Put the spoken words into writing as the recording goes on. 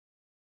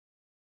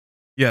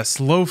Yes,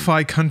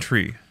 lo-fi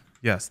country.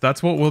 Yes,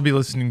 that's what we'll be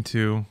listening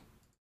to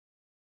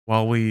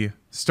while we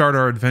start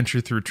our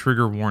adventure through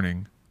Trigger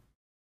Warning.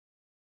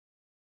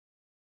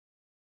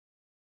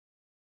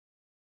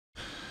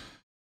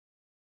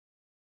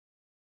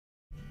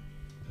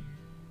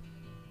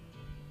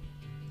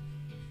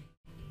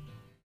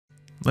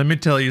 Let me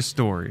tell you a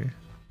story.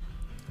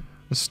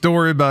 A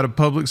story about a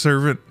public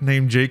servant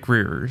named Jake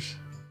Rivers.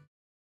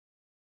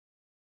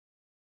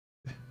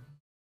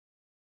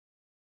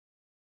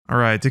 All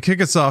right, to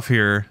kick us off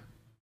here,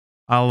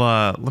 I'll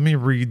let me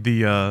read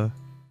the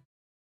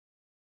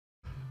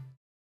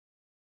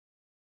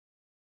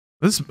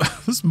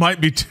this might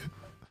be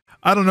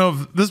I don't know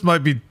if this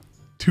might be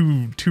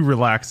too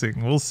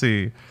relaxing. We'll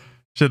see.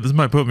 Shit, this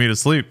might put me to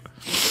sleep.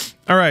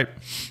 All right,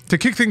 to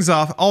kick things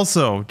off,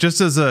 also just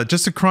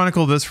to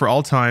chronicle this for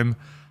all time,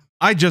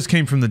 I just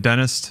came from the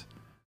dentist.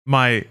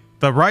 The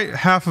right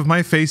half of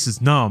my face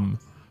is numb,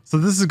 so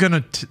this is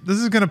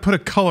gonna put a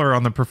color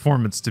on the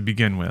performance to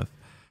begin with.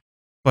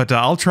 But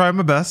I'll try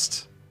my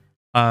best.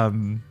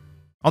 I'll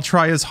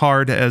try as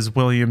hard as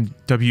William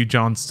W.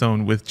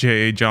 Johnstone with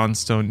J.A.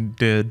 Johnstone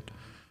did,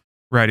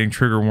 writing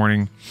Trigger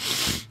Warning.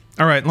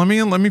 All right, let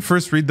me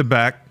first read the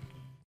back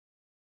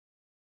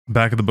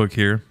of the book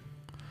here.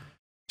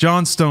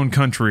 Johnstone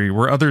Country,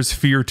 where others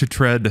fear to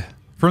tread.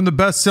 From the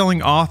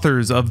best-selling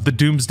authors of The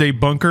Doomsday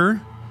Bunker,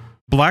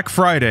 Black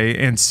Friday,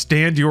 and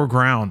Stand Your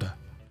Ground,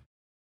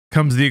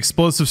 comes the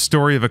explosive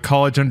story of a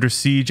college under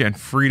siege and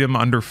freedom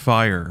under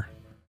fire.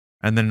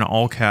 And then in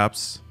all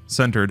caps,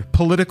 centered,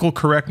 political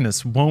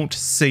correctness won't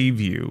save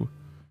you.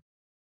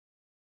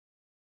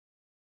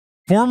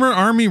 Former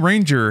Army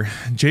Ranger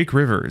Jake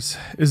Rivers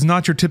is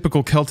not your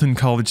typical Kelton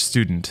College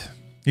student.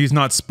 He's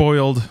not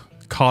spoiled,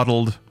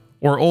 coddled,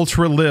 or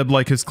ultra-lib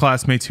like his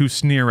classmates who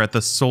sneer at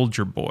the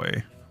soldier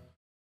boy.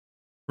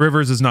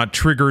 Rivers is not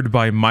triggered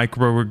by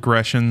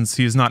microaggressions.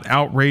 He is not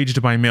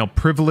outraged by male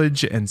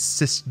privilege and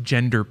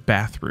cisgender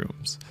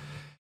bathrooms.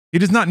 He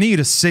does not need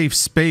a safe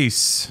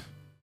space,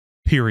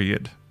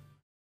 period.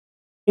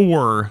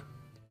 Or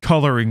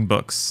coloring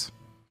books,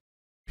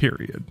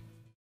 period.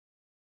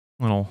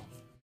 Little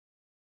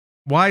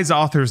wise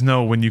authors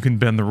know when you can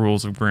bend the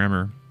rules of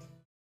grammar.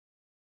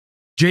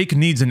 Jake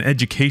needs an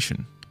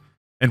education.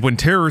 And when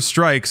terror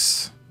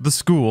strikes, the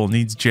school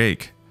needs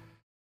Jake.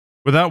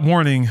 Without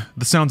warning,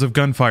 the sounds of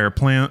gunfire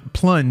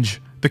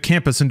plunge the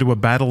campus into a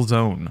battle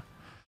zone.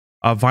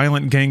 A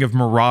violent gang of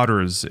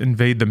marauders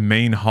invade the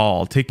main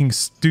hall, taking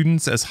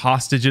students as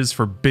hostages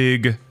for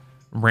big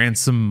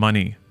ransom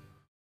money.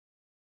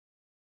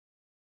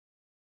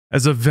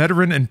 As a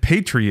veteran and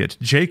patriot,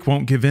 Jake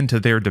won't give in to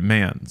their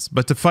demands,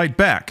 but to fight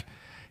back,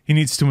 he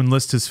needs to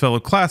enlist his fellow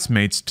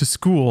classmates to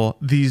school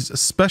these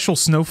special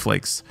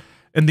snowflakes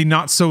in the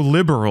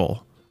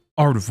not-so-liberal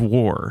art of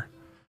war.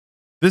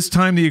 This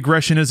time the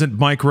aggression isn't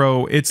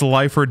micro, it's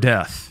life or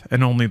death,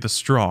 and only the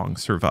strong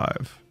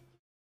survive.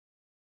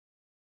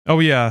 Oh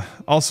yeah,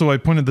 also I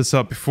pointed this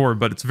out before,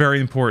 but it's very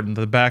important.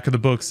 The back of the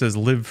book says,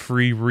 "Live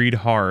free, read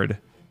hard,"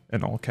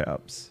 in all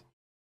caps.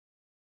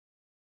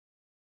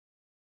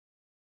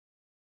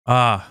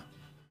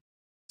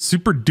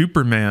 Super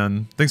Duper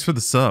Man, thanks for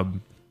the sub.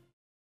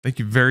 Thank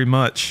you very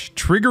much.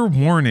 Trigger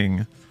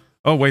Warning.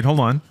 Oh wait, hold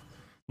on.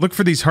 Look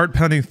for these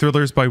heart-pounding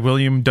thrillers by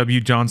William W.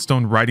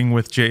 Johnstone, writing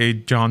with J.A.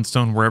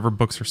 Johnstone wherever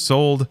books are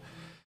sold.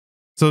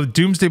 So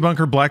Doomsday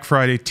Bunker, Black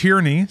Friday,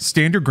 Tyranny,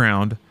 Stand Your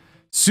Ground,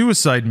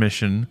 Suicide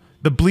Mission,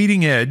 The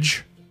Bleeding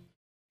Edge,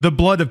 The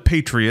Blood of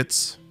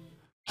Patriots,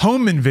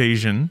 Home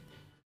Invasion,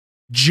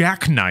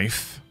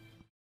 Jackknife,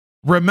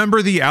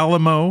 Remember the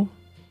Alamo,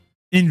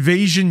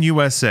 Invasion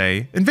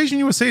USA. Invasion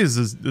USA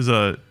is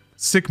a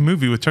sick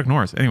movie with Chuck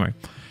Norris. Anyway,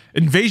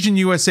 Invasion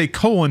USA: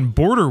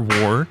 Border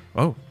War.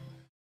 Oh.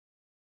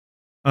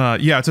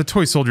 Yeah, it's a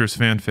Toy Soldiers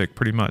fanfic,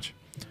 pretty much.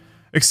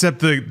 Except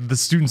the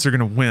students are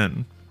gonna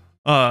win.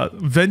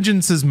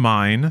 Vengeance is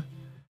Mine,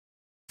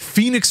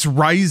 Phoenix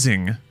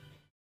Rising,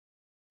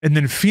 and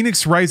then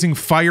Phoenix Rising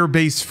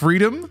Firebase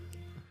Freedom,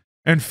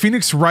 and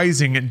Phoenix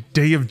Rising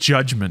Day of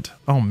Judgment.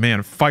 Oh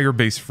man,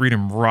 Firebase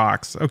Freedom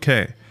rocks.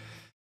 Okay.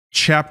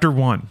 Chapter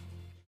 1.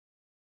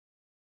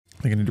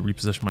 I think I need to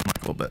reposition my mic a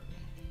little bit.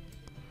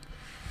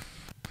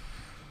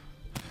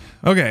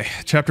 Okay,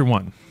 Chapter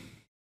 1.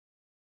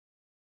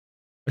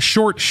 A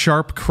short,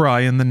 sharp cry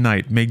in the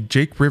night made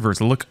Jake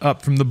Rivers look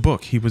up from the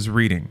book he was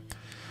reading.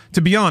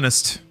 To be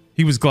honest,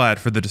 he was glad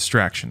for the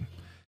distraction.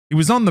 He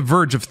was on the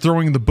verge of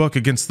throwing the book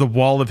against the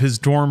wall of his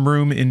dorm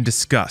room in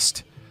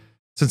disgust.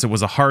 Since it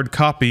was a hard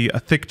copy, a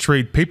thick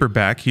trade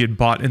paperback he had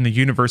bought in the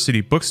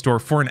university bookstore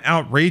for an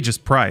outrageous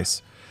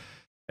price,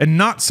 and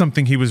not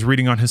something he was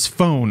reading on his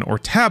phone or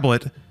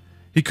tablet,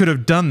 he could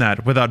have done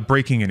that without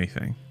breaking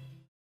anything.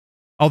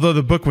 Although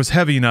the book was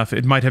heavy enough,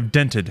 it might have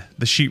dented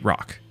the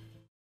sheetrock.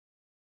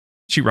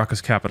 Sheetrock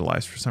is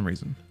capitalized for some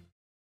reason.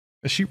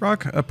 Is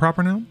sheetrock a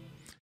proper noun?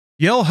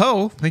 Yell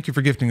ho! Thank you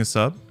for gifting a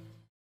sub.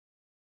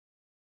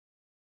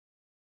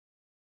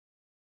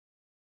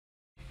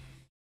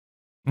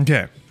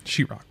 Okay,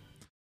 sheetrock.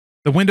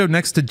 The window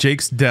next to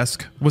Jake's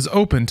desk was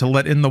open to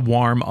let in the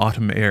warm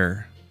autumn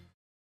air.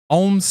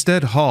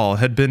 Olmsted Hall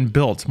had been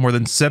built more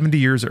than 70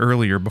 years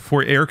earlier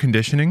before air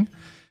conditioning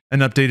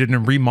and updated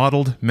and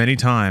remodeled many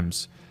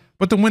times,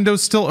 but the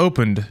windows still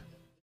opened,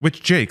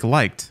 which Jake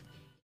liked.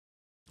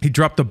 He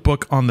dropped the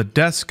book on the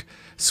desk,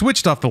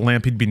 switched off the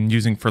lamp he'd been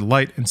using for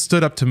light, and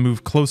stood up to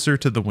move closer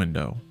to the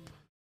window.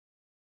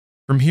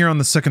 From here on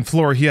the second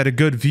floor, he had a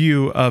good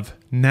view of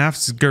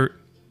Navziger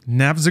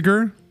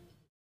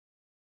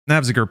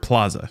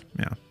Plaza,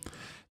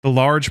 the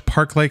large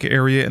park-like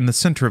area in the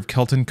center of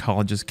Kelton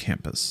College's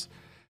campus.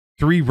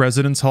 3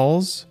 residence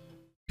halls,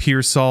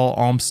 Pearsall,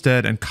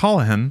 Olmsted, and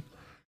Callahan,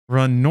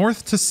 run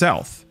north to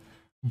south,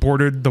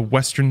 bordered the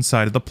western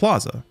side of the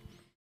plaza.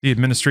 The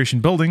administration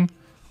building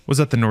was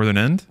at the northern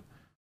end,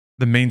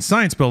 the main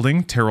science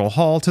building, Terrell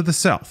Hall, to the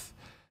south.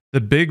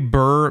 The Big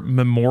Burr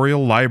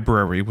Memorial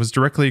Library was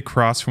directly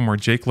across from where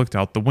Jake looked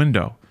out the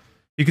window.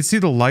 He could see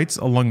the lights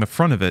along the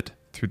front of it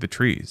through the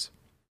trees.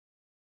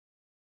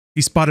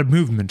 He spotted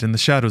movement in the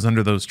shadows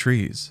under those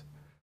trees.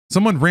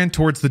 Someone ran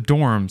towards the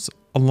dorms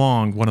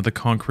along one of the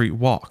concrete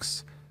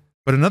walks,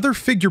 but another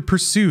figure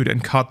pursued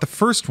and caught the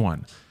first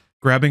one,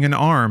 grabbing an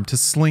arm to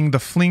sling the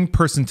fleeing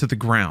person to the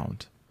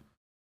ground.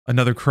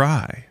 Another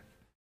cry.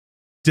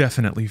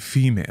 Definitely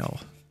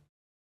female.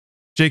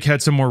 Jake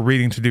had some more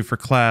reading to do for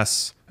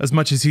class, as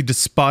much as he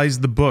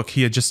despised the book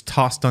he had just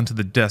tossed onto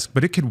the desk,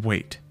 but it could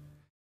wait.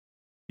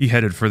 He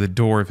headed for the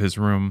door of his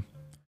room.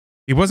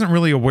 He wasn't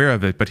really aware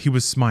of it, but he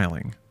was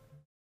smiling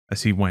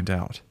as he went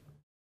out.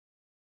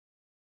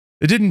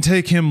 It didn't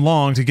take him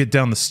long to get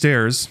down the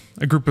stairs.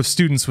 A group of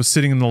students was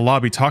sitting in the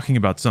lobby talking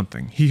about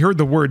something. He heard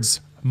the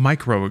words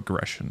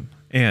microaggression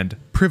and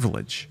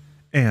privilege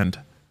and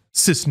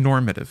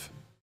cisnormative.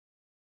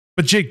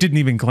 But Jake didn't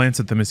even glance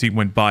at them as he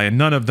went by, and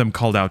none of them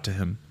called out to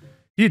him.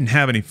 He didn't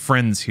have any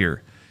friends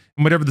here,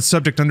 and whatever the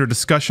subject under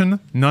discussion,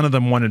 none of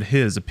them wanted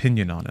his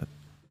opinion on it.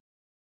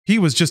 He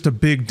was just a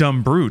big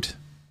dumb brute,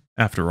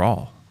 after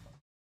all.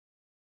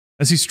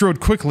 As he strode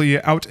quickly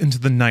out into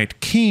the night,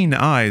 keen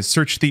eyes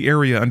searched the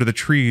area under the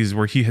trees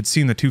where he had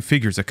seen the 2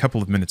 figures a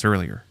couple of minutes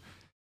earlier.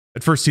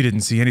 At first he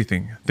didn't see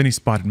anything, then he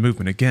spotted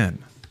movement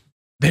again.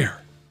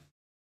 There.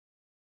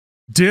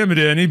 Damn it,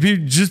 Annie,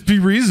 just be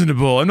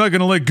reasonable. I'm not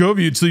gonna let go of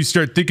you until you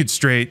start thinking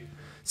straight.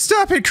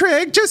 Stop it,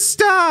 Craig, just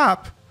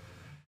stop!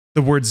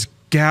 The words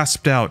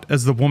gasped out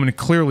as the woman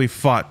clearly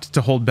fought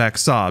to hold back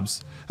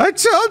sobs. I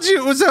told you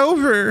it was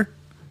over!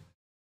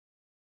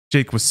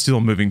 Jake was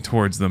still moving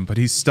towards them, but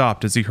he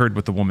stopped as he heard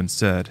what the woman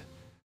said.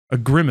 A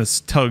grimace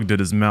tugged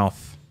at his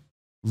mouth.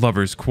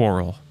 Lovers'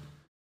 quarrel.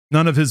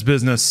 None of his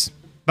business.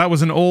 That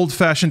was an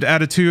old-fashioned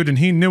attitude, and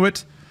he knew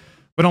it.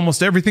 But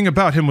almost everything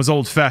about him was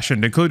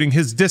old-fashioned, including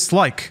his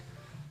dislike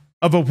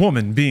of a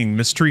woman being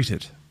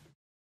mistreated.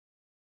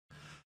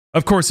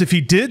 Of course, if he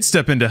did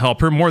step in to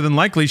help her, more than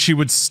likely she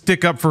would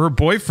stick up for her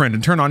boyfriend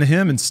and turn on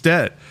him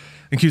instead,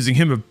 accusing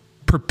him of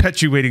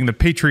perpetuating the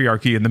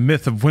patriarchy and the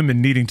myth of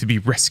women needing to be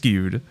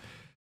rescued.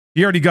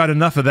 He already got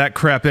enough of that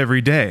crap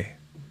every day.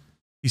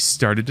 He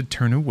started to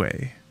turn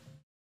away.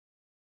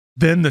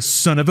 Then the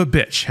son of a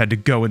bitch had to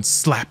go and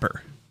slap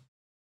her.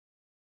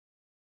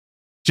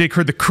 Jake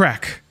heard the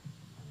crack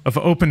of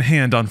open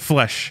hand on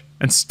flesh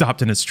and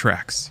stopped in his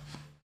tracks.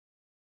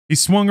 He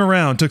swung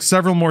around, took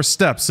several more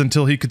steps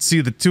until he could see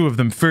the 2 of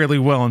them fairly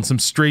well and some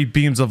stray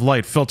beams of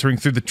light filtering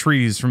through the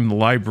trees from the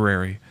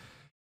library.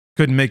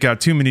 Couldn't make out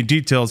too many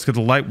details because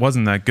the light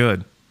wasn't that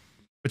good.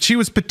 But she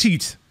was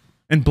petite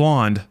and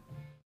blonde,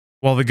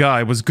 while the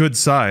guy was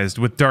good-sized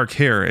with dark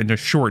hair and a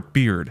short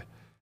beard.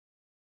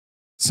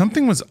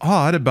 Something was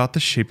odd about the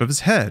shape of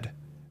his head,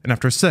 and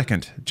after a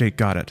second, Jake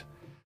got it.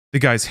 The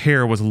guy's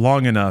hair was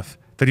long enough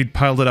that he'd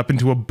piled it up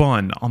into a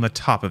bun on the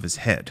top of his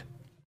head.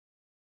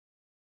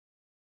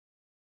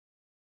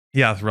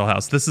 Yeah, Real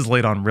House, this is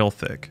laid on real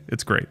thick.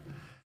 It's great.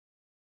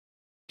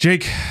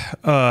 Jake,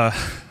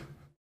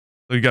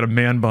 you got a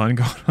man bun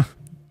going on.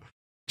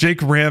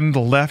 Jake ran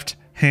his left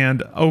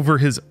hand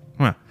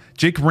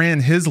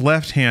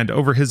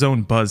over his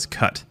own buzz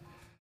cut.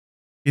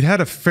 He'd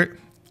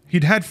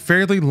had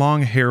fairly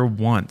long hair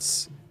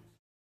once,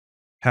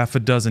 half a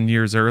dozen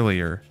years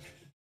earlier,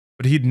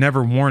 but he'd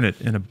never worn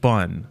it in a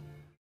bun.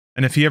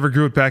 And if he ever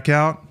grew it back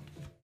out,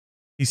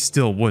 he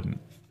still wouldn't.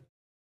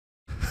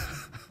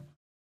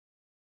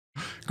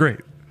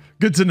 Great.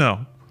 Good to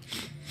know.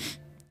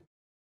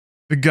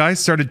 The guy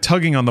started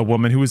tugging on the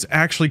woman who was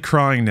actually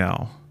crying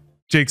now.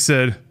 Jake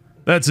said,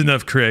 "That's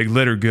enough, Craig.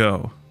 Let her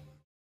go."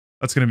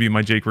 That's going to be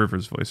my Jake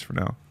Rivers voice for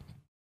now.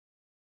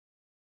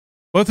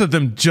 Both of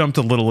them jumped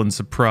a little in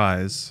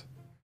surprise.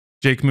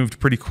 Jake moved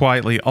pretty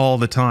quietly all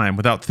the time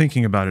without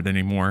thinking about it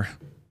anymore.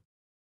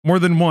 More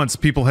than once,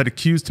 people had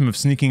accused him of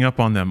sneaking up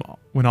on them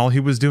when all he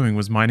was doing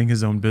was minding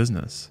his own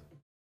business.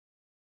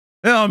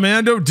 "Oh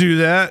man, don't do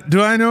that.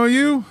 Do I know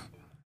you?"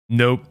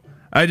 "Nope.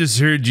 I just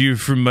heard you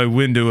from my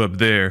window up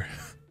there."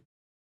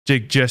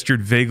 Jake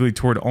gestured vaguely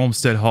toward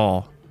Olmsted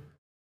Hall.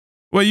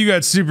 "What, you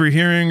got super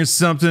hearing or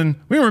something?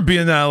 We weren't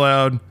being that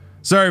loud.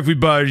 Sorry if we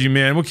bothered you,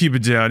 man. We'll keep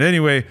it down.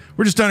 Anyway,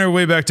 we're just on our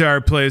way back to our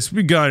place.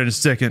 We'll be gone in a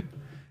second."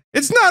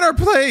 "It's not our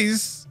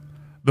place,"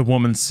 the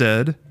woman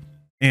said.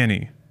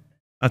 Annie,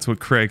 That's what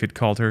Craig had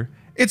called her.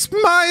 It's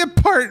my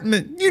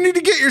apartment. You need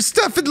to get your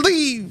stuff and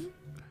leave.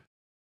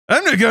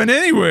 I'm not going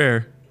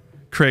anywhere,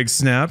 Craig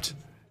snapped.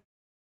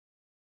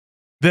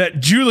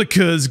 That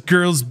Julica's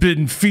girl's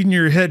been feeding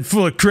your head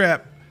full of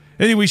crap.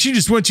 Anyway, she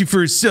just wants you for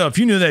herself.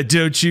 You know that,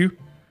 don't you?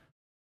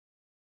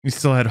 He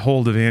still had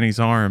hold of Annie's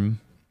arm.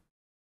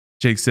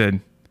 Jake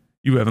said,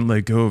 you haven't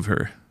let go of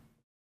her.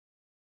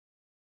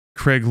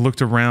 Craig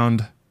looked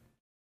around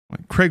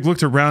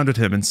at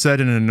him and said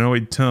in an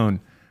annoyed tone,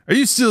 are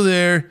you still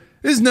there?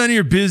 This is none of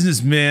your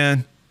business,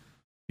 man.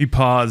 He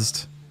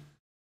paused.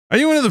 Are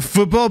you one of the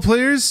football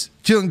players?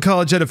 Chilton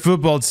College had a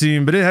football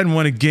team, but it hadn't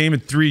won a game in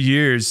 3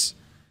 years.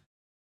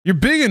 You're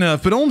big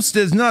enough, but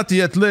Olmsted's not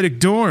the athletic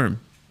dorm.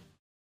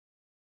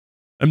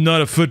 I'm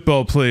not a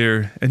football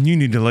player, and you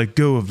need to let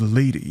go of the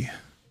lady.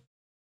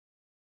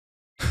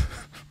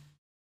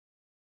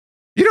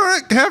 You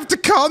don't have to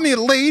call me a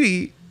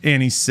lady,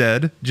 Annie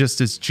said, just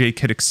as Jake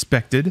had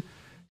expected.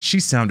 She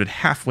sounded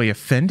halfway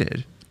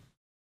offended.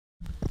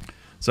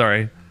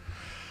 Sorry.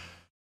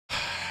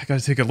 I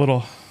gotta take a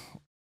little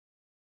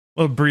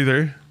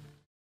breather.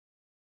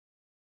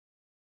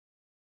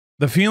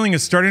 The feeling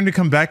is starting to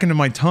come back into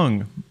my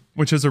tongue,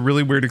 which is a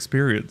really weird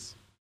experience.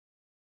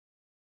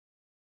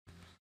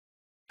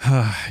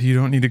 You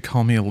don't need to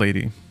call me a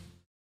lady.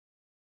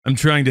 I'm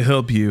trying to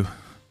help you.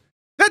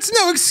 That's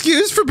no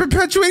excuse for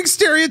perpetuating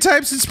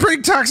stereotypes and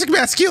spreading toxic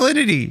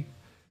masculinity.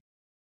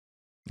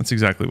 That's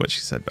exactly what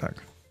she said back.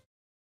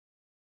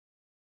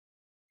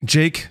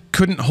 Jake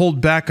couldn't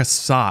hold back a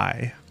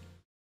sigh.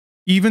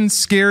 Even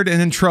scared and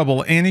in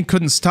trouble, Annie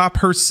couldn't stop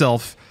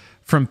herself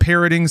from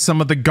parroting some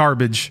of the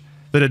garbage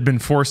that had been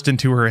forced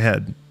into her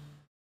head.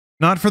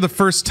 Not for the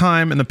first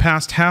time in the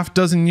past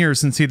half-dozen years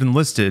since he'd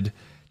enlisted,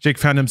 Jake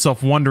found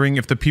himself wondering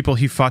if the people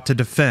he fought to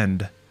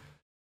defend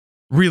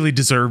really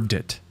deserved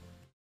it.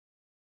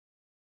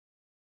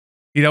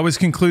 He'd always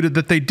concluded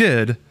that they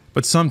did,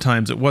 but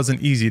sometimes it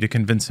wasn't easy to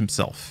convince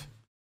himself.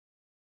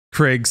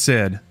 Craig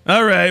said,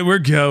 all right, we're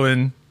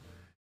going.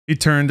 He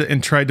turned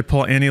and tried to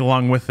pull Annie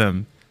along with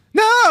him.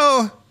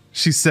 No,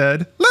 she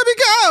said. Let me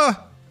go.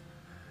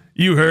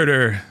 You heard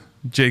her,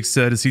 Jake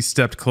said as he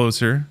stepped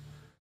closer.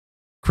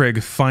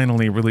 Craig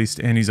finally released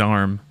Annie's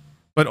arm,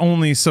 but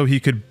only so he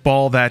could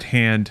ball that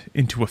hand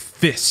into a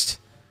fist.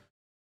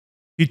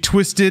 He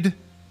twisted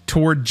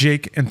toward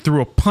Jake and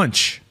threw a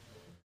punch.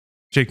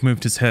 Jake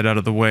moved his head out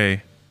of the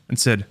way and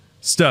said,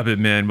 stop it,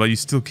 man, while you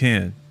still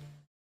can.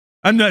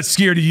 I'm not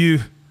scared of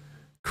you,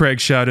 Craig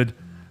shouted.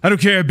 I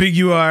don't care how big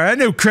you are. I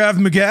know Krav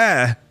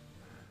Maga.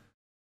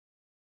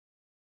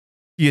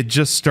 He had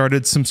just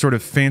started some sort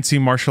of fancy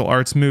martial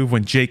arts move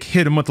when Jake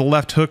hit him with a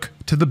left hook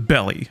to the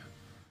belly.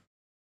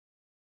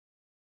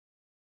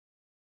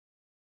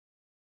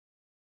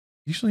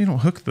 Usually you don't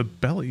hook the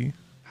belly.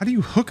 How do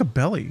you hook a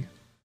belly?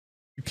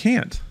 You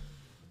can't.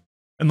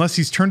 Unless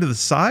he's turned to the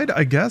side,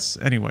 I guess.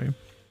 Anyway.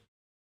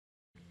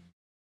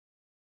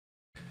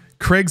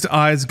 Craig's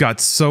eyes got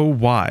so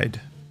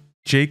wide,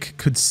 Jake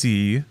could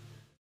see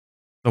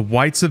the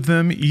whites of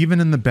them even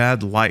in the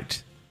bad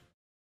light.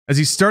 As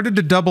he started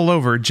to double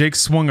over, Jake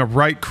swung a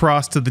right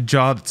cross to the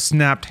jaw that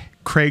snapped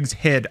Craig's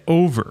head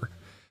over.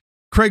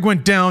 Craig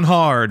went down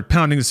hard,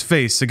 pounding his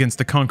face against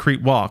the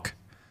concrete walk.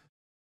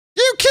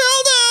 You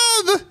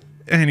killed him!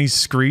 Annie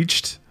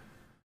screeched.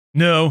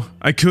 No,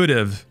 I could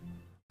have,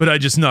 but I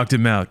just knocked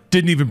him out.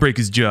 Didn't even break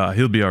his jaw.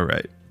 He'll be all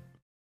right.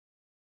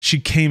 She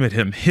came at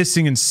him,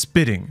 hissing and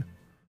spitting.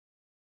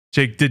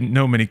 Jake didn't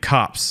know many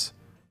cops,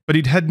 but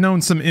he'd had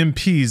known some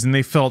MPs and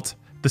they felt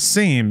the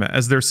same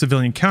as their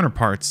civilian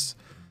counterparts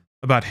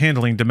about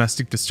handling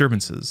domestic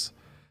disturbances.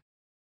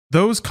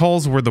 Those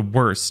calls were the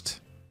worst,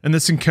 and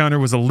this encounter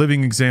was a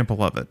living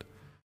example of it.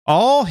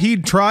 All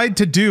he'd tried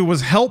to do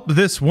was help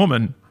this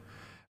woman,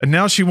 and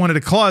now she wanted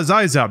to claw his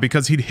eyes out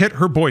because he'd hit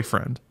her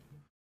boyfriend.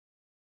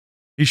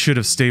 He should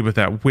have stayed with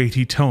that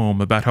weighty tome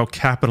about how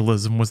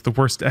capitalism was the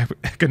worst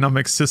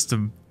economic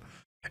system,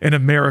 and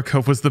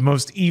America was the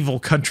most evil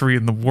country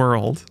in the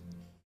world.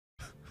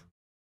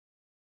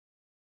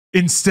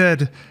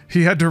 Instead,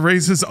 he had to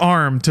raise his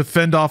arm to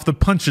fend off the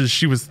punches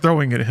she was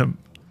throwing at him.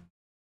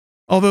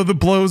 Although the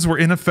blows were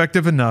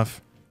ineffective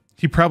enough,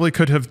 he probably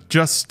could have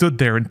just stood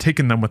there and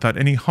taken them without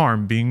any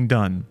harm being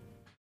done.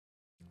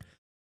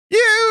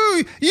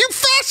 You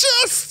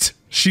fascist!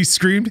 She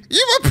screamed.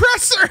 You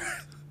oppressor!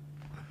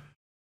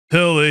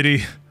 Hell,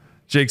 lady,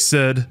 Jake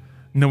said,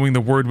 knowing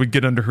the word would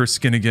get under her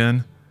skin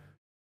again.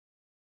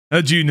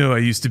 How'd you know I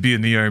used to be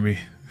in the army?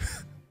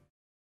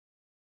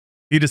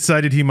 He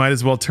decided he might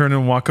as well turn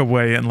and walk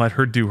away and let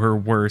her do her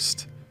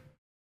worst.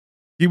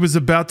 He was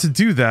about to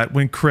do that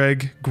when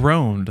Craig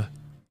groaned.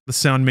 The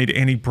sound made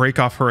Annie break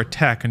off her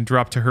attack and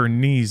drop to her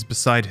knees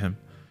beside him.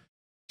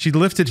 She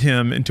lifted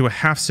him into a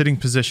half-sitting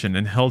position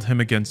and held him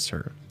against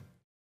her.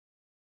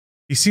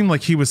 He seemed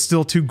like he was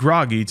still too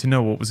groggy to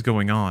know what was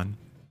going on.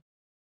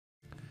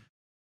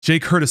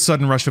 Jake heard a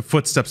sudden rush of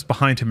footsteps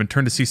behind him and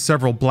turned to see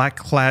several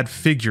black-clad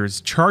figures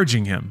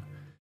charging him.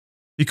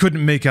 He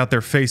couldn't make out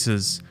their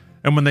faces,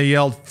 and when they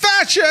yelled,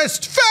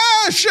 "Fascist!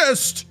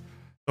 Fascist!"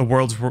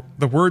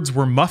 The words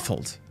were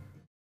muffled.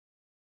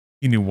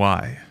 He knew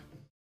why.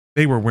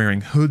 They were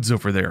wearing hoods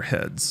over their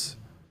heads.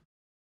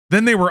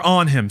 Then they were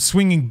on him,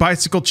 swinging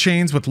bicycle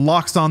chains with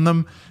locks on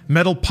them,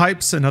 metal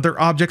pipes and other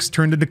objects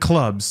turned into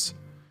clubs.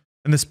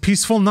 And this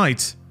peaceful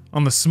night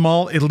on the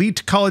small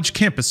elite college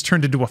campus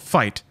turned into a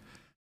fight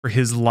for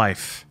his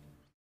life.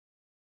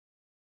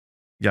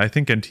 Yeah, I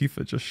think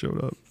Antifa just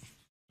showed up.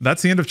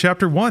 That's the end of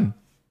chapter 1.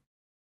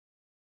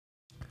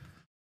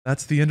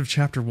 That's the end of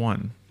chapter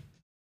 1.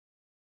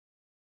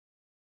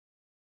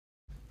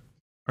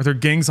 Are there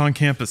gangs on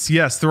campus?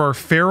 Yes, there are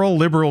feral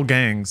liberal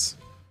gangs.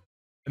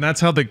 And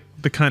that's how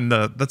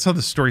that's how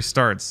the story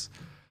starts.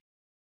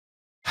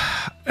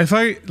 If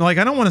I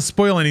don't want to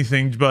spoil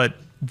anything, but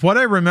what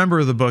I remember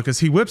of the book is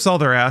he whips all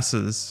their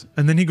asses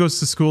and then he goes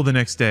to school the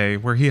next day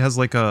where he has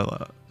like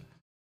I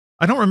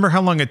don't remember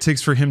how long it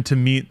takes for him to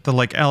meet the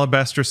like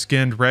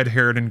alabaster-skinned,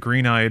 red-haired, and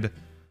green-eyed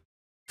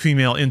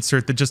female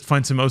insert that just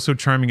finds him oh so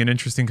charming and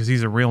interesting because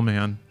he's a real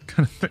man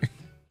kind of thing.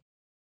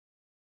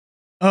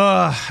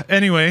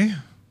 Anyway.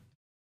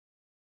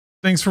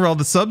 Thanks for all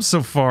the subs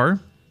so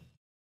far.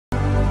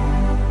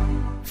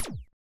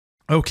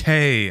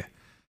 Okay.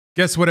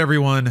 Guess what,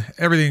 everyone?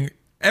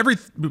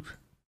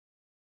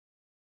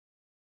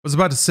 Was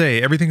about to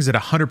say, everything's at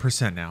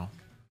 100% now.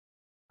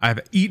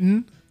 I've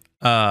eaten.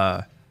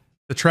 The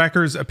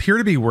trackers appear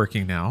to be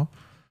working now.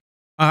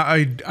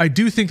 I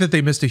do think that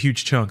they missed a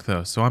huge chunk,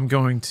 though, so I'm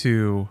going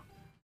to...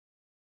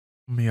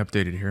 Let me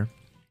update it here.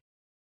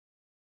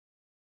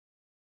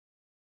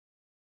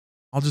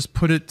 I'll just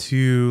put it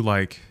to,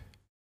 like...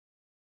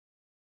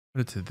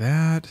 Put it to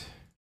that.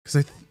 Because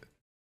I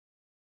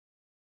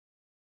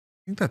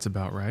think that's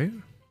about right.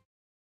 And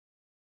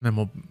then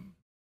we'll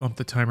bump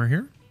the timer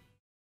here.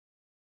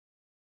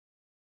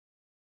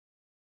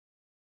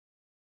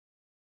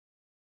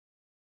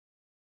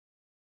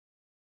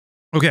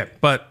 Okay,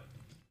 but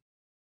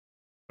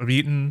I've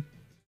eaten.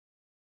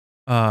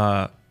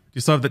 You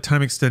still have the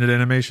time extended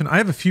animation. I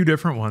have a few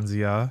different ones,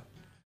 yeah.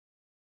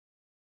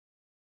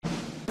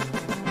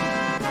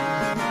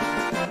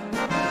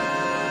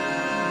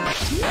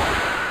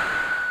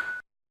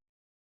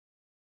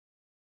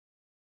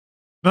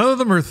 None of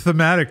them are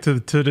thematic to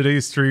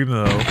today's stream,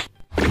 though.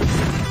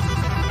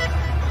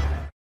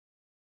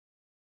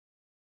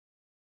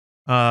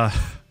 I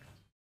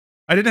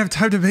didn't have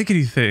time to make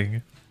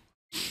anything.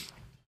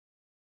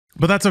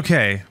 But that's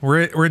okay.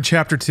 We're in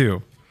chapter 2.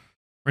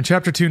 We're in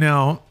chapter 2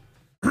 now.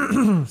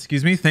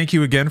 Excuse me. Thank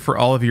you again for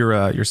all of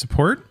your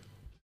support.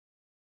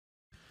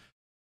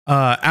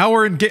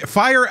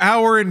 Fire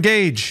hour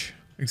engage.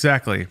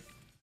 Exactly.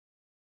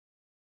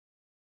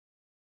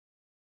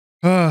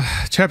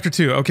 Chapter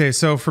 2. Okay,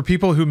 so for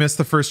people who missed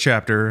the first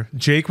chapter,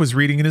 Jake was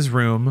reading in his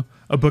room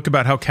a book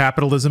about how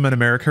capitalism and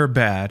America are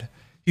bad.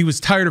 He was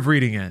tired of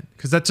reading it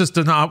because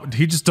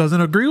he just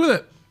doesn't agree with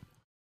it.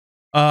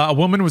 A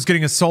woman was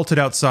getting assaulted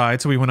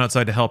outside, so he went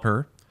outside to help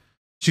her.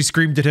 She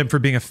screamed at him for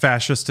being a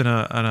fascist and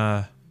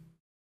a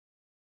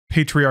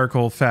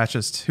patriarchal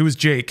fascist. Who was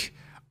Jake?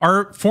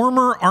 Our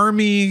former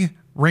Army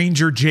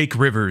Ranger Jake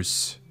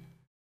Rivers.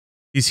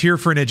 He's here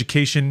for an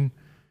education.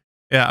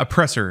 Yeah,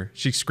 oppressor.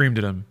 She screamed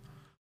at him.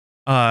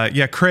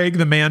 Yeah, Craig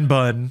the man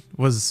bun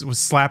was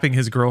slapping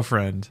his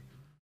girlfriend.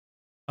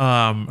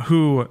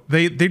 Who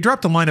they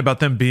dropped a line about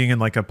them being in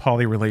like a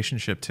poly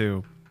relationship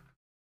too.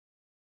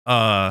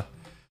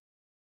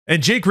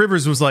 And Jake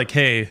Rivers was like,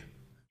 "Hey,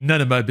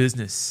 none of my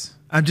business.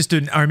 I'm just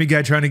an army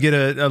guy trying to get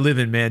a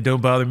living, man.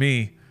 Don't bother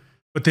me."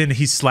 But then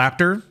he slapped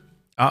her.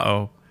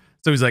 Uh-oh.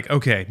 So he's like,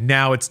 "Okay,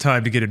 now it's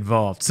time to get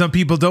involved. Some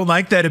people don't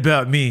like that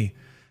about me.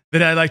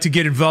 That I like to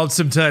get involved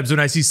sometimes when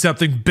I see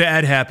something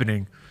bad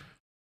happening."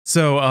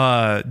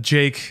 So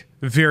Jake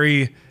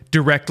very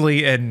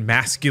directly and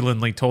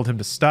masculinely told him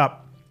to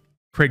stop.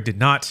 Craig did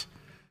not.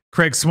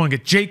 Craig swung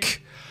at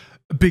Jake.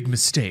 A big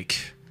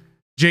mistake.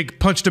 Jake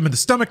punched him in the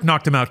stomach,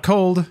 knocked him out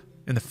cold,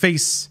 in the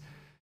face.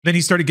 Then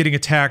he started getting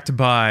attacked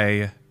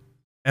by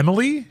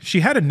Emily. She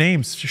had a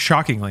name,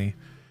 shockingly.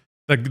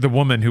 The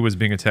woman who was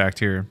being attacked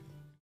here.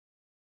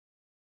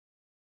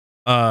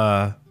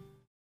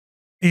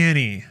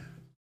 Annie.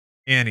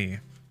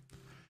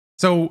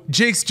 So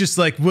Jake's just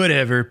like,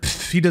 whatever.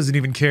 Pff, he doesn't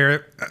even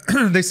care.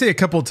 They say a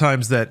couple of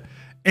times that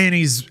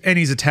Annie's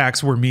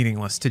attacks were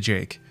meaningless to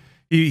Jake.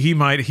 He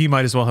might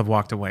as well have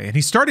walked away. And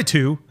he started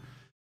to,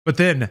 but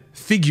then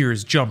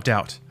figures jumped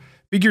out.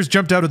 Figures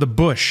jumped out of the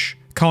bush,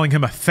 calling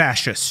him a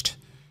fascist.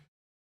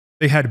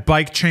 They had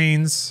bike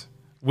chains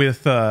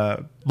with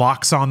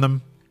locks on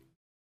them.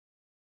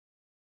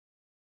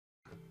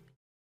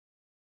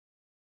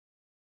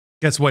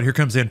 Guess what? Here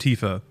comes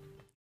Antifa.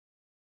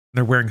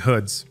 They're wearing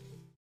hoods.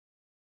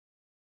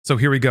 So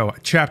here we go.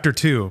 Chapter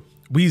 2.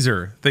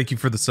 Weezer, thank you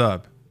for the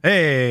sub.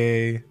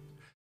 Hey!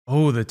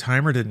 Oh, the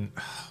timer didn't...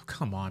 Oh,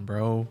 come on,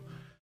 bro.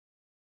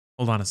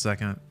 Hold on a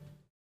second.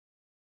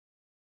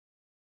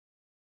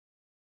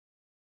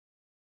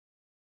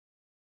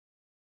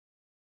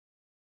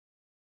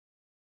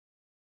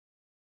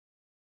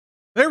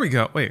 There we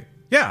go. Wait.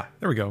 Yeah,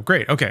 there we go.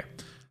 Great. Okay.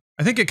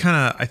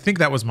 I think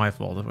that was my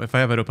fault. If I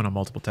have it open on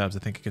multiple tabs, I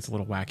think it gets a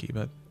little wacky,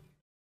 but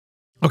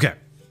okay.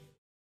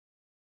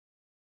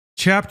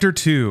 Chapter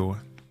 2.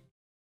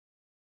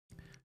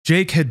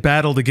 Jake had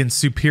battled against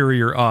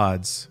superior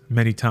odds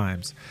many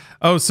times.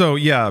 Oh, so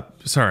yeah,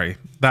 sorry.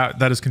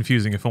 That is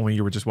confusing if only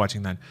you were just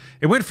watching that.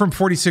 It went from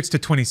 46 to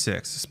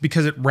 26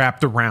 because it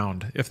wrapped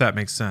around, if that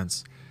makes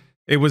sense.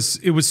 It was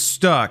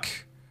stuck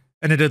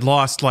and it had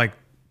lost like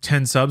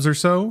 10 subs or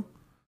so.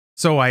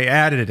 So I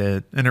added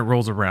it and it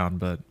rolls around,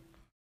 but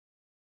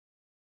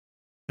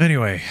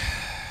anyway,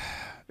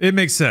 it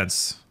makes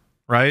sense,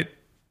 right?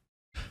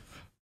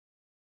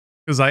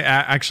 Because I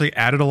actually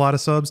added a lot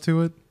of subs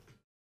to it.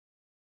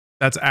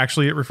 That's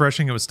actually it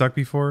refreshing. It was stuck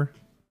before.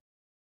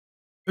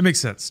 It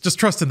makes sense. Just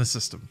trust in the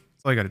system.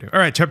 That's all you got to do. All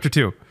right, chapter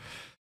 2.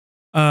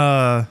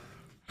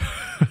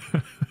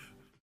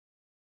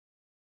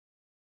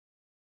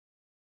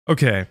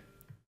 Okay.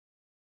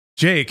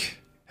 Jake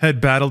had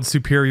battled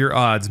superior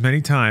odds many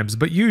times,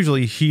 but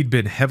usually he'd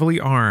been heavily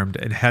armed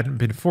and hadn't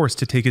been forced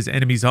to take his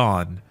enemies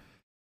on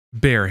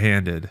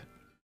barehanded.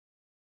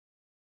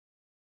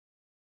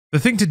 The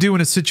thing to do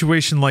in a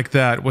situation like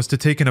that was to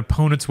take an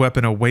opponent's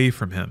weapon away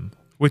from him,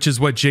 which is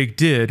what Jake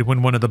did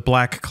when one of the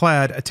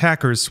black-clad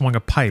attackers swung a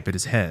pipe at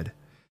his head.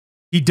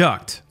 He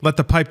ducked, let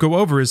the pipe go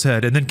over his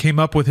head, and then came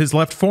up with his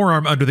left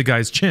forearm under the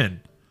guy's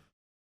chin,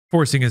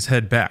 forcing his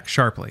head back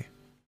sharply.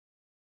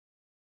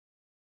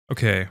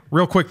 Okay,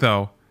 real quick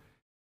though.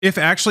 If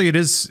actually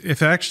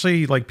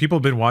like people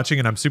have been watching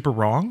and I'm super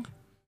wrong,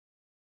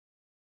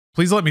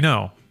 please let me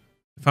know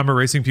if I'm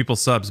erasing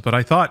people's subs, but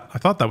I thought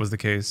that was the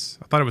case.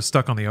 I thought it was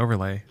stuck on the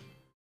overlay.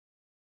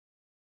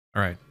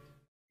 All right.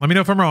 Let me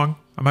know if I'm wrong.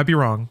 I might be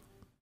wrong.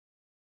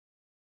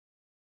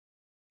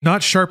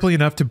 Not sharply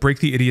enough to break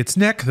the idiot's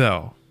neck,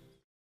 though.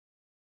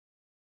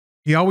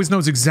 He always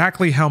knows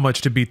exactly how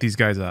much to beat these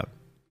guys up.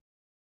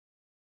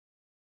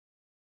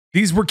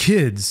 These were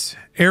kids.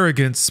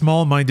 Arrogant,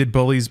 small-minded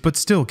bullies, but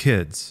still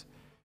kids.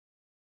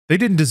 They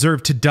didn't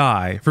deserve to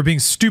die for being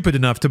stupid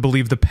enough to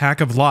believe the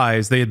pack of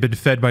lies they had been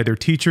fed by their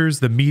teachers,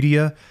 the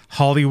media,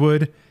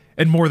 Hollywood,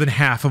 and more than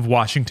half of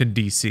Washington,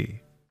 D.C.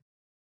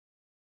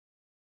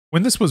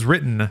 When this was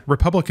written,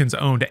 Republicans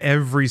owned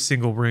every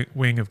single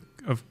wing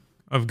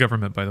of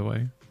government, by the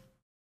way.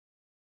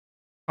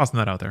 Tossing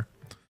that out there.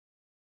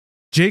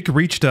 Jake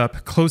reached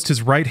up, closed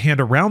his right hand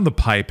around the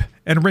pipe,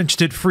 and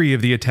wrenched it free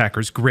of the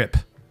attacker's grip.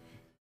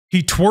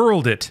 He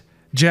twirled it,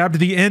 jabbed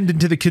the end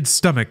into the kid's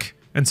stomach,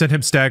 and sent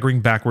him staggering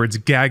backwards,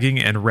 gagging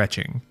and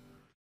retching.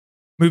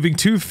 Moving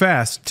too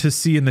fast to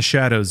see in the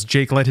shadows,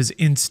 Jake let his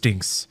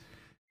instincts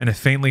and a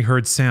faintly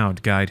heard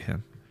sound guide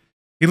him.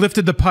 He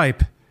lifted the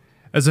pipe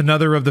as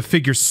another of the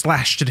figures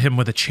slashed at him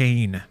with a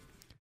chain.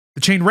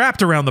 The chain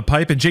wrapped around the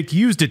pipe, and Jake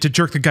used it to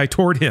jerk the guy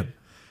toward him.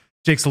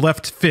 Jake's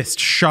left fist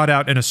shot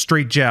out in a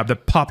straight jab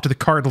that popped the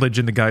cartilage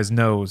in the guy's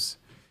nose.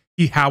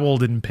 He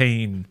howled in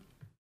pain.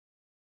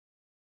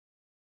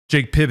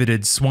 Jake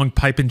pivoted, swung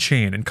pipe and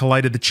chain, and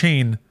coiled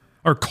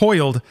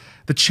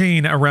the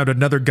chain around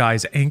another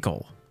guy's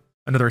ankle.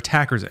 Another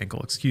attacker's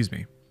ankle, excuse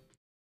me.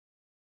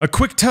 A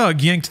quick tug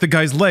yanked the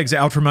guy's legs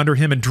out from under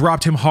him and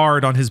dropped him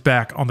hard on his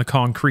back on the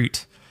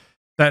concrete.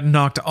 That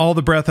knocked all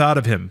the breath out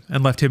of him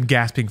and left him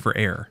gasping for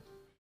air.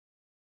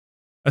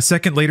 A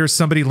second later,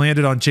 somebody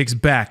landed on Jake's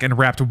back and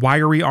wrapped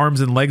wiry arms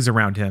and legs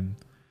around him.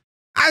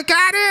 "I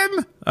got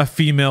him!" a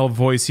female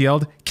voice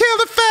yelled. "Kill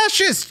the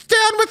fascist!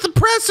 Down with the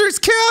pressers!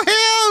 Kill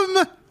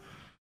him!"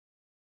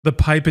 The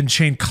pipe and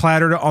chain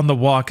clattered on the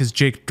walk as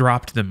Jake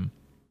dropped them.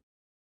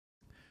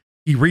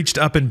 He reached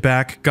up and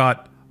back,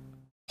 got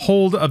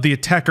hold of the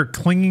attacker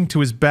clinging to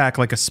his back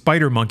like a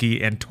spider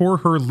monkey, and tore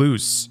her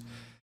loose.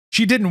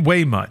 She didn't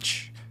weigh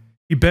much.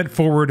 He bent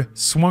forward,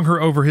 swung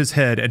her over his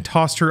head, and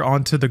tossed her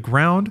onto the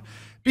ground,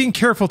 being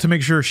careful to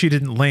make sure she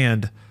didn't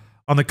land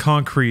on the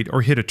concrete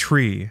or hit a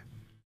tree.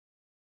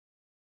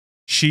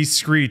 She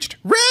screeched,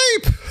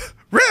 "Rape!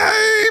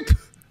 Rape!"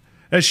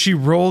 as she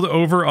rolled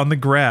over on the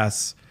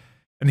grass,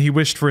 and he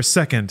wished for a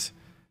second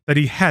that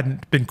he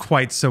hadn't been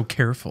quite so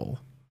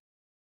careful.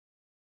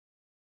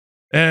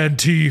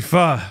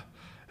 "Antifa!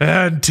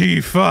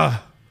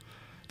 Antifa!"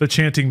 The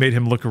chanting made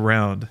him look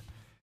around.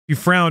 He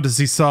frowned as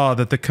he saw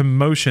that the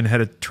commotion had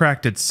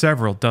attracted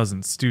several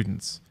dozen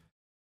students.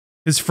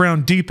 His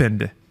frown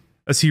deepened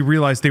as he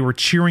realized they were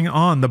cheering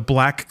on the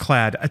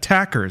black-clad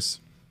attackers.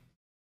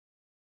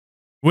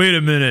 "Wait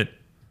a minute,"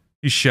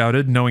 he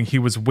shouted, knowing he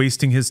was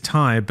wasting his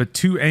time, but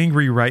too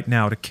angry right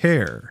now to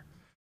care.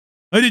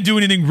 "I didn't do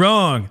anything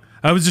wrong.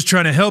 I was just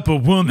trying to help a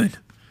woman."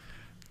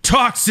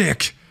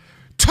 "Toxic!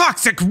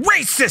 Toxic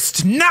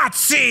racist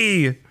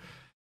Nazi!"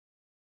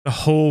 The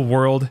whole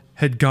world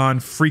had gone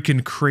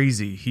freaking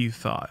crazy, he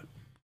thought.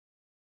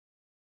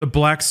 The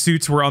black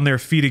suits were on their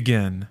feet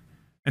again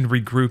and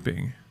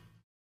regrouping.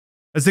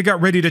 As they got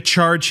ready to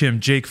charge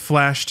him, Jake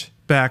flashed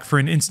back for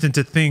an instant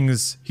to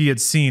things he had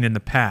seen in the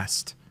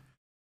past.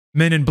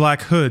 Men in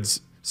black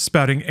hoods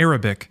spouting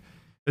Arabic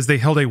as they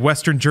held a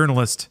Western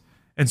journalist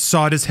and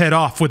sawed his head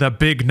off with a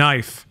big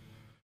knife.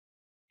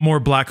 More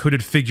black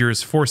hooded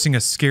figures forcing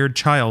a scared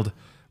child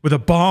with a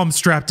bomb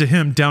strapped to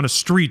him down a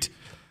street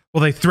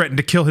while they threatened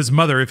to kill his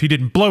mother if he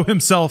didn't blow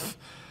himself.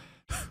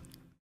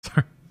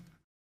 Sorry.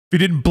 If he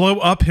didn't blow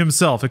up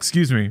himself,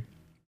 excuse me.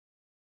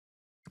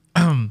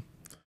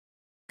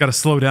 Gotta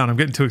slow down. I'm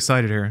getting too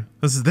excited here.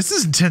 This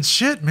is intense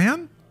shit,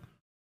 man.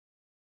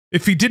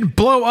 If he didn't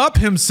blow up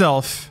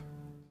himself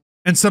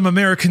and some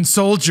American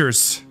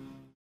soldiers,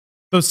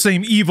 those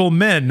same evil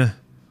men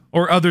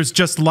or others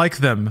just like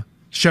them,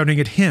 shouting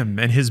at him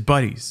and his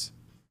buddies.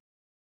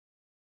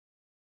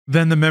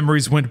 Then the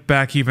memories went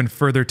back even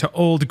further to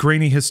old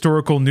grainy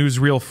historical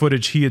newsreel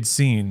footage he had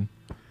seen.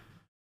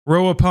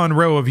 Row upon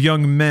row of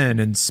young men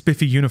in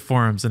spiffy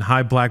uniforms and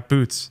high black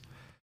boots,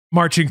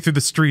 marching through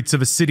the streets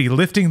of a city,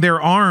 lifting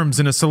their arms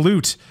in a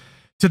salute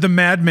to the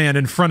madman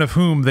in front of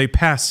whom they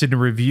passed in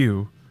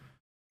review,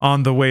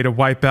 on the way to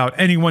wipe out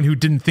anyone who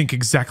didn't think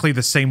exactly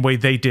the same way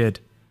they did.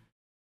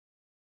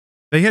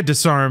 They had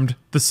disarmed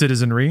the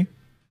citizenry,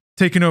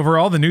 taken over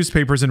all the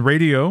newspapers and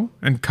radio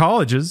and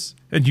colleges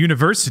and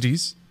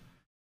universities,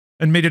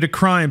 and made it a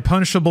crime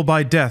punishable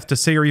by death to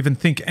say or even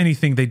think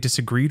anything they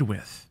disagreed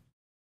with.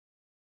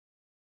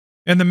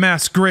 And the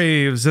mass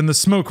graves and the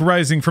smoke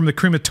rising from the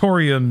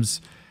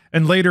crematoriums,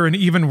 and later an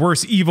even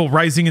worse evil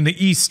rising in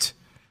the east,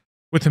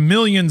 with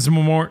millions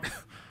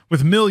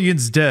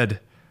dead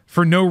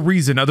for no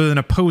reason other than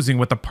opposing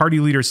what the party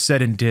leaders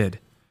said and did.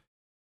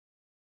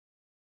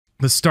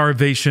 The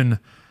starvation,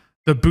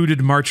 the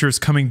booted marchers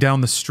coming down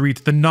the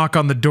street, the knock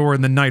on the door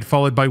in the night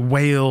followed by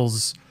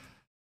wails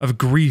of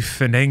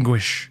grief and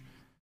anguish.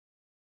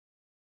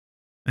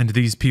 And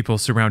these people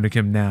surrounding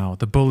him now,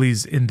 the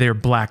bullies in their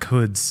black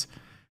hoods,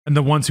 and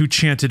the ones who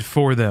chanted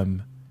for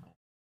them,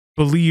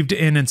 believed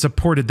in and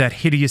supported that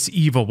hideous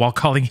evil while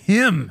calling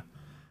him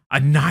a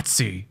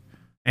Nazi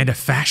and a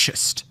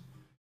fascist.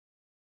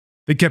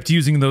 They kept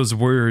using those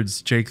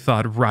words, Jake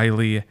thought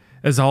wryly,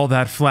 as all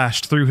that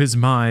flashed through his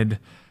mind,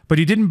 but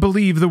he didn't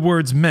believe the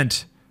words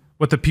meant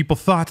what the people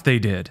thought they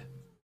did.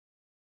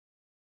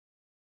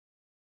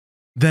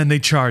 Then they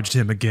charged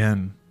him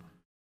again.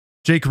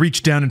 Jake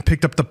reached down and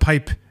picked up the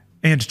pipe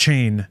and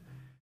chain.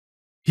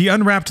 He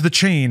unwrapped the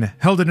chain,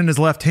 held it in his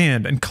left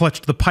hand, and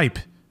clutched the pipe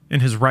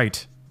in his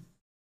right.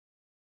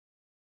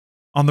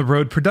 On the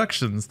Road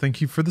Productions,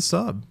 thank you for the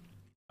sub.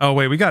 Oh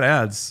wait, we got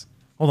ads.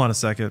 Hold on a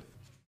second.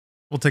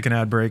 We'll take an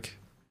ad break.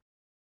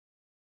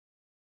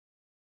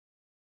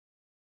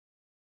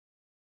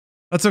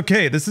 That's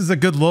okay, this is a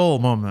good lull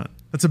moment.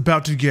 It's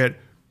about to get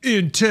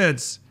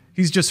intense.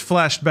 He's just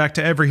flashed back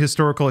to every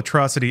historical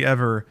atrocity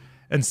ever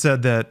and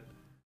said that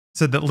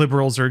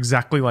liberals are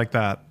exactly like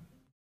that.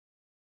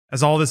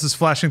 As all this is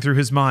flashing through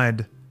his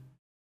mind,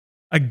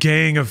 a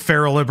gang of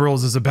feral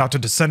liberals is about to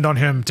descend on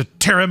him to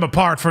tear him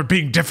apart for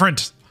being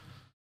different.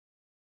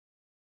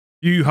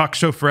 Yu Hawk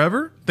Show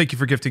Forever, thank you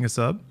for gifting a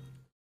sub.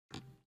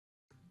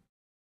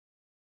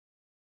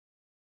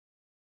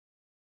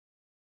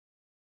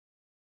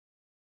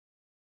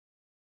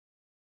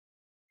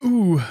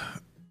 Ooh.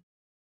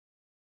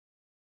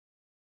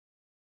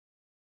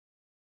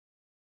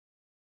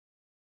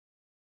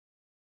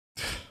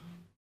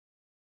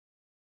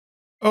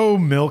 Oh,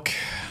 milk.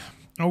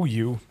 Oh,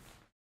 you.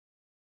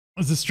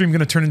 Is this stream going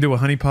to turn into a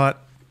honeypot?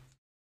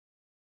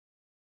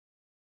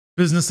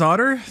 Business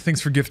Otter, thanks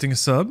for gifting a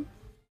sub.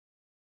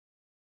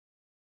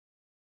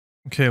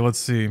 Okay, let's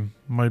see.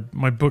 My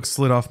book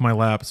slid off my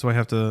lap, so I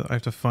have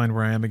to find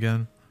where I am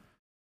again.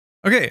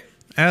 Okay,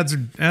 ads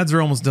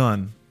are almost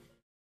done.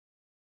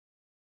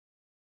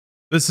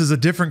 This is a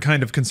different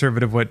kind of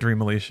conservative wet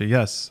dream, Alicia.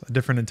 Yes, a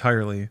different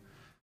entirely.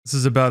 This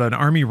is about an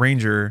army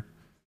ranger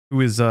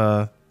who is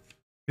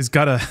he's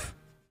got a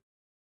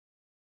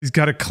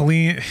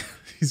clean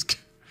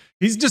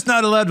he's just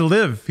not allowed to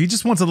live. He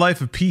just wants a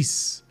life of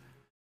peace.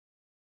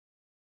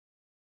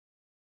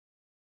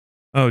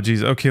 Oh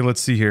geez, okay, let's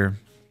see here.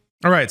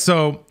 All right,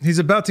 so he's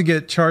about to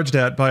get charged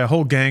at by a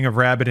whole gang of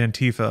rabid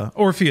Antifa.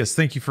 Orpheus,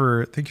 thank you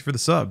for the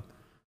sub.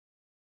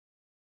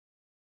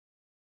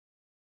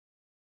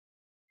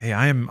 Hey,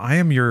 I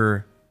am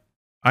your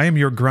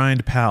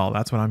grind pal.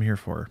 That's what I'm here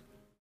for.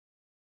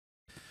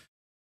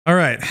 All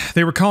right,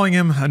 they were calling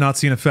him a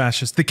Nazi and a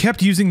fascist. They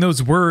kept using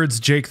those words,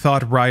 Jake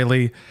thought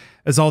wryly,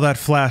 as all that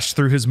flashed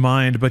through his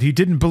mind, but he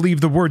didn't believe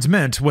the words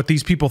meant what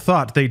these people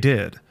thought they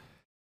did.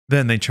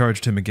 Then they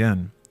charged him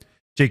again.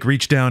 Jake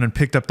reached down and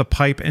picked up the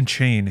pipe and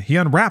chain. He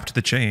unwrapped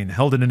the chain,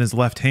 held it in his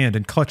left hand,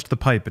 and clutched the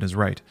pipe in his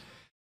right.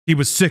 He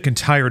was sick and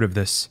tired of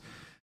this.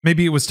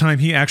 Maybe it was time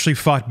he actually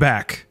fought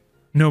back,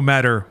 no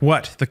matter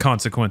what the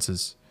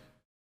consequences.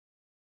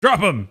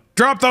 Drop him!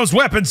 Drop those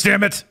weapons,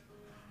 damn it!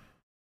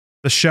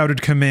 The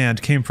shouted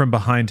command came from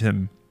behind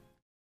him.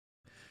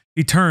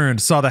 He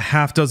turned, saw the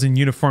half-dozen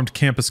uniformed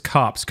campus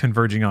cops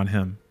converging on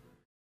him.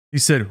 He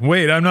said,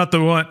 "Wait, I'm not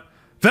the one.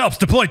 Phelps,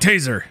 deploy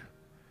taser!"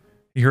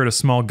 He heard a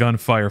small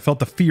gunfire, felt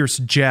the fierce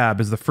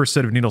jab as the first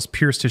set of needles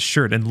pierced his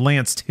shirt and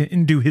lanced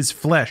into his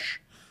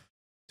flesh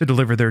to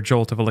deliver their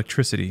jolt of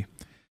electricity.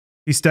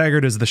 He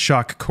staggered as the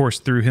shock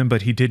coursed through him,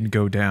 but he didn't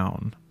go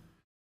down.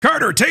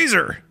 "Carter,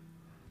 taser!"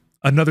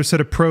 Another set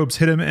of probes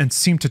hit him and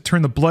seemed to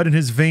turn the blood in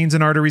his veins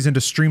and arteries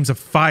into streams of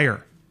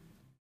fire.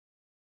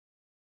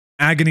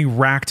 Agony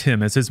racked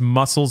him as his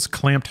muscles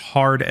clamped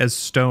hard as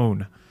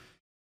stone.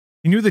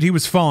 He knew that he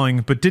was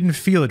falling, but didn't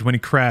feel it when he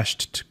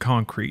crashed to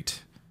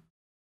concrete.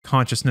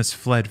 Consciousness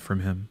fled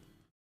from him.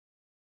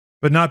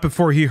 But not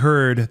before he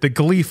heard the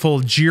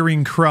gleeful,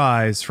 jeering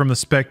cries from the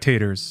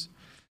spectators.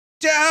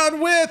 "Down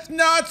with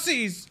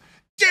Nazis!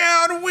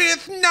 Down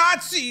with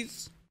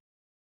Nazis!"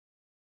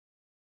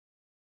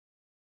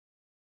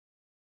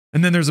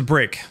 And then there's a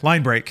break.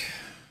 Line break.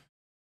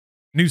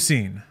 New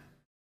scene.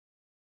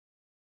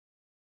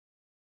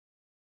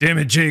 "Damn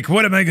it, Jake,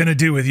 what am I gonna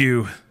do with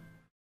you?"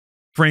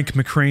 Frank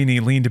McCraney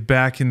leaned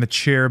back in the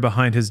chair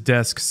behind his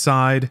desk,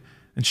 sighed,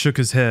 and shook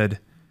his head.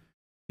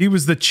 He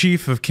was the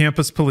chief of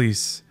campus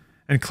police,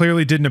 and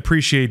clearly didn't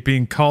appreciate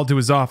being called to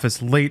his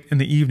office late in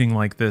the evening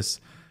like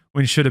this,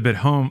 when he should have been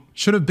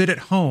at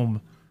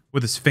home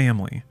with his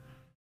family.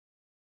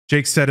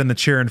 Jake sat in the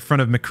chair in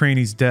front of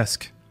McCraney's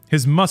desk.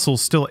 His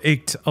muscles still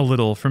ached a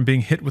little from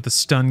being hit with the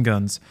stun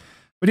guns,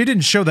 but he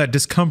didn't show that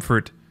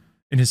discomfort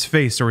in his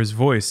face or his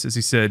voice as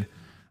he said,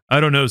 "I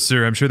don't know,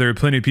 sir. I'm sure there are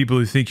plenty of people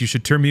who think you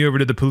should turn me over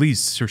to the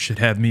police or should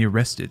have me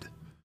arrested."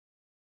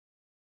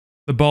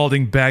 The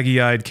balding,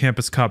 baggy-eyed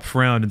campus cop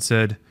frowned and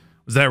said,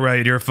 "Was that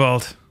right? Your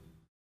fault?"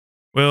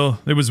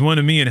 "Well, there was one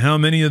of me and how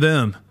many of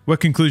them? What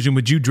conclusion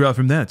would you draw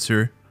from that,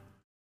 sir?"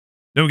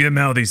 "Don't get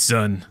mouthy,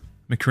 son,"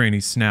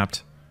 McCraney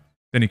snapped.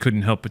 Then he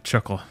couldn't help but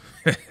chuckle.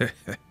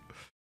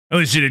 "At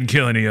least you didn't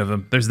kill any of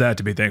them. There's that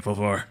to be thankful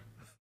for."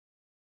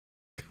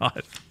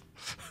 God.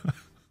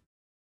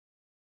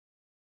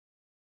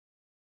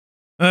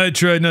 "I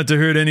tried not to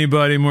hurt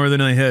anybody more than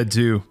I had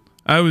to.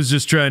 I was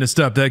just trying to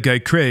stop that guy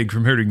Craig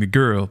from hurting the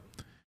girl.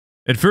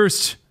 At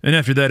first, and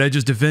after that, I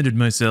just defended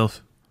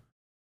myself.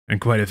 And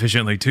quite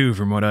efficiently, too,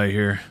 from what I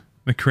hear,"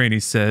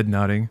 McCraney said,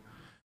 nodding.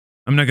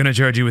 "I'm not going to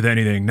charge you with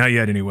anything, not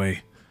yet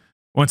anyway.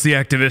 Once the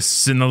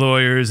activists and the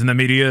lawyers and the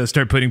media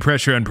start putting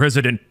pressure on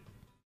President..."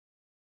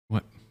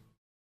 What?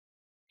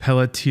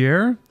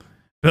 Pelletier?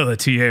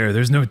 Pelletier.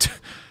 There's no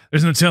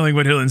telling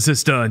what he'll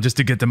insist on just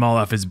to get them all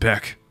off his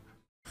back.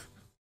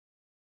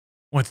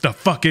 Once the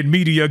fucking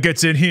media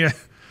gets in here.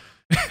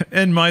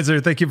 And Miser,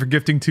 thank you for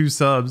gifting 2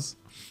 subs.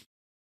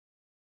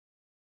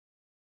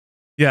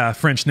 Yeah,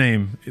 French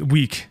name.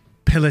 Weak.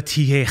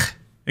 Pelletier.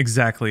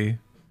 Exactly.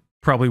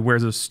 Probably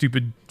wears a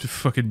stupid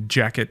fucking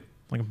jacket.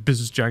 Like a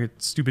business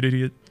jacket. Stupid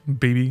idiot.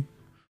 Baby.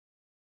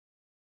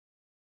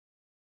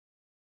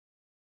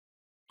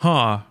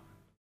 Huh.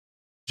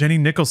 Jenny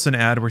Nicholson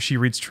ad where she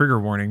reads trigger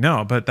warning.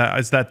 No, but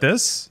is that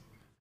this?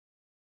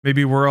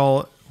 Maybe we're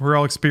all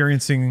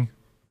experiencing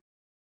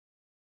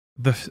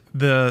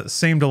the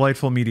same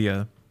delightful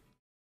media.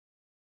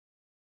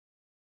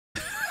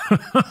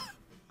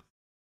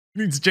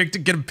 Needs Jake to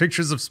get him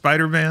pictures of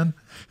Spider-Man.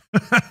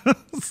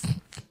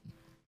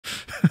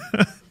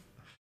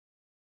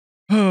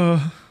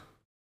 Oh,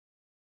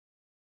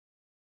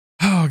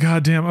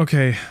 goddamn.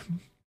 Okay.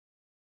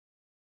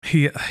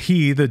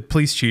 He, the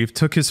police chief,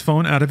 took his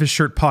phone out of his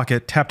shirt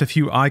pocket, tapped a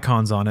few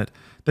icons on it,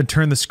 then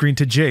turned the screen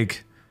to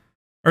Jake.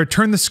 Or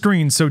turned the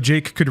screen so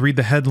Jake could read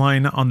the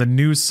headline on the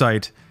news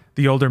site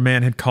the older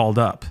man had called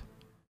up.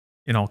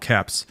 In all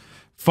caps.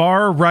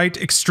 "Far-right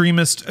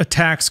extremist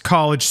attacks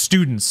college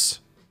students."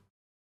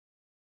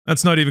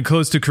 "That's not even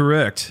close to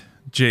correct,"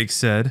 Jake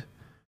said.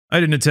 "I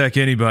didn't attack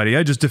anybody.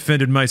 I just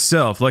defended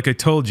myself, like I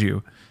told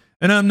you.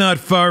 And I'm not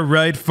far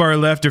right, far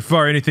left, or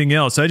far anything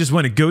else. I just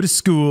want to go to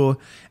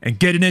school and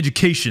get an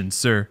education,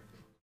 sir."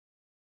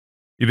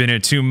 "You've been here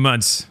 2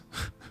 months.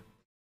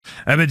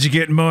 I bet you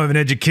get more of an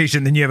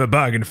education than you have a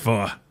bargain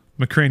for."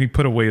 McCraney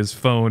put away his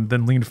phone,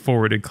 then leaned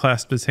forward and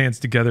clasped his hands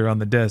together on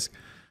the desk.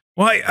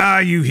 "Why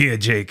are you here,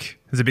 Jake?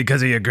 Is it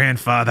because of your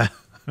grandfather?"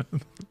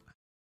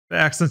 The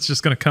accent's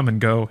just gonna come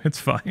and go. It's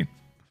fine.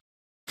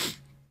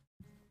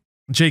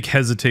 Jake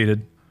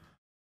hesitated.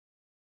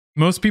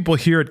 Most people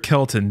here at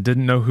Kelton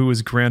didn't know who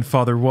his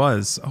grandfather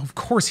was. Oh, of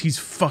course he's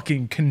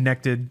fucking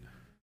connected.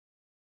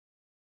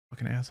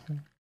 Fucking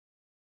asshole.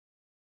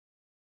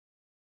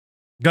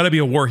 Gotta be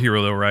a war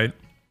hero though, right?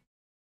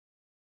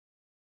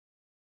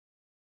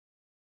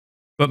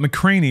 But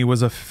McCraney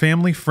was a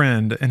family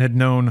friend and had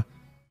known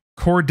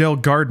Cordell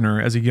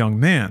Gardner as a young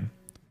man.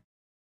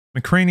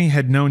 McCraney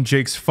had known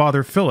Jake's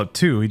father, Philip,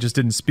 too. He just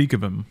didn't speak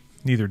of him.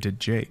 Neither did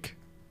Jake.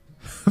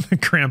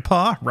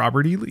 Grandpa,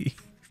 Robert E. Lee.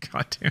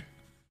 God damn.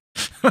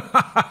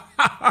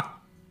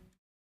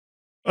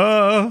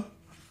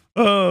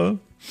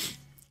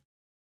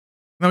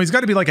 No, he's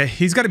got to be like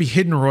he's got to be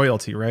hidden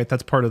royalty, right?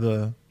 That's part of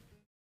the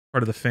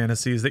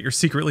fantasy is that you're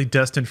secretly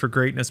destined for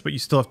greatness, but you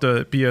still have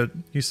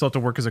to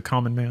work as a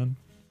common man.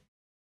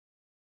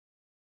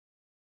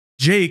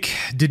 Jake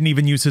didn't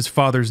even use his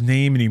father's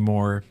name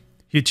anymore.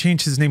 He had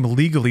changed his name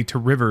legally to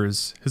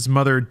Rivers, his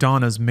mother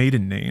Donna's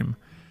maiden name.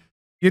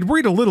 He had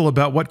worried a little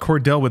about what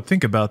Cordell would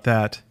think about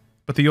that,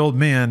 but the old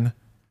man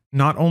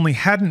not only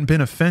hadn't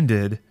been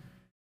offended,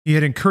 he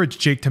had encouraged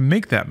Jake to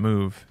make that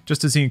move,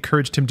 just as he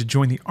encouraged him to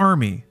join the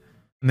army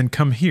and then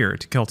come here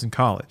to Kelton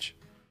College.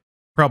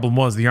 Problem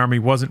was, the army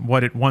wasn't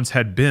what it once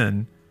had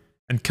been,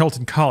 and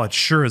Kelton College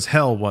sure as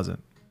hell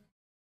wasn't.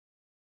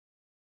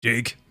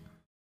 "Jake,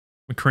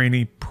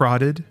 McCraney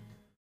prodded.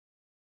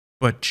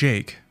 But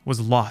Jake was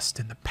lost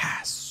in the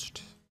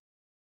past.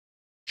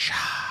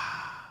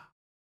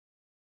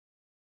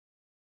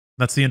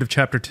 That's the end of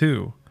chapter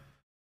 2,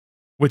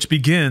 which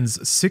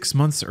begins 6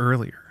 months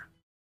earlier.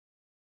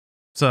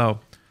 So,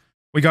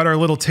 we got our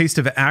little taste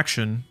of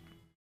action.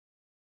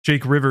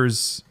 Jake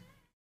Rivers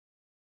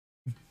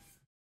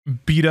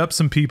beat up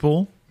some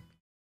people.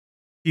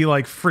 He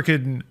like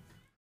frickin'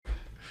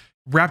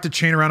 wrapped a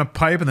chain around a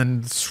pipe and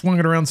then swung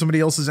it around somebody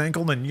else's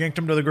ankle and then yanked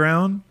him to the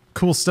ground.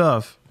 Cool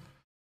stuff.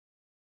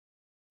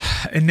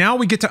 And now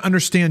we get to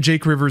understand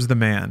Jake Rivers the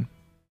man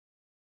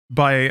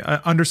by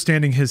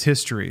understanding his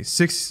history.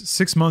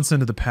 Six months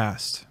into the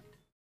past.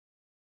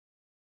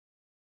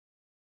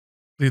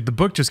 The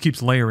book just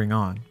keeps layering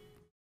on.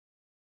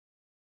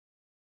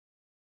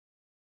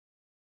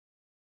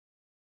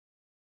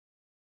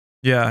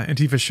 Yeah,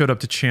 Antifa showed up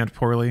to chant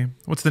poorly.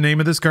 What's the name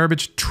of this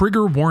garbage?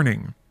 Trigger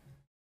warning.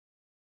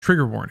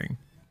 Trigger warning.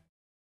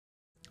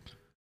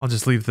 I'll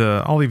leave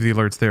the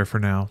alerts there for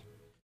now.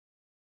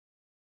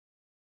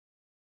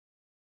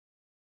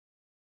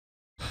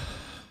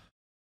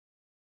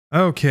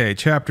 Okay,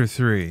 chapter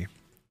 3.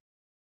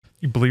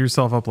 You blew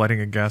yourself up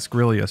lighting a gas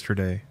grill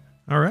yesterday.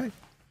 All right.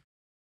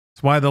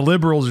 That's why the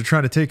liberals are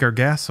trying to take our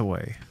gas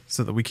away,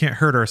 so that we can't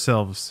hurt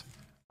ourselves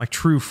like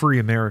true free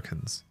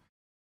Americans.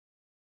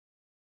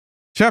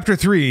 Chapter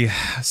 3,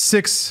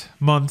 6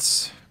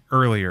 months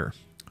earlier.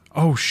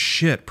 Oh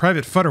shit,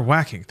 Private Futter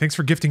Whacking. Thanks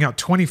for gifting out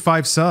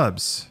 25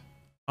 subs.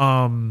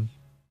 Damn,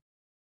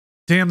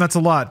 that's a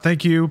lot.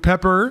 Thank you,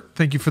 Pepper.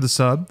 Thank you for the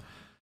sub.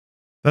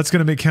 That's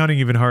gonna make counting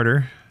even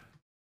harder.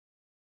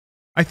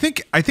 I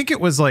think it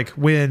was like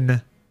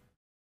when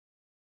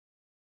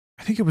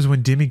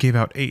Dimmy gave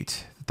out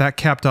 8. That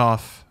capped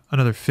off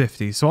another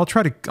 50. So I'll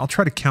try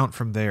to count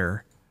from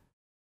there.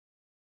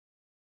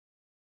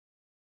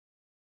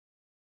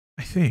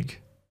 I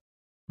think.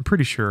 I'm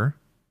pretty sure.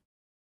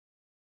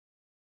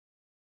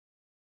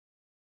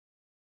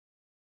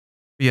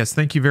 Yes,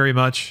 thank you very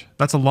much.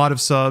 That's a lot of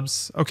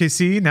subs. Okay,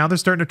 see, now they're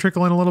starting to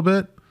trickle in a little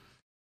bit.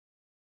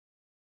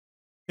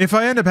 If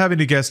I end up having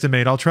to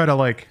guesstimate, I'll try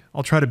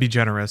to be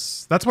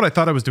generous. That's what I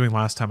thought I was doing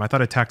last time. I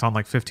thought I tacked on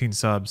like 15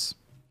 subs.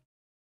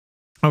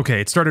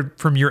 Okay, it started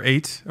from year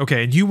 8.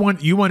 Okay, and you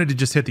wanted to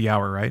just hit the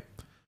hour, right?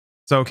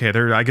 So okay,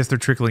 I guess they're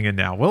trickling in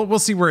now. We'll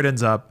see where it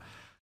ends up.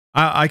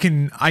 I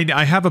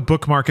have a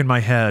bookmark in my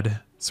head,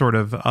 sort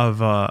of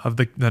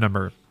the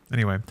number.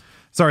 Anyway,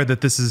 sorry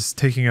that this is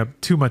taking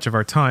up too much of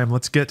our time.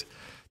 Let's get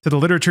to the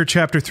literature.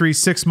 Chapter 3,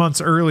 6 months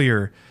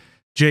earlier.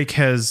 Jake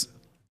has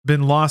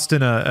been lost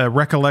in a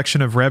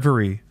recollection of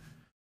reverie.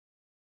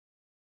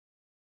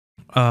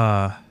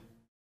 Well,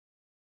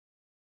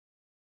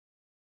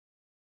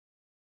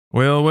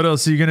 what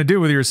else are you gonna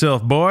do with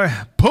yourself, boy?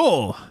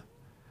 Pull!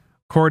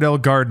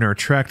 Cordell Gardner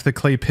tracked the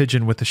clay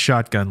pigeon with the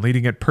shotgun,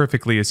 leading it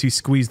perfectly as he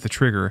squeezed the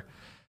trigger.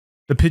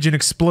 The pigeon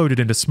exploded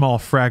into small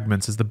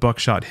fragments as the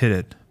buckshot hit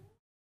it.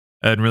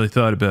 I hadn't really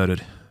thought about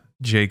it,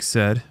 Jake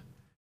said.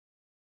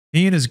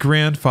 He and his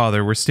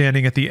grandfather were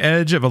standing at the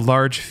edge of a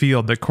large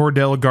field that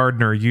Cordell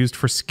Gardner used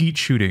for skeet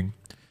shooting.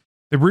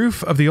 The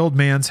roof of the old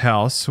man's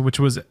house, which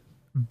was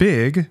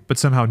big but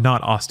somehow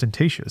not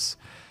ostentatious,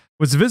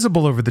 was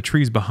visible over the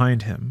trees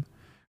behind him.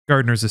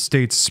 Gardner's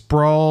estate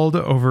sprawled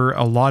over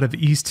a lot of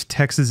East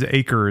Texas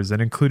acres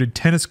and included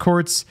tennis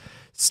courts,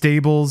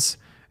 stables,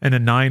 and a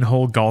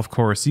 9-hole golf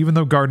course, even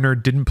though Gardner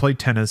didn't play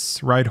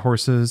tennis, ride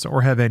horses,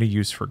 or have any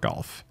use for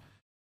golf.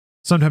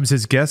 Sometimes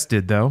his guests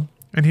did, though,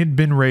 and he had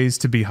been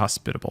raised to be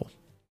hospitable.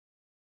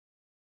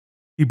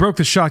 He broke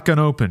the shotgun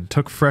open,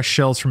 took fresh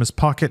shells from his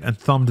pocket, and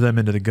thumbed them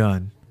into the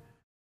gun.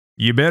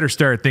 You better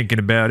start thinking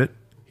about it,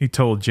 he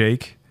told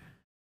Jake.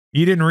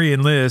 You didn't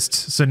re-enlist,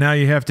 so now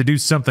you have to do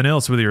something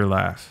else with your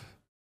life.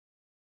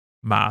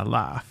 My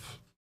life.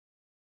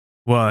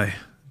 Why?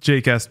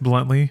 Jake asked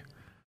bluntly.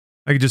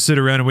 I could just sit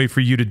around and wait for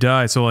you to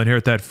die so I'll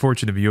inherit that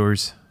fortune of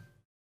yours.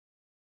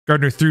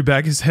 Gardner threw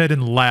back his head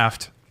and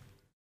laughed.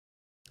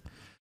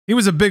 He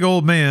was a big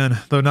old man,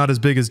 though not as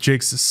big as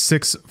Jake's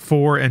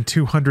 6'4" and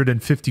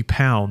 250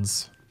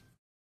 pounds.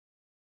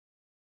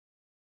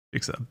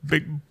 Jake's a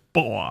big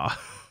boy.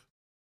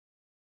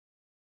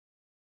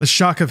 The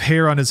shock of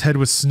hair on his head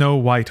was snow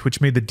white,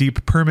 which made the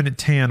deep, permanent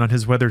tan on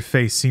his weathered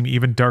face seem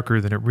even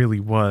darker than it really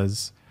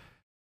was.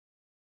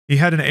 He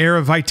had an air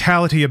of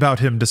vitality about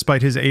him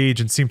despite his age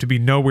and seemed to be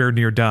nowhere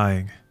near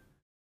dying.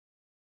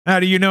 How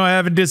do you know I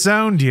haven't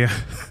disowned you?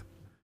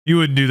 You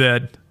wouldn't do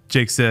that,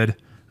 Jake said.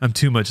 I'm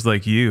too much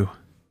like you.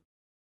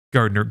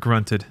 Gardner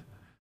grunted.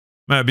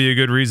 Might be a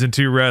good reason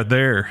to right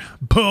there.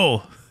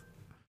 Pull!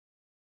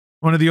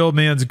 One of the old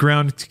man's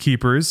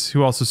groundkeepers,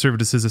 who also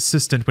served as his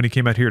assistant when he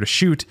came out here to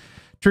shoot,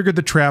 triggered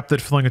the trap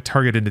that flung a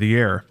target into the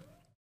air.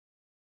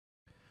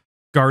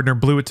 Gardner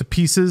blew it to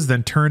pieces,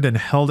 then turned and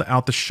held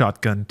out the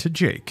shotgun to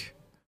Jake.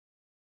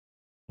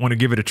 Want to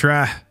give it a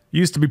try?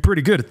 Used to be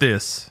pretty good at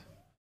this.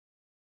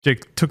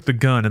 Jake took the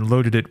gun and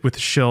loaded it with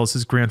the shells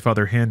his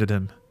grandfather handed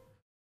him.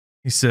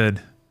 He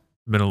said,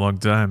 Been a long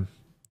time.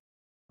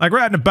 Like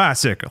riding a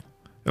bicycle.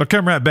 It'll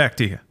come right back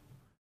to you.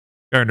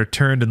 Gardner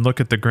turned and looked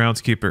at the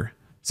groundskeeper.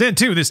 Send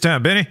two this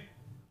time, Benny.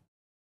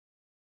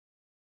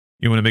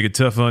 You want to make it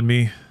tough on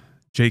me?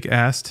 Jake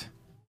asked.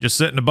 Just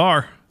setting the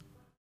bar.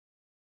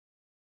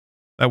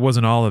 That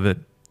wasn't all of it.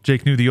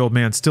 Jake knew the old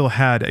man still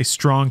had a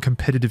strong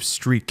competitive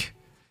streak.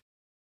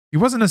 He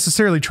wasn't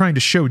necessarily trying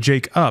to show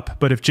Jake up,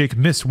 but if Jake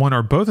missed one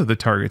or both of the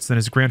targets, then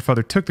his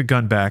grandfather took the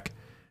gun back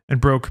and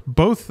broke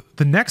both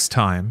the next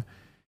time,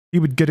 he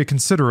would get a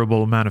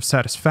considerable amount of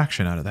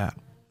satisfaction out of that.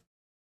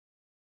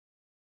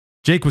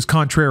 Jake was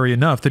contrary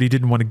enough that he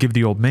didn't want to give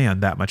the old man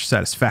that much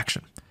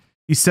satisfaction.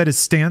 He set his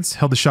stance,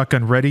 held the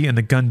shotgun ready in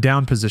the gun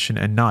down position,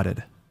 and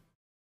nodded.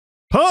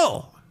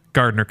 Pull!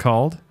 Gardner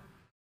called.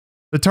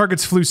 The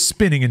targets flew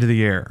spinning into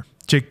the air.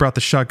 Jake brought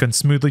the shotgun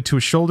smoothly to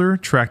his shoulder,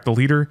 tracked the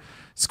leader,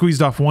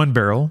 squeezed off one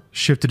barrel,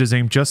 shifted his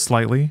aim just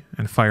slightly,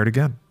 and fired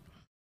again.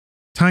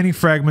 Tiny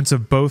fragments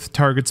of both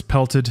targets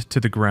pelted to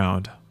the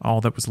ground,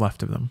 all that was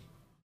left of them.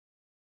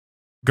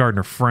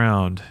 Gardner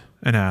frowned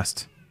and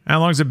asked, How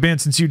long's it been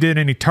since you did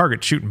any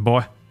target shooting,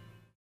 boy?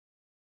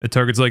 At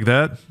targets like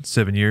that,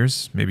 7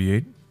 years, maybe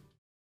 8.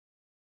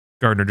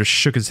 Gardner just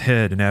shook his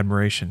head in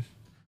admiration.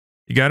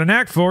 You got an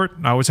knack for it,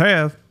 I always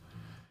have.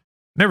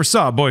 Never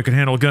saw a boy who could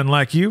handle a gun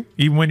like you,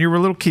 even when you were a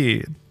little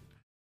kid.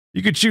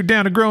 You could shoot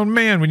down a grown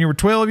man when you were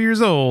 12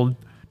 years old,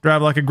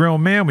 drive like a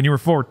grown man when you were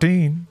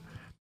 14.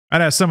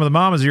 I'd ask some of the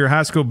mamas of your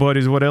high school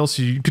buddies what else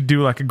you could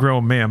do like a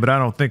grown man, but I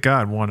don't think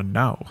I'd want to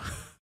know.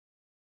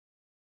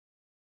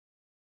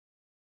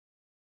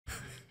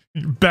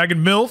 Bagging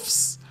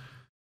MILFs?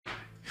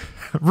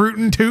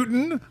 Rootin'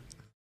 tootin'?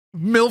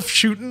 MILF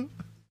shooting?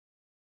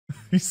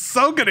 He's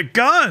so good at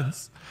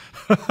guns!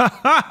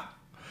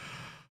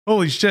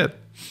 Holy shit.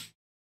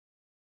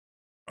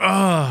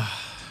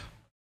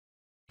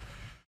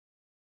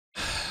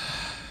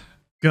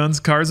 Guns,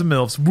 cars, and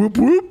MILFs. Whoop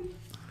whoop.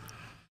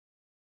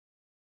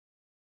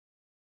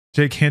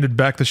 Jake handed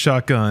back the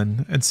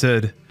shotgun and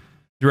said,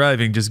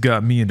 Driving just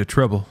got me into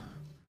trouble.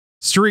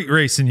 Street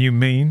racing, you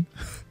mean?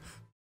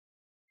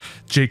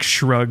 Jake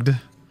shrugged.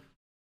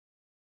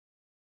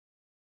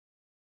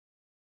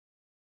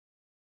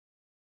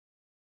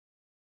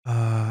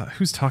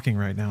 Who's talking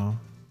right now?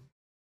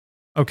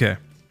 Okay.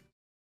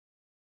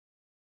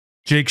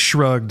 Jake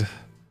shrugged.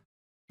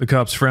 The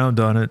cops frowned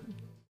on it.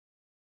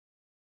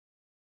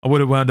 I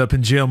would have wound up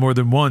in jail more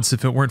than once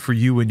if it weren't for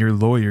you and your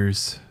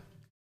lawyers.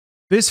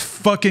 This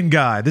fucking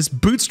guy, this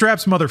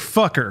bootstraps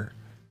motherfucker.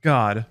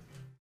 God.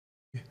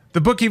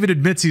 The book even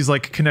admits he's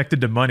like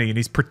connected to money and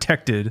he's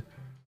protected.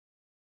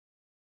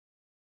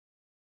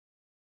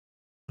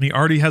 And he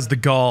already has the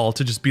gall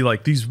to just be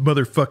like, these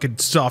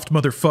motherfucking soft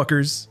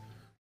motherfuckers.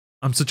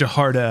 I'm such a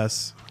hard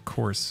ass. Of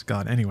course,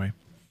 God, anyway.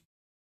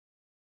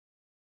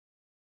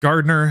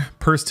 Gardner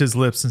pursed his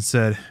lips and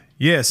said,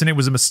 Yes, and it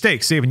was a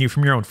mistake saving you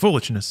from your own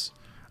foolishness.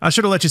 I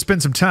should have let you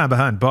spend some time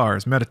behind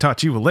bars. Might have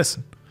taught you a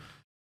lesson.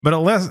 But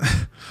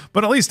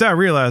at least I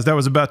realized I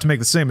was about to make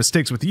the same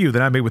mistakes with you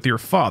that I made with your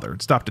father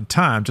and stopped in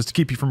time just to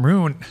keep you from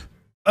ruining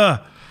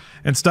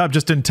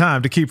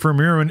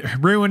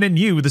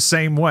you the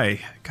same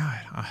way.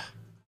 God,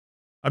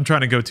 I'm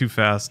trying to go too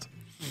fast.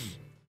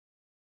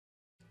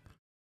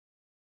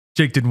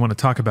 Jake didn't want to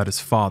talk about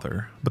his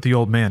father, but the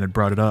old man had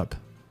brought it up.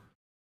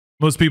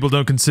 Most people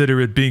don't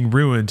consider it being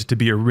ruined to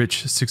be a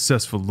rich,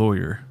 successful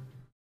lawyer.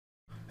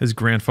 His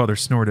grandfather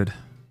snorted.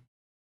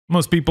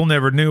 Most people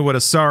never knew what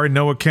a sorry,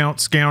 no-account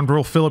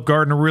scoundrel Philip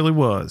Gardner really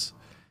was.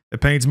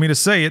 It pains me to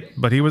say it,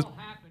 but he was...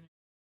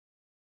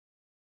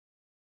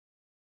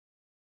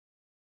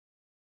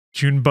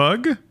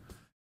 Junebug?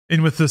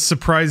 In with the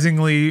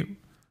surprisingly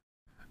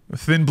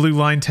thin blue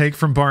line take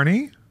from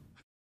Barney?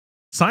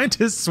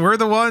 Scientists were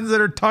the ones that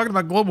are talking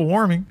about global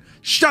warming.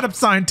 Shut up,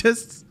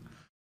 scientists!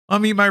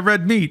 I'll eat my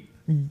red meat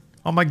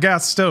on my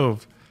gas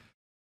stove.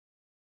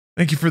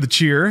 Thank you for the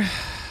cheer.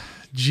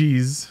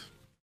 Jeez.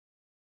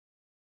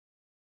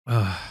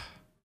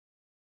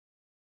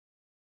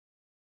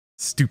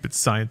 Stupid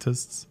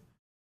scientists.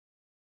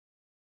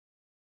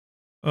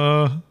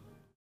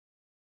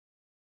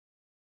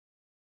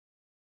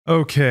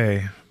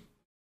 Okay.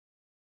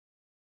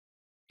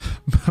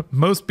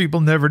 Most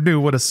people never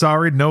knew what a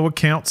sorry,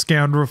 no-account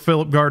scoundrel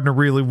Philip Gardner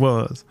really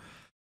was.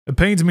 It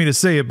pains me to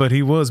say it, but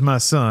he was my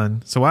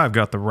son, so I've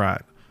got the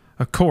right.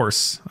 Of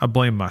course, I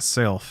blame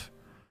myself.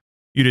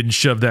 You didn't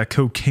shove that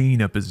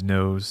cocaine up his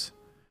nose.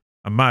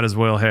 I might as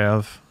well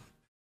have.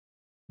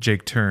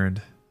 Jake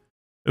turned.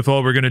 If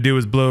all we're gonna do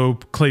is blow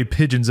clay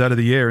pigeons out of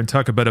the air and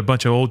talk about a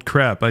bunch of old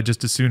crap, I'd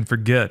just as soon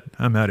forget.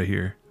 I'm out of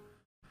here.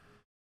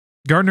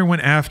 Gardner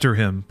went after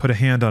him, put a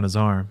hand on his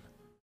arm.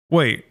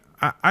 Wait,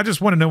 I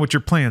just want to know what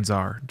your plans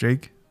are,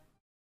 Jake.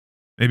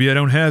 Maybe I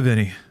don't have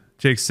any,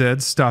 Jake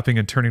said, stopping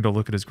and turning to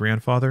look at his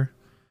grandfather.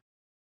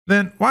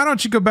 Then why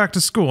don't you go back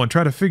to school and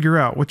try to figure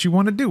out what you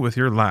want to do with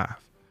your life?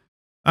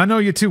 I know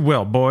you too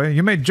well, boy.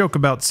 You may joke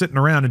about sitting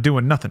around and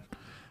doing nothing,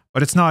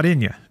 but it's not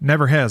in you.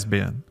 Never has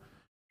been.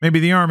 Maybe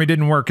the army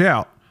didn't work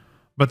out,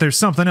 but there's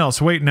something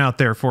else waiting out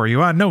there for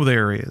you. I know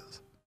there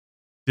is.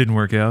 Didn't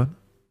work out,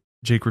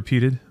 Jake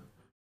repeated.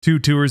 2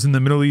 tours in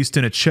the Middle East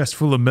and a chest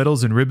full of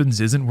medals and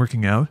ribbons isn't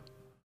working out?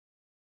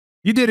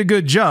 You did a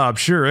good job,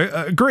 sure,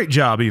 a great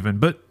job even,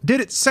 but did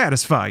it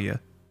satisfy you?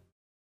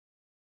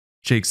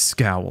 Jake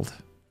scowled.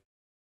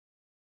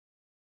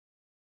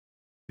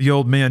 The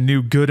old man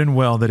knew good and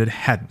well that it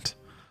hadn't.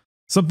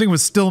 Something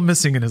was still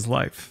missing in his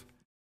life.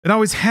 It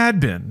always had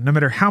been, no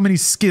matter how many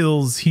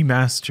skills he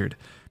mastered,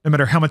 no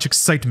matter how much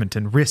excitement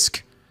and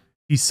risk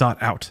he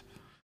sought out.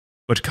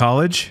 But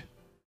college?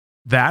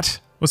 That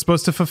was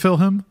supposed to fulfill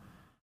him?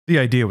 The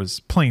idea was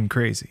plain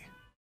crazy.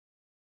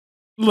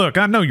 Look,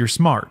 I know you're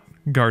smart,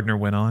 Gardner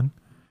went on.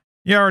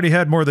 You already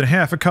had more than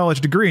half a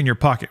college degree in your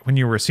pocket when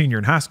you were a senior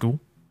in high school.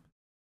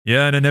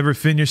 Yeah, and I never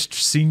finished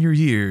senior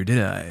year, did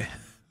I?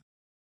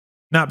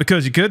 Not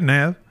because you couldn't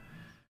have.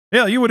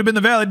 Hell, you would have been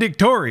the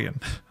valedictorian.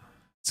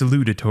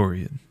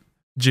 Salutatorian,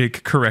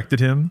 Jake corrected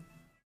him.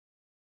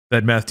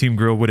 That math team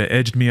girl would have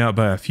edged me out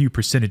by a few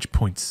percentage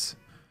points.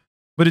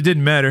 But it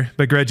didn't matter.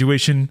 By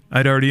graduation,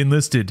 I'd already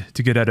enlisted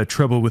to get out of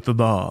trouble with the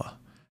law.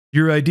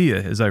 Your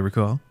idea, as I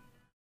recall.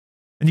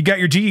 And you got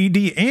your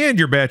GED and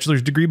your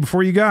bachelor's degree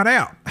before you got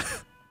out.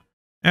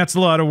 That's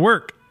a lot of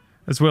work,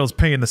 as well as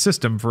paying the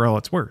system for all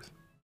it's worth.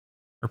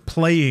 Or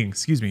playing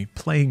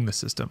the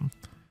system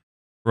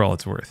for all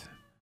it's worth.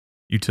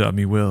 You taught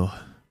me well,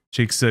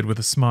 Jake said with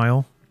a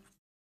smile.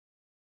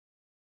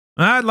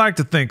 I'd like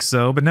to think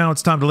so, but now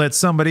it's time to let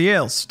somebody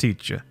else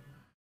teach you.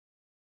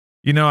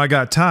 You know I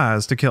got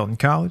ties to Kelton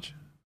College.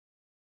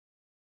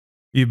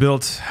 You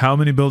built how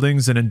many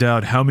buildings and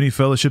endowed how many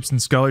fellowships and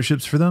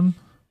scholarships for them?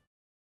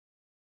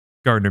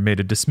 Gardner made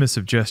a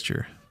dismissive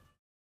gesture.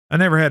 I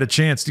never had a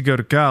chance to go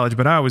to college,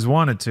 but I always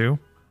wanted to.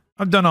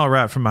 I've done all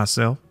right for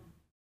myself.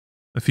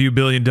 A few $1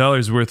 billion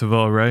worth of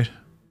all right.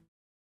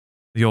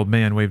 The old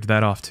man waved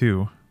that off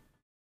too.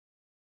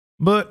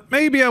 But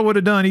maybe I would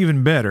have done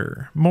even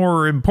better.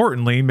 More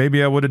importantly,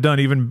 maybe I would have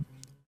been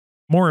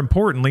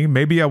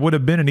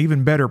an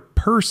even better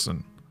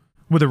person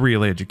with a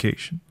real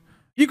education.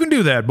 You can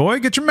do that, boy.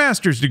 Get your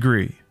master's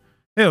degree.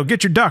 Hell,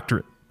 get your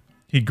doctorate.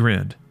 He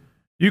grinned.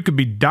 You could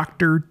be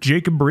Dr.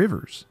 Jacob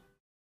Rivers.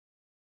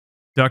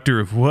 Doctor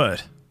of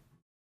what?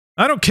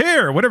 I don't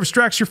care. Whatever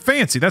strikes your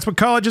fancy. That's what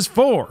college is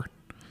for.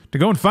 To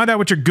go and find out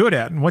what you're good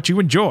at and what you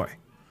enjoy.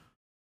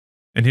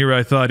 And here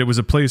I thought it was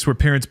a place where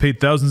parents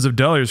paid thousands of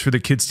dollars for the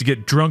kids to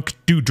get drunk,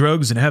 do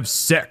drugs, and have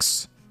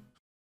sex.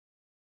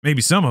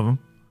 Maybe some of them,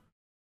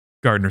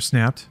 Gardner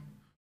snapped.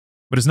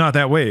 But it's not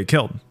that way at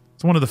Kelton.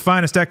 It's one of the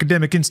finest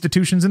academic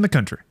institutions in the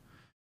country.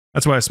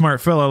 That's why a smart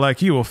fellow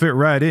like you will fit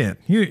right in.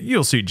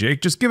 You'll see,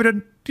 Jake. Just give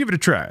it a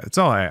try. That's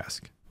all I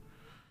ask.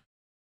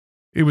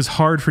 It was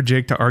hard for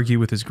Jake to argue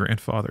with his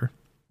grandfather.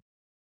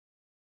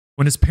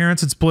 When his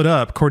parents had split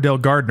up,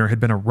 Cordell Gardner had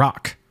been a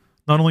rock,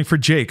 not only for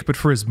Jake, but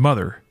for his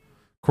mother.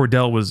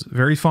 Cordell was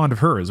very fond of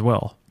her as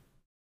well.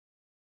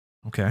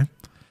 Okay.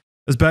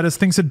 As bad as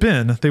things had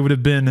been, they would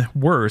have been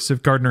worse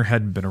if Gardner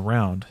hadn't been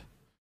around.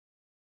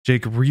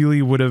 Jake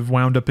really would have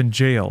wound up in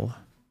jail,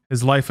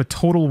 his life a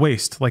total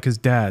waste like his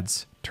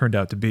dad's turned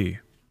out to be.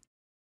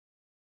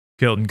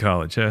 Kelton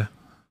College, huh?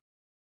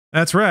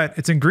 That's right,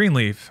 it's in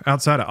Greenleaf,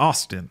 outside of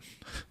Austin.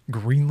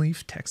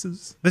 Greenleaf,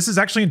 Texas? This is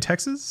actually in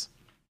Texas?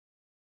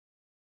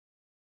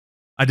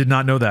 I did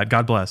not know that,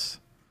 God bless.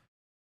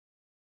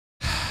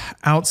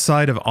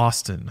 Outside of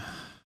Austin.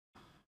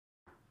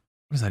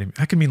 What does that even?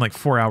 That could mean like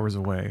 4 hours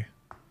away.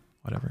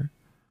 Whatever.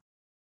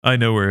 I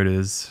know where it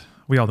is.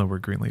 We all know where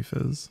Greenleaf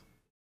is.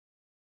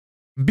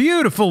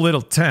 Beautiful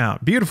little town.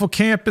 Beautiful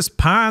campus,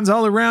 pines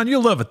all around.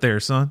 You'll love it there,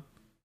 son.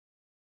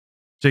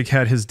 Jake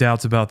had his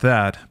doubts about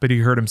that, but he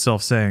heard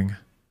himself saying,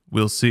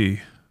 "We'll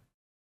see."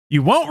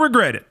 You won't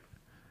regret it,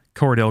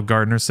 Cordell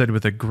Gardner said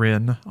with a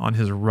grin on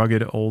his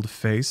rugged old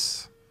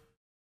face.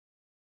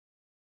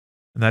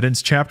 And that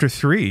ends chapter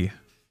 3.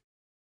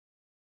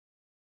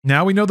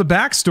 Now we know the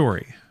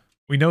backstory.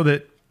 We know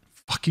that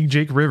fucking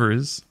Jake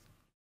Rivers...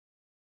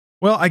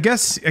 Well, I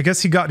guess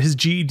he got his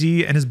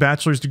GED and his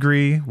bachelor's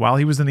degree while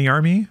he was in the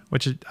army,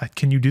 which,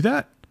 can you do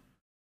that?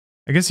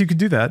 I guess you could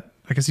do that.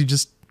 I guess he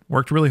just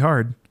worked really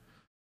hard.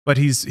 But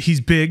he's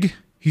big.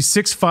 He's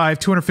 6'5",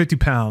 250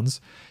 pounds.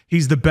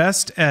 He's the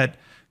best at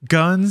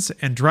guns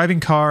and driving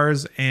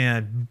cars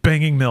and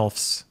banging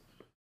MILFs.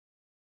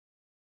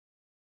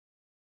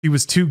 He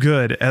was too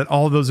good at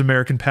all those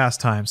American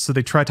pastimes, so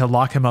they tried to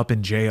lock him up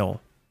in jail.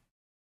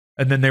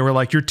 And then they were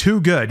like, "You're too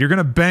good. You're going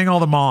to bang all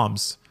the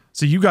moms.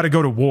 So you got to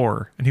go to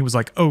war." And he was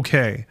like,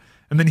 "Okay."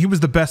 And then he was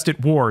the best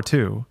at war,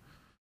 too.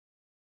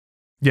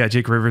 Yeah,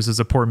 Jake Rivers is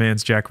a poor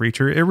man's Jack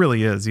Reacher. It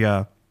really is,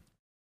 yeah.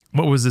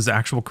 What was his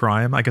actual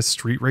crime? I guess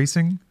street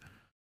racing?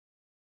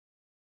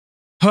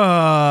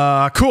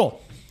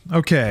 Cool.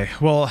 Okay,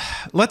 well,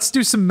 let's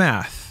do some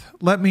math.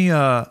 Let me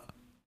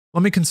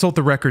consult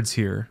the records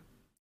here.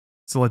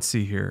 So let's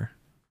see here.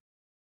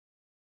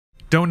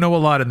 Don't know a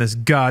lot in this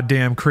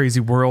goddamn crazy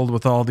world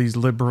with all these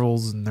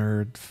liberals and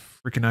their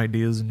freaking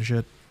ideas and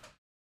shit.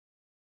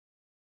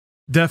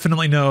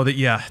 Definitely know that,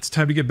 yeah, it's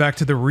time to get back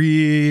to the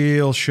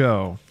real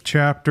show.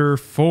 Chapter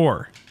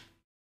 4.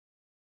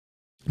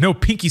 No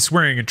pinky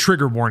swearing and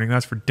trigger warning,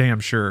 that's for damn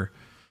sure.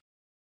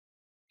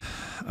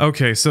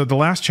 Okay, so the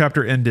last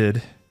chapter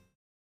ended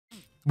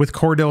with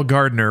Cordell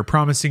Gardner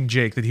promising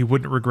Jake that he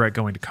wouldn't regret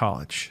going to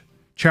college.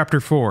 Chapter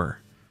 4.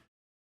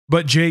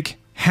 But Jake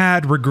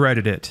had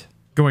regretted it.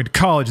 Going to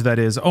college, that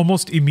is,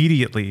 almost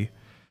immediately.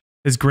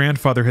 His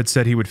grandfather had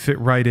said he would fit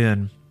right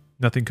in.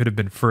 Nothing could have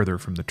been further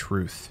from the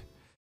truth.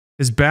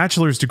 His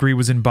bachelor's degree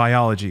was in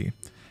biology.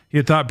 He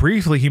had thought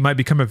briefly he might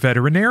become a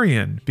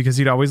veterinarian because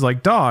he'd always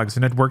liked dogs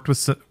and had worked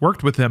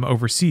with them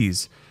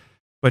overseas.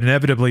 But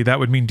inevitably, that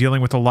would mean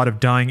dealing with a lot of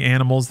dying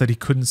animals that he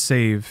couldn't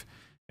save,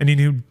 and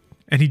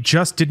he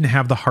just didn't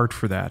have the heart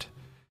for that.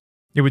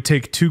 It would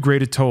take too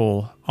great a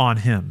toll on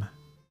him.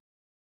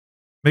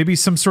 Maybe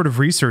some sort of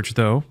research,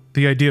 though.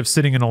 The idea of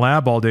sitting in a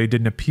lab all day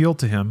didn't appeal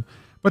to him,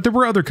 but there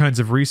were other kinds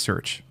of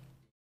research.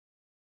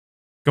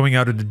 Going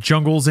out into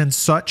jungles and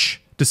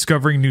such,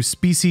 discovering new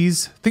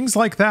species, things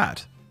like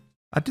that.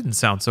 That didn't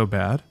sound so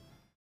bad.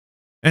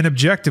 And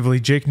objectively,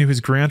 Jake knew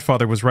his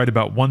grandfather was right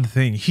about one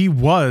thing. He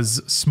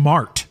was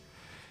smart.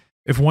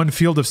 If one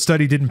field of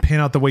study didn't pan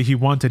out the way he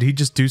wanted, he'd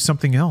just do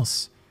something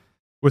else.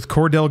 With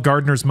Cordell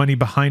Gardner's money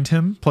behind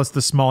him, plus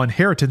the small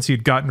inheritance he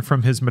had gotten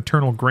from his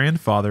maternal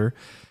grandfather,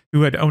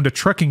 who had owned a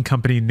trucking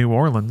company in New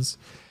Orleans,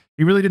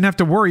 he really didn't have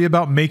to worry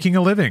about making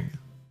a living.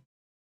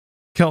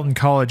 Kelton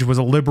College was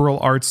a liberal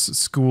arts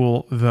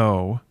school,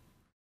 though.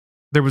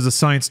 There was a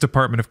science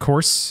department, of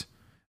course,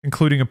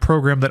 including a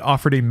program that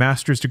offered a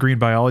master's degree in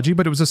biology,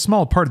 but it was a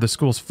small part of the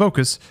school's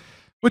focus,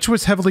 which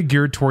was heavily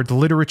geared toward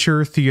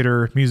literature,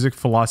 theater, music,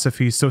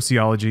 philosophy,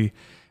 sociology,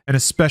 and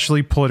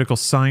especially political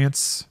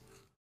science.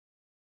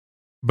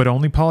 But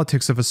only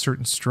politics of a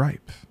certain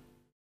stripe.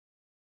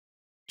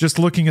 Just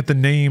looking at the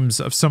names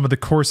of some of the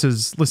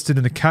courses listed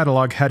in the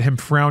catalog had him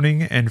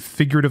frowning and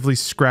figuratively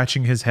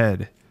scratching his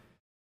head.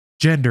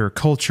 Gender,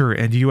 culture,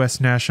 and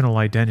U.S. national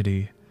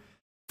identity.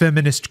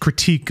 Feminist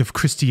critique of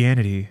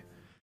Christianity.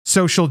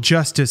 Social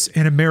justice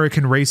and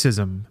American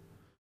racism.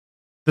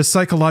 The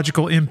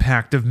psychological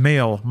impact of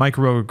male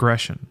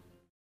microaggression.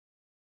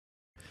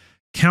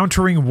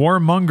 Countering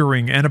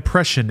warmongering and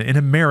oppression in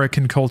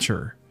American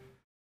culture.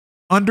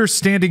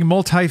 Understanding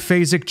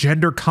multiphasic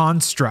gender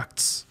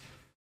constructs.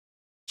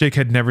 Jake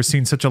had never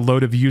seen such a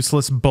load of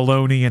useless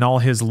baloney in all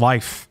his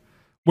life.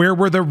 Where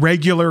were the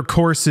regular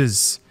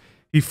courses?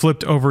 He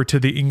flipped over to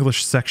the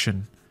English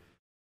section.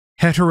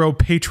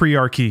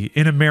 Heteropatriarchy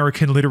in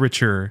American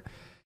literature.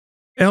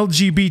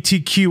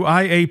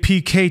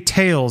 LGBTQIAPK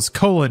Tales,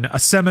 a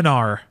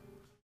seminar.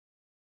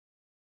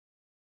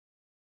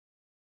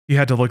 You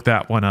had to look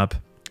that one up.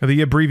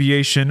 The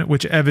abbreviation,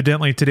 which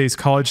evidently today's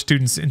college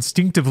students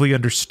instinctively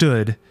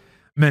understood,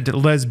 meant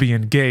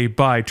lesbian, gay,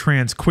 bi,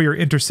 trans, queer,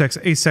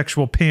 intersex,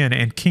 asexual, pan,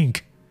 and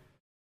kink.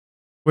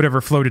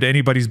 Whatever floated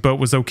anybody's boat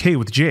was okay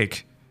with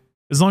Jake,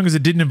 as long as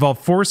it didn't involve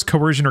force,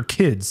 coercion, or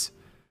kids.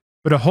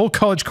 But a whole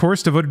college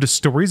course devoted to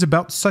stories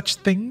about such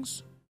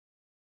things?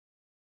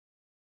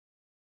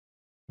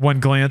 One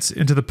glance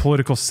into the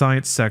political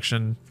science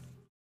section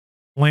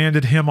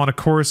landed him on a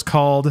course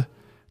called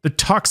The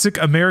Toxic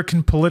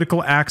American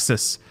Political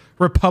Axis,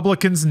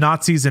 Republicans,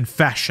 Nazis, and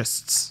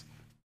Fascists.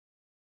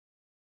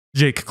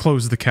 Jake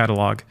closed the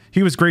catalog.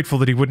 He was grateful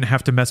that he wouldn't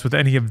have to mess with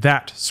any of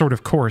that sort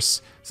of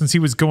course, since he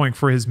was going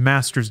for his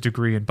master's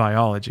degree in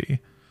biology.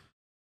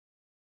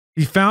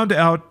 He found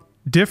out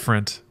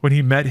different when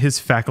he met his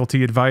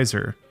faculty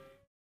advisor.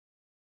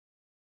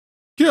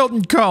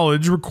 Kelton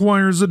College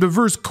requires a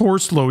diverse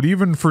course load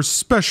even for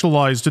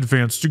specialized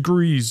advanced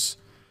degrees,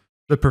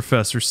 the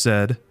professor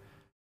said.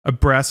 A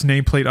brass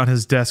nameplate on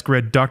his desk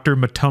read Dr.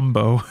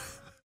 Matumbo.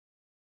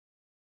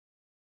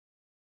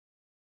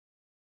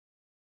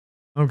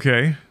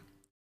 Okay.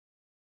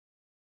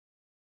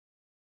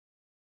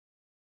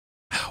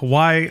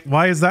 Why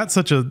is that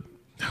such a...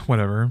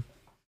 Whatever.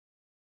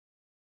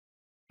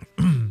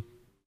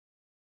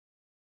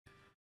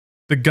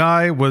 The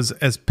guy was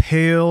as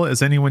pale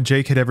as anyone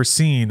Jake had ever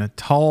seen. A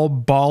tall,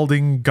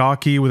 balding,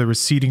 gawky with a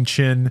receding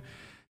chin.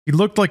 He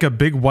looked like a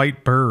big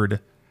white bird.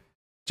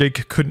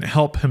 Jake couldn't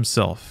help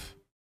himself.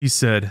 He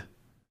said,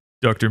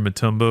 Dr.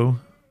 Matumbo.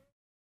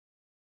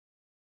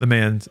 The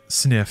man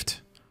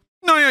sniffed.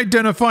 I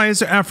identify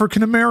as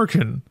African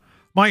American.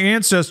 My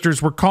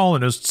ancestors were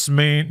colonists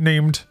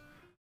named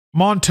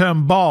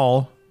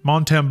Montembeau,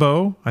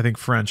 I think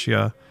French,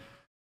 yeah,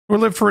 who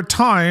lived for a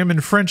time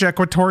in French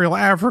Equatorial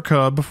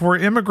Africa before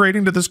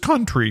immigrating to this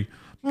country.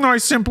 I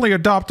simply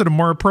adopted a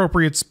more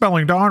appropriate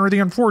spelling to honor the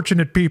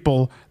unfortunate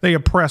people they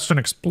oppressed and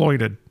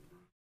exploited.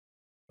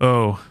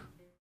 Oh,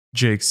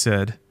 Jake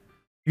said.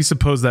 He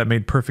supposed that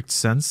made perfect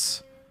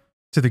sense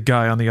to the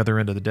guy on the other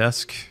end of the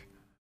desk.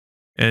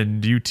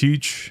 And you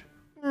teach?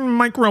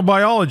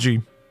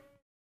 Microbiology.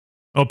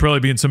 I'll probably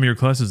be in some of your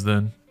classes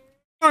then.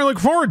 I look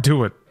forward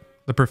to it,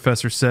 the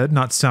professor said,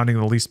 not sounding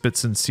the least bit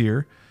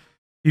sincere.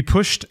 He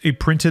pushed a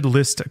printed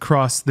list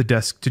across the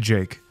desk to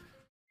Jake.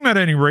 At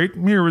any rate,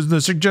 here is the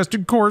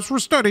suggested course for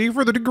study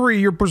for the degree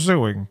you're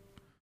pursuing.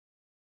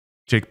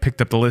 Jake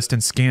picked up the list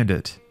and scanned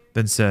it,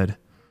 then said,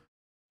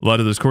 A lot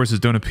of those courses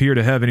don't appear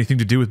to have anything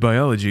to do with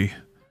biology.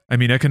 I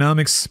mean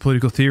economics,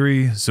 political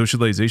theory,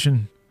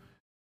 socialization.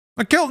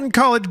 A Kelton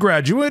College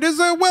graduate is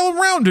a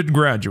well-rounded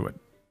graduate.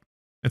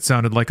 It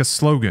sounded like a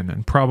slogan,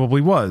 and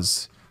probably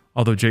was,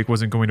 although Jake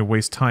wasn't going to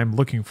waste time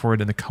looking for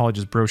it in the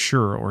college's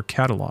brochure or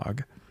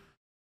catalog.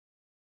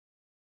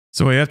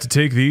 So I have to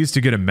take these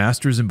to get a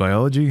master's in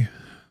biology?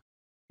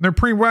 They're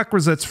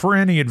prerequisites for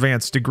any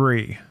advanced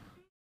degree.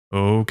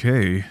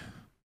 Okay.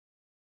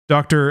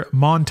 Dr.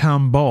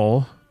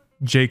 Montambo,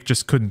 Jake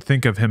just couldn't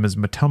think of him as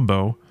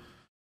Matumbo,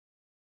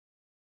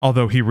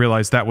 although he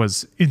realized that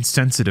was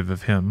insensitive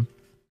of him,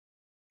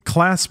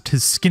 clasped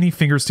his skinny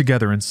fingers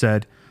together and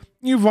said,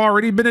 "You've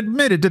already been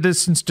admitted to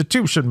this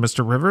institution,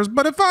 Mr. Rivers,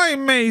 but if I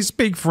may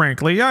speak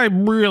frankly, I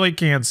really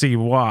can't see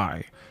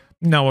why.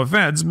 No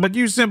offense, but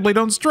you simply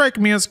don't strike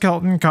me as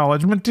Kelton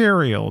College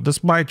material,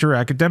 despite your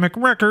academic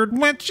record,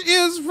 which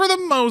is, for the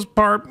most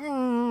part,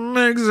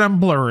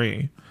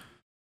 exemplary.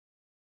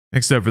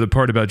 Except for the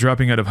part about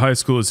dropping out of high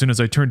school as soon as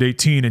I turned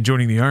 18 and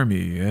joining the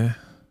army, eh?"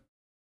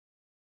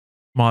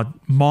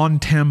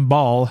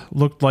 Montambal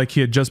looked like he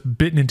had just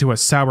bitten into a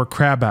sour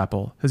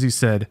crabapple as he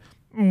said,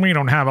 "We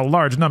don't have a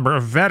large number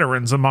of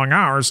veterans among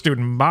our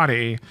student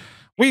body.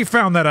 We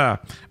found that a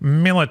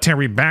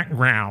military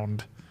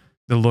background,"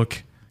 the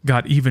look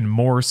got even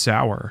more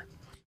sour,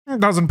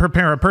 "doesn't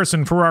prepare a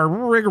person for our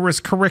rigorous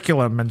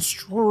curriculum and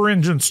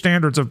stringent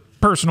standards of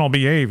personal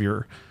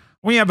behavior.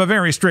 We have a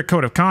very strict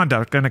code of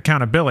conduct and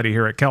accountability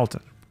here at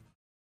Kelton."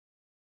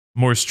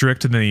 More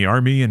strict than the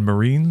Army and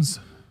Marines?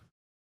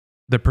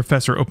 The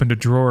professor opened a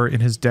drawer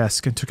in his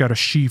desk and took out a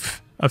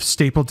sheaf of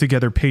stapled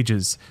together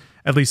pages,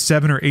 at least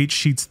 7 or 8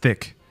 sheets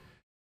thick.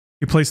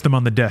 He placed them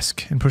on the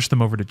desk and pushed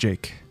them over to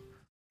Jake.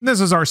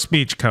 "This is our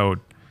speech code.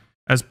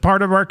 As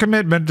part of our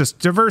commitment to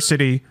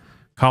diversity,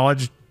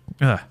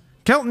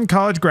 Kelton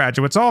College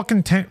graduates all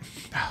contain..."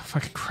 Oh,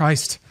 fucking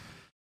Christ.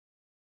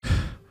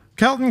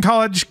 "Kelton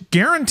College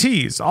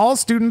guarantees all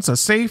students a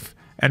safe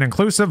and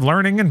inclusive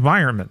learning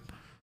environment,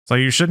 so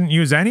you shouldn't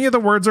use any of the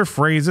words or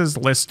phrases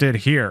listed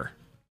here."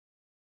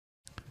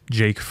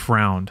 Jake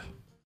frowned.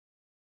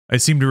 "I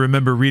seem to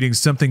remember reading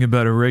something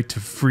about a right to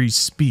free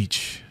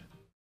speech."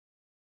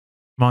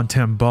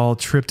 Montambal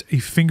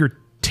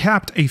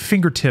tapped a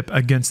fingertip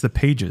against the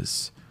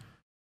pages.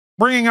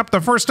 "Bringing up the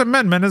First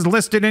Amendment is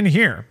listed in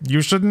here.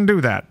 You shouldn't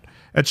do that.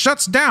 It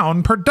shuts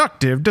down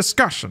productive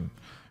discussion.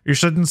 You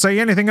shouldn't say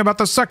anything about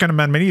the Second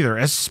Amendment either,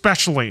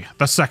 especially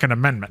the Second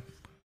Amendment."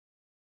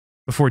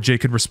 Before Jake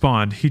could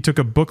respond, he took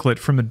a booklet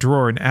from the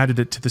drawer and added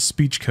it to the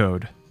speech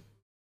code.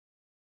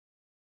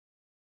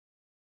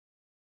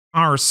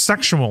 "Our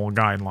sexual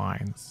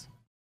guidelines."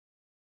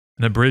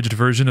 An abridged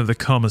version of the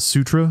Kama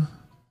Sutra?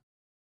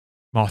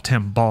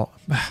 Montambal.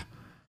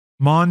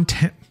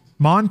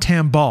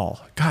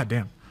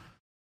 Goddamn.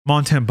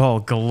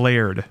 Montambal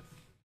glared.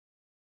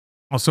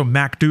 Also,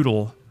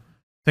 MacDoodle,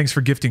 thanks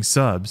for gifting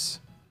subs.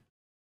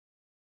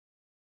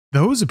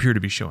 Those appear to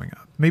be showing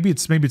up. Maybe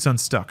it's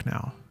unstuck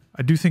now.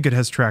 I do think it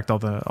has tracked all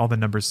the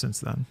numbers since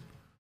then.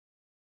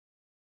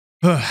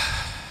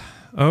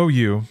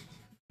 OU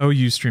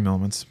Stream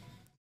Elements.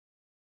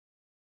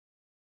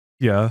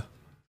 Yeah.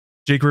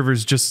 Jake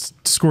Rivers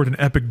just scored an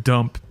epic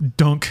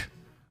dunk.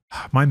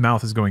 My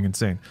mouth is going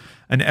insane.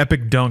 An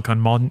epic dunk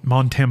on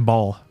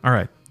Montambal. All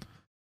right.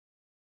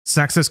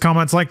 "Sexist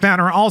comments like that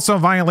are also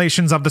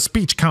violations of the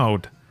speech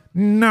code.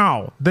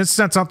 No, this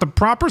sets out the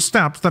proper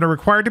steps that are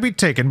required to be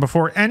taken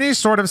before any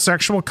sort of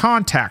sexual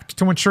contact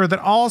to ensure that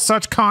all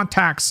such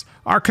contacts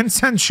are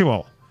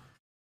consensual."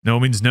 No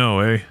means no,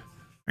 eh?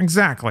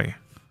 Exactly.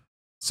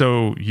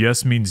 So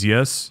yes means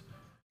yes?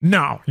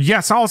 No,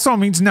 yes also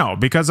means no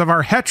because of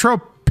our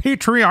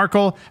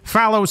heteropatriarchal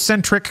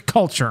phallocentric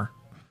culture.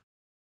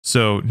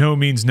 So no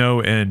means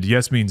no and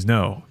yes means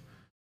no.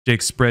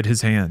 Jake spread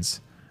his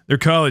hands. "They're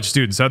college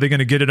students. How are they going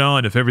to get it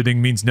on if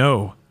everything means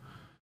no?"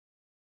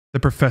 The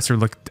professor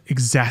looked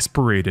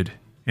exasperated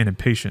and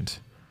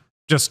impatient.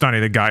 "Just study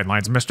the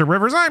guidelines, Mr.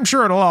 Rivers. I'm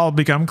sure it'll all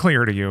become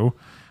clear to you.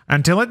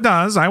 Until it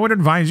does, I would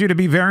advise you to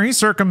be very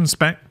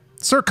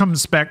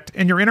circumspect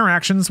in your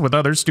interactions with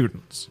other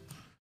students."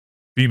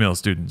 Female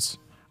students.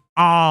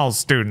 All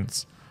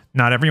students.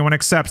 Not everyone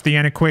accepts the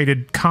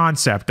antiquated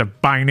concept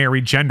of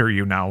binary gender,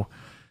 you know.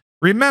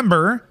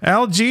 Remember,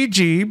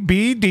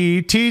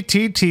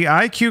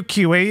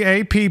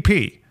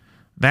 LGGBDTTTIQQAAPP.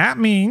 That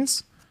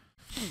means...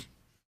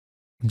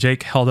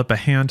 Jake held up a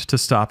hand to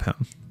stop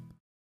him.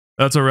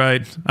 "That's all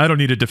right. I don't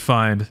need it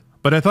defined.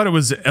 But I thought it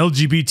was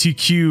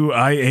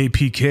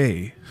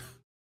LGBTQIAPK.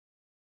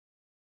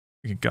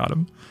 You got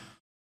him.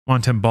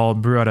 Montambal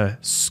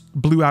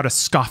blew out a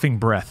scoffing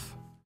breath.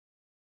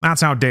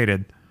 "That's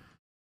outdated.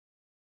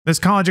 This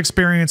college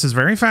experience is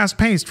very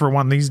fast-paced for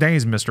one these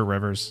days, Mr.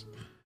 Rivers.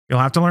 You'll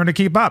have to learn to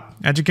keep up.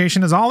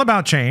 Education is all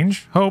about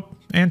change, hope,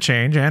 and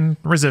change, and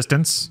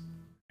resistance,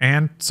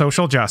 and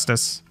social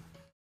justice."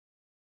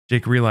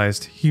 Jake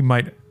realized he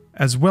might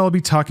as well be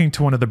talking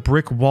to one of the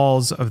brick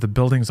walls of the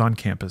buildings on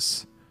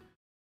campus.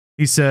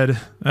 He said,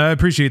 "I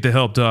appreciate the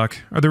help, Doc.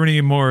 Are there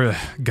any more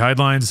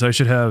guidelines I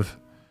should have?"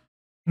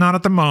 "Not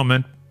at the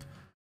moment.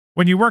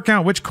 When you work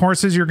out which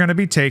courses you're going to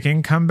be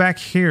taking, come back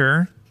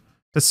here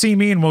to see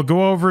me and we'll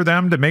go over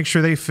them to make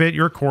sure they fit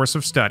your course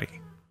of study."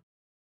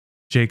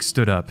 Jake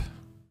stood up.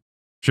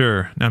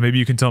 Sure, now maybe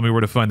you can tell me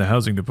where to find the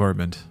housing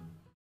department.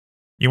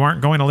 You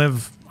aren't going to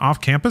live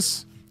off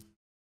campus?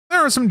 There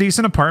are some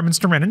decent apartments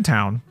to rent in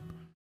town.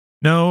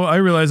 No, I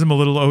realize I'm a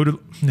little older.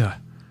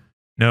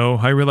 No,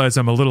 I realize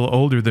I'm a little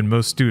older than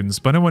most students,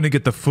 but I want to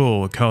get the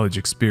full college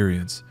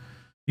experience.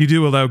 You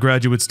do allow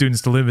graduate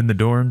students to live in the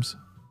dorms?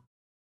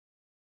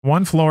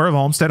 One floor of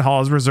Olmsted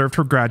Hall is reserved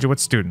for graduate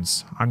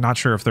students. I'm not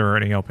sure if there are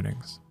any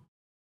openings.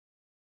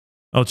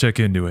 I'll check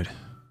into it,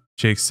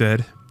 Jake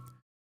said.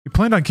 He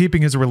planned on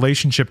keeping his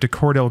relationship to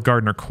Cordell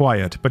Gardner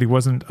quiet, but he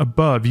wasn't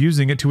above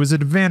using it to his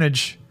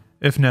advantage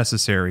if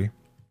necessary.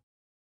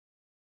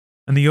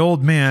 And the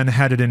old man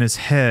had it in his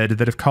head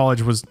that if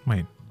college was...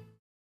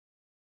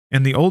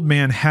 And the old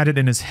man had it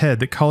in his head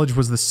that college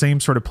was the same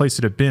sort of place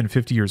it had been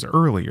 50 years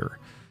earlier,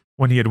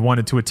 when he had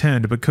wanted to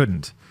attend but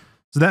couldn't.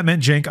 So that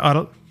meant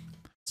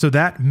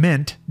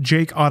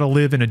Jake ought to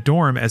live in a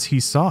dorm as he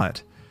saw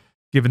it.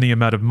 Given the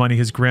amount of money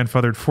his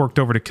grandfather had forked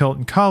over to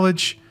Kelton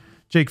College,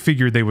 Jake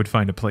figured they would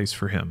find a place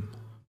for him.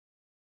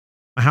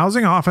 The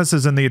housing office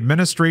is in the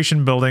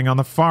administration building on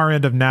the far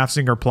end of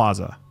Nafzinger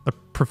Plaza, the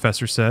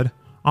professor said,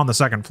 on the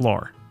second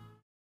floor.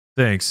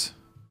 Thanks.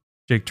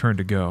 Jake turned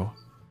to go.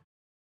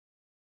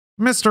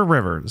 Mr.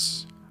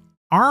 Rivers,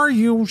 are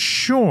you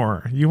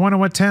sure you want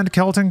to attend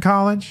Kelton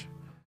College?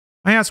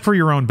 I ask for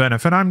your own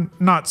benefit. I'm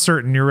not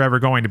certain you're ever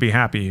going to be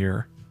happy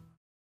here.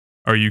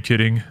 Are you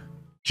kidding?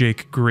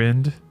 Jake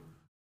grinned.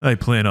 I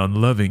plan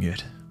on loving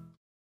it.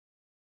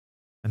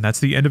 And that's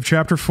the end of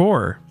chapter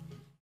 4.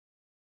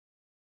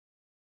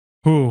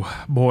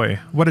 Oh, boy.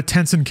 What a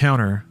tense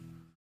encounter.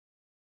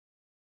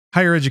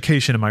 Higher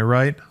education, am I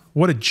right?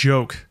 What a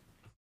joke.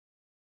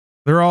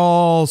 They're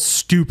all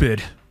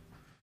stupid.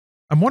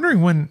 I'm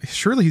wondering when...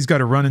 Surely he's got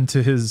to run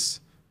into his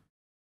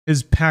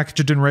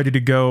packaged and ready to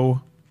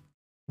go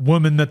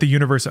woman that the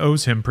universe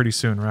owes him pretty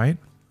soon, right?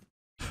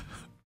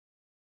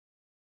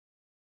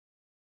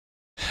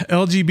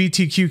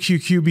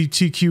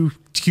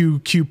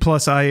 LGBTQQQBTQQ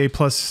plus IA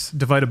plus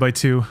divided by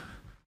 2.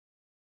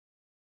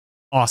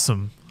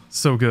 Awesome.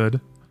 So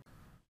good.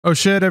 Oh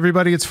shit,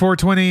 everybody, it's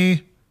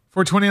 4:20.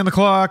 4:20 on the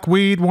clock.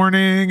 Weed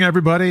warning,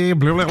 everybody.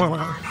 Blah, blah, blah,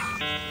 blah.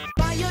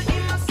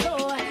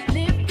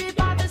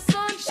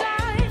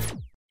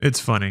 It's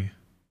funny.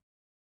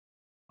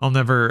 I'll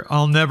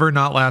never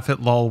not laugh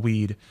at lol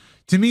weed.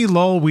 To me,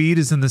 lol weed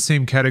is in the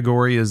same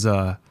category as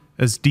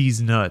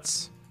D's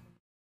nuts.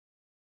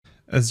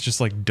 As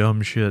just like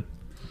dumb shit.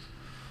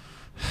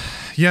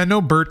 Yeah, no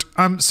Bert.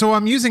 So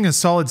I'm using a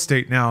solid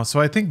state now, so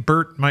I think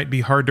Bert might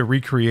be hard to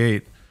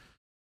recreate.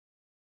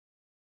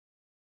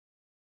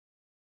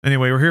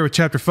 Anyway, we're here with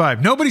chapter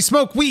 5. Nobody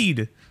smoke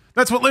weed!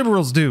 That's what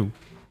liberals do.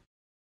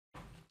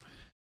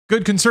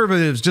 Good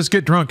conservatives just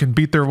get drunk and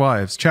beat their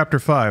wives. Chapter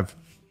 5.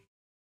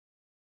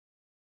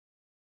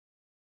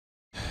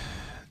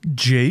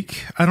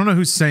 Jake? I don't know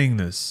who's saying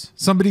this.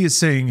 Somebody is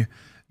saying,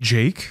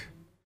 Jake?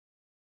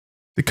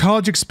 The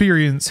college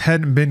experience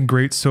hadn't been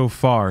great so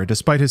far,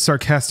 despite his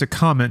sarcastic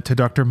comment to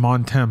Dr.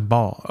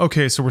 Montembeau.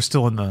 Okay, so we're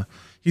still in the...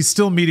 He's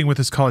still meeting with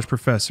his college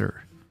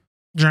professor.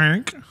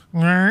 Jake?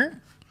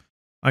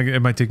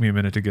 It might take me a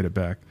minute to get it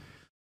back.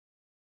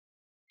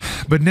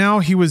 But now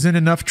he was in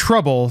enough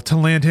trouble to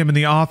land him in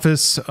the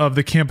office of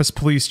the campus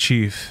police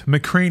chief.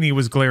 McCraney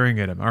was glaring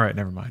at him. All right,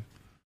 never mind.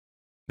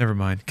 Never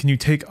mind. Can you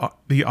take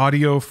the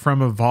audio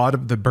from a VOD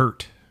of the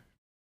Bert?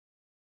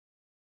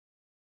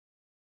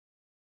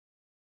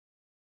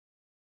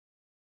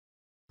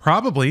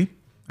 Probably,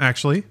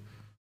 actually.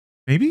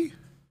 Maybe?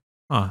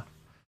 Huh.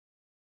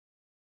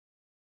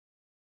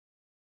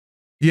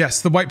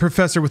 Yes, the white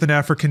professor with an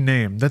African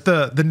name that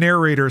the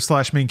narrator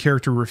 / main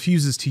character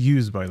refuses to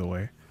use, by the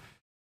way.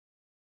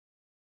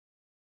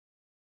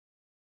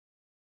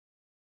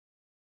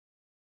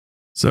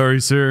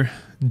 Sorry, sir,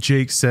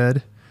 Jake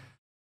said.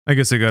 I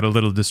guess I got a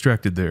little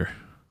distracted there.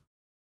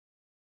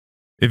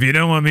 If you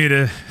don't want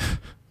to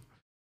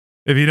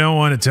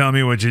tell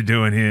me what you're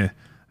doing here,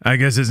 I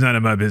guess it's none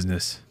of my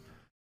business.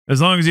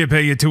 As long as you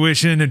pay your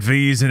tuition and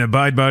fees and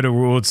abide by the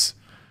rules,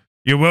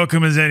 you're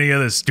welcome as any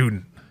other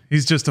student.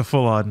 He's just a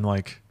full-on,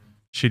 like,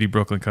 shitty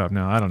Brooklyn cop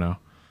now. I don't know.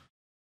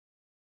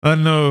 I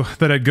don't know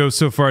that I'd go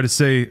so far to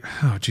say...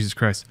 Oh, Jesus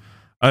Christ.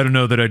 I don't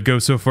know that I'd go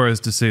so far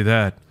as to say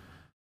that.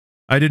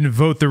 I didn't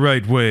vote the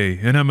right way,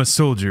 and I'm a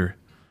soldier.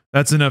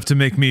 That's enough to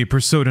make me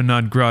persona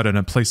non grata in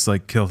a place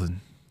like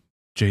Kelton.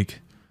 Jake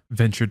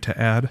ventured to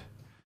add.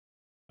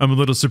 I'm a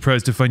little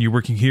surprised to find you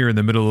working here in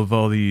the middle of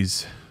all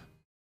these...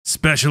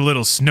 special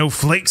little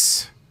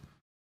snowflakes.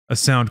 A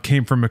sound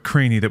came from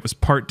McCraney that was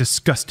part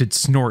disgusted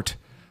snort,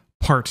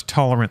 part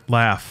tolerant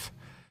laugh.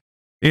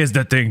 Here's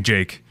the thing,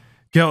 Jake.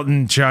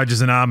 Kelton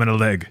charges an arm and a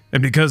leg,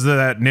 and because of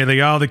that, nearly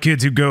all the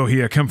kids who go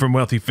here come from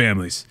wealthy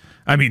families.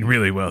 I mean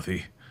really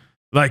wealthy.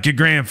 Like your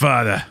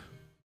grandfather.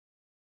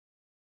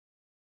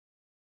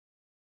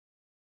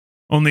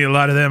 Only a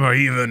lot of them are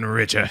even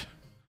richer.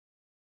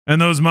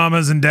 And those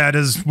mamas and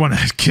daddas want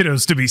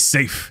kiddos to be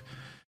safe.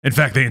 In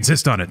fact, they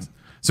insist on it.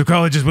 So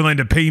college is willing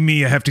to pay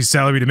me a hefty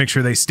salary to make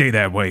sure they stay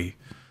that way.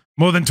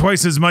 More than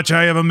twice as much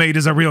I ever made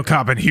as a real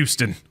cop in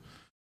Houston.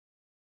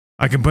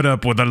 I can put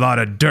up with a lot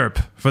of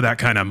derp for that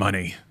kind of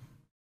money.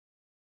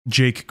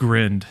 Jake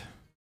grinned.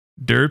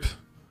 Derp?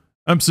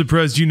 I'm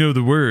surprised you know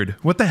the word.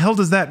 What the hell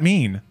does that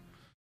mean?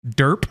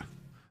 Derp?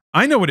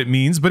 I know what it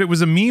means, but it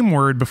was a meme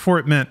word before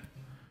it meant...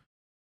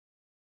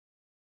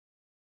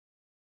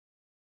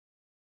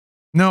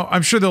 No,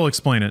 I'm sure they'll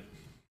explain it.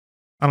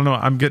 I don't know.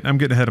 I'm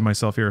getting ahead of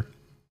myself here.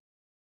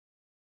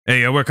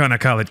 Hey, I work on a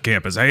college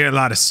campus. I hear a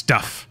lot of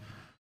stuff.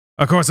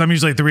 Of course, I'm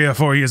usually 3 or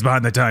 4 years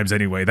behind the times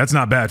anyway. That's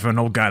not bad for an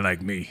old guy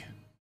like me.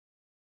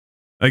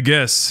 I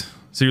guess.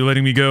 So you're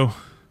letting me go?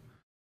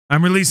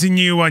 I'm releasing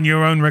you on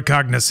your own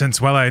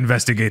recognizance while I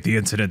investigate the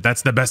incident.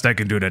 That's the best I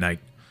can do tonight.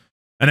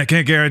 And I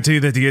can't guarantee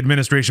that the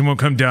administration won't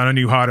come down on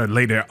you harder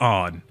later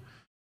on.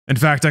 In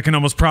fact, I can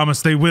almost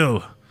promise they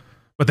will.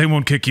 But they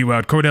won't kick you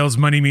out. Cordell's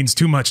money means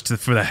too much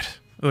for that.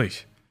 Oy.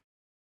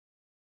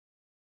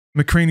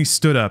 McCraney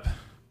stood up.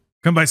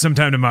 Come by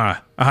sometime tomorrow.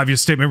 I'll have your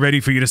statement ready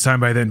for you to sign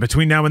by then.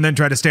 Between now and then,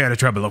 try to stay out of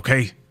trouble,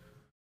 okay?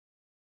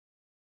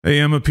 Hey,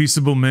 I'm a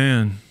peaceable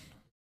man.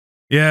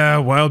 Yeah,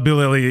 Wild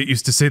Bill Elliott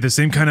used to say the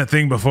same kind of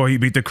thing before he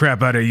beat the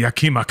crap out of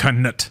Yakima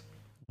Kanut.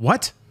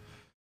 What?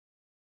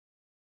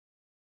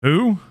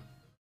 Who?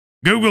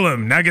 Google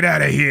him. Now get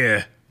out of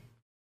here.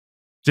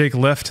 Jake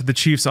left the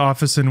chief's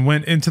office and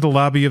went into the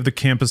lobby of the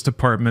campus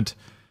department,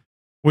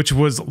 which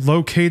was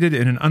located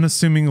in an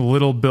unassuming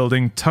little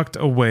building tucked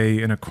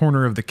away in a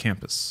corner of the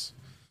campus.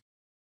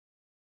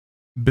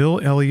 Bill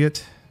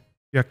Elliott,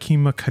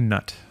 Yakima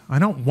Kanut. I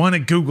don't want to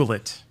Google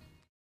it.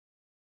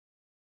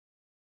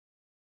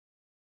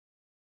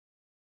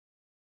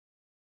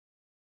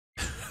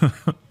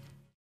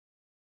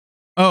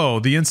 Oh,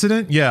 the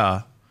incident?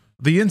 Yeah.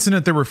 The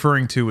incident they're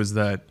referring to is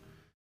that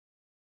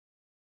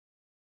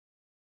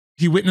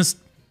he witnessed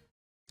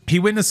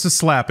a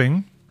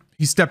slapping.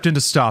 He stepped in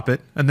to stop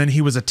it, and then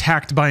he was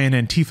attacked by an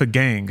Antifa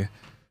gang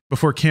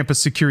before campus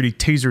security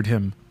tasered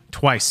him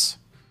twice.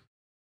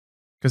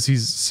 Because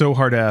he's so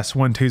hard-ass,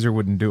 one taser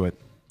wouldn't do it.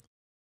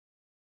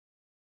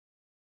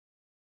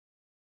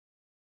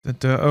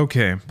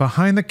 Okay,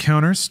 behind the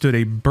counter stood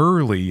a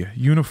burly,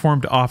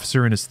 uniformed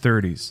officer in his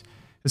 30s.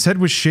 His head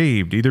was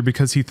shaved, either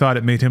because he thought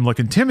it made him look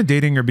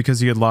intimidating or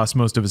because he had lost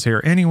most of his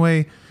hair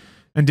anyway,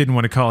 and didn't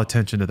want to call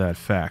attention to that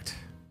fact.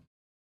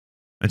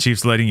 The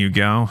chief's letting you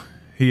go?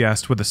 He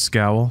asked with a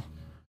scowl.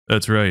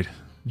 That's right,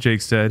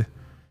 Jake said.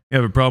 You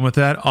have a problem with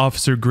that,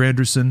 Officer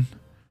Granderson?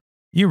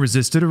 You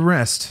resisted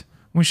arrest.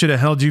 We should have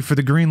held you for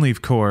the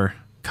Greenleaf Corps.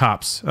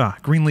 Cops.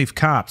 Greenleaf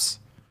Cops.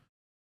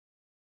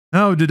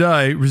 How did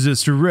I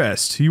resist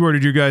arrest? You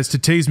ordered your guys to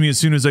tase me as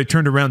soon as I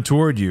turned around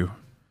toward you.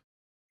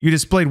 You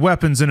displayed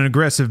weapons in an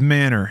aggressive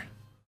manner.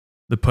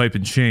 The pipe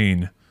and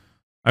chain.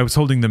 I was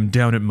holding them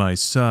down at my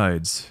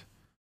sides.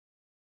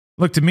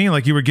 Looked to me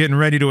like you were getting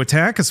ready to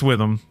attack us with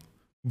them,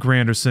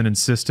 Granderson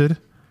insisted.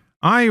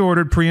 I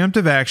ordered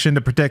preemptive action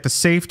to protect the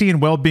safety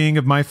and well-being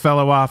of my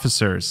fellow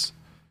officers.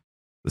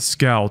 The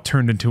scowl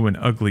turned into an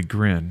ugly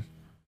grin.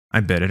 I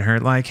bet it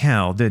hurt like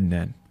hell, didn't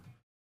it?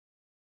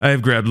 I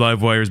have grabbed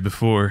live wires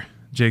before,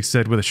 Jake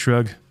said with a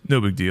shrug.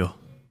 No big deal.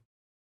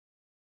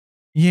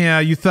 Yeah,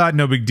 you thought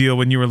no big deal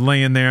when you were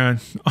laying there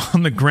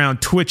on the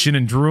ground twitching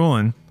and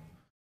drooling.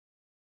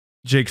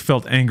 Jake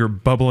felt anger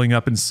bubbling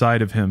up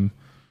inside of him,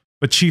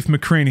 but Chief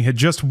McCraney had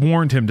just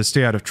warned him to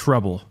stay out of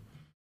trouble.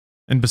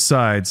 And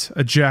besides,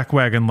 a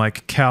jackwagon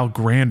like Cal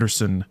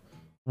Granderson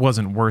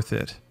wasn't worth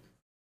it.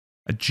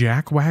 A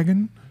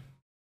jackwagon?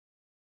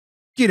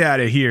 Get out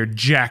of here,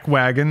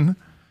 jackwagon!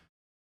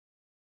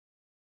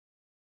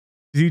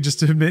 Did he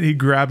just admit he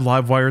grabbed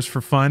live wires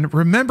for fun?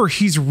 Remember,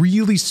 he's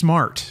really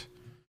smart.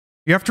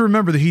 You have to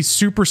remember that he's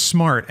super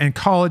smart, and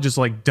college is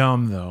like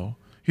dumb, though.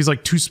 He's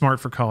like too smart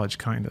for college,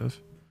 kind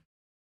of.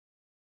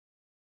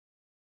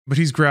 But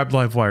he's grabbed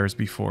live wires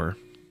before.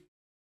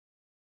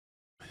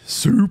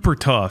 Super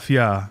tough,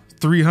 yeah.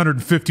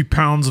 350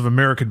 pounds of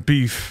American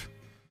beef.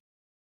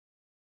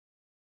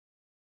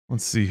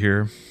 Let's see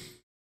here.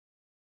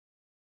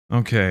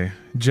 Okay,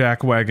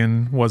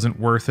 jackwagon wasn't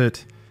worth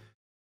it.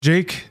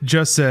 Jake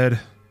just said,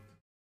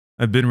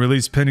 I've been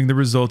released pending the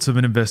results of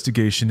an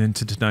investigation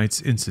into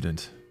tonight's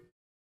incident.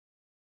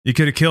 You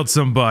could have killed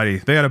somebody.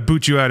 They ought to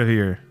boot you out of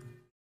here.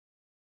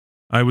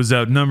 I was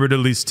outnumbered at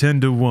least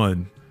 10 to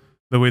 1.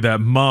 The way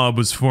that mob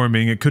was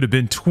forming, it could have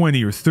been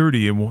 20 or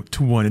 30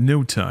 to 1 in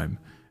no time.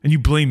 And you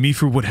blame me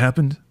for what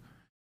happened?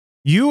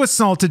 You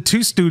assaulted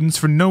 2 students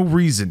for no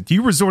reason.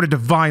 You resorted to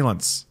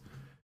violence.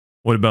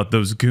 What about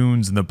those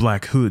goons in the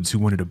black hoods who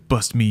wanted to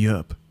bust me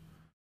up?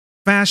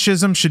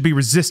 Fascism should be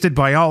resisted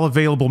by all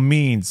available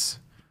means.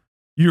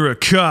 You're a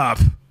cop,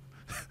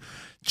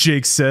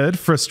 Jake said,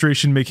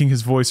 frustration making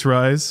his voice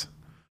rise.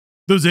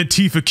 Those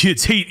Antifa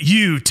kids hate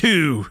you,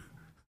 too.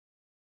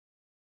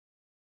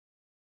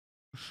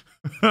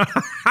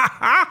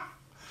 How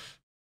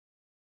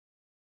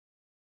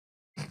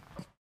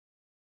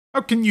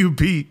can you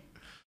be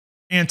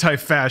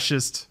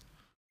anti-fascist?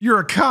 You're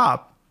a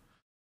cop.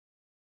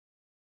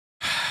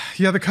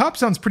 Yeah, the cop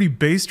sounds pretty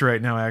based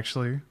right now,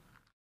 actually.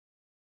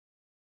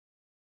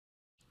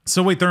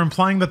 So wait, they're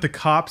implying that the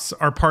cops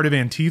are part of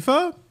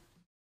Antifa?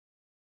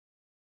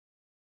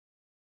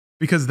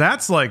 Because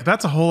that's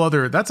a whole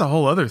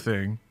other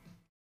thing.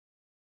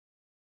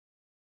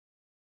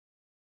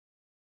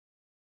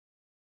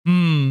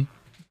 Hmm.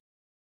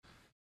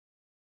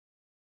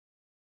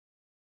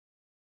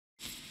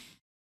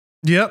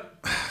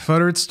 Yep.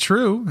 Futter, it's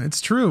true. It's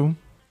true.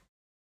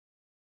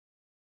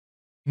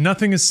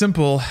 Nothing is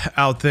simple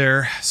out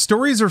there.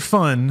 Stories are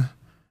fun,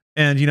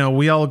 and you know,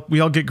 we all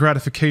get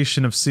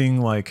gratification of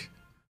seeing like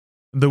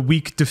the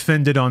weak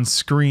defended on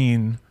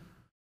screen,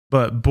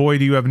 but boy,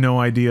 do you have no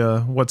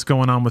idea what's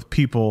going on with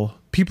people.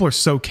 People are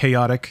so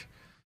chaotic.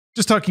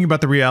 Just talking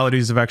about the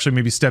realities of actually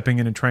maybe stepping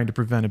in and trying to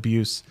prevent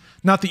abuse.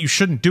 Not that you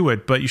shouldn't do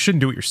it, but you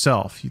shouldn't do it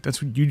yourself.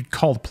 That's what you'd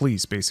call the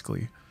police,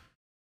 basically.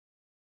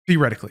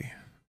 Theoretically.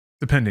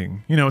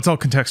 Depending. You know, it's all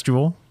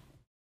contextual.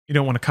 You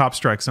don't want to cop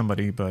strike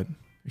somebody, but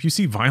if you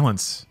see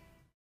violence,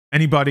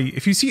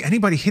 if you see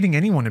anybody hitting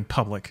anyone in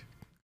public,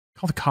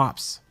 call the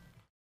cops.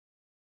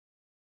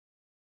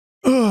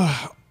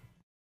 Ugh.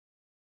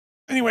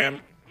 Anyway,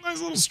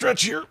 nice little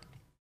stretch here.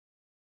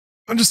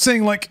 I'm just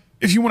saying, like,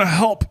 if you want to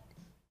help.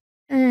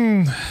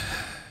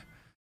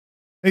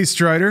 Hey,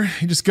 Strider,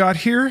 you just got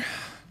here?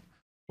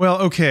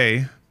 Well,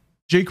 okay.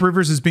 Jake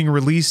Rivers is being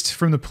released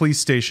from the police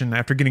station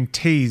after getting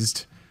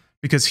tased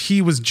because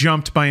he was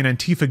jumped by an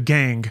Antifa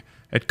gang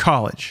at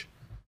college.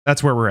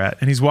 That's where we're at.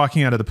 And he's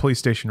walking out of the police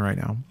station right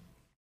now.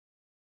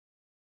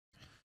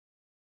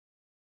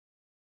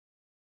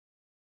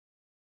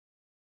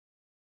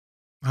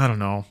 I don't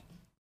know.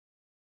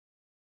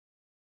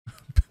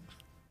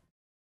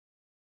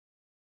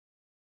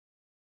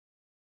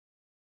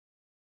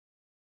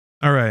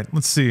 All right,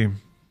 let's see.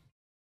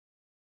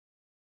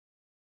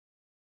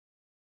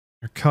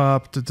 Your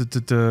cop.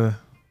 Oh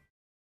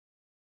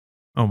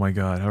my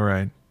god, all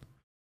right.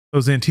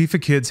 Those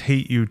Antifa kids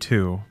hate you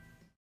too.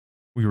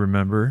 We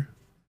remember.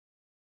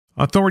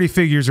 Authority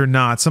figures or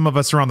not, some of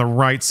us are on the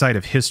right side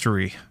of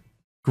history,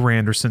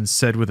 Granderson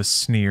said with a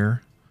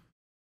sneer.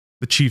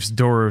 The chief's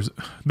door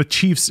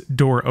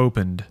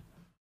opened.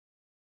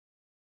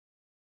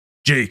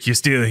 Jake, you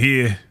still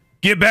here?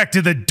 Get back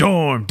to the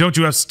dorm. Don't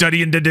you have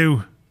studying to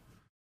do?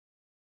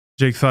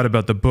 Jake thought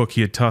about the book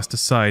he had tossed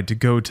aside to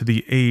go to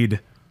the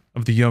aid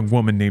of the young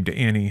woman named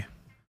Annie.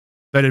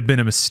 That had been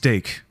a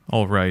mistake,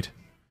 all right.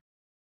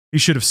 He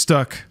should have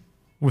stuck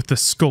with the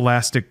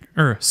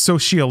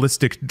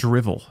socialistic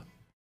drivel.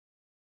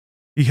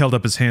 He held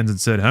up his hands and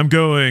said, I'm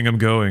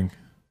going.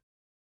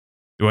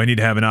 Do I need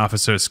to have an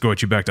officer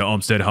escort you back to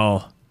Olmsted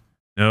Hall?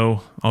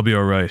 No, I'll be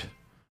all right.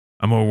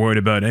 I'm more worried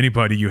about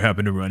anybody you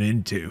happen to run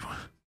into.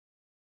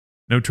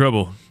 No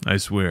trouble, I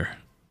swear,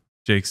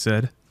 Jake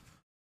said.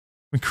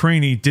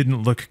 McCraney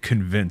didn't look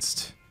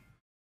convinced,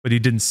 but he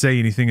didn't say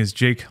anything as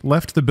Jake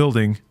left the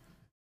building,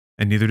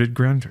 and neither did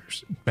Granderson.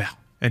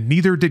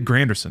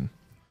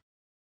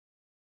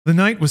 The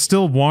night was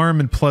still warm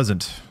and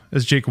pleasant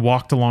as Jake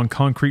walked along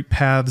concrete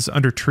paths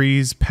under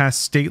trees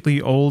past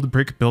stately old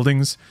brick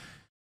buildings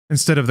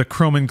instead of the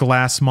chrome and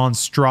glass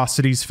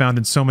monstrosities found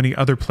in so many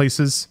other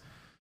places.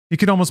 He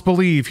could almost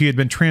believe he had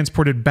been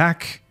transported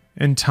back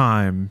in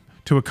time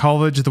to a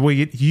college the way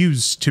it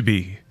used to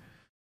be.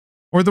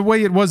 Or the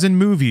way it was in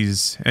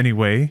movies,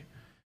 anyway.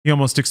 He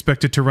almost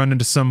expected to run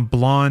into some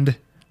blonde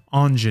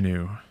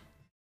ingenue.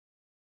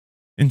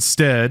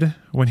 Instead,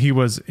 when he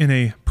was in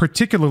a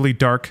particularly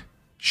dark,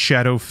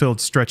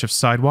 shadow-filled stretch of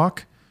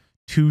sidewalk,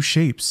 two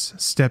shapes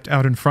stepped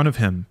out in front of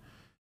him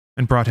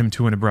and brought him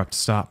to an abrupt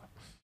stop.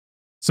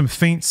 Some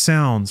faint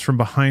sounds from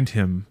behind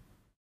him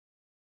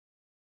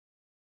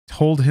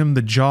told him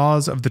the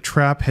jaws of the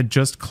trap had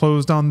just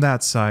closed on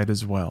that side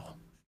as well.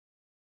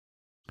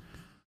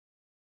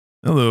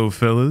 Hello,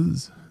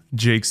 fellas,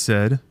 Jake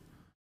said.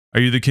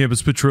 Are you the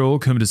campus patrol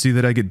coming to see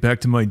that I get back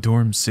to my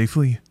dorm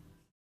safely?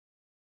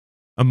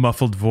 A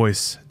muffled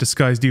voice,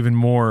 disguised even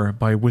more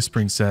by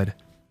whispering, said,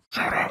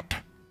 Shut up.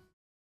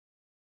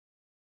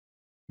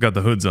 Got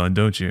the hoods on,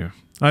 don't you?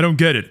 I don't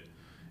get it.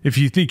 If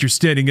you think you're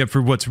standing up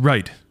for what's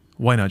right,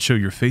 why not show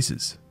your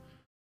faces?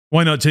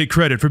 Why not take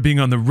credit for being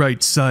on the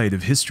right side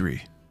of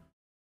history?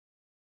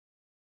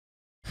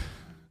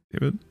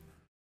 David?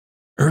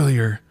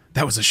 Earlier,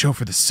 that was a show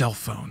for the cell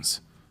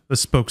phones, the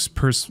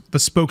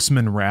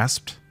spokesman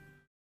rasped.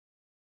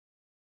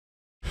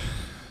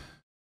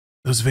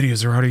 Those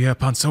videos are already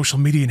up on social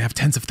media and have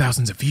tens of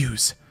thousands of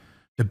views.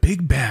 The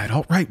big bad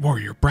alt-right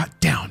warrior brought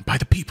down by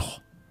the people.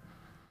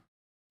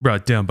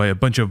 Brought down by a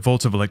bunch of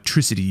volts of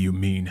electricity, you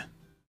mean?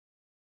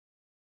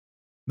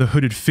 The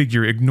hooded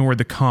figure ignored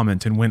the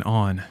comment and went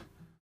on.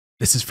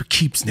 This is for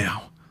keeps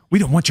now. We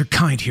don't want your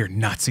kind here,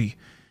 Nazi.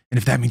 And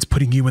if that means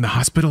putting you in the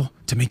hospital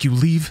to make you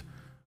leave,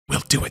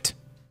 we'll do it.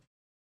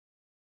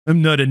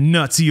 I'm not a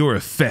Nazi or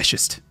a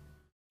fascist,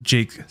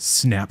 Jake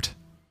snapped.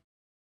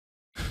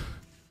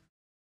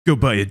 Go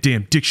buy a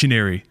damn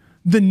dictionary.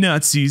 The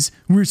Nazis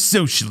were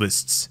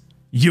socialists.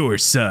 Your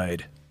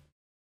side.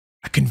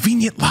 A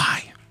convenient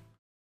lie.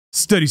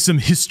 Study some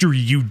history,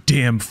 you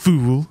damn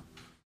fool.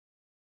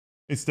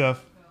 Hey,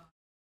 Steph.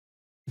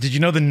 Did you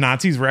know the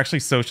Nazis were actually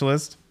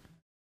socialists?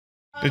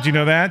 Did you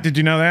know that? Did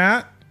you know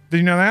that? Did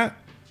you know that?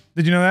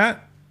 Did you know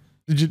that?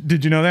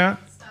 Did you know that?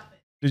 Stop it.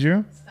 Did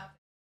you?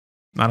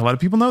 Not a lot of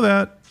people know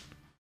that.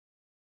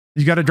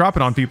 You got to drop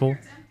it on people.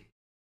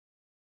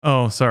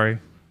 Oh, sorry.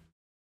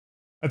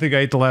 I think I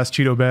ate the last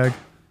Cheeto bag.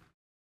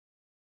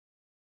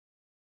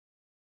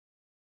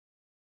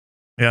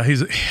 Yeah,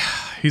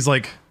 he's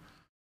like,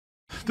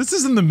 this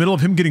is in the middle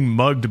of him getting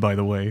mugged, by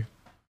the way,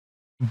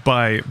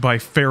 by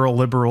feral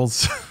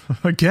liberals.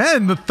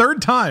 Again, the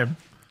third time.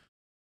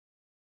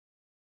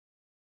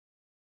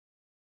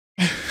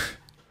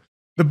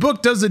 The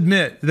book does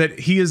admit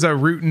that he is a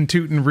rootin'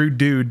 tootin' rude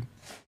dude.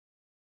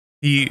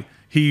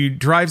 He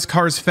drives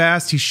cars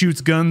fast, he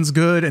shoots guns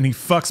good, and he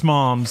fucks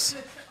moms.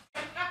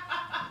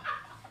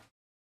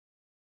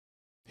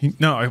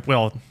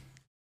 Well,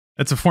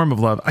 it's a form of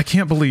love. I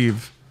can't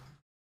believe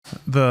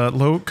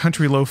the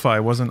country lo-fi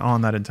wasn't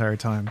on that entire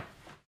time.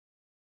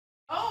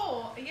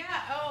 Oh,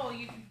 yeah. Oh,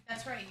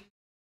 that's right.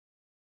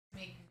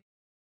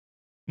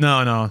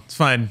 No, it's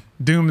fine.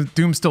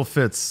 Doom still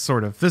fits,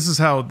 sort of. This is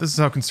how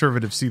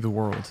conservatives see the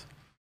world.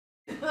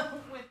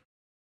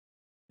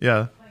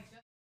 Yeah.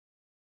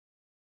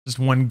 Just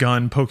one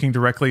gun poking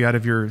directly out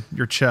of your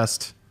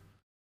chest.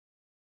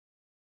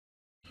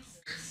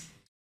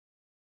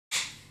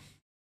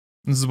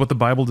 This is what the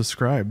Bible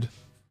described.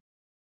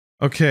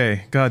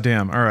 Okay,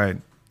 goddamn. All right.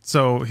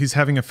 So he's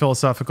having a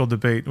philosophical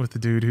debate with the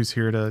dude who's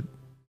here to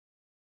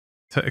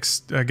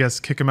I guess,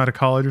 kick him out of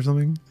college or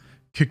something.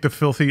 Kick the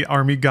filthy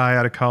army guy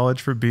out of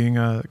college for being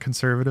a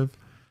conservative.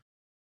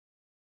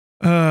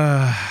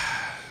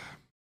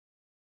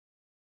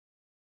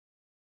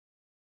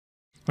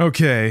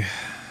 Okay,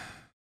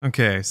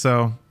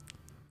 so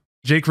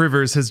Jake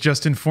Rivers has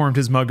just informed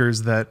his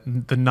muggers that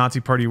the Nazi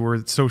Party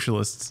were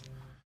socialists.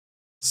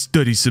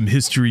 Study some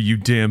history, you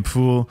damn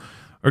fool.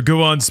 Or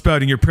go on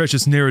spouting your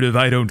precious narrative,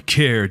 I don't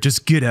care.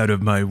 Just get out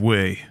of my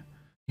way.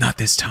 Not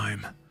this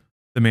time.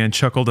 The man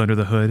chuckled under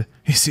the hood.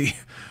 You see,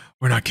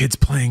 we're not kids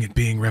playing at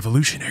being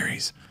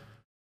revolutionaries.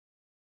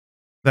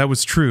 That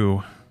was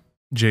true,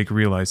 Jake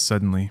realized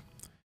suddenly.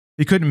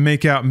 He couldn't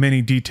make out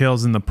many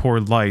details in the poor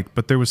light,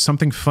 but there was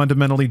something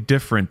fundamentally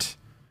different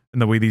in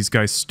the way these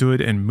guys stood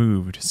and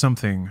moved.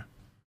 Something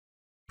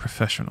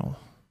professional.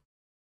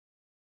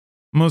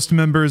 Most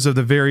members of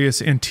the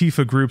various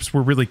Antifa groups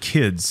were really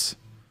kids.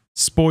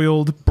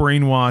 Spoiled,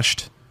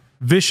 brainwashed,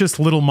 vicious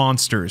little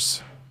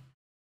monsters.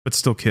 But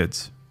still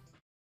kids.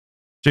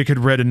 Jake had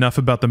read enough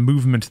about the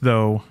movement,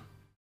 though,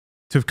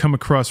 to have come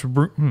across...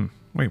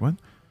 wait, what?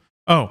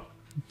 Oh,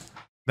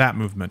 that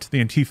movement,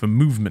 the Antifa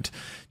movement.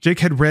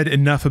 Jake had read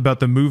enough about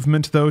the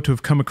movement, though, to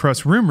have come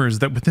across rumors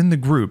that within the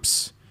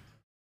groups,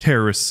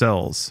 terrorist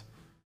cells,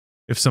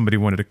 if somebody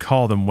wanted to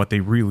call them what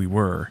they really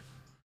were,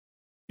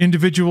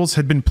 individuals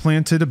had been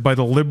planted by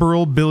the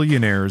liberal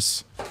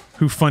billionaires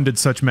who funded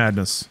such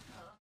madness.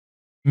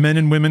 Men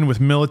and women with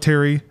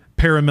military,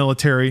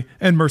 paramilitary,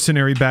 and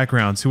mercenary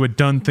backgrounds who had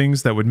done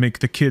things that would make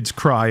the kids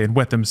cry and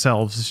wet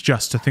themselves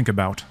just to think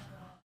about.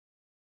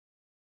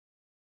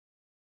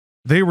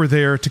 They were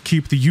there to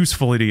keep the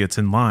useful idiots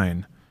in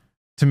line,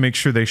 to make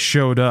sure they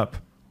showed up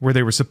where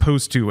they were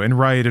supposed to and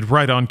rioted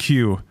right on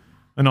cue,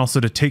 and also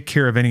to take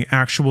care of any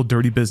actual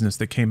dirty business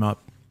that came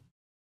up.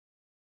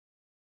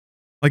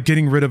 Like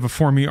getting rid of a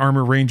former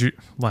Army Ranger...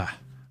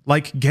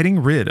 Like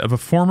getting rid of a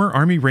former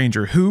Army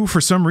Ranger who,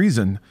 for some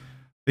reason,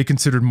 they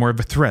considered more of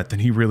a threat than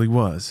he really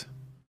was.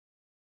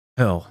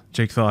 Hell,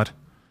 Jake thought.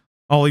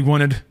 All he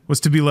wanted was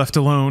to be left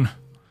alone.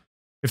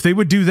 If they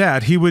would do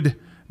that, he would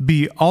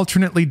be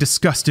alternately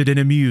disgusted and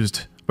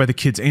amused by the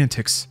kids'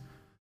 antics,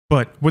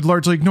 but would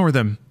largely ignore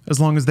them as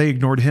long as they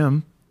ignored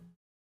him.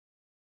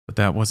 But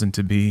that wasn't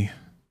to be.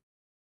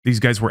 These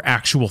guys were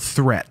actual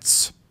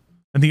threats,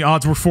 and the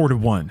odds were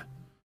 4-1.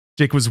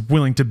 Jake was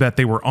willing to bet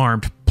they were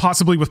armed,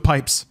 possibly with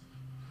pipes.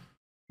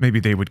 Maybe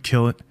they would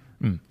kill it.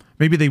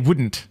 Maybe they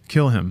wouldn't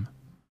kill him,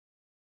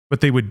 but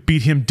they would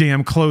beat him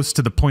damn close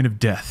to the point of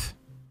death.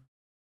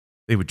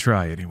 They would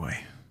try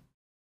anyway.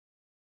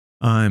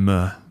 I'm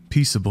a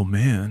peaceable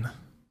man,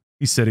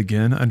 he said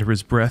again under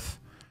his breath,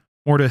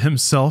 more to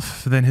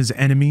himself than his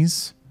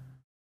enemies.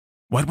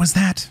 What was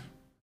that?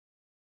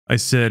 I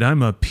said,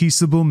 I'm a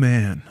peaceable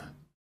man.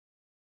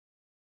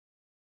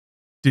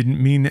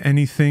 Didn't mean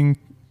anything.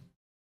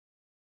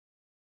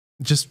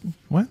 Just,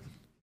 what?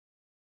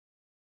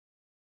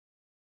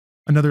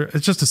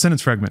 It's just a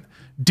sentence fragment.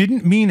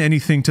 Didn't mean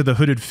anything to the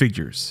hooded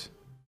figures.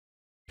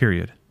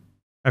 Period.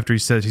 After he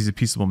said he's a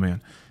peaceable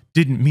man.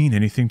 Didn't mean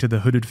anything to the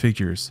hooded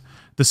figures.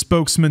 The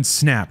spokesman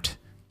snapped.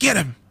 Get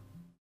him!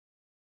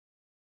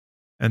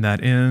 And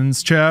that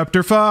ends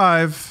chapter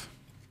 5.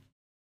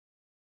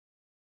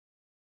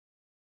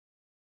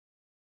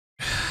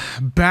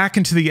 Back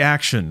into the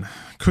action.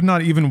 Could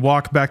not even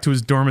walk back to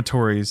his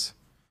dormitories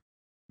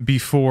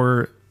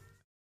before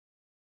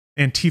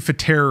Antifa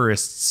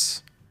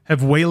terrorists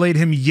have waylaid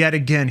him yet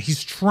again.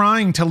 He's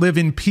trying to live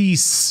in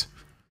peace.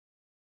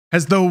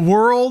 Has the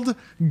world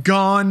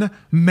gone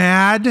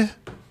mad?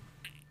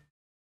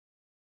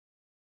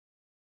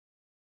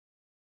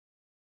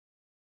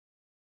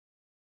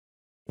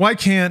 Why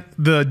can't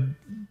the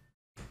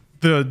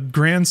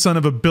grandson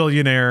of a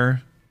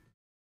billionaire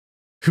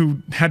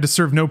who had to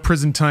serve no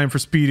prison time for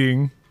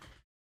speeding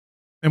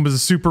and was a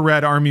super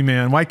rad army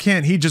man. Why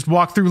can't he just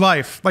walk through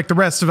life like the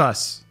rest of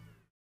us?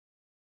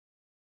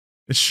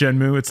 It's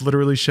Shenmue. It's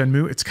literally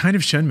Shenmue. It's kind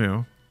of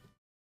Shenmue.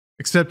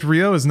 Except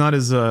Ryo is not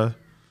as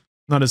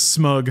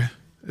smug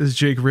as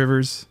Jake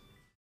Rivers.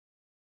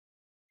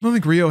 I don't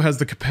think Ryo has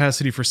the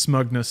capacity for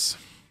smugness.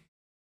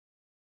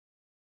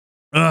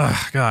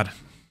 Ugh, God.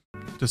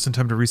 Just in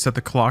time to reset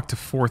the clock to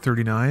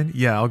 4:39.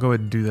 Yeah, I'll go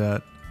ahead and do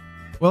that.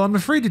 Well, I'm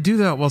afraid to do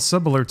that while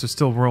sub alerts are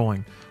still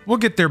rolling. We'll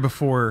get there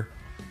before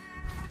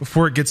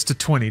it gets to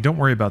 20. Don't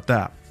worry about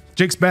that.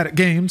 Jake's bad at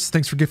games.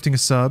 Thanks for gifting a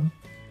sub.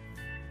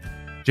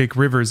 Jake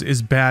Rivers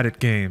is bad at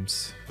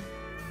games.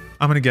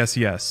 I'm gonna guess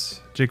yes.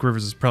 Jake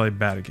Rivers is probably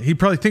bad at games. He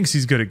probably thinks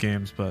he's good at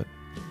games, but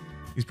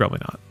he's probably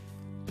not.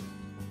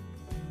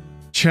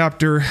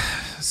 Chapter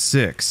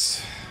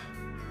 6.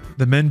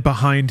 The men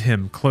behind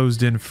him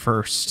closed in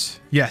first.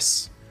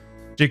 Yes,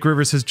 Jake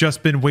Rivers has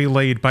just been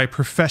waylaid by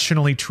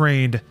professionally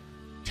trained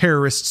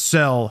terrorist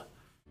cell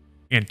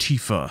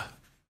Antifa.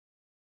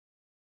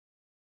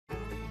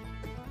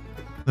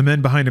 The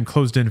men behind him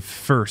closed in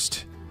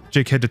first.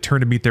 Jake had to turn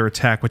to meet their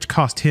attack, which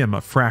cost him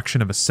a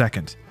fraction of a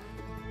second.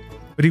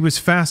 But he was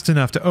fast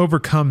enough to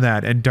overcome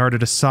that and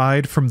darted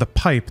aside from the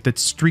pipe that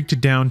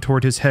streaked down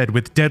toward his head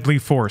with deadly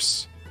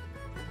force.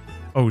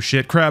 Oh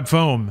shit, Crab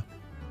Foam.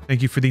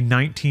 Thank you for the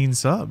 19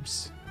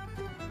 subs.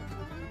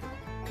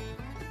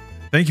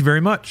 Thank you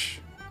very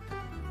much.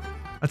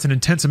 That's an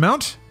intense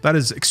amount. That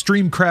is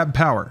extreme crab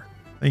power.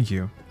 Thank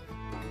you.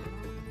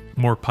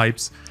 More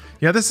pipes.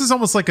 Yeah, this is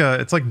almost like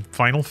it's like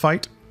Final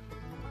Fight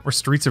or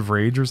Streets of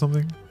Rage or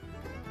something.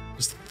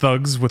 Just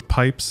thugs with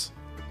pipes.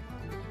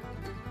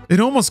 It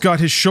almost got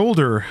his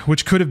shoulder,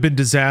 which could have been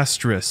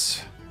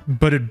disastrous,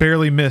 but it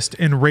barely missed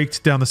and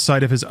raked down the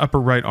side of his upper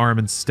right arm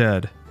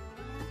instead.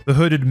 The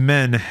hooded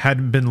men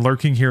hadn't been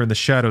lurking here in the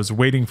shadows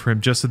waiting for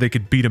him just so they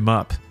could beat him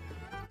up.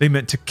 They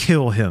meant to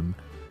kill him,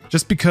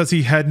 just because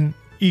he hadn't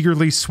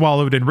eagerly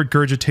swallowed and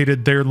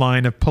regurgitated their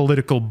line of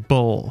political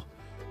bull.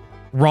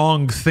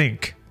 Wrong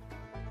think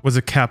was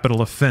a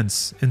capital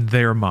offense in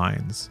their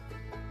minds.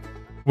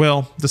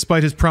 Well,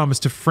 despite his promise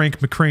to Frank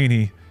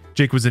McCraney,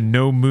 Jake was in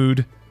no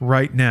mood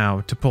right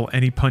now to pull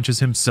any punches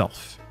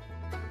himself.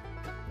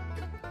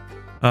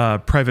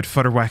 Private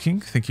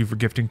Futterwhacking, thank you for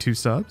gifting 2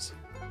 subs.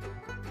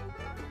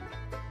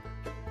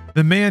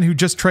 The man who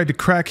just tried to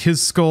crack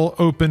his skull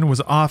open was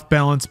off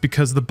balance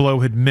because the blow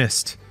had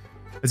missed.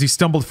 As he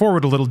stumbled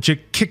forward a little,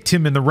 Jake kicked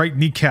him in the right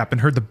kneecap and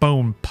heard the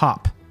bone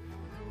pop.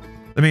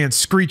 The man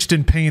screeched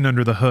in pain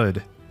under the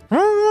hood.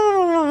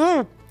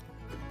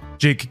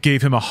 Jake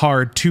gave him a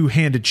hard,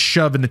 two-handed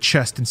shove in the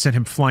chest and sent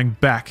him flying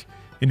back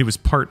into his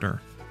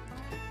partner.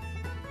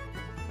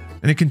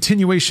 In a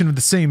continuation of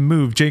the same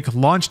move, Jake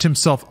launched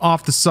himself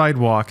off the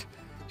sidewalk,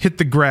 hit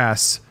the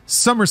grass,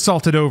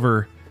 somersaulted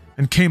over,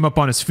 and came up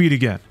on his feet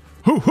again.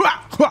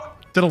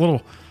 Did a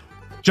little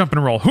jump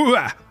and roll.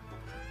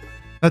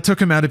 That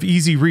took him out of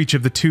easy reach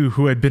of the two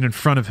who had been in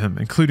front of him,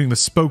 including the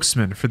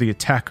spokesman for the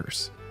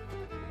attackers.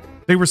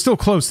 They were still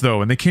close,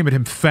 though, and they came at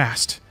him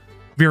fast,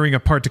 veering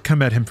apart to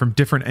come at him from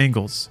different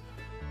angles.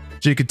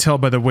 Jake could tell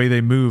by the way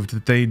they moved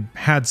that they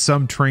had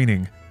some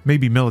training,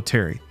 maybe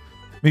military,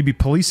 maybe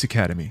police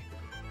academy,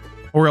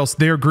 or else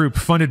their group,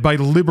 funded by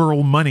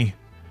liberal money,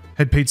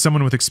 had paid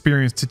someone with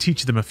experience to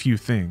teach them a few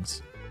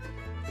things.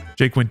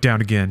 Jake went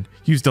down again,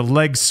 used a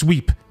leg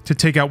sweep to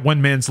take out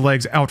one man's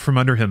legs out from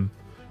under him.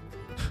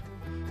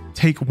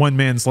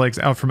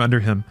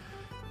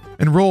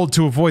 And rolled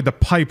to avoid the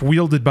pipe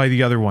wielded by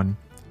the other one.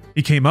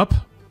 He came up,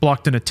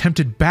 blocked an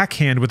attempted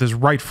backhand with his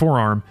right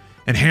forearm,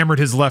 and hammered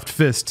his left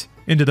fist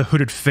into the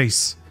hooded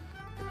face.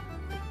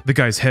 The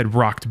guy's head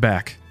rocked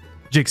back.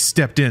 Jake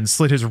stepped in,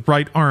 slid his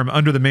right arm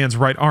under the man's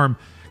right arm,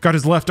 got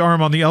his left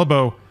arm on the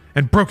elbow,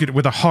 and broke it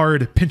with a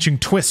hard, pinching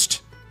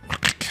twist.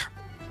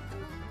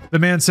 The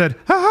man said,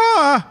 "Ha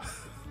ha!"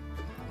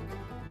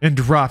 and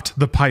dropped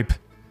the pipe.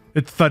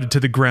 It thudded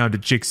to the ground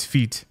at Jake's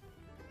feet.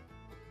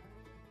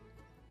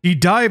 He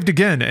dived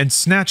again and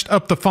snatched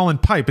up the fallen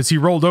pipe as he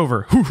rolled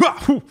over.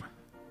 Hoo-ha-hoo!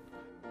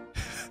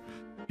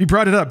 He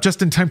brought it up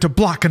just in time to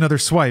block another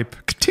swipe.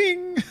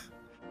 Ka-ting!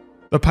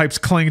 The pipes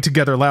clanged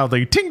together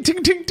loudly. Ting,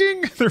 ting, ting,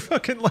 ting! They're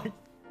fucking like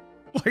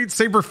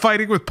lightsaber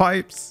fighting with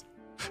pipes.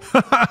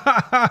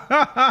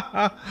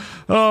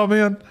 Oh,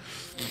 man.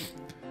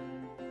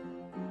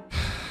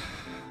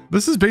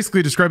 This is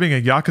basically describing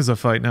a Yakuza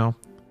fight now.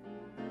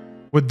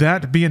 Would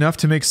that be enough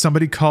to make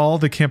somebody call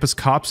the campus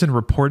cops and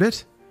report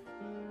it?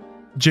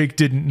 Jake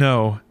didn't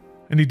know,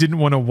 and he didn't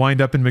want to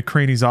wind up in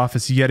McCraney's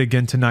office yet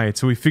again tonight,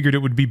 so he figured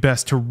it would be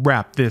best to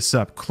wrap this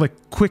up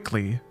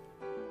quickly.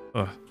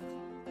 Ugh.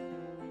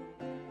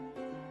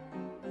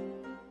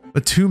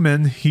 The two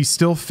men he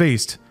still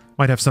faced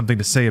might have something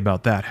to say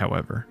about that,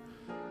 however.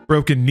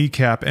 Broken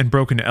kneecap and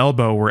broken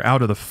elbow were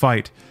out of the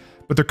fight,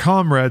 but their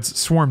comrades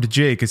swarmed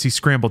Jake as he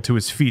scrambled to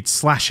his feet,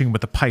 slashing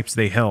with the pipes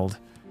they held.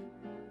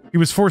 He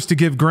was forced to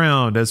give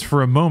ground, as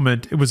for a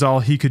moment it was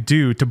all he could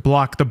do to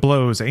block the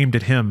blows aimed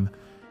at him.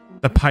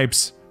 The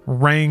pipes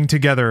rang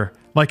together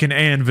like an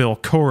anvil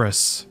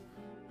chorus.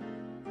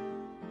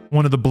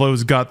 One of the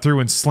blows got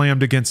through and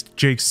slammed against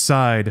Jake's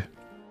side.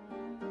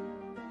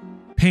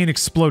 Pain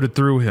exploded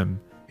through him.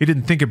 He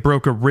didn't think it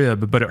broke a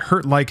rib, but it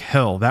hurt like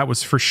hell, that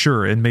was for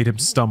sure, and made him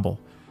stumble.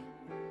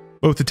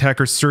 Both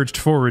attackers surged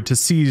forward to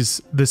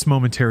seize this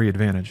momentary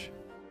advantage.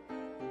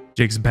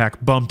 Jake's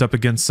back bumped up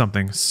against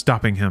something,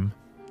 stopping him.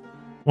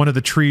 One of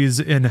the trees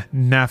in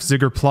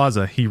Nafziger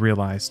Plaza, he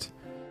realized.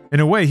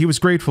 In a way, he was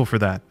grateful for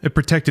that. It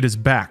protected his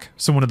back,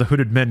 so one of the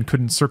hooded men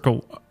couldn't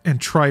circle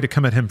and try to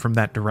come at him from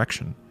that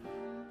direction.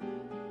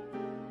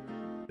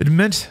 It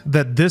meant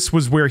that this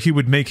was where he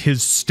would make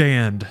his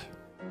stand.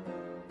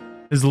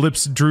 His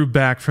lips drew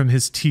back from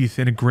his teeth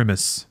in a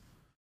grimace.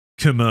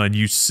 "Come on,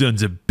 you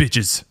sons of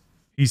bitches,"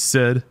 he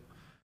said.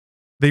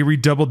 They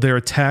redoubled their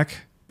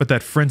attack, but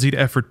that frenzied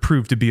effort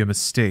proved to be a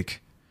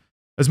mistake.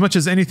 As much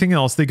as anything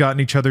else, they got in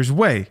each other's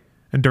way,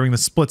 and during the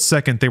split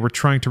second they were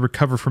trying to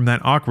recover from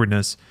that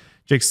awkwardness,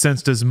 Jake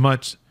sensed as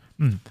much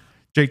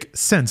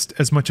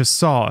as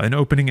saw an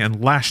opening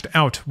and lashed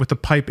out with the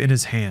pipe in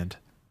his hand.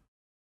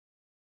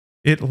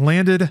 It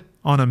landed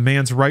on a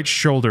man's right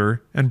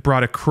shoulder and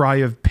brought a cry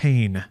of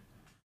pain.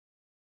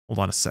 Hold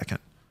on a second.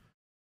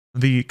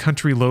 The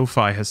country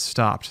lo-fi has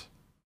stopped.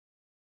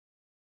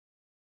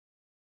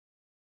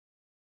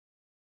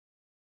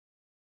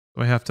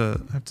 So I have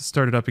to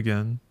start it up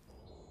again.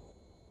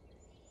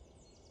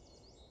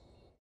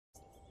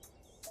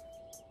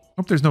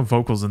 Hope there's no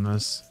vocals in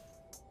this.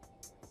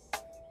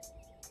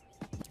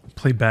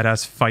 Play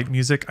badass fight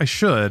music? I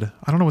should.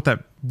 I don't know what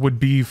that would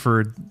be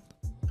for...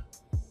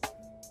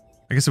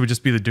 I guess it would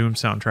just be the Doom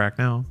soundtrack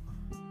now.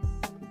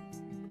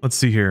 Let's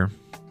see here.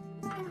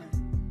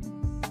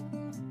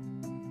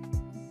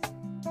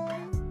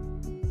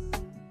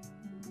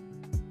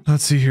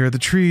 Let's see here. The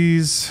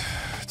trees.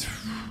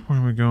 Where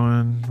are we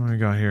going? What do we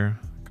got here?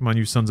 Come on,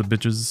 you sons of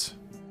bitches.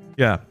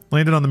 Yeah.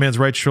 Landed on the man's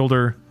right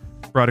shoulder.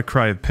 Brought a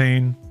cry of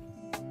pain.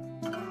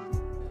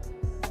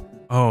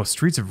 Oh,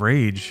 Streets of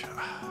Rage.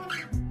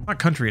 Not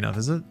country enough,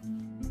 is it?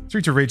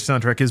 Streets of Rage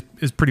soundtrack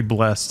is pretty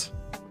blessed.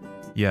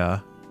 Yeah.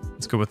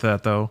 Let's go with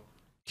that, though.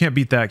 Can't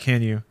beat that,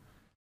 can you?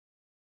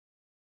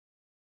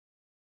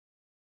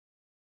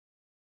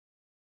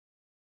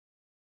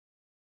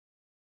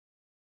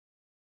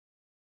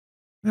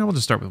 Yeah, we'll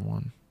just start with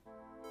 1.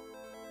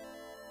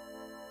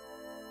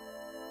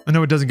 I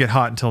know it doesn't get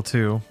hot until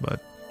 2,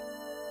 but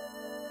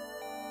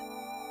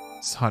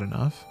it's hot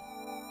enough.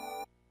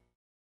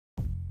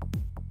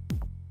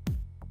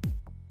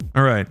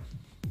 All right.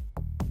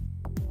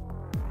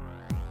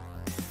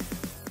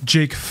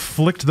 Jake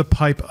flicked the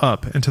pipe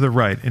up and to the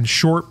right in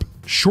short,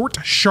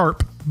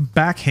 sharp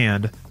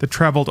backhand that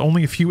traveled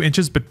only a few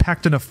inches but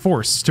packed enough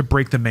force to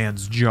break the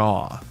man's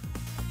jaw.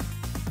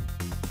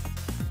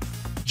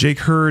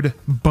 Jake heard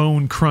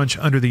bone crunch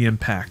under the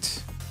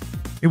impact.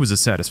 It was a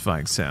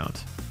satisfying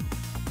sound.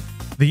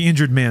 The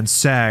injured man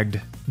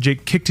sagged.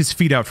 Jake kicked his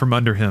feet out from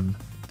under him.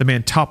 The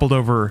man toppled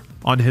over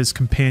onto his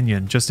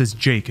companion just as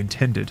Jake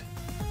intended.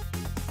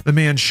 The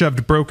man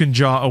shoved Broken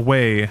Jaw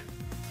away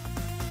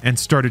and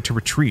started to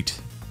retreat.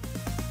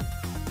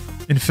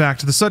 In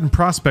fact, the sudden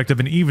prospect of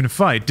an even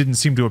fight didn't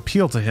seem to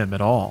appeal to him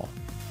at all.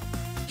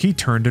 He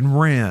turned and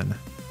ran.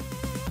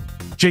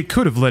 Jake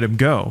could have let him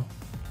go,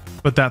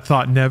 but that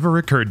thought never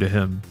occurred to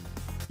him.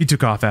 He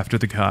took off after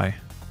the guy.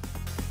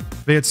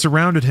 They had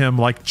surrounded him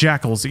like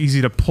jackals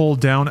easy to pull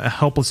down a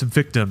helpless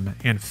victim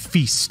and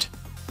feast.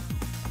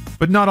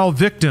 But not all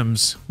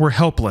victims were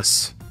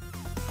helpless,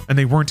 and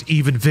they weren't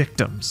even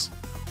victims.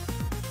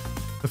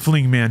 The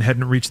fleeing man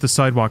hadn't reached the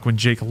sidewalk when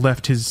Jake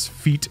left his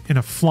feet in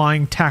a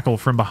flying tackle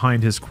from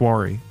behind his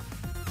quarry.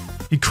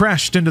 He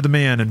crashed into the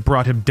man and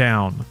brought him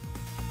down.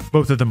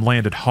 Both of them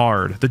landed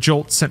hard. The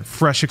jolt sent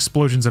fresh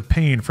explosions of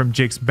pain from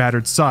Jake's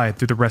battered side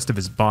through the rest of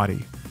his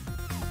body.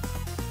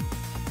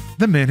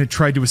 The man had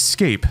tried to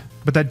escape,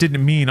 but that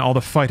didn't mean all the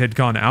fight had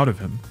gone out of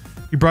him.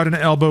 He brought an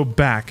elbow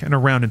back and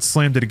around and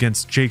slammed it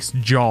against Jake's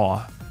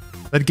jaw.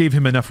 That gave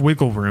him enough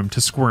wiggle room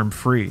to squirm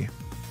free.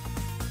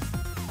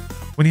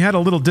 When he had a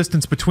little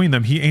distance between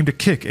them, he aimed a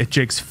kick at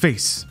Jake's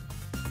face.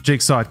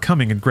 Jake saw it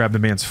coming and grabbed the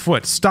man's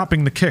foot,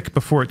 stopping the kick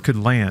before it could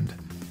land.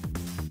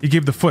 He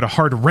gave the foot a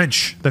hard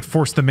wrench that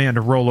forced the man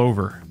to roll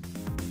over.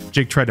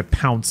 Jake tried to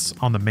pounce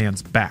on the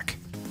man's back.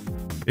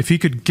 If he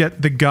could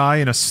get the guy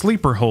in a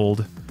sleeper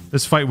hold,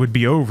 this fight would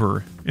be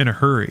over in a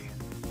hurry.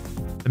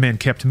 The man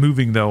kept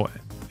moving, though,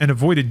 and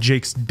avoided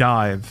Jake's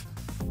dive.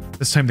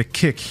 This time the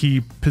kick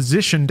he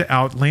positioned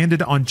out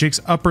landed on Jake's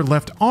upper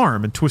left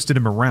arm and twisted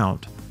him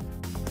around.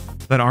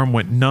 That arm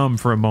went numb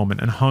for a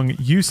moment and hung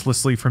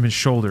uselessly from his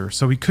shoulder,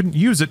 so he couldn't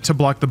use it to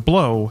block the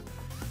blow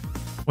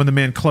when the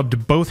man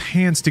clubbed both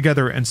hands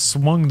together and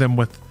swung them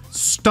with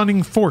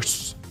stunning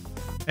force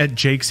at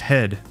Jake's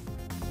head.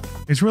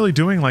 He's really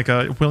doing like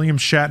a William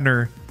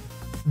Shatner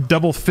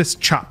double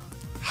fist chop.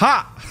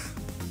 Ha!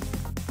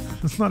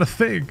 That's not a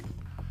thing.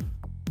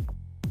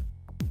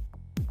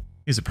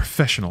 He's a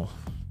professional.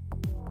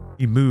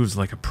 He moves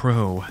like a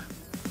pro.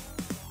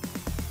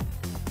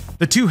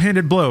 The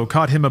two-handed blow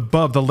caught him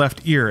above the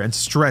left ear and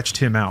stretched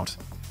him out.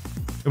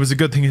 It was a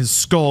good thing his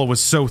skull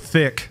was so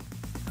thick.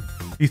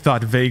 he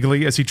thought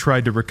vaguely as he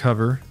tried to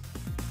recover.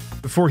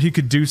 Before he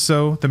could do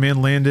so, the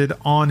man landed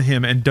on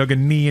him and dug a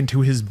knee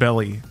into his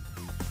belly.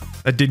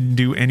 That didn't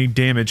do any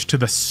damage to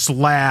the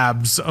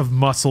slabs of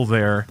muscle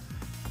there,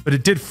 but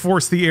it did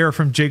force the air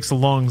from Jake's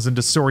lungs and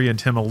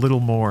disorient him a little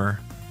more.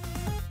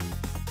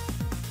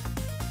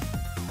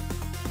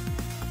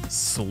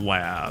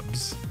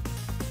 Slabs.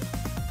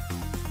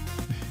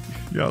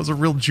 Yeah, it was a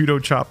real judo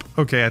chop.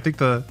 Okay, I think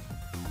the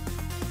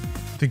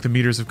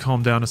meters have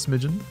calmed down a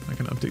smidgen. I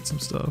can update some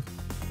stuff.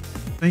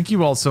 Thank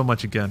you all so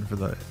much again for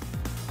the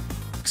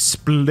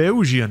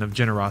explosion of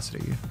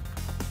generosity.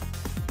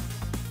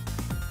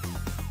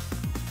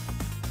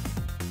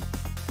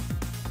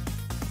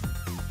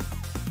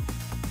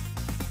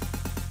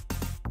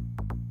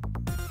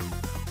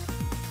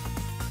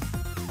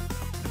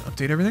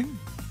 Update everything?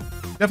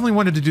 Definitely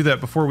wanted to do that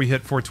before we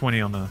hit 420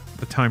 on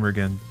the timer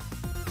again.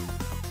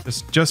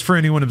 Just for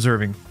anyone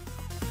observing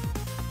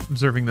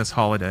this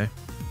holiday.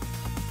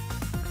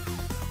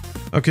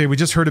 Okay, we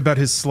just heard about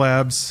his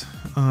slabs.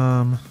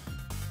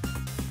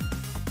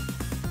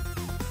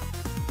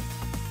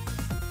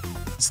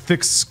 His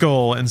thick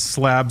skull and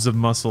slabs of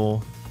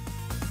muscle.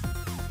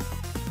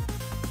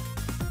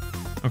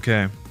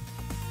 Okay.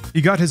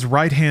 He got his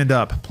right hand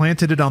up,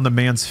 planted it on the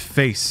man's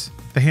face.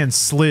 The hand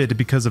slid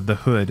because of the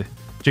hood.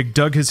 Jake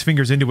dug his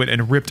fingers into it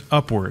and ripped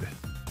upward.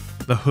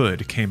 The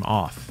hood came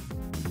off.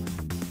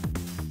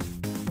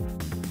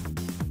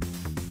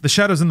 The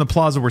shadows in the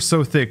plaza were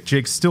so thick,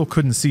 Jake still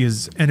couldn't see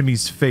his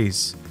enemy's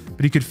face,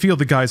 but he could feel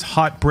the guy's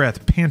hot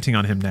breath panting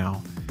on him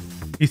now.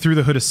 He threw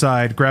the hood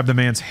aside, grabbed the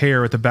man's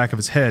hair at the back of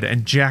his head,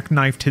 and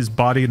jackknifed his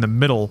body in the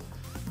middle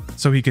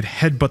so he could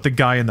headbutt the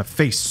guy in the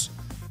face.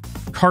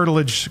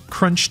 Cartilage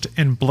crunched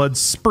and blood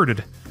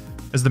spurted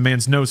as the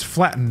man's nose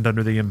flattened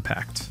under the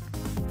impact.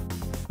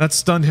 That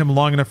stunned him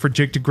long enough for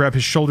Jake to grab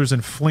his shoulders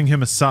and fling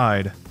him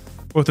aside.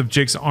 Both of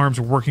Jake's arms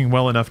were working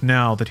well enough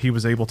now that he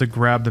was able to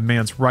grab the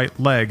man's right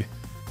leg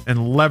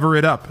and lever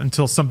it up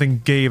until something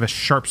gave a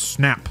sharp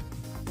snap.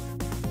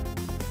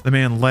 The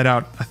man let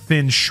out a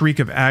thin shriek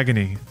of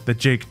agony that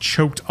Jake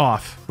choked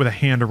off with a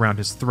hand around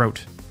his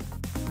throat.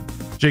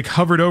 Jake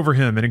hovered over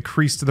him and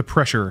increased the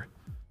pressure.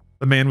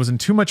 The man was in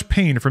too much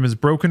pain from his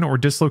broken or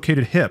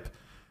dislocated hip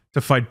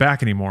to fight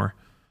back anymore,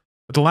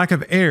 but the lack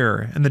of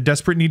air and the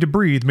desperate need to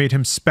breathe made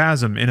him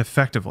spasm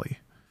ineffectively.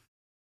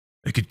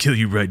 I could kill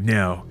you right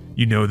now,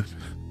 you know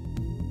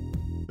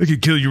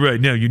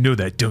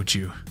that, don't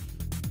you?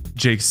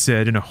 Jake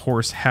said in a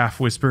hoarse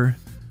half-whisper.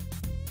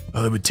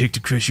 All it would take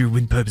to crush your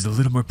windpipe is a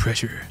little more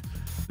pressure.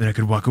 Then I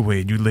could walk away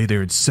and you'd lay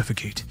there and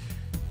suffocate,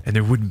 and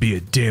there wouldn't be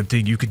a damn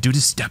thing you could do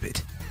to stop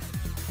it.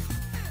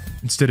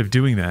 Instead of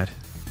doing that,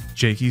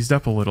 Jake eased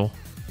up a little.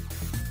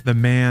 The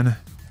man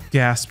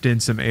gasped in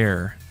some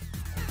air,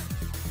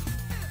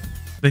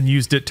 then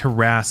used it to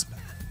rasp,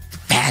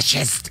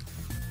 "Fascist!"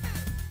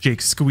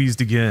 Jake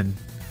squeezed again.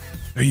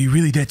 Are you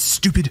really that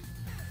stupid?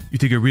 You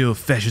think a real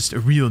fascist,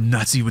 a real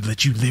Nazi would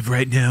let you live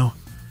right now?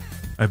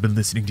 I've been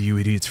listening to you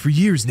idiots for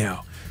years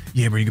now,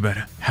 yammering about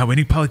how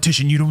any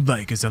politician you don't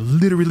like is a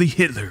literally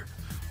Hitler.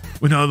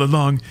 When all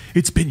along,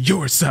 it's been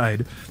your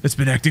side that's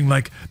been acting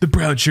like the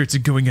brown shirts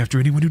and going after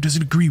anyone who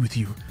doesn't agree with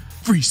you.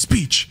 Free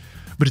speech!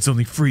 But it's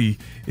only free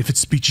if it's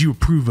speech you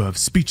approve of,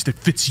 speech that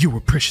fits your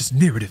precious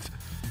narrative.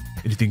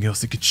 Anything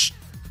else that gets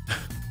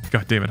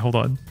God damn it, hold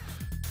on.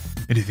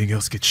 Anything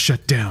else gets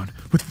shut down,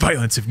 with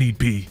violence if need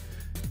be.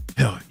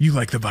 Hell, you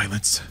like the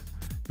violence.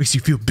 Makes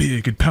you feel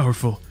big and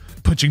powerful.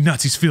 Punching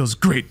Nazis feels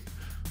great.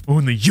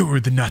 Only you're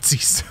the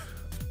Nazis.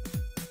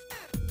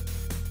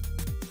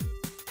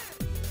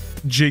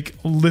 Jake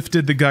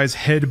lifted the guy's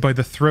head by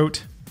the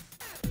throat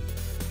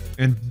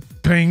and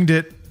banged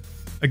it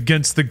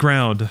against the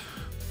ground.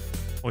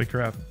 Holy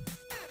crap.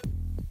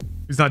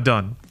 He's not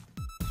done.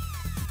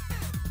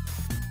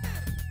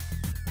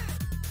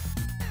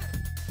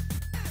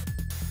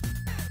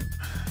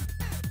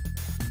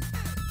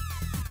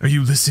 Are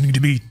you listening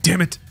to me?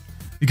 Damn it!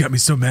 You got me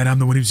so mad I'm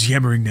the one who's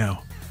yammering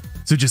now.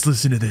 So just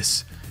listen to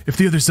this. If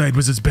the other side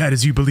was as bad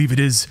as you believe it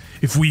is,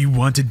 if we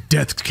wanted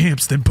death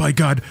camps, then by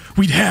God,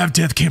 we'd have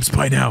death camps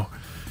by now.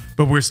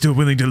 But we're still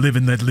willing to live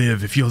and let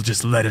live if you'll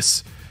just let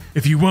us.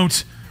 If you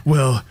won't,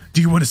 well,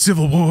 do you want a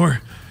civil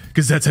war?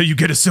 Because that's how you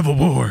get a civil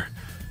war.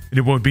 And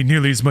it won't be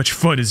nearly as much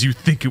fun as you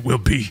think it will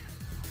be.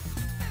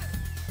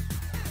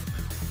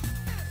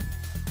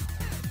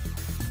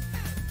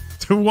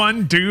 To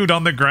one dude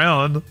on the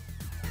ground.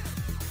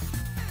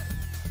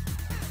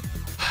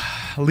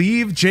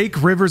 Leave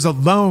Jake Rivers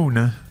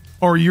alone,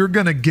 or you're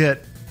gonna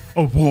get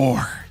a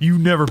war you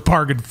never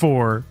bargained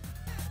for.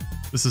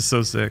 This is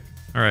so sick.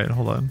 All right,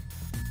 hold on.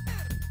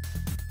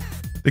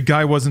 The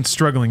guy wasn't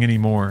struggling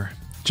anymore.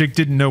 Jake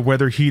didn't know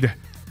whether he'd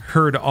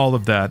heard all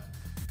of that.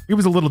 He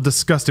was a little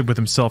disgusted with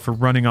himself for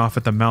running off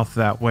at the mouth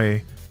that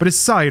way, but his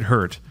side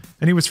hurt,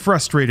 and he was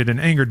frustrated and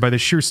angered by the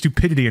sheer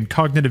stupidity and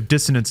cognitive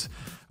dissonance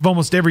of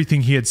almost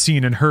everything he had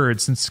seen and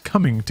heard since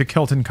coming to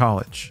Kelton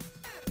College.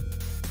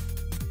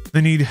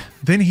 Then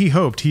he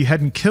hoped he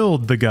hadn't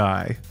killed the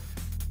guy.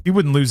 He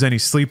wouldn't lose any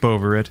sleep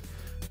over it,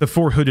 The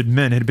four hooded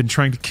men had been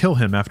trying to kill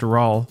him after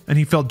all, and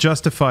he felt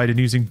justified in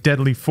using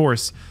deadly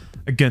force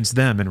against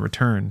them in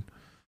return.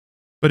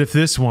 But if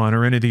this one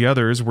or any of the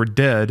others were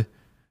dead,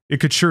 it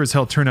could sure as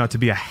hell turn out to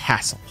be a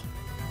hassle.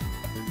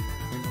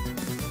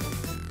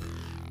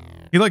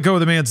 He let go of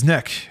the man's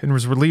neck and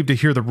was relieved to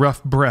hear the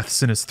rough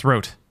breaths in his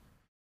throat.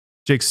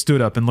 Jake stood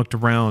up and looked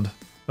around.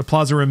 The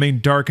plaza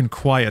remained dark and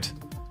quiet.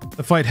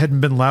 The fight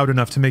hadn't been loud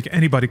enough to make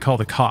anybody call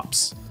the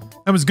cops.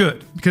 That was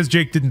good, because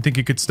Jake didn't think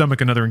he could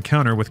stomach another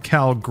encounter with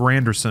Cal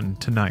Granderson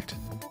tonight.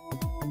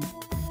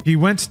 He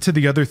went to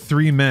the other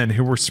three men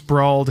who were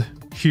sprawled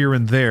here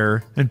and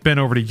there and bent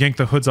over to yank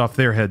the hoods off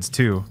their heads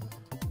too.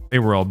 They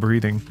were all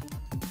breathing.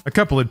 A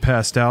couple had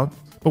passed out,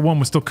 but one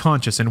was still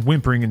conscious and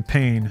whimpering in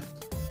pain.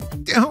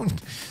 Don't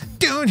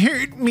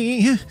hurt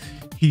me,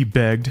 he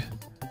begged.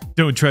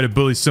 Don't try to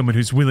bully someone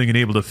who's willing and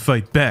able to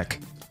fight back,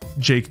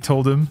 Jake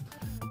told him.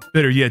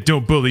 Better yet,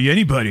 don't bully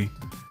anybody.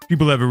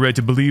 People have a right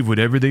to believe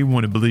whatever they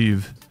want to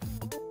believe.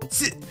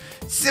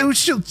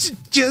 Social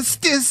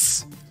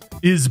justice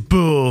is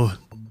bull.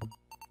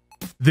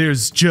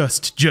 There's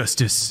just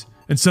justice,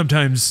 and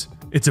sometimes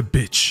it's a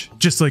bitch,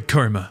 just like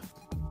karma.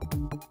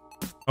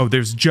 Oh,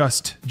 there's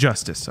just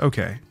justice.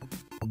 Okay.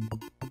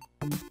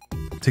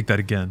 Take that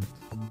again.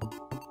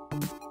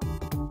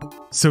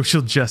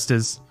 Social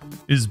justice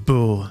is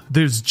bull.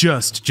 There's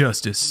just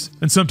justice,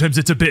 and sometimes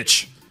it's a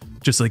bitch,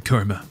 just like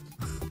karma.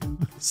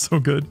 So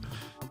good.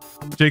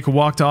 Jake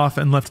walked off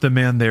and left the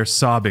man there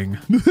sobbing.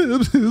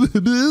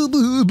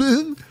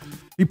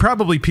 He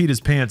probably peed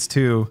his pants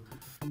too.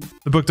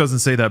 The book doesn't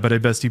say that, but I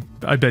bet he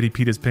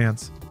peed his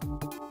pants.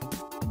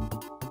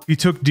 He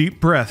took deep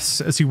breaths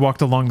as he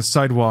walked along the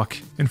sidewalk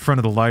in front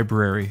of the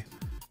library.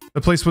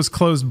 The place was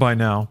closed by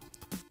now,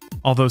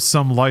 although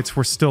some lights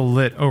were still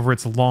lit over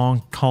its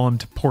long,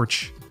 columned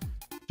porch.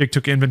 Jake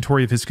took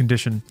inventory of his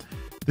condition.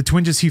 The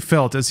twinges he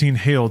felt as he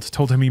inhaled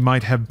told him he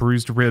might have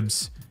bruised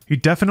ribs. He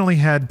definitely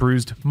had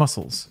bruised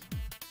muscles.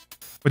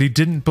 But he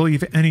didn't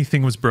believe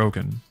anything was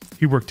broken.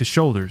 He worked his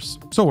shoulders.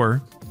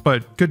 Sore,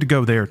 but good to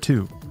go there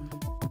too.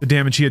 The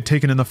damage he had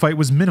taken in the fight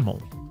was minimal.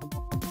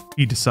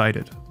 He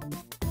decided.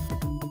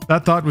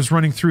 That thought was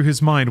running through his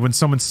mind when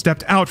someone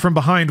stepped out from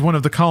behind one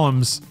of the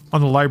columns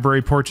on the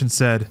library porch and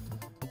said,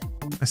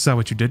 I saw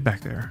what you did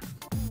back there.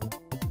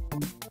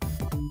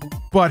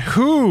 But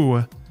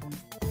who?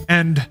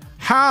 And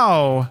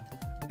how?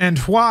 And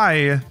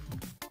why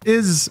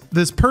is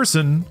this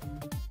person?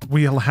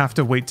 We'll have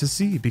to wait to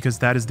see, because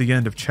that is the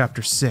end of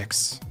chapter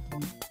 6.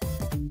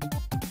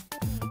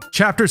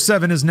 Chapter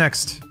 7 is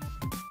next.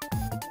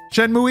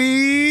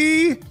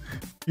 Shenmue!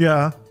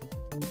 Yeah.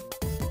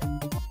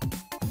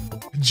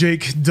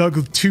 Jake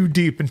dug too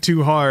deep and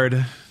too hard.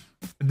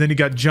 And then he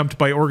got jumped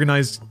by an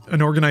organized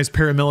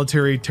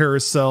paramilitary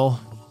terrorist cell.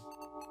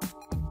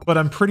 But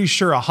I'm pretty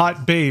sure a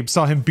hot babe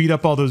saw him beat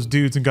up all those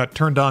dudes and got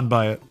turned on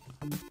by it.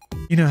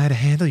 You know how to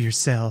handle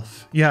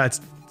yourself. Yeah,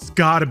 it's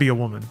gotta be a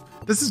woman.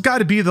 This has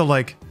gotta be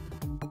the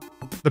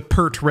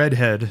pert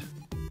redhead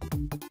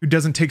who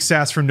doesn't take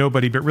sass from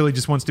nobody but really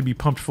just wants to be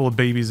pumped full of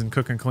babies and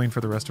cook and clean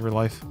for the rest of her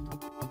life.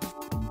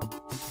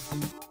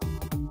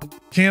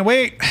 Can't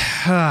wait.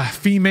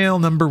 Female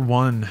number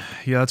 1.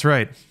 Yeah, that's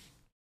right.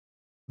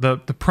 The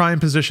prime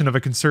position of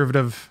a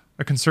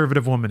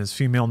conservative woman is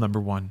female number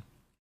 1.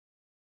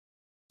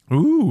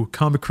 Ooh,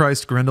 Comic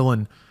Christ, Grendel,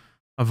 and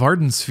a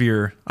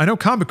Vardensphere. I know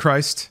Comic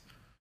Christ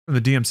from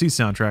the DMC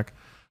soundtrack.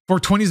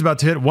 420 is about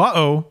to hit.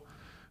 Whoa!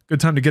 Good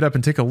time to get up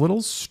and take a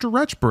little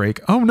stretch break.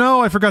 Oh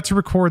no, I forgot to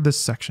record this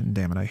section.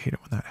 Damn it, I hate it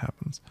when that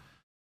happens.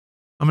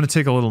 I'm going to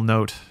take a little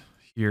note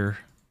here.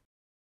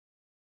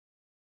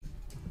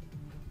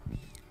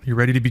 You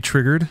ready to be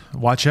triggered?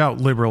 Watch out,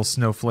 liberal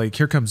snowflake.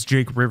 Here comes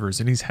Jake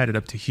Rivers, and he's headed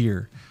up to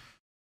here.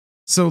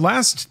 So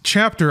last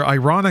chapter,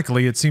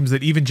 ironically, it seems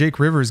that even Jake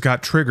Rivers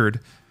got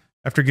triggered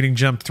after getting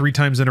jumped 3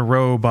 times in a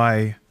row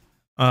by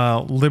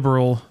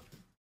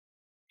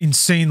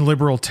insane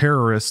liberal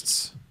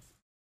terrorists.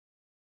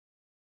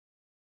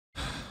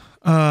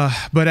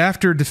 But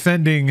after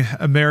defending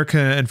America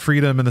and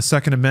freedom and the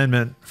Second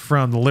Amendment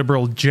from the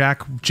liberal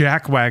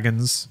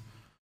jackwagons,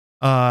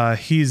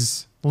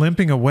 he's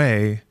limping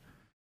away.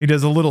 He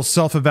does a little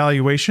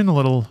self-evaluation, a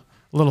little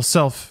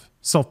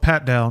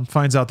self-pat down,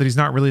 finds out that he's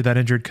not really that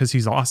injured because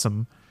he's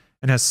awesome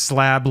and has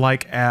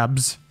slab-like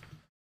abs.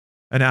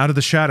 And out of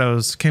the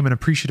shadows came an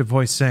appreciative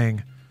voice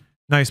saying,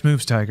 "Nice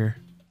moves, Tiger."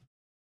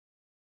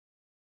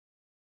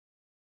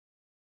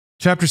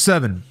 Chapter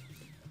 7.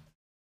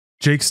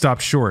 Jake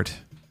stopped short.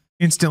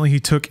 Instantly he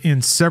took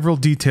in several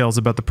details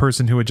about the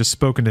person who had just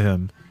spoken to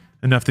him,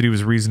 enough that he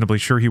was reasonably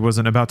sure he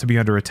wasn't about to be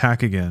under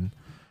attack again.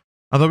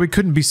 Although he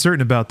couldn't be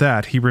certain about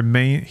that, he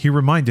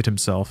reminded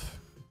himself...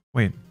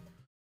 Wait.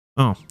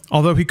 Oh.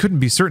 Although he couldn't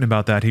be certain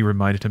about that, he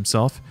reminded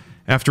himself.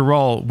 After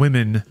all,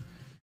 women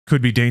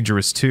could be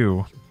dangerous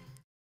too.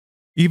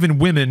 Even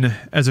women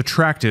as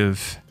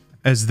attractive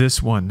as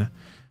this one.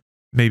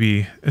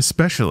 Maybe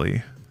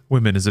especially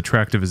women as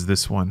attractive as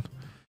this one.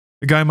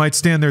 The guy might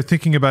stand there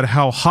thinking about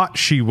how hot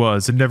she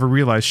was and never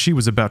realize she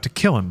was about to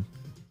kill him.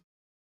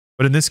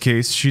 But in this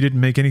case, she didn't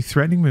make any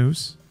threatening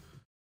moves.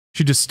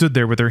 She just stood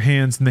there with her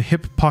hands in the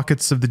hip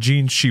pockets of the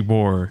jeans she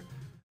wore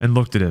and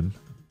looked at him.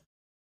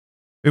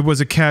 It was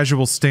a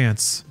casual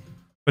stance,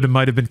 but it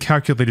might have been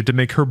calculated to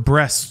make her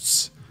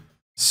breasts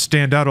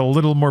stand out a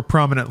little more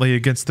prominently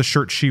against the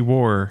shirt she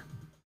wore.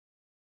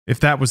 If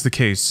that was the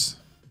case,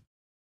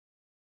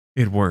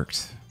 it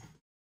worked.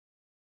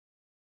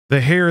 The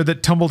hair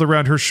that tumbled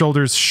around her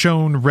shoulders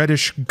shone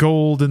reddish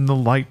gold in the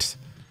light.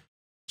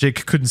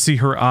 Jake couldn't see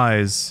her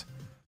eyes,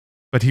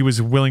 but he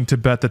was willing to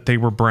bet that they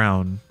were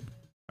brown.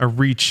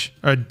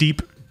 A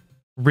deep,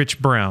 rich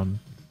brown.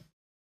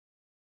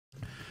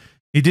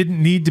 He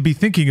didn't need to be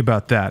thinking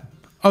about that.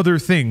 Other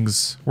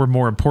things were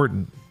more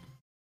important.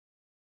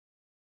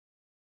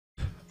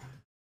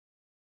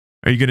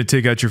 Are you going to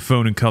take out your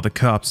phone and call the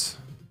cops?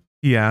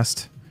 He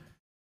asked.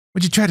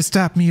 Would you try to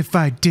stop me if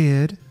I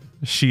did?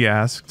 She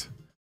asked.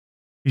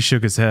 He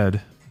shook his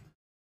head.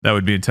 That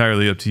would be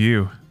entirely up to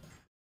you.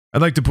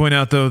 I'd like to point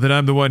out, though, that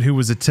I'm the one who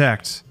was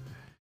attacked,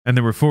 and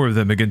there were 4 of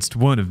them against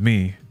 1 of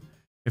me.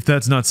 If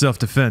that's not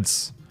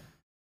self-defense.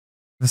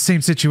 The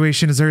same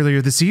situation as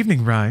earlier this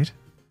evening, right?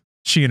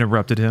 She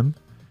interrupted him.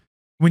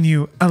 When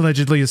you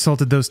allegedly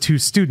assaulted those 2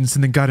 students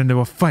and then got into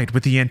a fight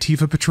with the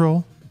Antifa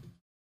patrol?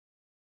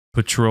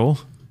 Patrol?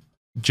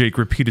 Jake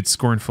repeated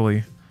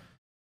scornfully.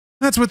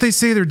 That's what they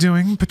say they're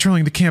doing,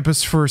 patrolling the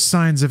campus for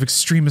signs of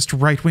extremist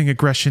right-wing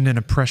aggression and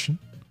oppression.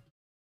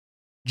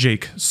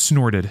 Jake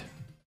snorted.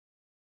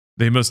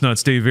 They must not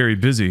stay very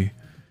busy.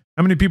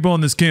 How many people on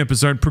this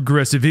campus aren't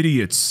progressive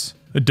idiots?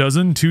 A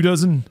dozen? 2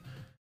 dozen?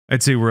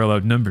 I'd say we're all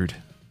outnumbered.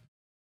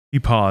 He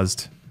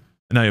paused,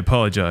 and I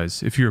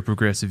apologize if you're a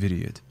progressive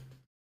idiot.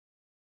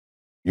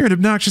 You're an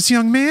obnoxious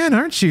young man,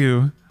 aren't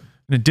you?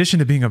 In addition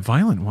to being a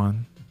violent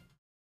one.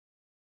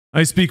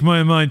 I speak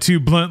my mind too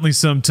bluntly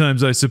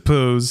sometimes, I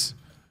suppose.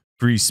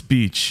 Free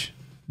speech,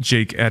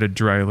 Jake added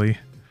dryly.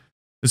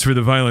 As for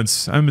the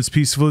violence, I'm as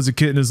peaceful as a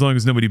kitten as long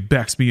as nobody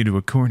backs me into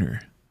a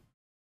corner.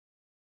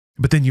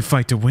 But then you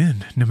fight to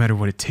win, no matter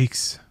what it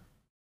takes.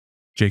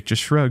 Jake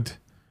just shrugged.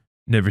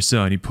 Never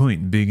saw any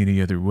point in being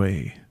any other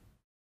way.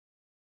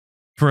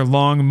 For a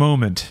long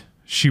moment,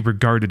 she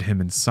regarded him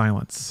in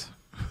silence.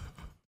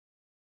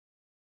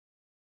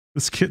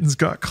 This kitten's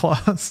got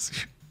claws.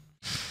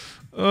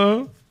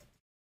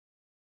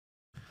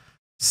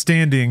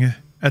 Standing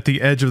at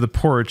the edge of the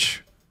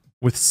porch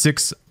with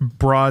 6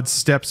 broad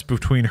steps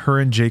between her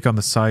and Jake on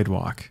the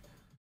sidewalk.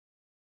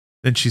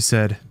 Then she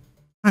said,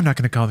 I'm not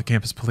going to call the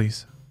campus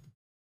police.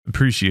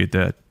 Appreciate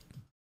that.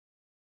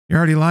 You're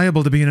already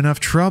liable to be in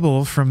enough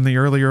trouble from the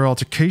earlier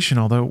altercation,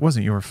 although it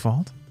wasn't your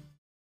fault.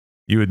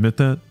 You admit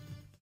that?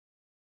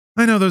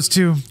 I know those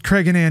 2,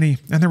 Craig and Annie,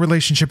 and their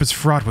relationship is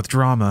fraught with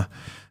drama,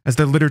 as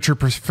the literature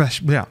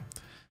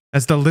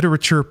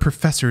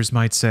professors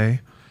might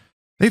say.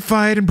 They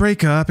fight and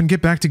break up and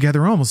get back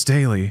together almost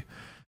daily.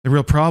 The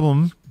real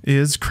problem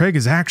is Craig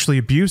is actually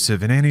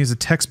abusive, and Annie is a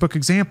textbook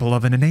example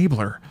of an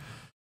enabler.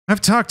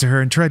 I've talked to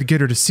her and tried to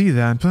get her to see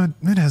that, but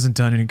it hasn't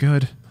done any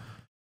good.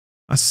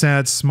 A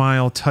sad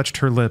smile touched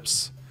her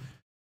lips.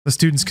 The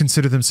students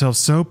consider themselves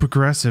so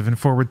progressive and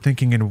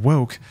forward-thinking and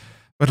woke,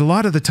 but a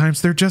lot of the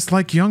times they're just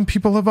like young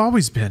people have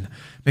always been,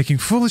 making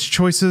foolish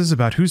choices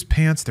about whose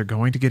pants they're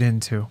going to get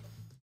into.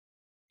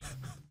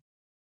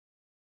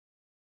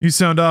 You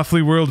sound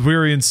awfully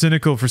world-weary and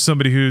cynical for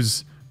somebody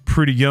who's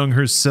pretty young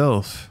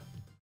herself.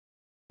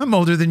 I'm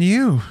older than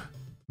you,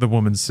 the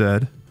woman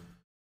said.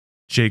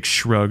 Jake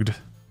shrugged.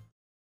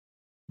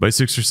 By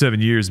 6 or 7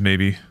 years,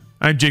 maybe.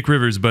 I'm Jake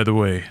Rivers, by the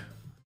way.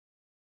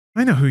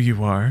 I know who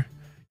you are.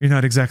 You're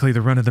not exactly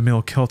the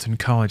run-of-the-mill Kelton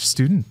College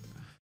student.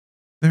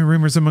 There are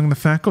rumors among the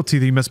faculty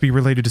that you must be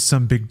related to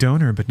some big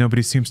donor, but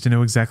nobody seems to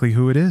know exactly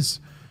who it is.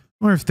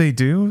 Or if they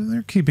do,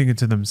 they're keeping it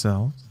to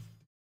themselves.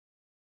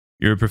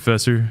 You're a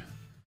professor?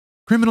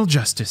 Criminal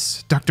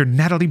Justice, Dr.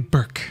 Natalie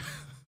Burke.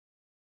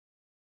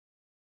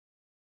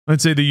 I'd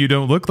say that you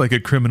don't look like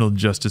a criminal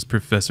justice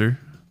professor.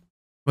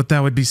 But that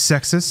would be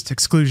sexist,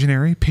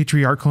 exclusionary,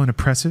 patriarchal, and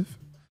oppressive,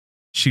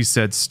 she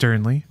said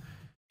sternly.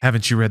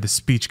 Haven't you read the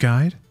speech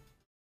guide?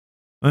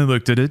 I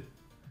looked at it.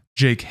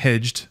 Jake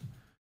hedged.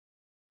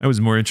 I was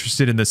more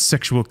interested in the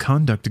sexual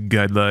conduct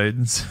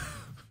guidelines.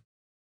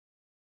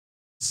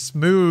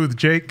 Smooth,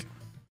 Jake.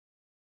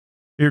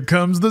 Here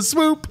comes the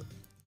swoop.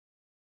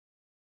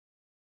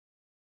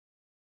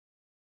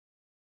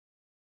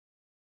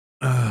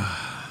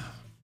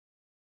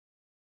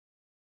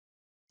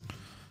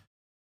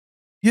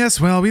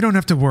 Yes, well, we don't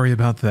have to worry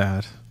about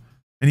that.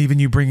 And even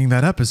you bringing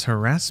that up is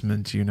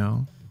harassment, you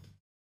know.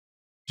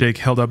 Jake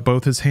held up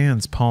both his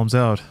hands, palms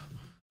out.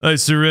 I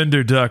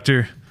surrender,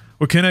 Doctor.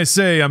 What can I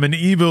say? I'm an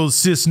evil,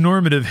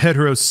 cis-normative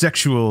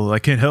heterosexual. I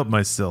can't help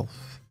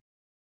myself.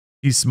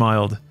 He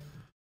smiled.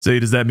 Say,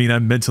 does that mean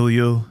I'm mentally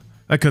ill?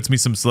 That cuts me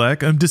some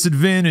slack. I'm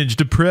disadvantaged,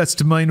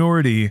 depressed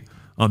minority.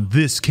 On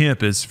this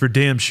campus, for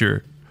damn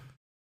sure.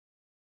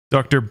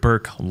 Dr.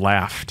 Burke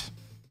laughed.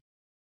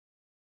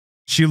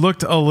 She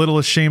looked a little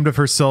ashamed of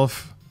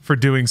herself for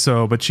doing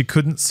so, but she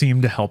couldn't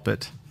seem to help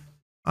it.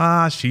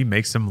 She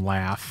makes him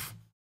laugh.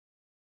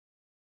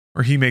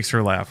 Or he makes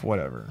her laugh,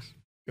 whatever.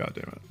 God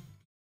damn it.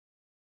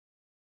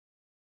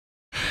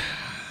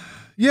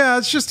 Yeah,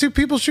 it's just two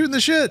people shooting the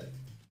shit.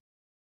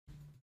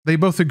 They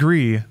both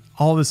agree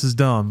all this is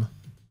dumb.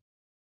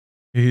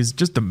 He's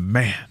just a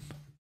man.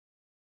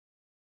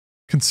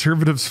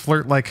 Conservatives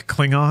flirt like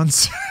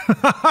Klingons.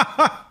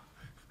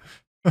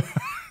 A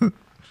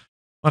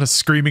lot of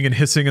screaming and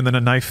hissing and then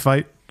a knife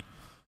fight.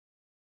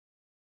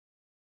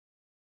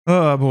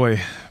 Oh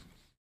boy.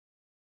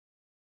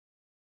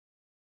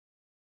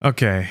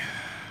 Okay.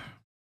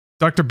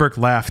 Dr. Burke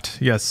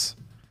laughed, yes.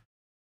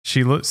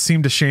 She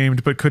seemed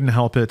ashamed but couldn't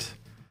help it.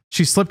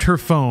 She slipped her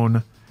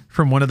phone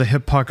from one of the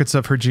hip pockets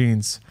of her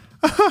jeans.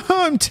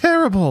 I'm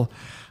terrible.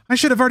 I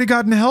should have already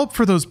gotten help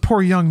for those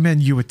poor young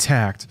men you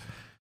attacked.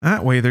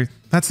 That's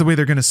the way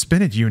they're going to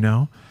spin it, you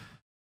know.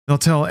 They'll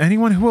tell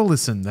anyone who will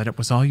listen that it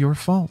was all your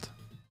fault.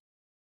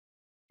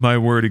 My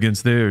word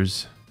against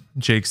theirs,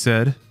 Jake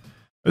said,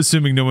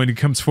 assuming no one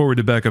comes forward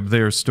to back up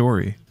their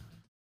story.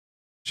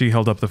 She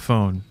held up the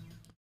phone.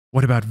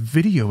 What about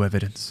video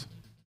evidence?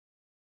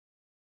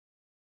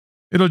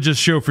 It'll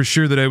just show for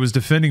sure that I was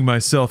defending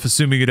myself,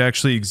 assuming it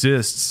actually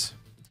exists.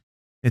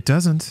 It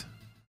doesn't,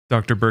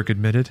 Dr. Burke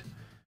admitted.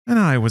 And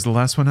I was the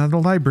last one out of the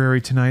library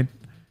tonight.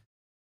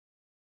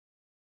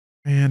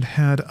 And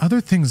had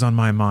other things on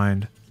my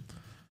mind.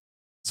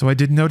 So I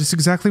didn't notice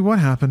exactly what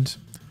happened.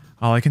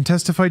 All I can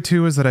testify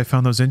to is that I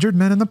found those injured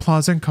men in the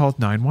plaza and called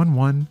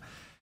 911.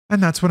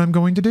 And that's what I'm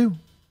going to do.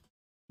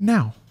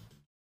 Now.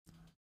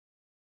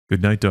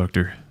 Good night,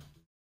 Doctor,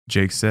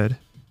 Jake said.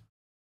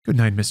 Good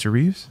night, Mr.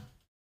 Reeves.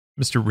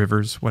 Mr.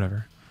 Rivers,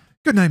 whatever.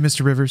 Good night,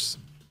 Mr. Rivers.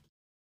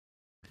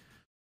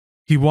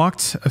 He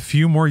walked a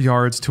few more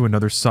yards to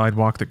another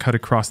sidewalk that cut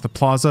across the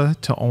plaza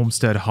to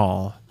Olmsted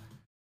Hall.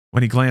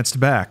 When he glanced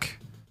back,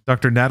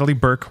 Dr. Natalie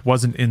Burke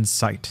wasn't in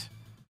sight.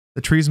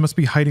 The trees must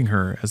be hiding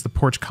her, as the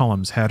porch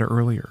columns had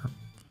earlier.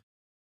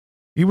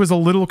 He was a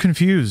little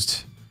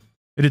confused.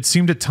 It had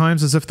seemed at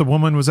times as if the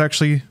woman was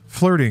actually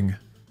flirting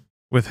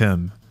with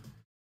him.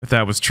 If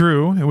that was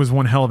true, it was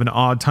one hell of an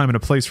odd time and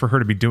a place for her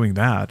to be doing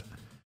that.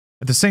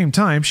 At the same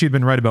time, she had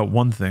been right about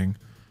one thing.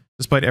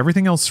 Despite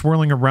everything else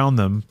swirling around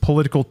them,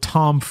 political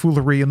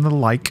tomfoolery and the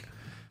like,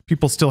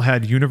 people still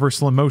had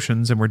universal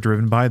emotions and were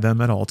driven by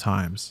them at all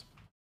times.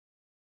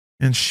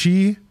 And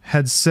she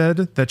had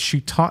said that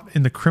she taught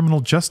in the criminal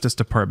justice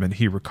department,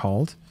 he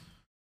recalled.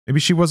 Maybe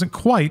she wasn't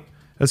quite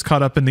as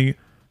caught up in the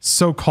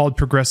so-called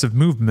progressive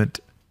movement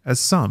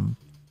as some.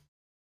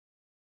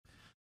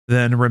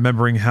 Then,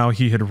 remembering how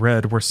he had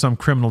read where some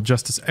criminal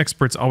justice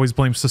experts always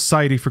blame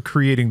society for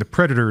creating the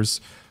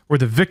predators or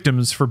the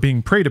victims for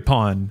being preyed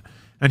upon,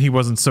 and he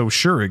wasn't so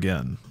sure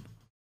again.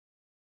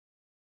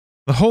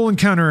 The whole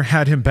encounter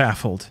had him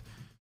baffled.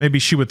 Maybe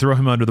she would throw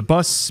him under the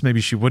bus,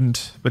 maybe she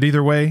wouldn't, but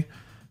either way,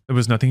 there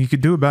was nothing he could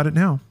do about it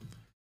now.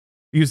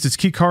 He used his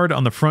keycard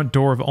on the front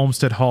door of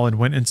Olmsted Hall and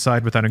went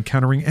inside without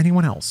encountering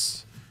anyone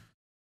else.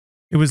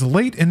 It was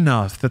late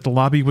enough that the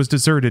lobby was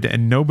deserted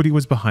and nobody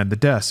was behind the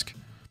desk.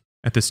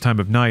 At this time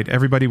of night,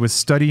 everybody was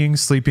studying,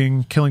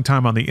 sleeping, killing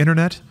time on the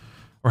internet,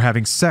 or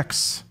having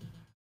sex.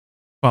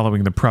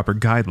 Following the proper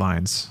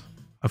guidelines,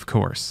 of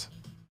course.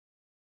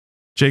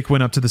 Jake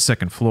went up to the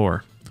second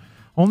floor.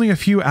 Only a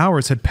few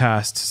hours had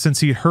passed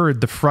since he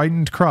heard the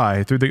frightened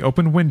cry through the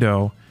open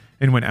window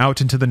and went out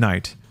into the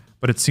night,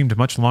 but it seemed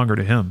much longer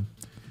to him.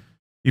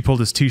 He pulled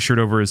his t-shirt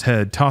over his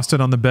head, tossed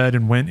it on the bed,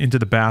 and went into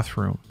the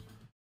bathroom.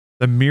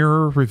 The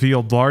mirror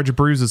revealed large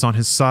bruises on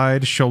his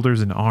side, shoulders,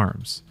 and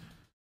arms.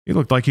 He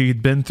looked like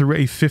he'd been through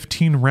a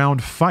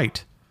 15-round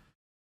fight.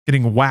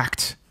 Getting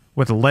whacked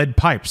with lead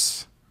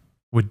pipes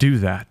would do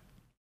that.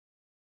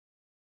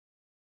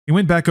 He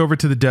went back over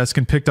to the desk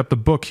and picked up the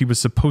book he was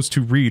supposed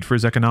to read for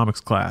his economics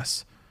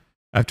class.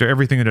 After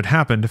everything that had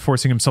happened,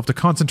 forcing himself to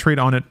concentrate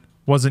on it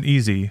wasn't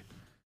easy,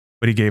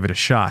 but he gave it a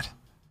shot.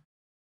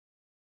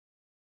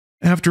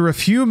 After a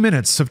few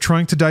minutes of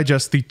trying to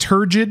digest the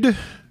turgid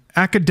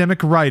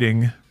academic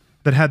writing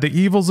that had the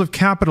evils of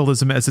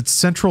capitalism as its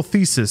central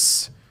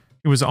thesis,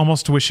 he was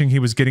almost wishing he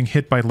was getting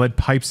hit by lead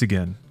pipes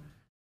again.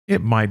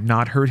 It might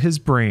not hurt his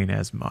brain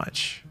as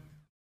much.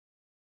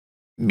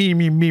 Me.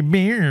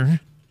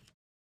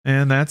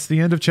 And that's the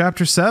end of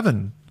chapter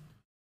 7.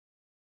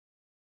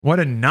 What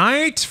a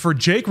night for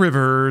Jake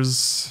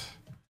Rivers.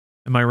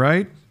 Am I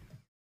right?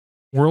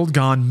 World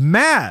gone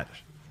mad.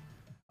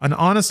 An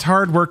honest,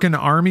 hard-working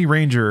Army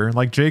Ranger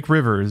like Jake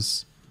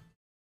Rivers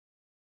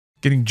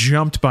getting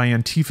jumped by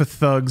Antifa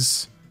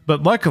thugs.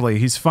 But luckily,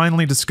 he's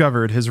finally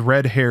discovered his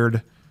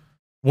red-haired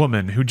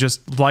woman who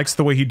just likes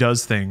the way he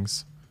does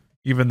things,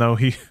 even though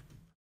he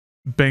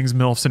bangs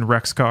MILFs and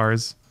wrecks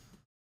cars.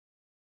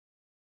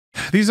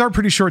 These are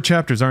pretty short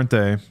chapters, aren't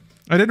they?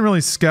 I didn't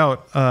really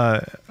scout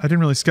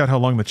how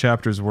long the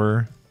chapters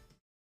were.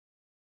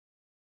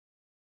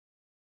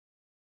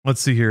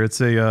 Let's see here.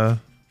 It's a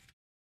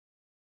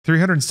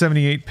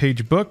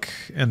 378-page book,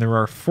 and there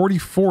are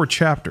 44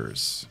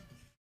 chapters.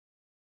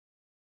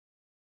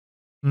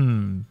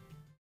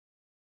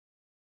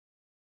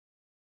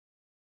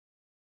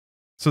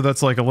 So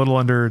that's like a little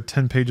under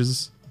 10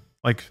 pages,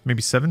 like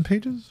maybe 7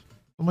 pages?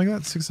 Something like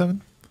that, 6,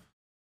 7?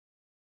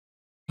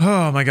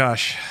 Oh my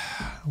gosh.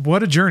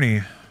 What a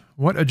journey.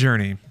 What a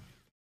journey.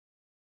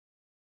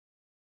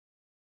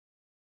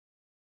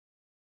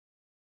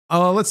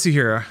 Let's see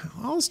here.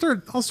 I'll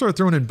start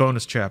throwing in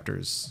bonus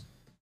chapters.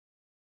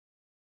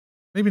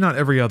 Maybe not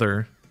every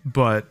other,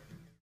 but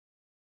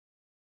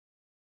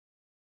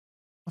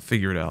I'll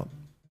figure it out.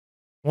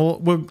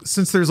 Well,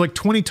 since there's like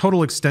 20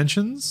 total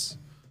extensions,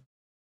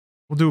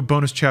 we'll do a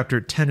bonus chapter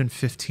at 10 and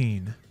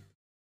 15,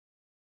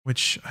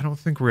 which I don't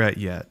think we're at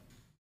yet.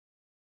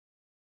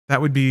 That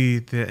would be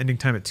the ending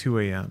time at 2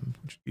 a.m.,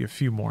 which would be a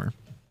few more.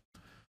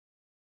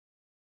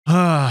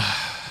 All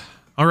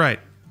right.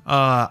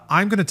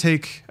 I'm going to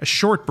take a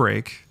short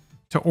break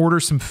to order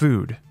some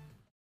food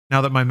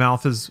now that my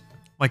mouth is,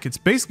 like, it's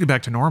basically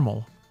back to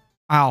normal.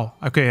 Ow.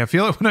 Okay, I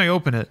feel it when I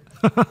open it.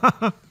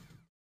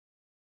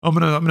 I'm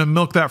gonna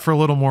milk that for a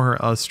little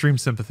more stream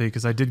sympathy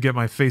because I did get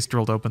my face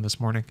drilled open this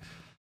morning.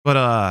 But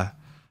I'm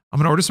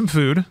gonna order some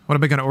food. What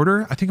am I gonna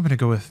order? I think I'm gonna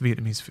go with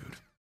Vietnamese food.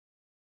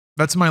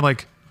 That's my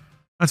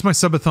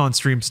subathon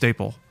stream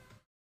staple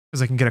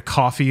because I can get a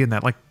coffee and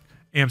that like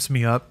amps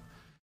me up,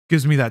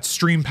 gives me that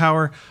stream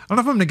power. I don't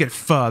know if I'm gonna get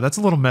pho. That's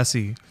a little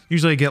messy.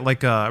 Usually I get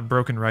like a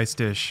broken rice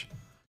dish.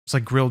 It's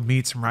like grilled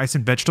meat, some rice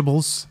and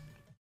vegetables.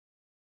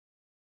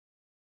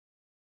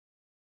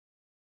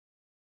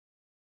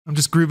 I'm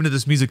just grooving to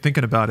this music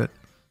thinking about it.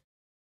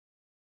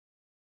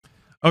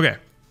 Okay.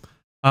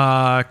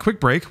 Quick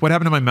break. What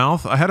happened to my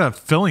mouth? I had a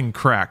filling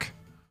crack.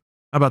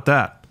 How about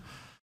that?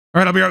 All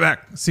right, I'll be right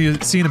back. See you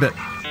in a bit.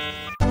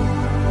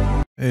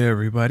 Hey,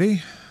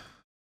 everybody.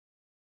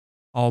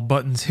 All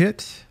buttons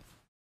hit.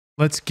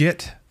 Let's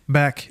get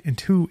back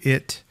into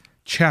it.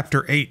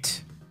 Chapter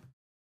 8.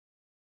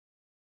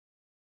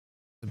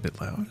 A bit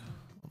loud.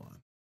 Hold on.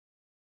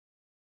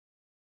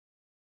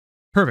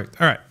 Perfect.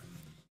 All right.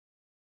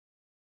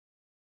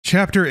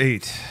 Chapter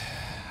 8.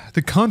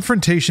 The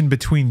confrontation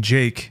between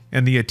Jake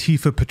and the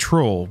Atifa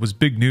patrol was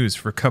big news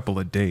for a couple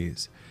of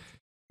days.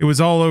 It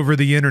was all over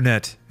the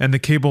internet and the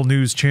cable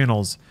news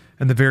channels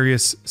and the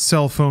various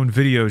cell phone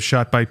videos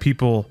shot by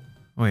people...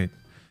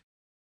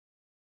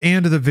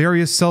 And the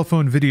various cell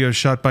phone videos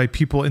shot by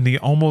people in the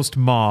Almost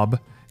mob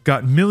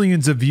got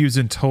millions of views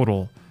in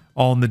total,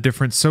 all on the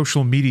different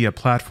social media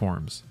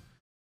platforms.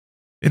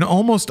 In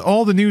almost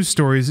all the news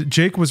stories,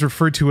 Jake was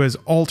referred to as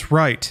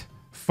alt-right,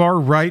 far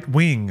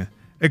right-wing,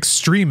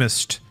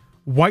 extremist,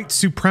 white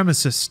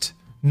supremacist,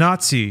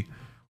 Nazi,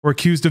 or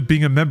accused of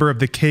being a member of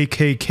the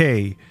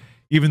KKK,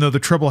 even though the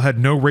trouble had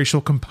no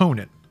racial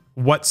component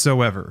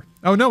whatsoever.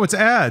 Oh no, it's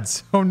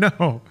ads! Oh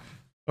no!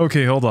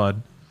 Okay, hold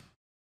on.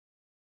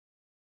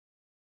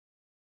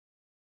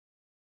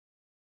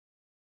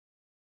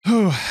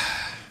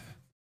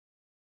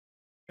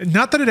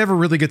 Not that it ever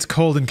really gets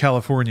cold in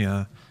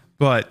California,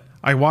 but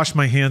I wash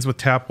my hands with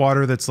tap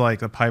water that's like,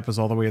 the pipe is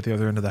all the way at the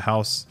other end of the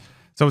house.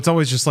 So it's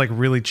always just like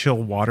really chill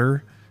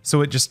water.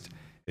 So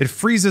it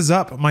freezes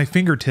up my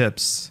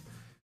fingertips.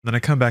 And then I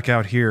come back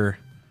out here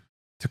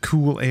to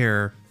cool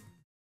air.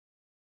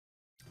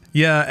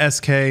 Yeah,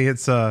 SK,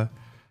 it's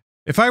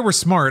if I were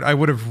smart, I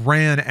would have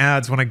ran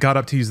ads when I got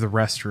up to use the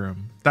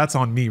restroom. That's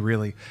on me,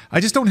 really.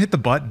 I just don't hit the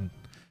button.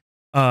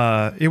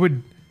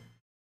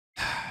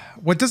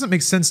 What doesn't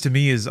make sense to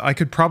me is I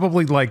could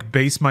probably like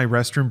base my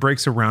restroom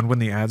breaks around when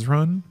the ads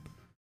run,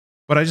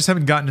 but I just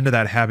haven't gotten into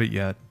that habit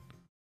yet.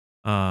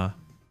 Yeah,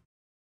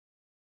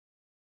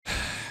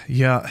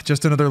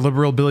 just another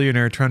liberal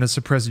billionaire trying to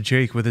suppress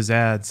Jake with his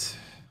ads.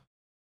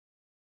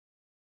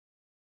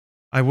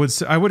 I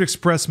would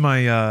express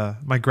my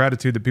my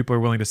gratitude that people are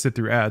willing to sit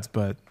through ads,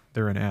 but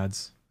they're in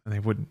ads and they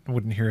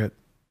wouldn't hear it.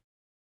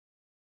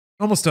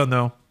 Almost done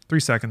though. 3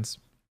 seconds.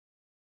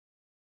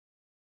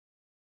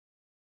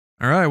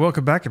 All right,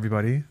 welcome back,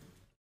 everybody.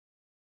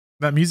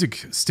 That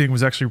music sting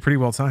was actually pretty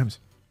well timed.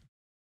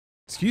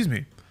 Excuse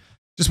me.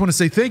 Just want to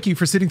say thank you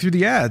for sitting through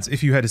the ads,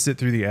 if you had to sit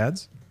through the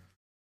ads.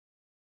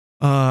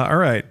 All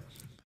right.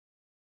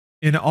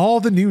 In almost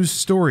all the news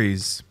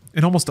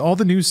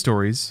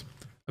stories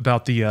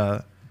about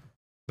the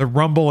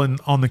rumble in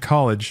the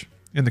college,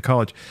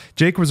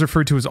 Jake was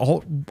referred to as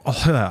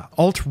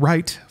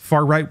alt-right,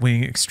 far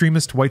right-wing,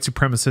 extremist, white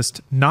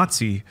supremacist,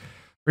 Nazi,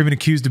 or even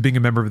accused of being a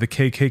member of the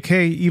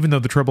KKK, even though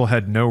the trouble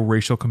had no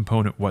racial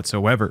component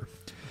whatsoever.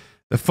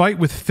 The fight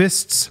with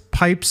fists,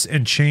 pipes,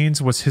 and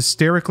chains was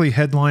hysterically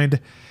headlined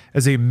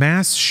as a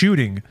mass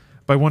shooting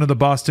by one of the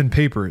Boston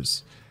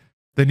papers.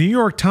 The New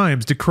York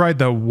Times decried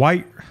the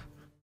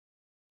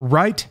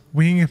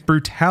right-wing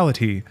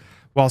brutality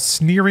while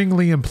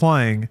sneeringly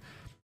implying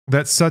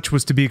that such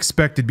was to be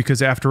expected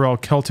because, after all,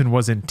 Kelton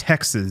was in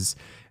Texas,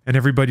 and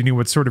everybody knew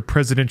what sort of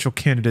presidential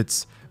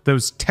candidates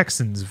those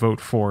Texans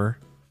vote for.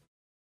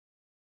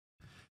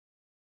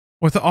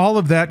 With all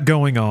of that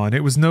going on,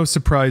 it was no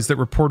surprise that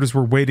reporters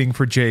were waiting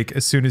for Jake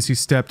as soon as he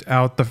stepped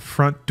out the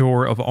front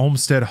door of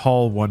Olmsted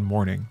Hall one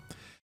morning.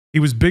 He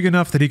was big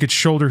enough that he could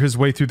shoulder his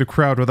way through the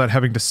crowd without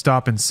having to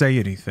stop and say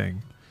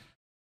anything.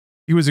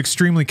 He was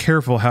extremely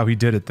careful how he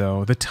did it,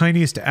 though. The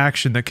tiniest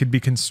action that could be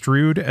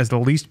construed as the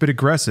least bit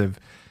aggressive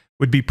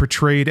would be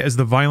portrayed as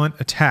the violent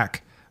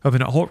attack of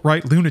an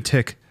alt-right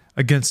lunatic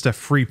against a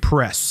free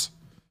press.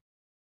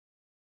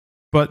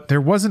 But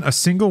there wasn't a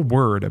single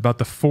word about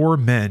the 4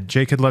 men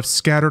Jake had left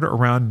scattered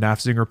around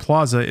Nafziger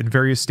Plaza in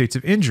various states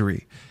of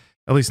injury,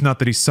 at least not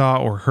that he saw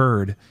or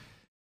heard.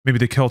 Maybe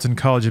the Kelton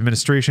College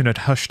administration had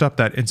hushed up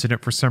that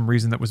incident for some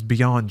reason that was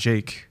beyond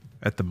Jake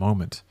at the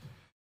moment.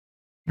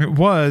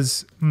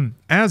 As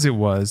it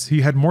was,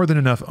 he had more than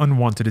enough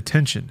unwanted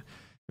attention.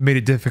 It made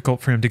it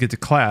difficult for him to get to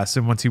class,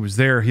 and once he was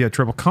there, he had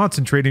trouble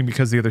concentrating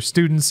because the other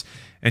students,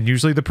 and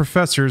usually the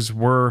professors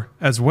were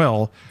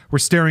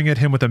staring at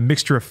him with a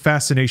mixture of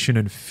fascination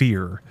and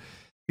fear.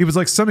 He was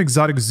like some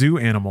exotic zoo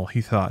animal,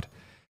 he thought.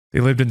 They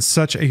lived in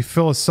such a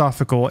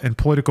philosophical and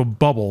political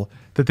bubble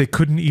that they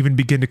couldn't even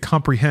begin to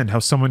comprehend how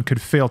someone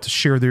could fail to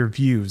share their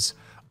views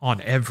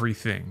on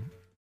everything.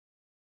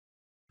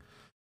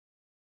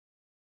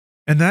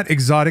 And that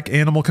exotic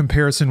animal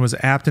comparison was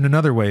apt in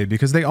another way,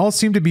 because they all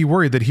seemed to be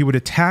worried that he would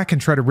attack and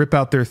try to rip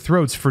out their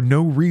throats for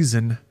no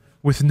reason,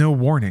 with no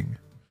warning.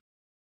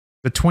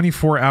 The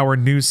 24-hour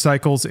news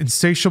cycle's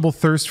insatiable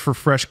thirst for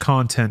fresh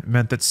content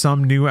meant that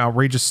some new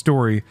outrageous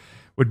story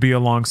would be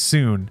along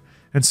soon,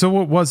 and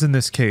so it was in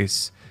this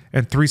case.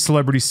 And 3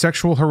 celebrity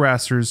sexual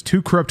harassers,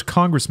 2 corrupt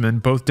congressmen,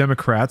 both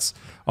Democrats,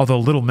 although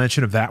little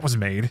mention of that was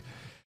made,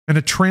 and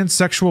a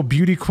transsexual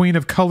beauty queen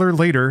of color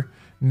later,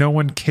 no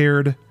one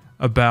cared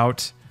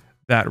about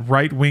that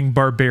right-wing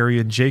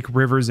barbarian Jake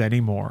Rivers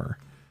anymore.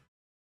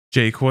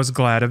 Jake was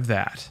glad of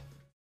that.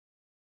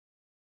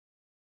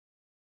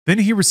 Then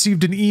he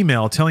received an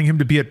email telling him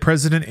to be at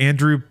President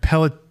Andrew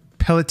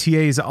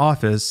Pelletier's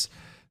office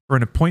for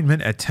an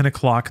appointment at 10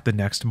 o'clock the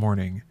next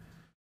morning.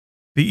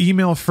 The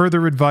email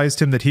further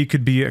advised him that he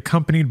could be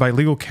accompanied by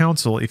legal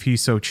counsel if he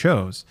so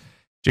chose.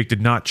 Jake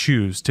did not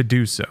choose to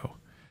do so.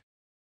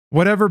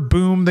 Whatever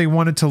boom they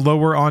wanted to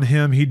lower on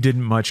him, he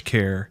didn't much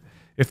care.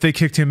 If they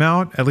kicked him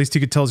out, at least he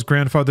could tell his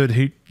grandfather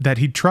that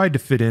he tried to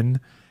fit in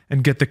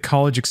and get the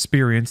college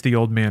experience the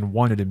old man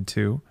wanted him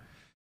to.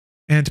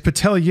 And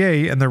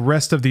Petelier and the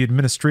rest of the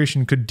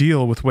administration could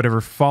deal with whatever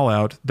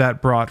fallout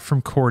that brought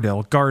from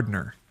Cordell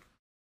Gardner.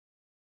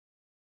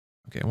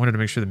 Okay, I wanted to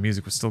make sure the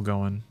music was still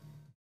going.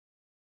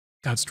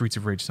 God, Streets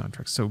of Rage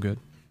soundtrack, so good.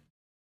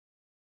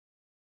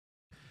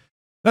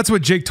 That's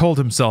what Jake told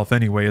himself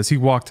anyway as he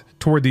walked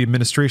toward the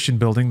administration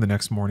building the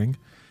next morning.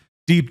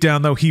 Deep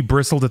down, though, he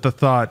bristled at the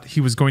thought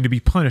he was going to be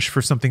punished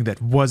for something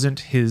that wasn't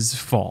his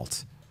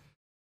fault.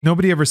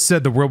 Nobody ever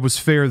said the world was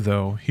fair,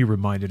 though, he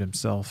reminded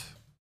himself.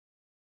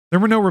 There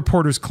were no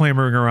reporters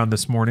clamoring around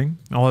this morning,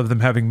 all of them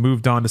having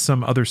moved on to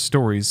some other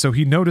stories, so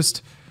he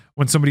noticed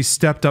when somebody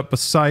stepped up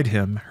beside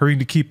him, hurrying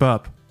to keep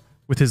up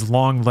with his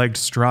long-legged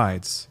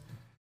strides.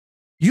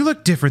 "You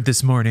look different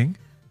this morning,"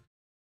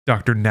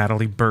 Dr.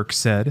 Natalie Burke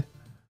said.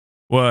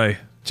 "Why?"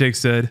 Jake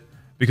said.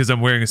 "Because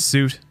I'm wearing a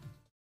suit?"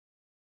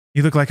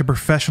 "You look like a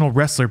professional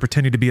wrestler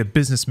pretending to be a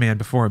businessman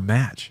before a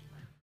match."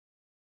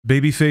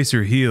 "Babyface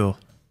or heel?"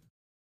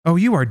 "Oh,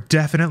 you are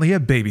definitely a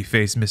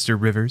babyface, Mr.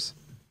 Rivers."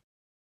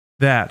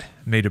 That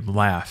made him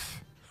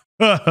laugh.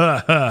 "Ha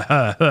ha ha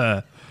ha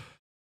ha.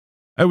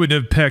 I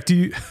wouldn't have pegged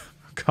you."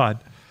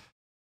 God.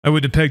 "I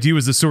wouldn't have pegged you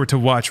as the sort to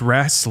watch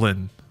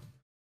wrestling."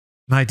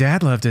 "My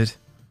dad loved it.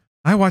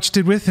 I watched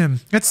it with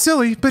him. It's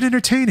silly, but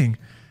entertaining.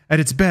 At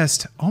its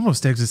best,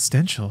 almost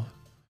existential."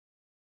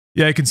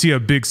 "Yeah, I can see how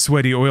big,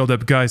 sweaty,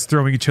 oiled-up guys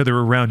throwing each other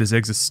around is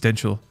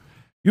existential.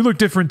 You look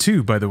different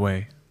too, by the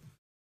way."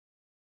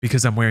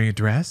 "Because I'm wearing a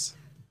dress?"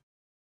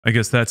 "I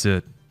guess that's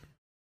it."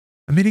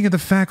 "A meeting of the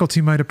faculty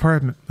in my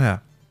department...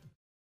 A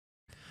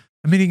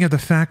meeting of the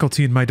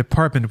faculty in my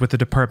department with the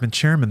department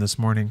chairman this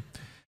morning.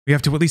 We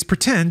have to at least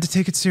pretend to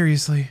take it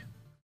seriously."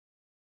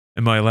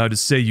 "Am I allowed to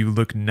say you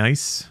look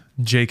nice?"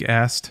 Jake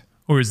asked.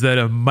 "Or is that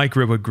a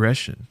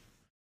microaggression?"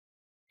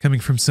 "Coming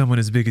from someone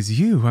as big as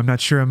you, I'm not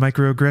sure a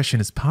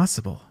microaggression is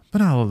possible,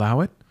 but I'll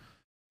allow it.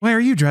 Why are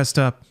you dressed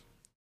up?"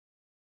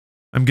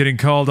 "I'm getting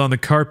called on the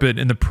carpet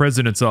in the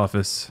president's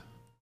office,"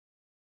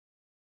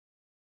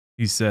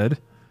 he said.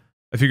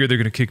 "I figure they're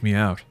going to kick me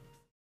out."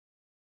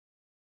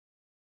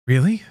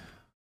 "Really?"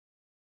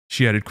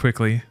 she added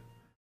quickly.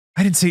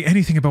 "I didn't say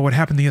anything about what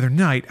happened the other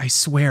night, I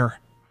swear."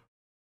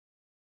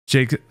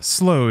 Jake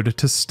slowed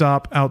to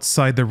stop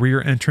outside the rear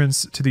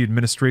entrance to the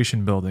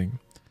administration building.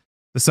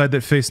 The side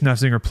that faced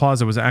Nafziger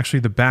Plaza was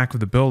actually the back of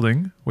the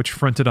building, which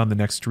fronted on the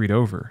next street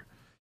over.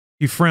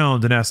 He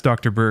frowned and asked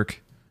Dr.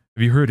 Burke,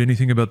 "Have you heard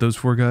anything about those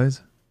 4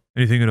 guys?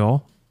 Anything at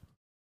all?"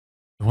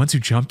 "The ones who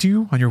jumped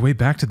you on your way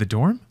back to the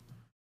dorm?"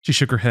 She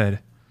shook her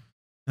head.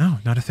 "No,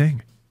 not a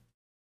thing."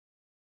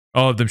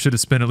 "All of them should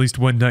have spent at least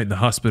 1 night in the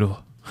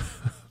hospital."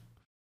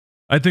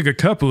 "I think a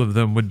couple of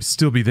them would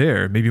still be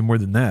there, maybe more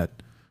than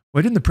that.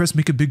 Why didn't the press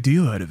make a big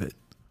deal out of it?"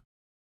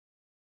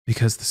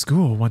 "Because the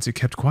school wants it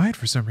kept quiet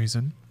for some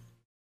reason."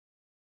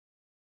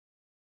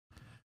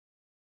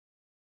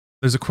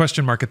 There's a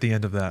question mark at the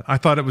end of that. I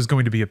thought it was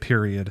going to be a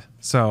period,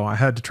 so I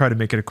had to try to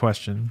make it a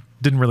question.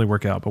 Didn't really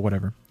work out, but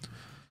whatever.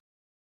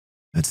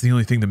 "That's the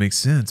only thing that makes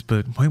sense,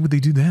 but why would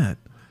they do that?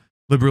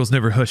 Liberals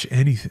never hush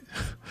anything.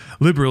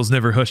 Liberals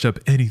never hush up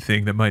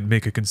anything that might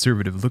make a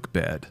conservative look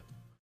bad."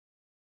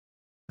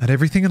 "Not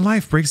everything in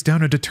life breaks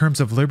down into terms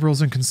of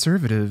liberals and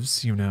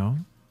conservatives, you know,"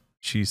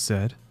 she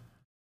said.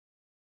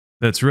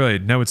 That's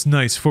right. Now it's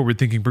nice,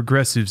 forward-thinking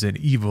progressives and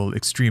evil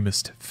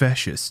extremist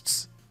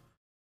fascists.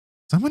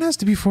 Someone has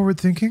to be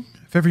forward-thinking.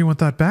 If everyone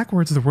thought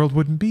backwards, the world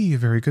wouldn't be a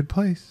very good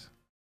place.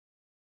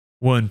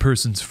 One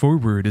person's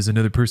forward is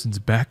another person's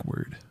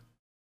backward.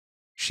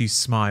 She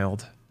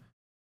smiled.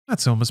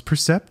 That's almost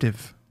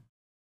perceptive.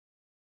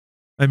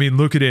 I mean,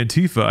 look at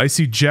Antifa. I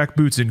see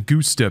jackboots and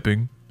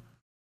goose-stepping.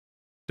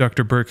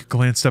 Dr. Burke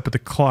glanced up at the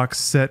clock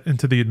set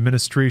into the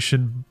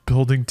administration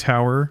building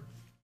tower.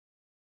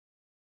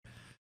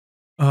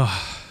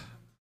 Ugh.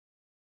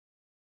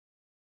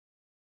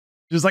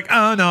 Just like,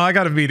 oh no, I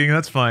got a meeting,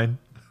 that's fine.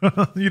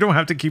 You don't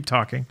have to keep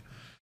talking.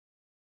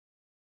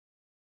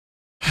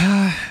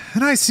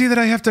 And I see that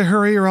I have to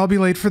hurry or I'll be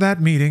late for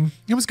that meeting.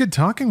 It was good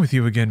talking with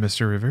you again,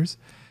 Mr. Rivers.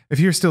 If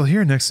you're still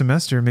here next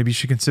semester, maybe you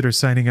should consider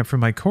signing up for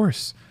my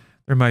course.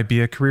 There might be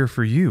a career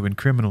for you in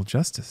criminal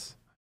justice.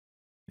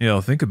 Yeah,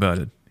 I'll think about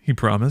it, he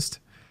promised.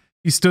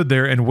 He stood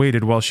there and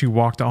waited while she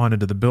walked on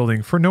into the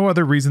building for no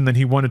other reason than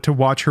he wanted to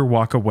watch her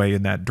walk away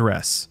in that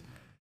dress.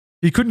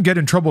 He couldn't get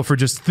in trouble for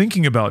just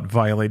thinking about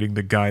violating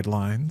the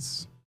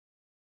guidelines.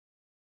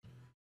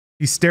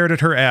 He stared at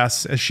her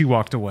ass as she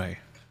walked away,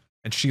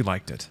 and she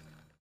liked it.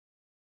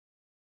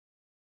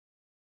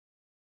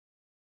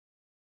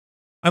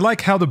 I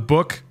like how the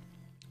book,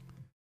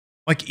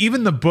 like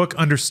even the book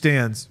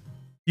understands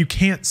you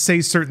can't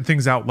say certain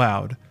things out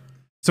loud.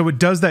 So it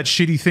does that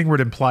shitty thing where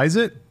it implies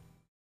it.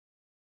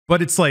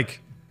 But it's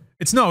like,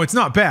 it's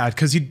not bad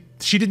because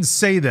she didn't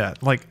say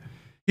that. Like,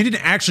 he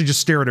didn't actually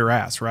just stare at her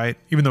ass, right?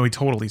 Even though he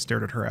totally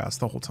stared at her ass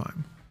the whole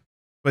time.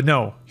 But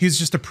no, he's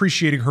just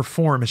appreciating her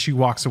form as she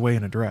walks away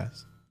in a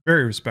dress.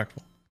 Very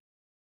respectful.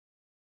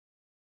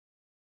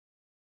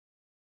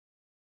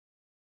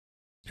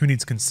 Who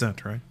needs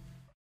consent, right?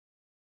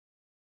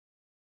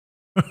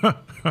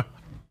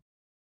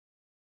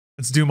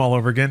 It's Doom all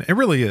over again. It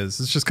really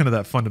is. It's just kind of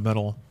that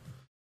fundamental.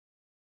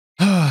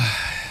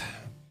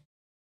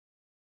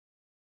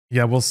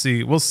 Yeah, we'll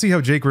see. We'll see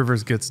how Jake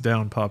Rivers gets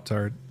down,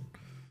 Pop-Tart.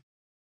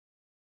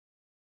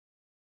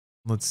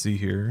 Let's see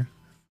here.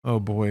 Oh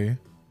boy.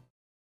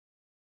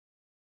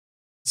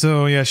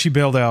 So yeah, she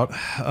bailed out.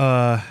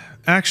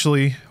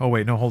 Actually, oh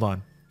wait, no, hold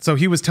on. So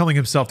he was telling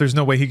himself there's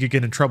no way he could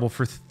get in trouble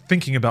for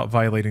thinking about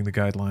violating the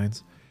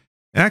guidelines.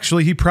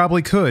 Actually, he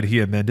probably could, he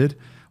amended.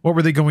 What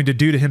were they going to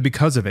do to him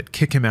because of it?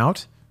 Kick him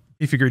out?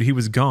 He figured he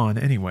was gone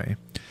anyway.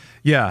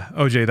 Yeah,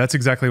 OJ, that's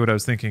exactly what I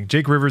was thinking.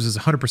 Jake Rivers is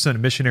 100% a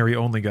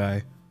missionary-only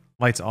guy.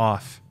 Lights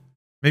off.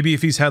 Maybe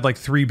if he's had like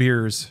 3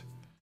 beers.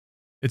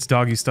 It's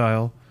doggy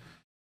style.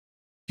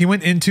 He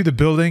went into the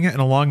building and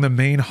along the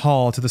main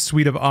hall to the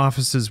suite of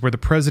offices where the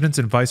president's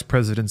and vice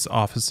president's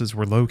offices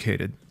were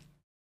located.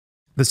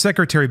 The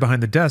secretary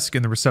behind the desk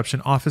in the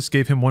reception office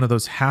gave him one of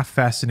those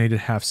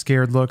half-fascinated,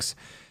 half-scared looks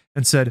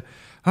and said,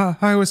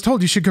 I was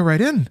told you should go right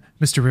in,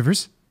 Mr.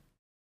 Rivers.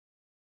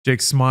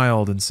 Jake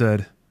smiled and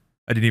said,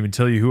 I didn't even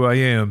tell you who I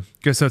am.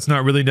 Guess that's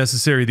not really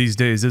necessary these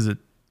days, is it?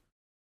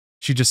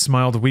 She just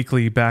smiled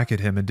weakly back at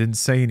him and didn't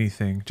say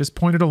anything, just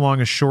pointed along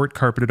a short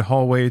carpeted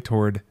hallway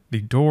toward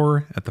the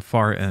door at the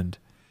far end.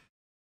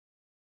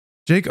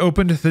 Jake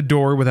opened the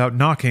door without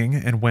knocking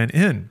and went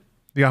in.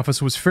 The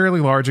office was fairly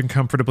large and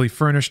comfortably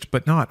furnished,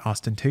 but not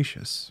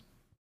ostentatious.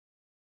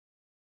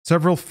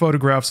 Several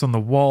photographs on the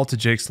wall to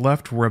Jake's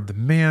left were of the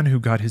man who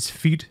got his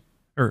feet,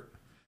 to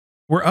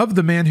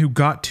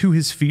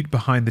his feet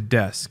behind the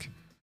desk.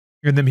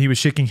 In them he was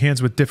shaking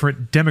hands with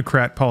different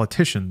Democrat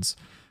politicians,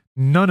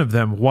 none of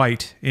them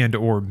white and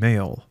or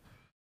male.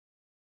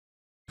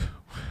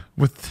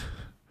 With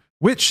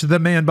which the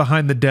man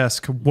behind the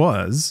desk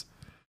was,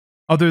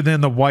 other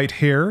than the white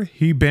hair,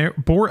 he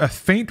bore a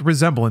faint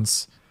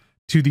resemblance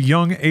to the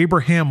young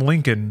Abraham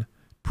Lincoln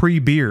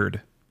pre-beard.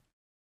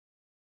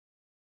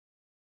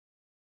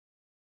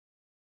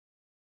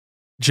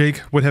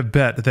 Jake would have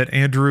bet that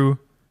Andrew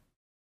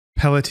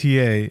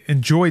Pelletier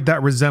enjoyed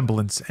that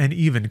resemblance and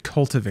even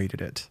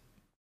cultivated it.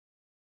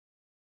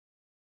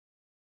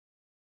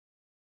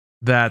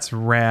 That's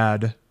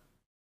rad.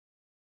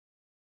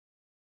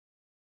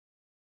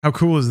 How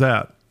cool is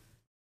that?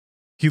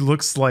 He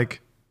looks like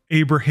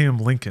Abraham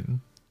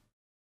Lincoln.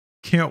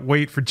 Can't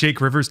wait for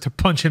Jake Rivers to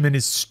punch him in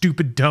his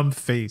stupid dumb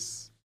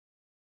face.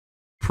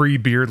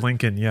 Pre-beard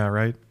Lincoln, yeah,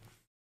 right?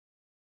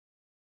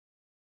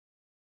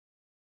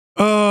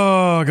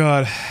 Oh,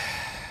 God.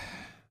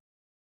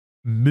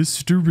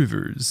 Mr.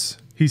 Rivers,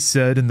 he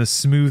said in the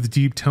smooth,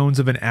 deep tones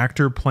of an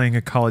actor playing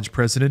a college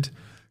president.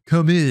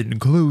 Come in and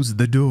close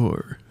the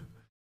door.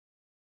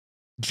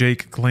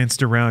 Jake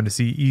glanced around as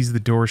he eased the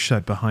door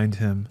shut behind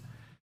him.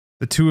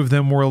 The two of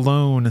them were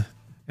alone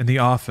in the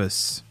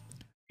office.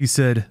 He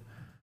said,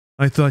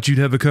 I thought you'd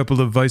have a couple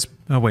of vice...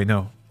 Oh, wait,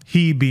 no.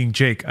 He, being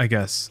Jake, I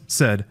guess,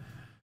 said,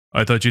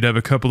 I thought you'd have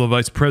a couple of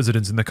vice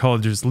presidents in the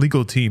college's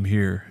legal team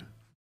here.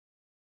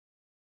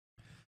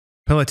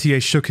 Pelletier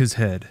shook his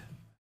head.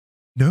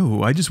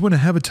 No, I just want to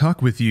have a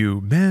talk with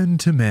you, man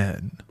to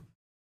man.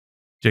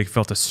 Jake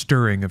felt a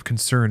stirring of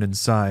concern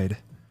inside.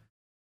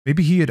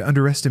 Maybe he had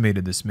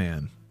underestimated this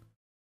man.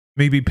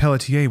 Maybe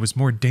Pelletier was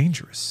more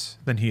dangerous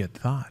than he had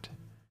thought.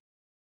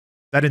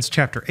 That ends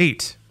chapter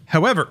 8.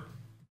 However,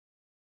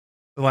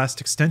 the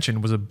last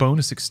extension was a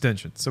bonus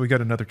extension, so we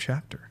got another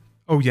chapter.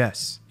 Oh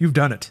yes, you've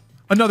done it.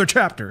 Another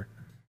chapter!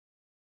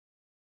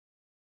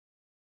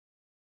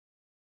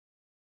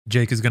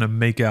 Jake is going to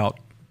make out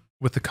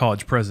with the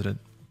college president.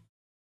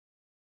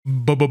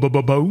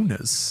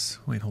 Bonus.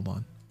 Wait, hold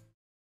on.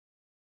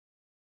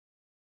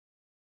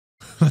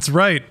 That's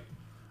right.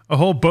 A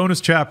whole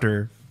bonus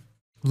chapter.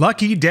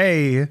 Lucky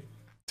day.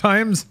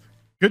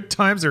 Good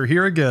times are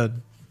here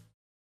again.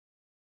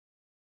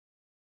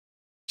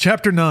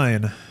 Chapter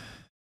 9.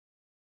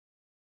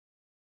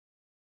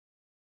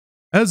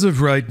 As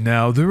of right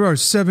now, there are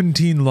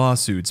 17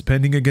 lawsuits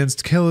pending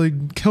against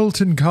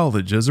Kelton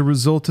College as a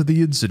result of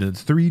the incident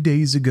 3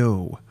 days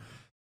ago,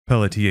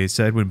 Pelletier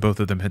said when both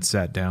of them had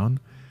sat down.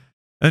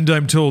 And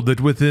I'm told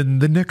that within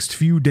the next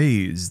few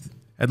days,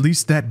 at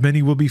least that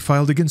many will be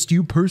filed against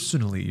you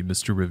personally,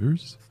 Mr.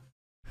 Rivers.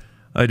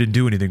 I didn't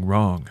do anything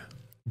wrong,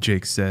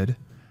 Jake said.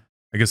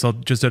 I guess I'll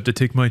just have to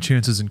take my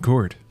chances in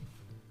court.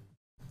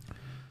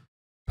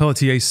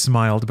 Pelletier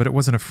smiled, but it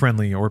wasn't a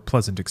friendly or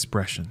pleasant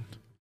expression.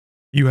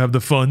 You have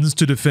the funds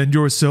to defend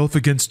yourself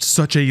against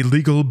such a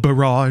legal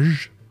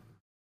barrage?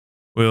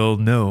 Well,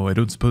 no, I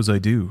don't suppose I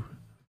do.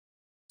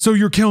 So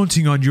you're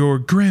counting on your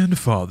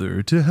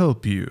grandfather to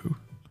help you?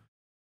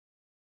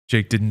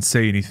 Jake didn't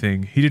say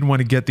anything. He didn't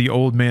want to get the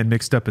old man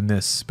mixed up in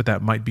this, but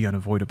that might be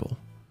unavoidable.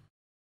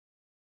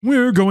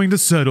 We're going to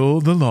settle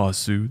the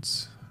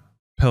lawsuits,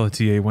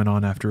 Pelletier went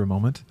on after a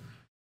moment.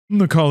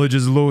 The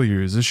college's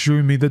lawyers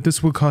assure me that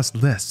this will cost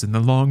less in the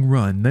long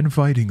run than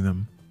fighting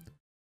them.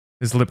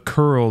 His lip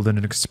curled in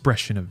an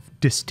expression of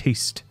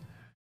distaste.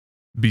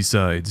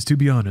 Besides, to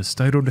be honest,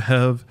 I don't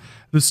have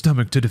the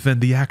stomach to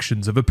defend the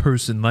actions of a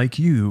person like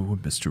you,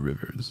 Mr.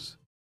 Rivers.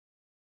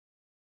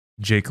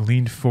 Jake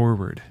leaned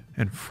forward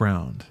and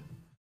frowned.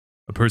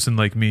 A person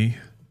like me?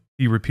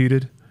 He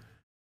repeated.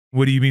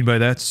 What do you mean by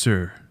that,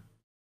 sir?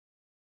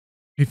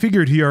 He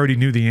figured he already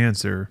knew the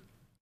answer,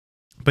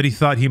 but he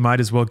thought he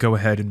might as well go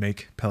ahead and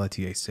make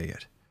Pelletier say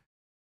it.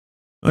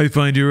 I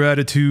find your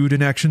attitude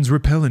and actions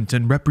repellent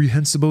and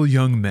reprehensible,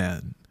 young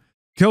man.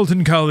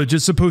 Kelton College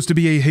is supposed to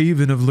be a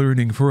haven of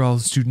learning for all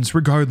students,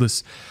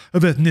 regardless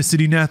of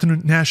ethnicity,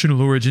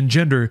 national origin,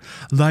 gender,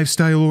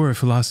 lifestyle, or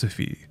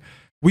philosophy.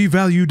 We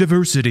value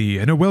diversity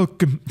and a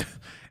welcoming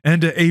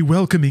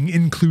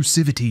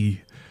inclusivity.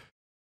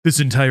 This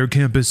entire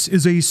campus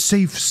is a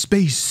safe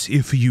space,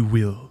 if you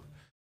will.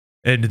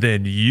 And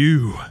then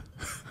you...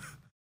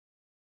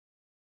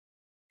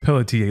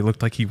 Pelletier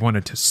looked like he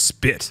wanted to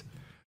spit.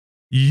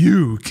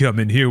 You come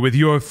in here with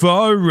your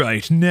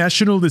far-right,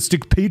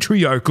 nationalistic,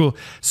 patriarchal,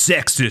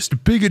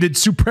 sexist, bigoted,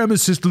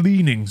 supremacist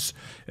leanings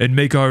and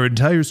make our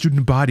entire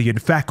student body and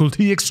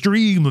faculty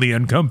extremely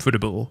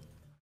uncomfortable.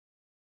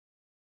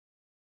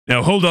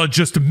 Now hold on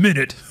just a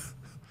minute.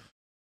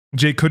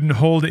 Jake couldn't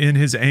hold in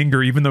his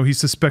anger even though he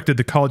suspected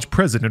the college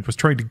president was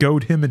trying to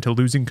goad him into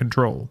losing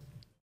control.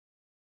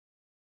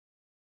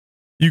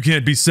 You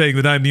can't be saying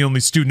that I'm the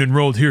only student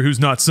enrolled here who's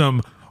not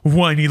some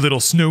whiny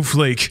little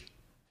snowflake.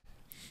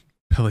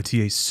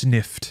 Pelletier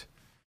sniffed.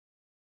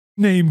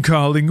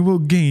 Name-calling will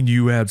gain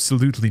you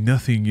absolutely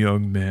nothing,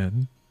 young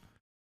man.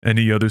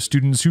 Any other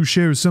students who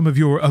share some of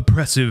your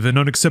oppressive and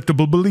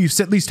unacceptable beliefs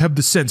at least have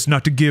the sense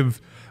not to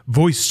give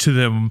voice to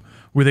them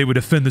where they would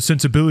offend the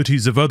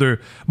sensibilities of other,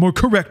 more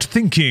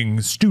correct-thinking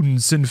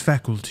students and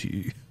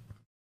faculty.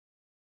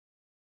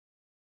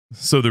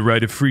 So the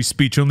right of free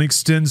speech only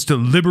extends to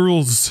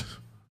liberals?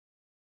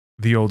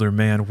 The older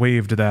man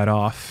waved that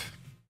off.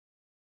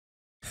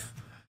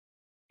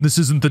 This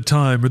isn't the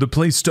time or the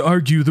place to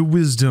argue the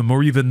wisdom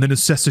or even the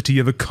necessity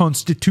of a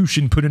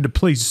constitution put into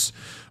place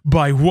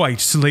by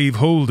white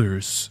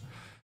slaveholders.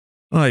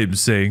 I am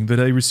saying that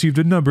I received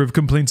a number of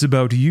complaints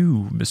about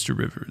you, Mr.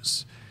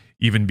 Rivers.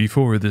 Even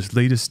before this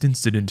latest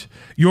incident,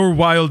 your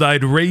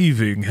wild-eyed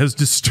raving has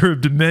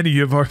disturbed many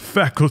of our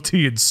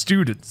faculty and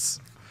students.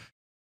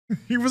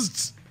 He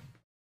was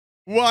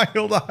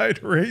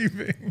wild-eyed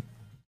raving.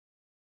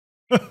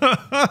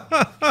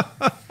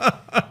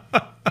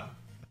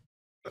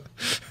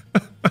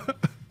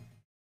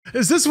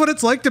 Is this what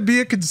it's like to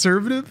be a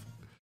conservative?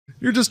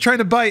 You're just trying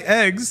to buy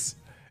eggs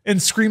and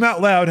scream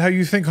out loud how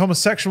you think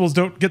homosexuals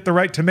don't get the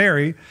right to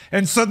marry,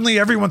 and suddenly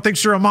everyone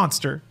thinks you're a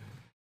monster.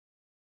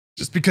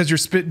 Just because you're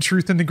spitting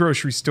truth in the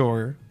grocery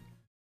store.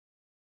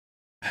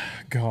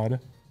 God.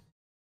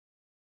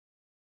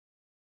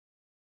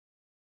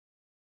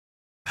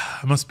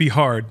 It must be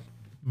hard.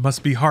 It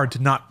must be hard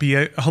to not be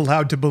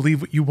allowed to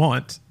believe what you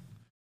want.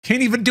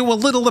 Can't even do a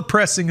little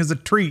oppressing as a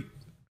treat.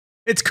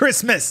 It's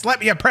Christmas. Let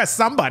me oppress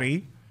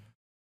somebody.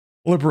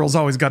 Liberals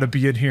always got to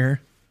be in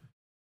here.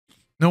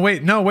 No,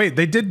 wait.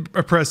 They did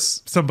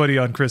oppress somebody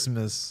on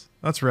Christmas.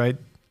 That's right.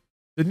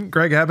 Didn't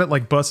Greg Abbott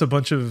like bus a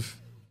bunch of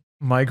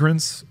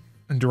migrants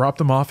and drop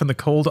them off in the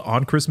cold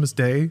on Christmas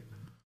Day?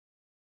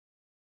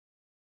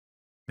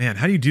 Man,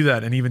 how do you do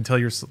that and even tell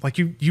yourself, like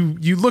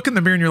you look in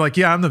the mirror and you're like,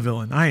 yeah, I'm the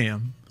villain. I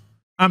am.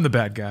 I'm the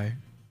bad guy.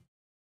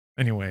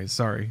 Anyway,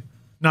 sorry.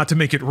 not to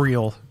make it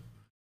real.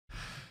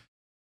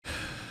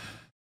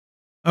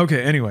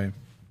 Okay, anyway.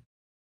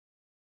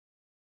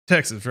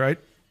 Texas, right?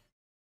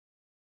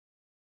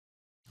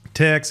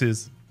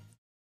 Texas.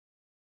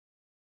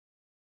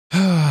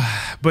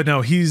 But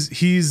no,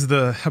 he's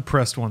the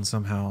oppressed one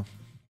somehow.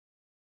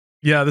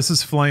 Yeah, this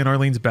is Fly and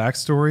Arlene's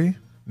backstory.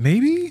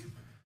 Maybe?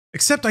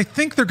 Except I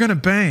think they're gonna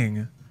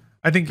bang.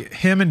 I think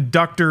him and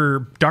Dr.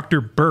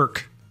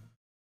 Burke,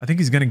 I think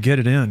he's gonna get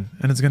it in,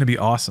 and it's gonna be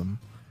awesome.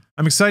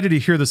 I'm excited to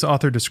hear this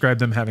author describe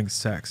them having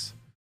sex.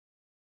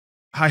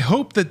 I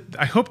hope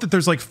that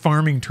there's like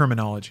farming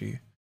terminology.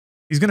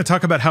 He's gonna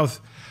talk about how,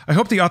 I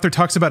hope the author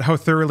talks about how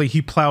thoroughly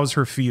he plows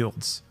her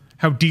fields,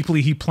 how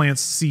deeply he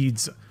plants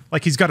seeds,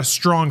 like he's got a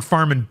strong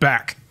farming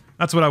back.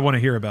 That's what I want to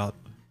hear about.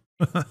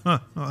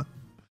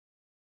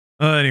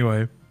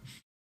 Anyway.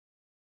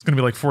 It's going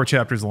to be like 4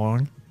 chapters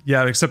long.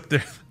 Yeah, except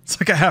it's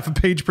like a half a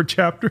page per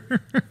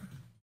chapter.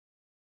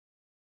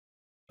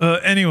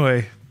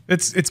 Anyway,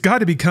 it's got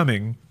to be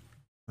coming.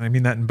 I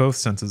mean that in both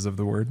senses of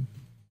the word.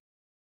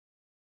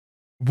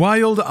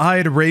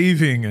 Wild-eyed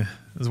raving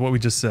is what we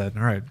just said.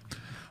 All right.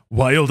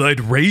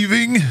 Wild-eyed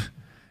raving?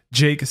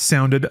 Jake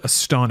sounded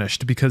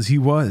astonished because he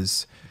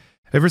was.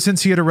 Ever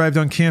since he had arrived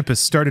on campus,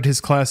 started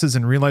his classes,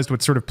 and realized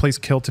what sort of place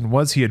Kelton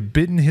was, he had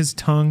bitten his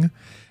tongue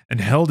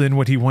and held in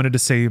what he wanted to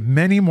say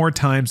many more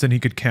times than he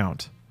could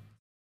count.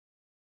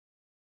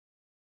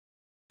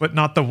 But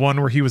not the one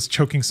where he was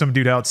choking some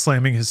dude out,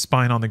 slamming his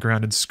spine on the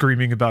ground, and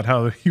screaming about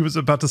how he was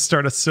about to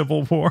start a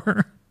civil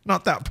war.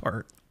 Not that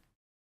part.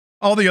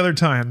 All the other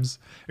times.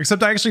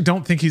 Except I actually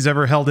don't think he's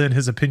ever held in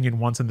his opinion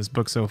once in this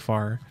book so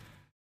far.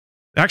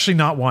 Actually,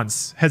 not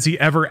once has he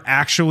ever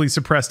actually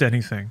suppressed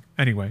anything.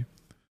 Anyway.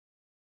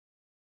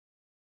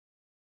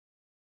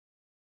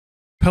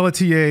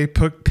 Pelletier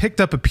picked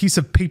up a piece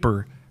of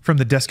paper from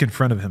the desk in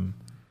front of him,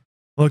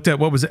 looked at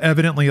what was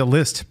evidently a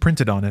list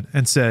printed on it,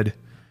 and said,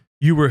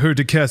 "You were heard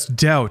to cast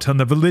doubt on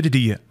the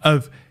validity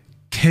of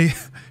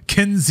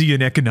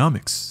Keynesian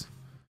economics.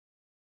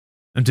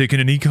 I'm taking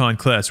an econ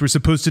class. We're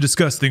supposed to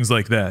discuss things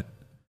like that.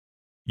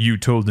 You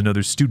told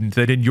another student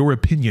that in your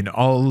opinion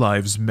all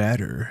lives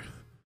matter.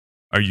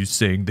 Are you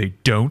saying they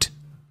don't?"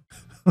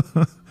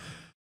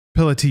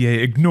 Pelletier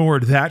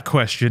ignored that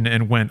question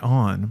and went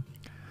on.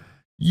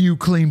 "You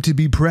claim to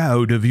be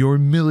proud of your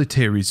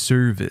military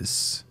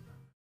service.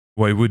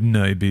 Why wouldn't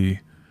I be?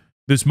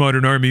 This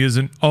modern army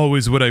isn't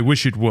always what I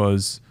wish it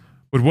was,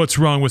 but what's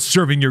wrong with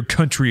serving your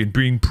country and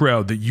being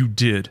proud that you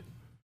did?"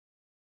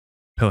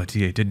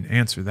 Pelletier didn't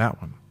answer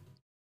that one.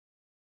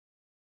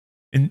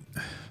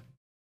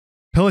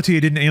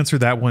 Pelletier didn't answer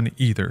that one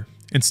either.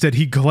 Instead,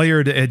 he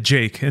glared at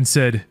Jake and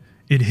said,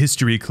 "In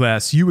history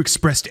class, you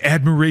expressed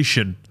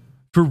admiration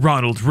for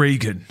Ronald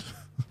Reagan."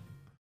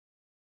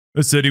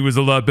 "I said he was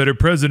a lot better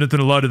president than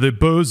a lot of the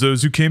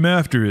bozos who came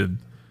after him.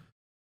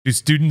 Do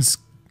students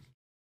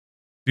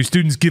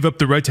give up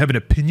the right to have an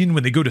opinion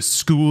when they go to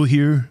school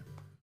here?"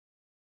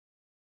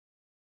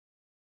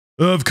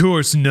 "Of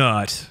course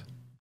not."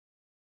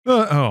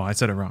 Oh, I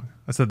said it wrong.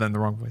 I said that in the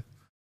wrong way.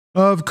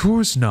 "Of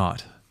course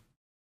not,"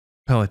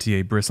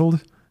 Pelletier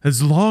bristled.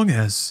 As long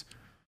as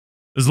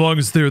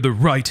they're the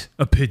right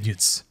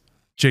opinions,"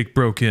 Jake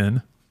broke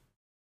in.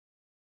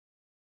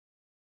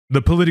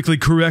 "The politically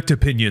correct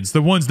opinions,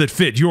 the ones that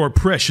fit your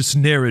precious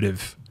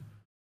narrative."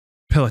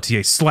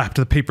 Pelletier slapped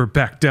the paper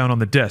back down on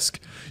the desk.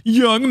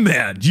 "Young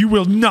man, you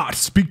will not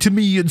speak to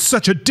me in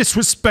such a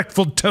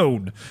disrespectful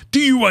tone. Do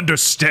you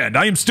understand?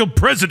 I am still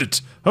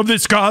president of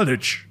this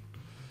college."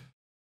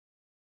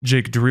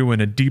 Jake drew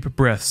in a deep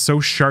breath so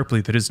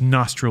sharply that his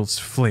nostrils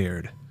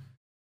flared.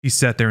 He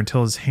sat there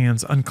until his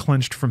hands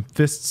unclenched from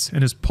fists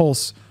and his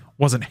pulse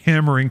wasn't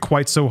hammering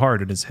quite so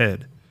hard at his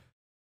head.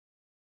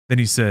 Then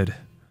he said,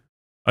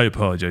 "I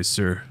apologize,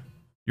 sir.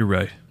 You're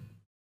right.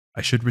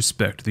 I should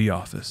respect the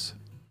office."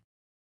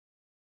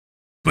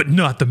 "But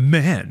not the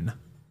man,"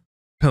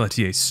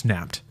 Pelletier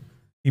snapped.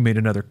 He made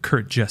another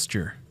curt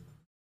gesture.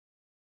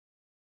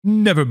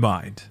 "Never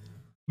mind.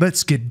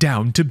 Let's get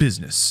down to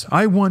business.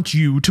 I want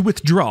you to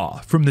withdraw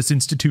from this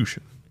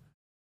institution."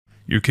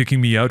 "You're kicking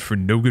me out for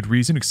no good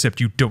reason except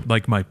you don't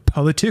like my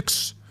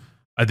politics?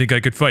 I think I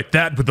could fight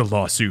that with a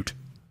lawsuit."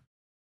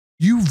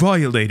 "You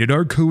violated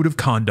our code of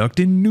conduct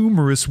in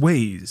numerous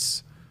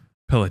ways."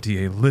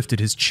 Pelletier lifted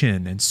his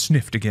chin and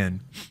sniffed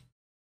again.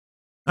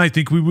 "I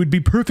think we would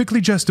be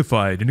perfectly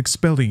justified in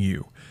expelling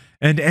you,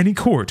 and any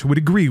court would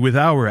agree with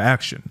our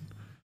action.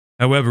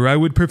 However, I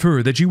would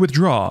prefer that you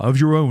withdraw of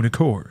your own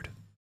accord."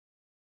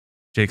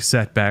 Jake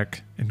sat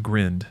back and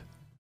grinned.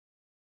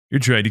 "You're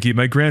trying to keep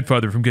my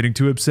grandfather from getting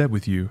too upset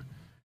with you.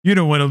 You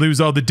don't want to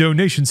lose all the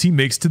donations he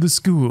makes to the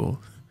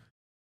school.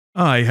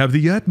 I have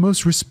the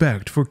utmost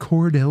respect for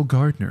Cordell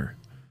Gardner,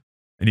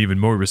 and even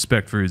more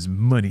respect for his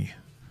money."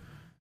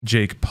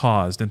 Jake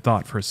paused and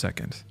thought for a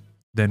second,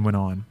 then went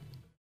on.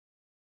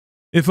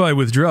 "If I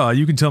withdraw,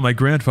 you can tell my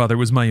grandfather it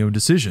was my own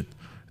decision.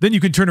 Then you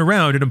can turn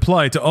around and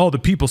imply to all the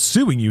people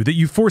suing you that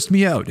you forced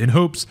me out in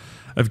hopes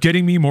of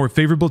getting me more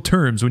favorable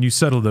terms when you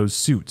settle those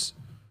suits.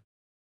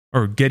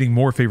 Or getting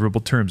more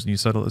favorable terms when you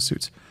settle those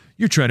suits.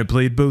 You're trying to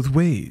play it both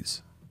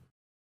ways.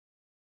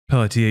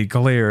 Pelletier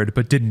glared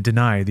but didn't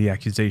deny the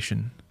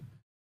accusation.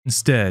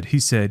 Instead, he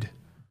said,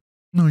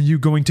 Are you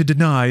going to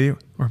deny,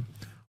 or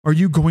are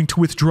you going to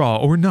withdraw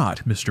or not,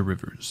 Mr.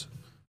 Rivers?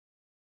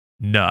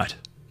 Not,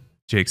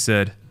 Jake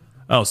said.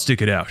 I'll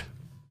stick it out.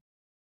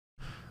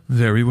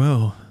 Very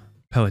well,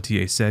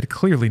 Pelletier said,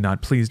 clearly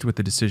not pleased with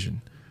the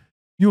decision.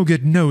 You'll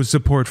get no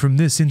support from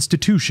this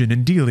institution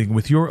in dealing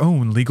with your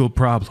own legal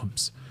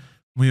problems.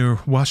 We're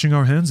washing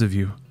our hands of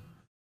you.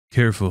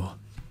 Careful,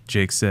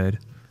 Jake said.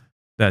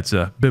 That's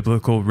a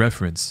biblical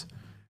reference.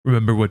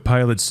 Remember what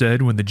Pilate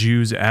said when the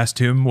Jews asked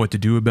him what to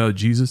do about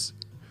Jesus?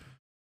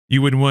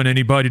 You wouldn't want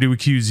anybody to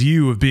accuse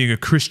you of being a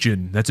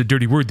Christian. That's a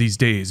dirty word these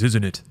days,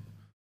 isn't it?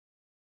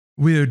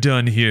 We're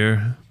done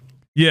here.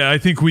 Yeah, I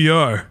think we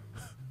are.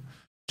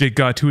 Jake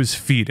got to his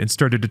feet and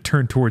started to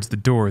turn towards the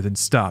door, then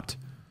stopped.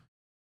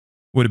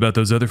 What about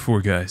those other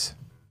 4 guys?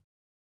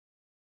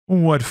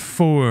 What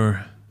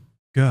 4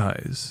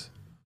 guys?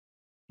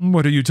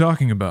 What are you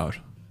talking about?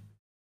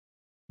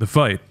 The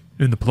fight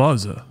in the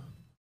plaza.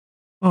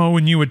 Oh,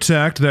 when you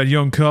attacked that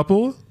young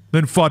couple,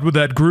 then fought with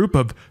that group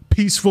of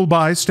peaceful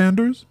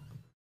bystanders?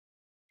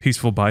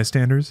 Peaceful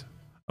bystanders?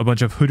 A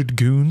bunch of hooded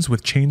goons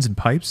with chains and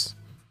pipes?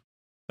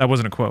 That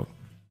wasn't a quote.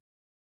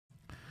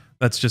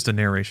 That's just a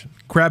narration.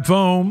 Crab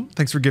Foam,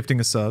 thanks for gifting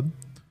a sub.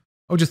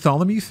 Oh,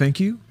 Bartholomew, thank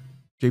you.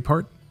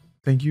 J-Part,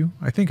 thank you.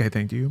 I think I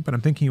thanked you, but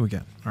I'm thanking you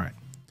again. All right.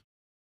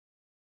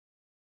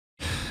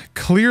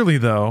 Clearly,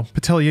 though,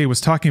 Pelletier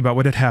was talking about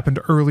what had happened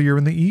earlier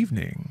in the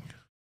evening.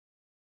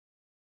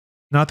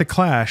 Not the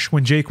clash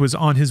when Jake was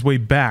on his way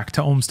back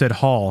to Olmsted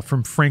Hall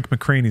from Frank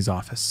McCraney's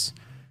office,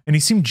 and he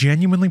seemed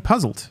genuinely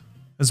puzzled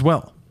as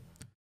well.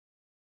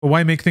 But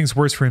why make things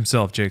worse for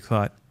himself, Jake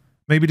thought.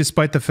 Maybe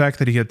despite the fact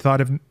that he had thought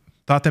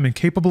them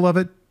incapable of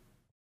it,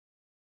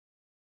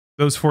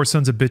 those 4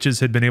 sons of bitches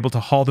had been able to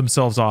haul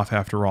themselves off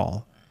after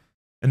all.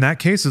 In that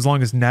case, as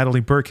long as Natalie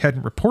Burke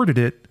hadn't reported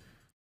it,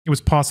 it was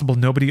possible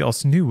nobody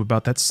else knew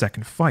about that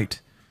second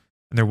fight,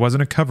 and there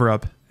wasn't a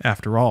cover-up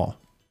after all.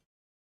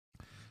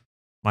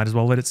 Might as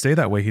well let it stay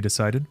that way, he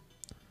decided.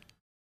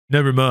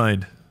 Never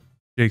mind,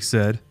 Jake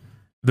said.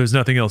 If there's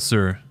nothing else,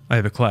 sir, I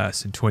have a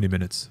class in 20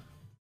 minutes.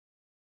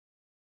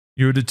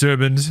 You're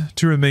determined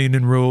to remain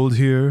enrolled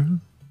here?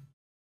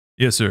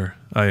 Yes, sir,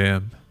 I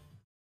am.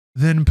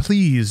 Then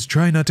please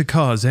try not to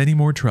cause any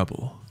more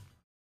trouble.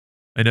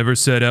 I never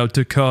set out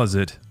to cause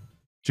it,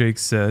 Jake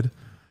said,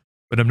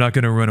 but I'm not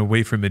going to run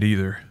away from it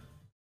either.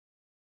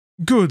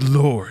 Good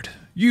Lord,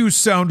 you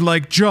sound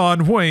like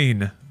John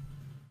Wayne.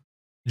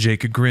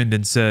 Jake grinned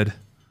and said,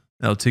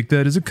 I'll take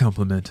that as a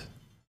compliment,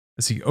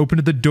 as he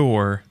opened the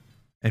door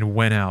and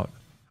went out.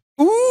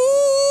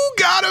 Ooh,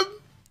 got him!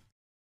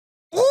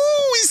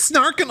 Ooh, he's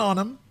snarking on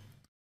him.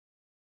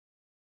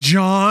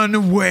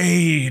 John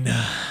Wayne.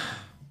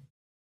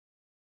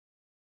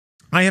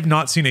 I have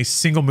not seen a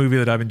single movie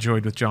that I've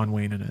enjoyed with John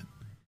Wayne in it.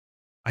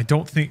 I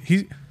don't think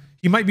he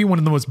might be one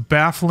of the most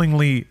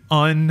bafflingly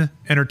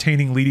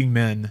unentertaining leading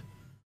men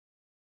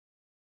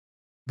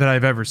that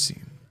I've ever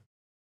seen.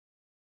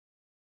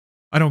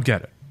 I don't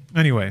get it.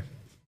 Anyway,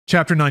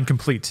 chapter 9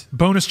 complete.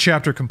 Bonus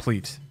chapter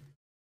complete.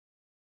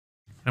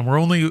 And we're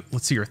only,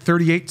 let's see here,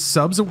 38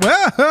 subs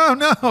away.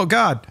 Oh no,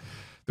 God.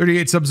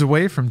 38 subs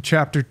away from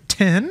chapter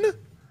 10.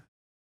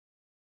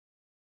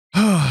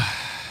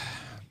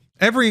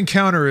 Every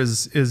encounter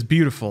is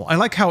beautiful. I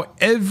like how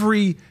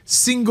every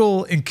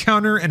single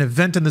encounter and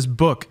event in this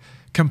book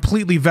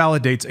completely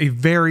validates a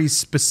very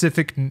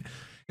specific...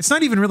 It's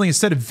not even really a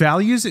set of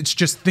values, it's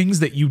just things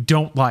that you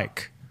don't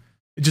like.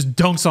 It just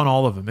dunks on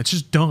all of them. It's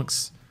just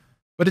dunks.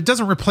 But it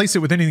doesn't replace it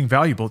with anything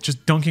valuable. It's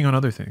just dunking on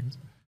other things.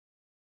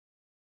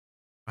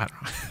 I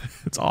don't know.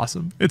 It's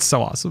awesome. It's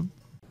so awesome.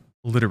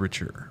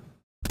 Literature.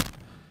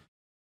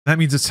 That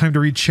means it's time to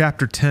read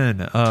chapter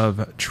 10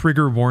 of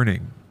Trigger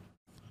Warning.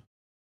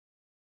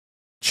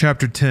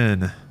 Chapter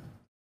 10.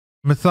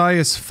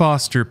 Matthias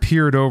Foster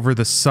peered over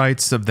the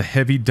sights of the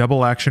heavy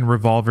double-action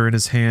revolver in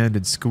his hand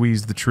and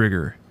squeezed the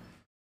trigger.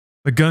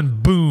 The gun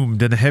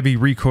boomed and the heavy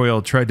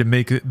recoil tried to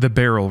make the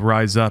barrel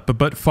rise up,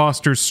 but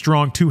Foster's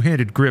strong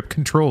two-handed grip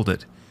controlled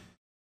it.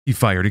 He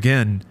fired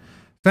again,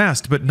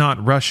 fast but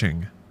not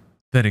rushing,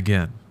 then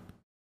again.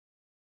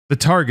 The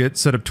target,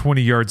 set up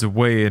 20 yards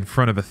away in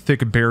front of a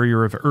thick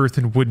barrier of earth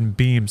and wooden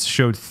beams,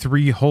 showed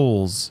 3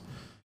 holes,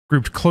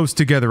 grouped close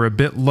together a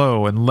bit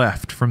low and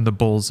left from the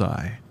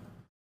bullseye.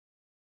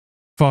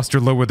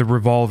 Foster lowered the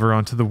revolver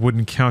onto the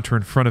wooden counter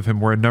in front of him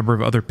where a number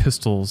of other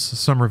pistols,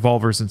 some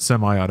revolvers and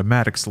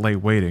semi-automatics lay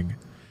waiting.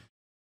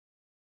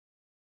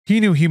 He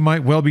knew he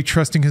might well be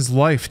trusting his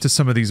life to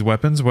some of these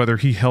weapons, whether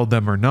he held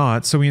them or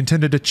not, so he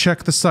intended to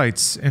check the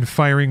sights and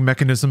firing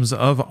mechanisms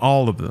of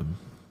all of them.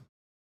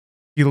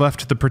 He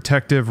left the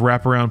protective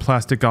wraparound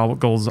plastic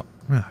goggles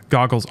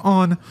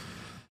on,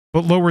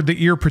 but lowered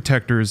the ear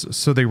protectors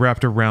so they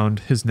wrapped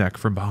around his neck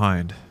from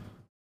behind.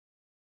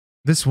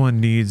 This one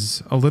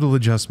needs a little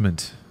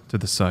adjustment to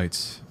the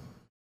sights,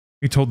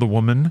 he told the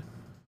woman,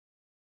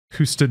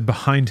 who stood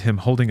behind him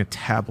holding a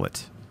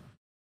tablet.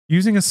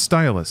 Using a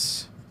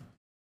stylus,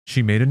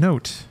 She made a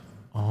note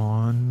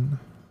on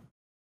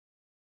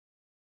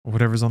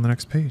whatever's on the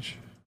next page.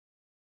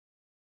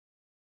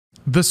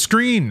 The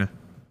screen!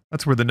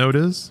 That's where the note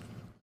is.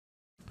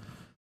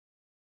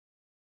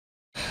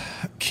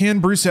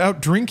 Can Bruce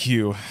outdrink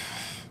you?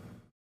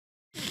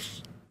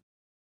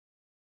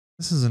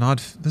 This is an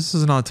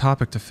odd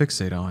topic to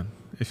fixate on,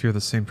 if you're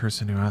the same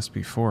person who asked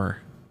before.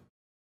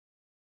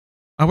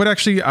 I would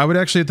actually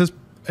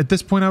at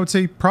this point I would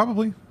say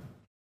probably.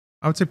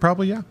 I would say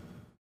probably, yeah.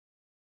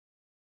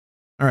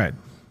 All right.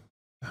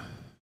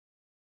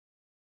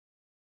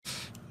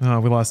 Oh,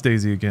 we lost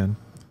Daisy again.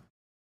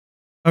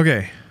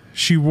 Okay.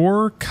 She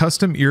wore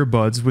custom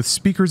earbuds with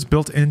speakers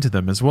built into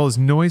them, as well as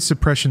noise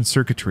suppression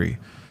circuitry.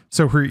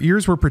 So her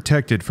ears were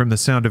protected from the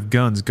sound of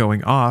guns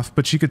going off,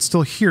 but she could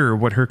still hear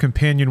what her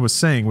companion was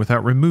saying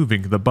without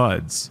removing the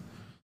buds.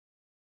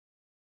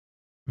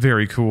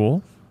 Very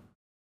cool.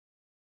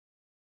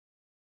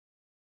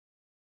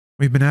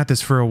 We've been at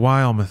this for a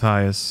while,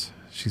 Matthias,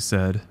 she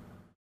said.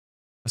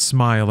 A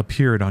smile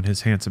appeared on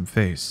his handsome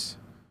face.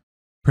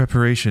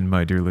 Preparation,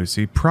 my dear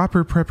Lucy.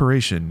 Proper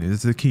preparation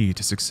is the key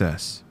to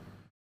success.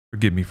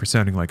 Forgive me for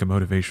sounding like a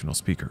motivational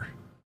speaker.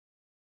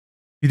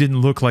 He didn't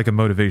look like a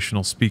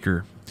motivational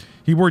speaker.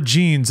 He wore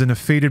jeans and a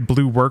faded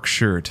blue work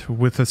shirt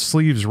with the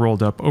sleeves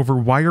rolled up over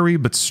wiry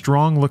but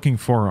strong-looking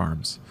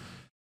forearms.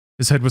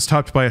 His head was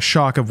topped by a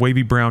shock of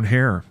wavy brown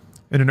hair.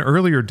 In an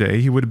earlier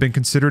day, he would have been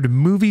considered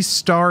movie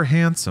star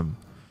handsome.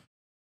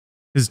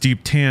 His deep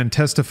tan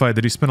testified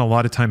that he spent a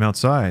lot of time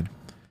outside.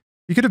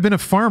 He could have been a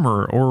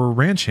farmer or a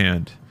ranch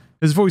hand.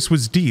 His voice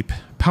was deep,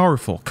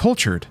 powerful,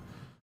 cultured,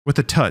 with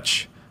a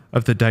touch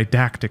of the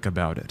didactic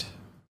about it.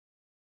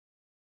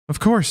 Of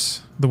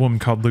course, the woman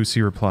called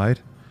Lucy replied.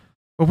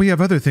 But we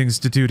have other things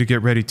to do to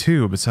get ready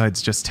too,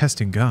 besides just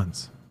testing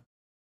guns.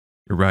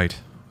 You're right,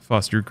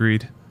 Foster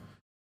agreed.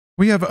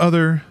 We have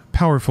other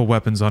powerful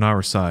weapons on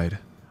our side.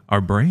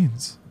 Our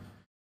brains.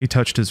 He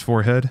touched his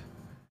forehead.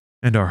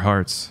 And our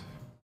hearts.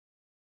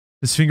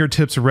 His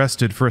fingertips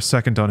rested for a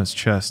second on his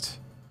chest.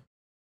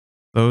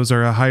 Those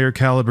are a higher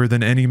caliber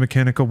than any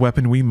mechanical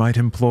weapon we might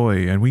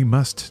employ, and we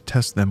must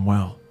test them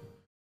well.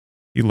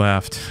 He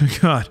laughed.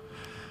 God,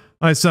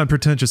 I sound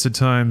pretentious at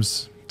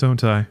times,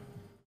 don't I?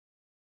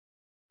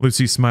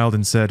 Lucy smiled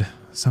and said,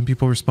 Some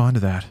people respond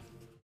to that.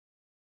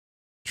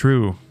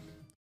 True.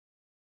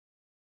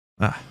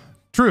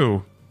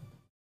 True.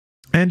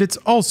 And it's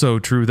also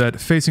true that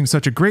facing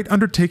such a great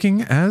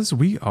undertaking as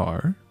we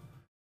are,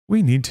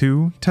 we need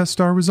to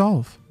test our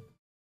resolve.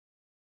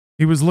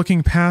 He was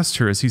looking past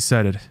her as he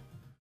said it.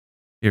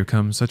 Here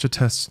comes such a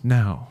test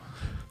now.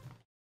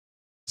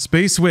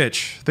 Space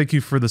Witch, thank you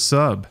for the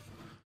sub.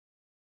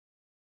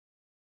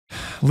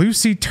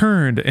 Lucy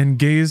turned and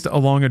gazed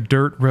along a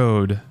dirt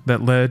road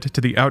that led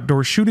to the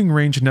outdoor shooting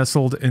range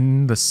nestled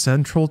in the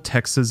central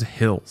Texas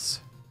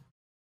hills.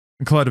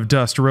 A cloud of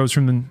dust rose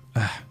from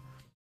the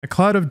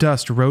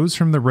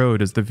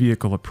road as the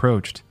vehicle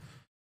approached.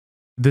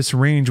 This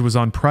range was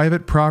on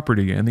private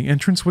property and the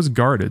entrance was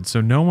guarded, so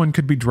no one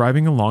could be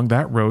driving along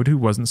that road who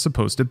wasn't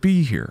supposed to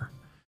be here.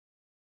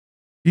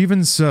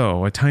 Even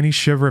so, a tiny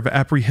shiver of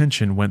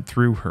apprehension went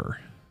through her.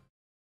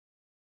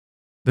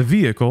 The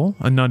vehicle,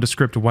 a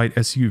nondescript white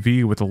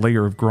SUV with a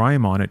layer of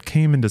grime on it,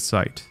 came into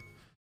sight.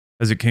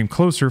 As it came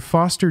closer,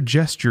 Foster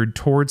gestured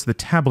towards the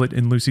tablet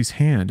in Lucy's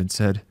hand and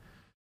said,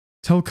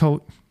 Tell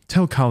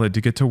Khalid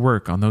to get to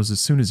work on those as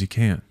soon as he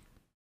can.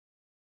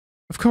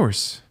 Of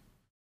course.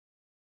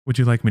 Would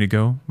you like me to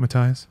go,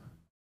 Matthias?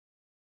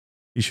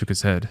 He shook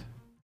his head.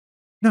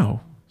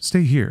 No,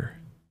 stay here.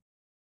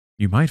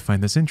 You might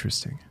find this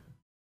interesting.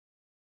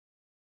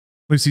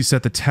 Lucy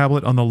set the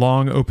tablet on the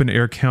long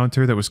open-air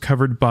counter that was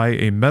covered by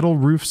a metal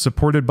roof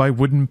supported by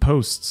wooden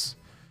posts.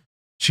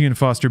 She and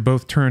Foster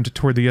both turned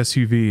toward the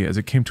SUV as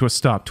it came to a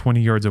stop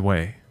 20 yards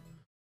away.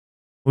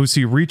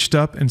 Lucy reached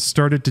up and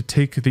started to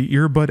take the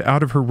earbud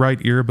out of her right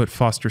ear, but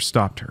Foster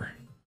stopped her.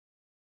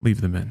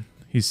 Leave them in,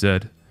 he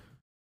said.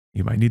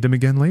 You might need them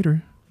again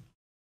later.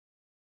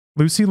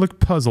 Lucy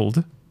looked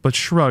puzzled, but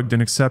shrugged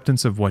in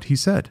acceptance of what he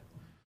said.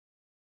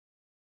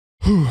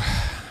 Whew.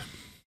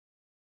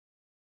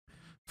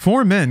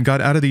 4 men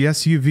got out of the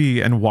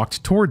SUV and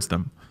walked towards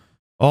them.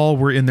 All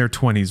were in their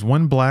 20s,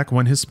 1 black,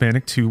 1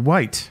 Hispanic, 2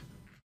 white.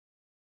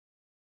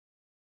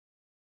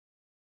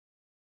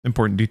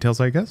 Important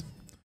details, I guess.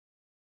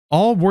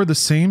 All wore the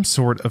same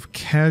sort of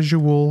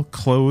casual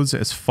clothes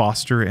as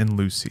Foster and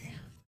Lucy.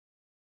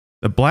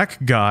 The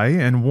black guy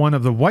and one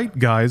of the white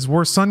guys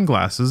wore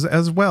sunglasses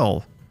as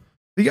well.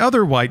 The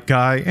other white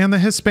guy and the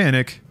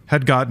Hispanic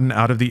had gotten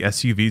out of the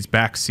SUV's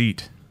back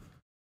seat.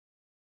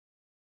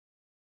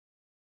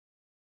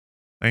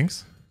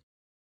 Thanks.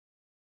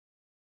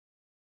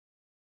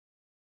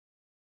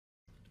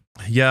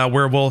 Yeah,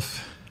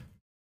 werewolf.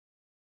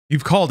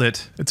 You've called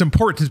it. It's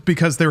important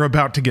because they're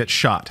about to get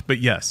shot, but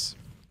yes.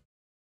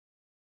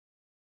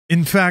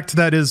 In fact,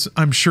 that is,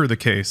 I'm sure, the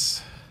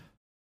case.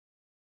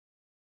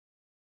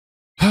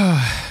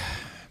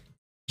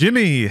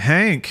 Jimmy,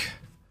 Hank.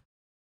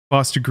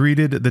 Foster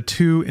greeted the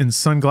 2 in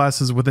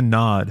sunglasses with a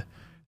nod,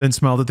 then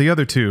smiled at the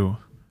other 2.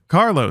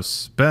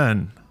 Carlos,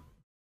 Ben.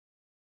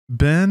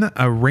 Ben,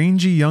 a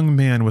rangy young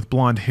man with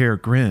blonde hair,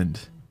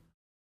 grinned.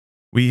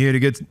 We here to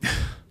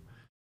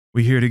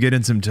get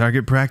in some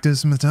target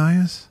practice,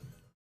 Matthias?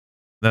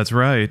 That's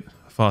right,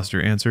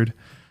 Foster answered.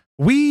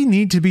 We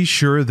need to be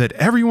sure that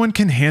everyone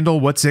can handle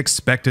what's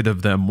expected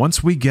of them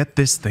once we get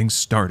this thing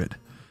started.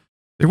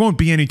 There won't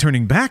be any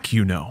turning back,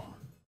 you know.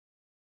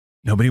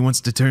 Nobody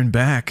wants to turn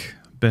back,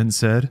 Ben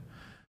said.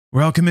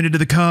 We're all committed to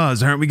the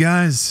cause, aren't we,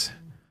 guys?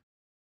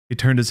 He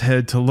turned his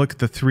head to look at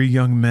the three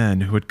young men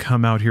who had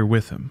come out here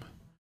with him.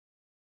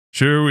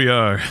 Sure we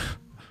are,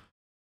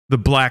 the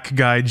black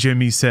guy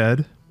Jimmy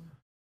said.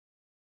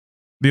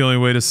 The only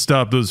way to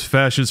stop those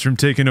fascists from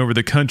taking over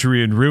the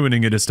country and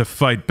ruining it is to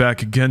fight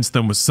back against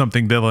them with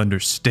something they'll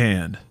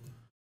understand.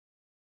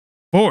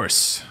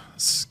 Force,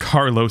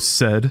 Carlos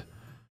said.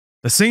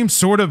 The same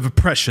sort of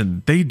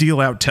oppression they deal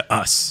out to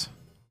us.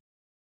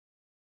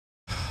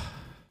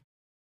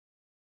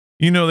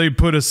 You know, they'd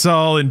put us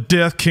all in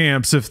death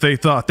camps if they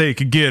thought they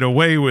could get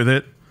away with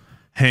it,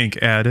 Hank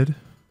added.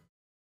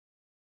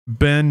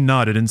 Ben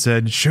nodded and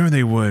said, sure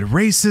they would.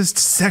 Racist,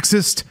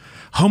 sexist,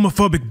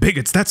 homophobic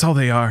bigots, that's all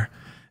they are.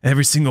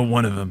 Every single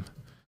one of them.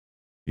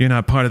 You're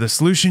not part of the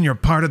solution, you're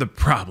part of the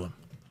problem.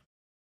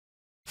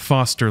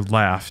 Foster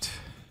laughed.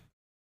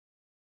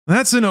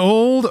 That's an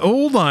old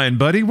line,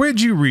 buddy.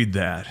 Where'd you read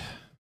that?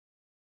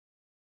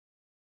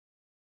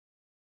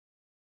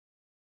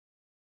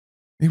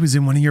 It was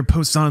in one of your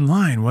posts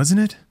online, wasn't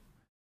it?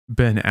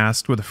 Ben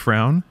asked with a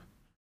frown.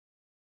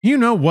 You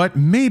know what?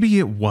 Maybe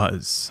it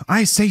was.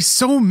 I say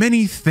so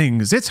many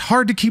things, it's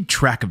hard to keep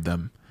track of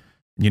them.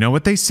 You know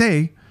what they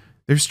say?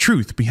 There's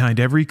truth behind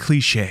every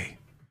cliche.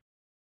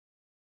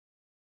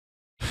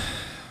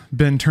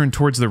 Ben turned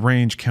towards the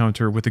range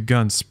counter with a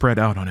gun spread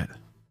out on it.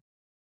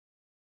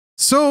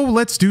 So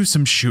let's do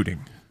some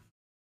shooting.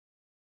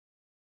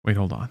 Wait,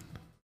 hold on.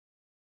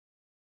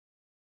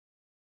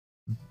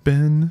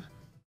 Ben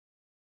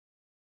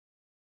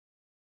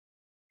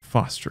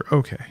Foster,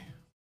 okay.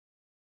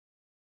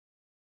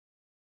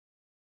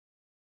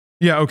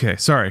 Yeah, okay,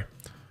 sorry.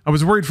 I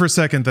was worried for a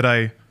second that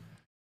I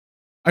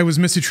was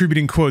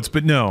misattributing quotes,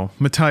 but no.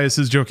 Matthias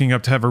is joking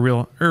up to have a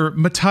real...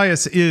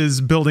 Matthias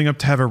is building up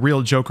to have a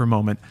real Joker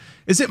moment.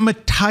 Is it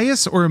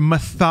Matthias or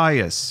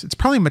Matthias? It's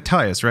probably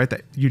Matthias, right?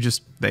 That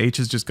the H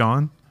is just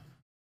gone?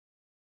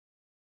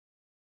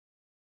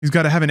 He's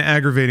got to have an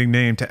aggravating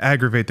name to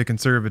aggravate the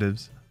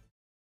conservatives.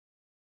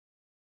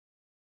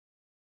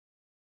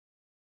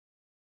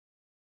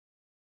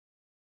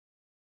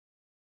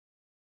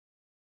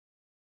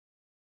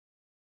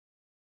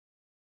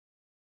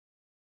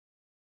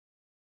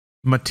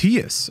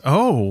 Matthias.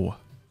 Oh.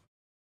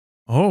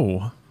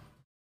 Well,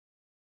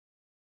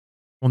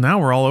 now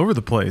we're all over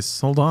the place.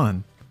 Hold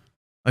on.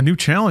 A new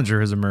challenger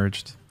has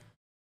emerged.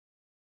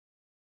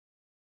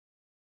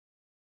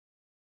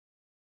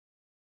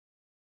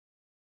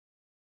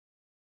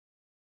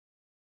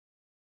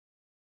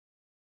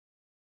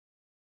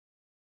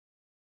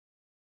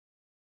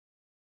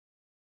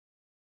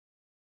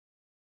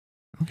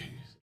 Okay.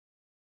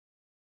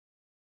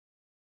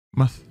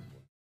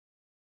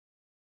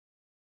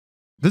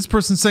 This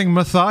person's saying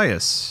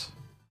Matthias.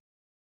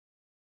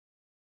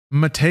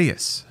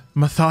 Matthias.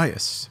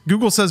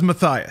 Google says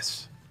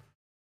Matthias.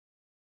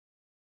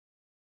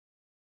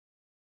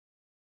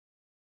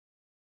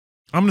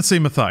 I'm going to say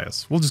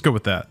Matthias. We'll just go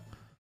with that.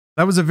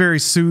 That was a very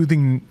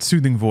soothing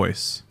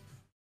voice.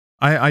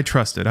 I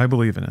trust it. I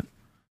believe in it.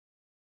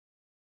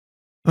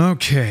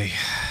 Okay.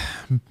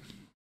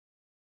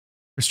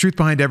 There's truth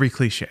behind every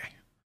cliche.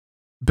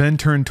 Ben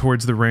turned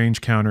towards the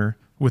range counter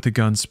with a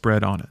gun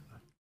spread on it.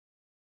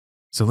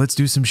 So let's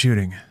do some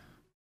shooting.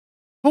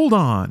 Hold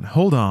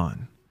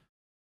on.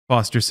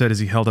 Foster said as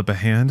he held up a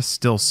hand,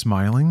 still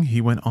smiling. He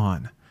went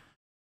on.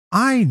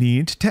 I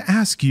need to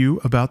ask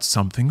you about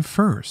something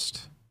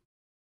first.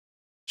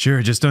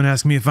 Sure, just don't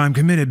ask me if I'm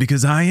committed,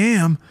 because I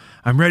am.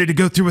 I'm ready to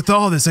go through with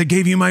all this. I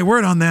gave you my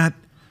word on that.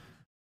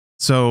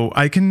 So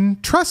I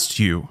can trust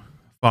you?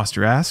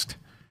 Foster asked.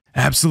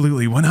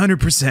 Absolutely,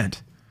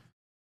 100%.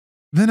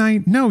 Then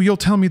I know you'll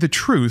tell me the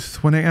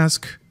truth when I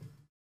ask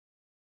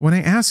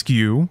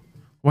you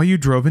why you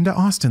drove into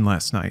Austin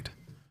last night.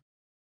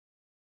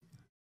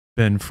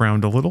 Ben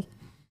frowned a little.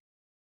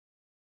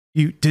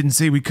 You didn't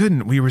say we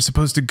couldn't. We were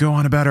supposed to go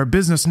on about our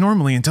business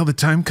normally until the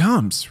time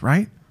comes,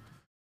 right?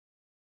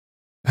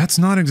 That's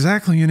not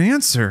exactly an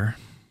answer.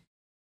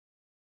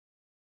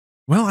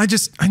 Well,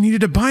 I needed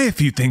to buy a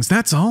few things,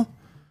 that's all.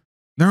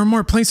 There are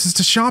more places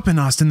to shop in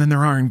Austin than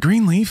there are in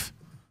Greenleaf.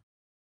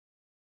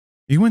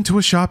 You went to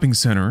a shopping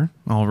center,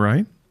 all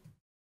right,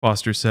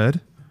 Foster said.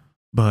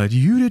 But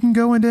you didn't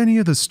go into any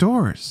of the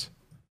stores.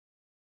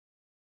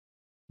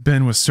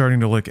 Ben was starting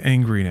to look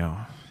angry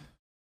now.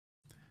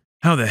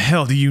 How the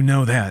hell do you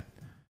know that?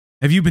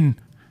 Have you been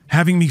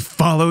having me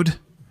followed,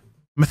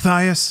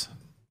 Matthias?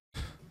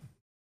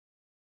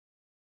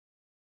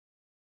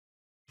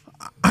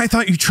 I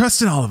thought you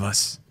trusted all of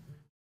us.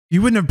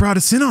 You wouldn't have brought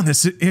us in on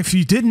this if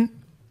you didn't.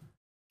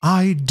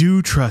 I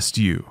do trust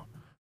you.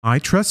 I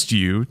trust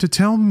you to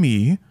tell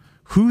me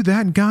who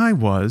that guy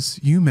was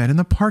you met in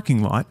the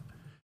parking lot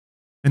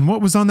and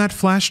what was on that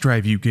flash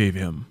drive you gave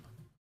him.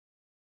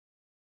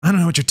 I don't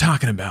know what you're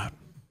talking about,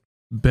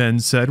 Ben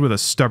said with a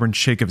stubborn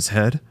shake of his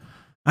head.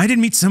 I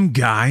didn't meet some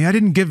guy. I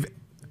didn't give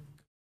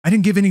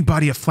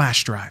anybody a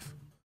flash drive.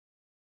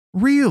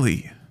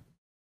 Really?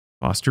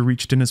 Foster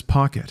reached in his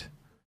pocket,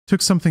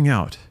 took something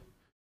out,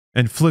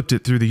 and flipped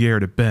it through the air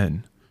to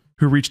Ben,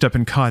 who reached up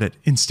and caught it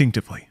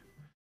instinctively.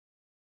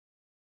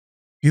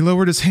 He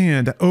lowered his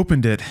hand,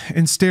 opened it,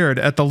 and stared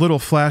at the little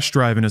flash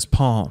drive in his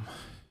palm.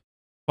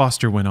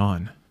 Foster went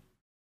on.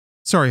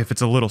 Sorry if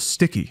it's a little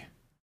sticky.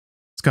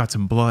 It's got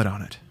some blood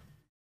on it.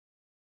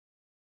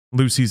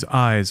 Lucy's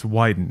eyes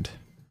widened.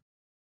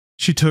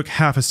 She took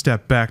half a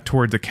step back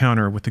toward the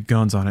counter with the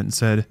guns on it and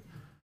said,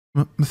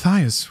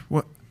 Matthias,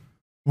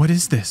 what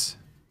is this?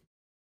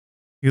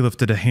 He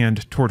lifted a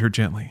hand toward her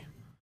gently.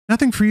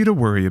 Nothing for you to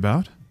worry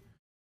about,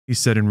 he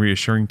said in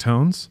reassuring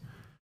tones.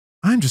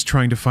 I'm just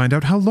trying to find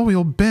out how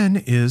loyal Ben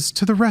is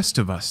to the rest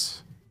of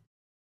us.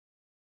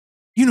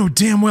 You know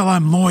damn well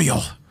I'm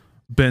loyal,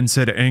 Ben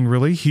said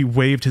angrily. He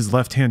waved his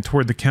left hand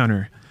toward the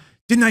counter.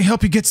 Didn't I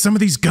help you get some of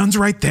these guns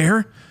right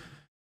there?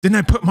 Didn't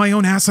I put my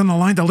own ass on the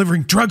line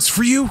delivering drugs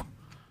for you?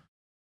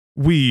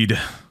 Weed,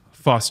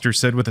 Foster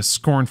said with a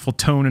scornful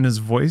tone in his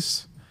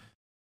voice.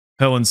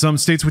 Hell, in some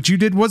states what you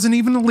did wasn't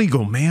even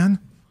illegal, man.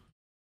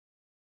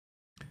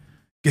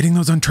 Getting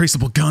those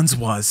untraceable guns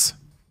was.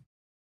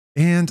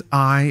 And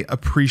I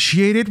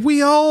appreciate it,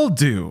 we all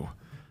do.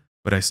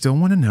 But I still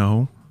want to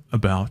know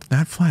about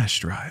that flash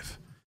drive.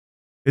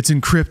 It's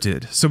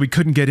encrypted, so we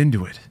couldn't get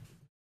into it.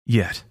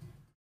 Yet.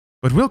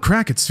 But we'll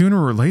crack it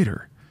sooner or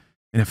later.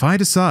 And if I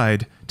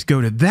decide to go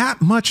to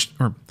that much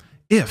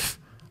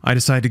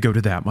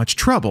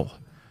trouble,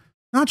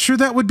 not sure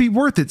that would be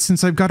worth it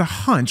since I've got a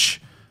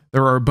hunch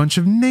there are a bunch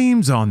of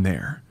names on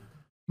there.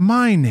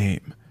 My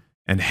name,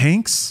 and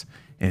Hank's,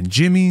 and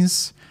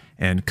Jimmy's,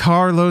 and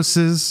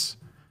Carlos's,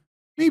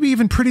 maybe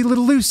even Pretty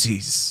Little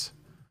Lucy's.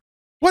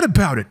 What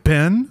about it,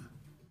 Ben?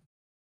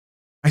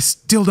 I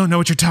still don't know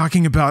what you're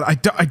talking about.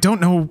 I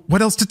don't know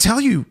what else to tell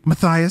you,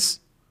 Matthias.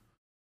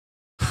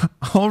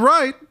 All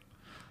right.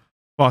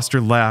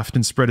 Foster laughed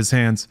and spread his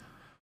hands.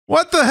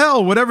 What the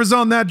hell? Whatever's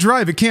on that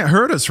drive, it can't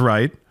hurt us,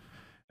 right?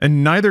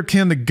 And neither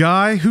can the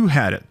guy who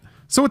had it.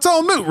 So it's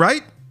all moot,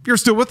 right? You're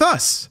still with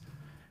us.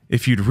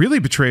 If you'd really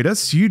betrayed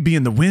us, you'd be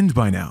in the wind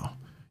by now.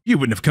 You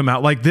wouldn't have come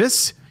out like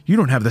this. You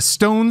don't have the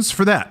stones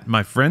for that,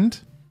 my friend.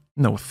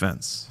 No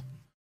offense.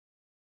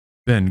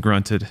 Ben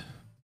grunted.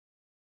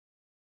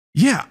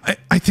 Yeah,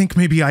 I think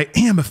maybe I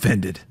am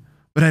offended,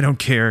 but I don't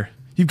care.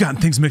 You've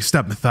gotten things mixed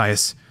up,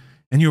 Matthias,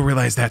 and you'll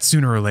realize that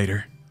sooner or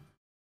later.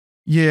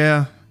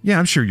 Yeah,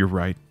 I'm sure you're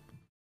right.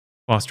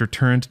 Foster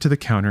turned to the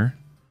counter,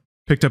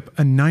 picked up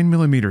a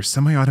 9mm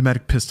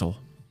semi-automatic pistol,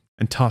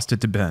 and tossed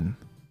it to Ben.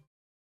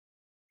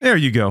 There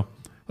you go.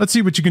 Let's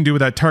see what you can do with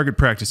that target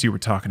practice you were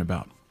talking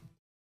about.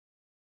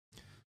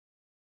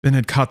 Ben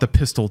had caught the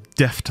pistol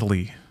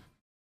deftly.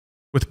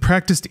 With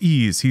practiced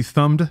ease, he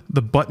thumbed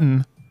the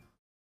button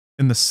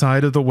in the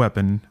side of the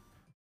weapon,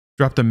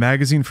 dropped the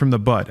magazine from the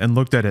butt, and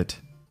looked at it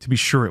to be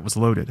sure it was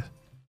loaded.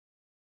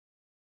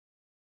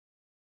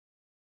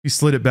 He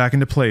slid it back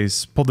into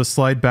place, pulled the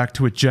slide back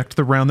to eject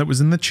the round that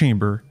was in the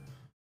chamber,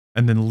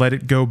 and then let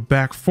it go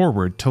back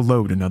forward to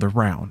load another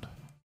round.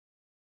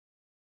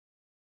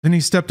 Then he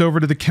stepped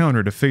over to the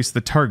counter to face the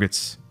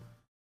targets,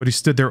 but he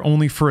stood there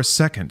only for a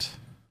second,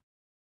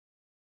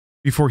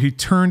 before he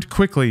turned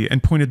quickly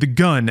and pointed the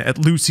gun at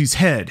Lucy's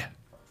head.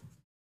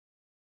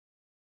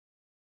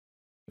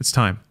 It's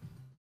time.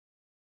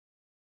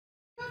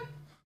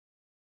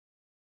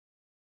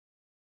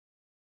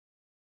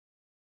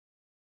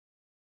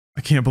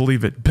 I can't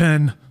believe it,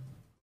 Ben.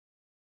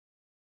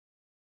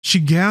 She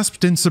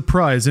gasped in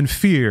surprise and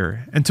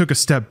fear and took a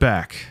step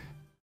back.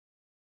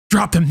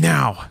 Drop them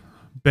now,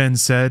 Ben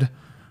said.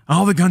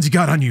 All the guns you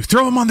got on you,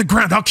 throw them on the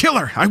ground. I'll kill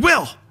her. I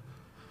will.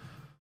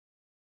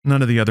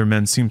 None of the other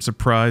men seemed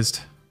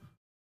surprised.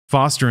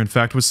 Foster, in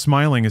fact, was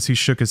smiling as he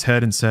shook his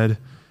head and said,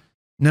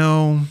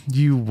 No,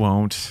 you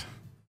won't.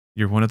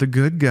 You're one of the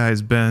good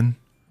guys, Ben.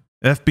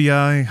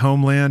 FBI,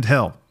 Homeland,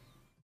 hell,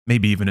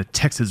 maybe even a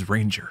Texas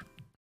Ranger.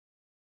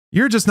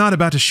 You're just not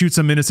about to shoot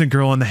some innocent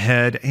girl in the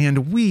head,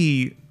 and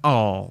we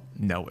all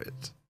know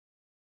it.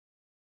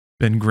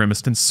 Ben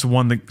grimaced and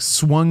swung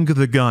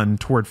the gun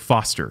toward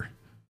Foster.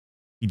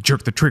 He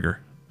jerked the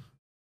trigger.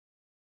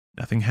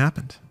 Nothing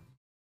happened.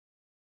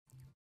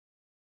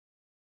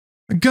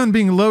 A gun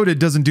being loaded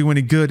doesn't do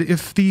any good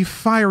if the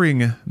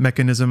firing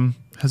mechanism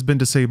has been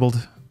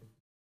disabled,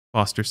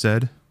 Foster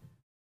said.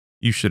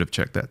 You should have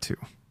checked that too.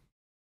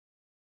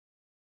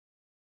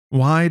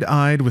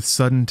 Wide-eyed with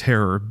sudden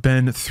terror,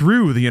 Ben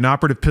threw the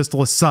inoperative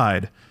pistol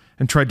aside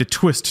and tried to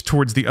twist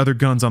towards the other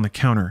guns on the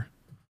counter.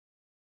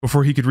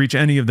 Before he could reach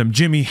any of them,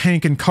 Jimmy,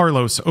 Hank, and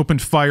Carlos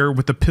opened fire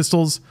with the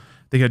pistols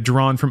they had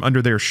drawn from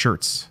under their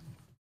shirts.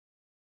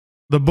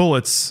 The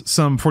bullets,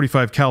 some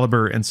 .45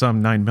 caliber and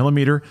some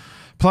 9mm,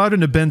 plowed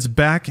into Ben's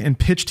back and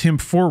pitched him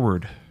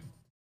forward.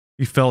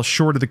 He fell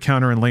short of the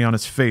counter and lay on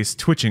his face,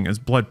 twitching as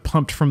blood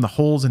pumped from the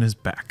holes in his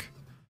back.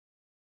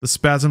 The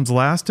spasms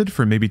lasted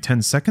for maybe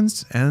 10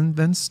 seconds and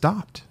then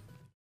stopped.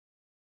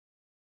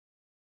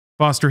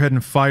 Foster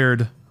hadn't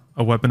fired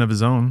a weapon of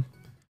his own.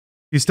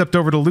 He stepped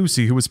over to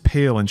Lucy, who was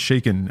pale and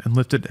shaken, and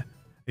lifted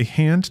a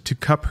hand to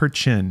cup her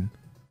chin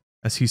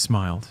as he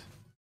smiled.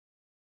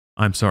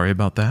 "I'm sorry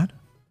about that,"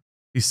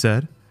 he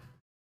said,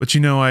 "but you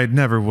know I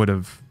never would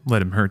have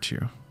let him hurt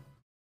you."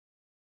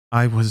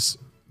 "I was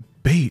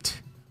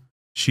bait,"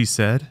 she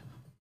said.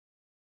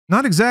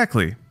 "Not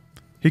exactly.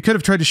 He could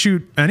have tried to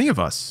shoot any of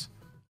us.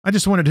 I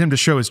just wanted him to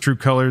show his true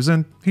colors,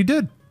 and he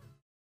did.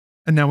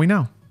 And now we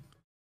know."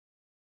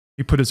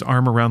 He put his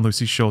arm around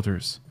Lucy's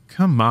shoulders.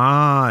 "Come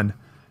on.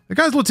 The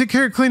guys will take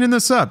care of cleaning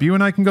this up. You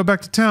and I can go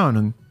back to town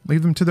and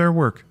leave them to their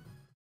work."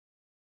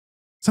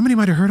 "Somebody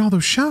might have heard all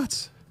those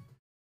shots."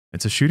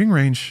 "It's a shooting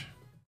range.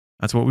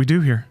 That's what we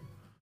do here."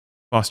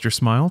 Foster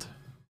smiled.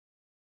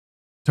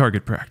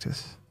 "Target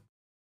practice."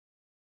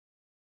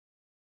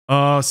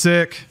 Oh,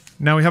 sick.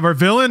 Now we have our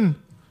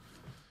villain.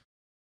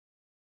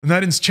 And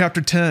that ends chapter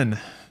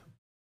 10.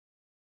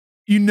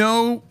 You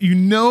know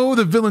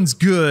the villain's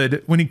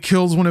good when he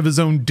kills one of his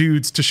own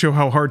dudes to show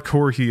how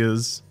hardcore he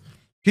is.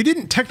 He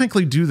didn't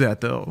technically do that,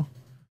 though.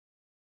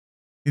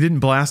 He didn't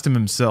blast him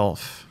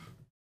himself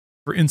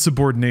for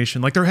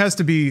insubordination. Like, there has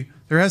to be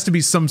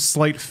some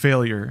slight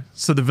failure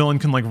so the villain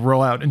can, like,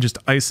 roll out and just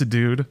ice a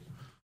dude.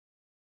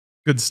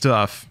 Good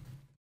stuff.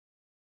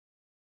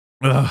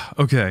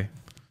 Okay.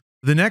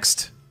 The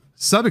next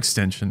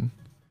sub-extension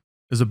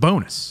is a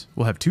bonus.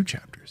 We'll have 2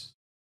 chapters.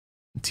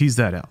 Tease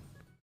that out.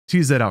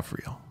 Tease that out for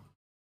y'all.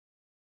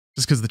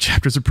 Just because the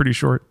chapters are pretty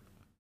short.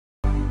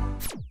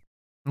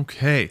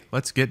 Okay,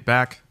 let's get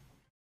back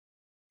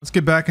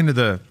into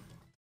the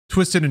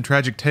twisted and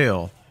tragic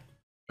tale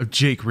of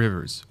Jacob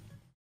Rivers.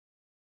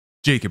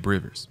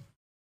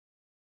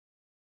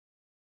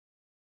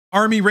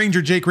 Army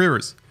Ranger Jake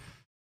Rivers.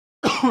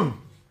 I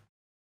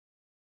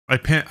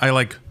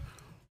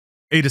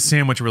ate a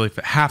sandwich really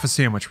fast, half a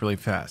sandwich really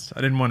fast.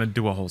 I didn't want to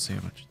do a whole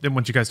sandwich. Didn't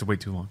want you guys to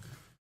wait too long.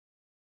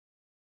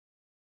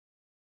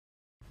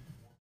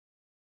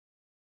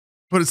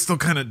 But it's still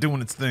kind of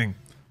doing its thing.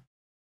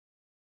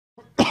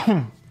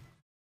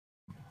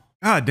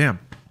 God damn.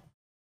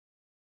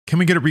 Can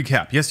we get a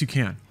recap? Yes, you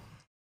can.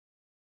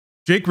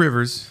 Jake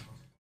Rivers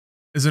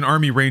is an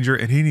Army Ranger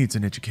and he needs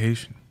an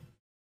education.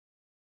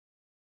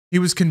 He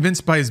was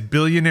convinced by his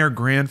billionaire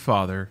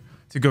grandfather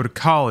to go to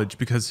college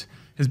because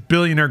his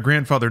billionaire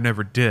grandfather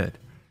never did.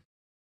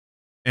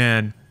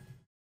 And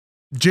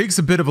Jake's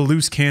a bit of a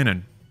loose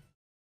cannon.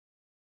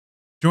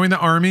 Joined the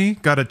Army,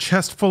 got a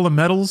chest full of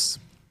medals.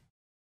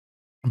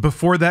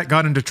 Before that,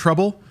 got into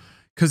trouble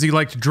because he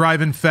liked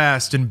driving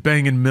fast and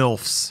banging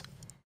MILFs.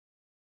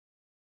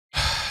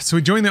 So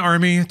he joined the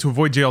Army to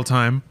avoid jail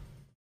time.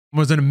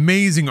 Was an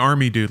amazing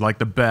Army dude, like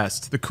the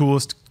best, the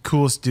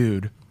coolest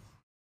dude.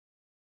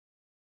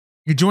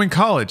 He joined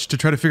college to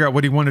try to figure out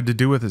what he wanted to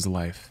do with his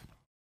life.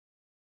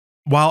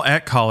 While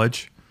at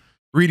college,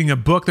 reading a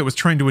book that was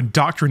trying to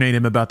indoctrinate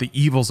him about the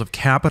evils of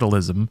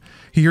capitalism,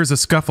 he hears a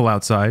scuffle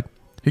outside.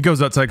 He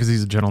goes outside because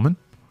he's a gentleman.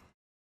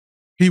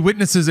 He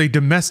witnesses a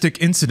domestic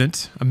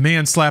incident, a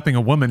man slapping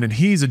a woman, and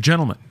he's a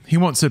gentleman. He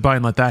won't sit by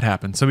and let that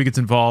happen, so he gets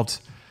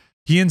involved.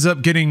 He ends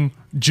up getting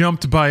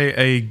jumped by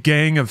a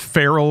gang of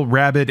feral,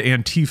 rabid,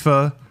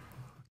 Antifa,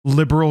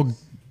 liberal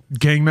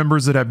gang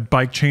members that have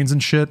bike chains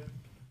and shit.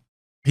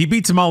 He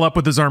beats them all up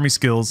with his Army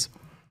skills.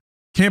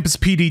 Campus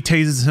PD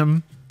tases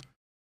him.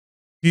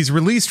 He's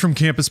released from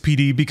Campus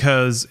PD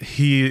because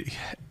his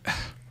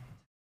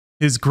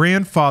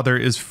grandfather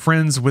is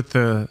friends with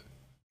the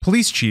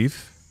police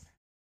chief.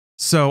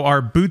 So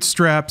our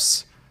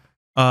bootstraps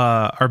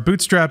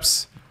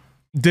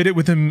did it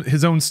with him,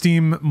 his own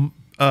steam,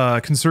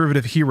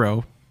 conservative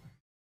hero,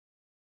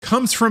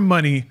 comes from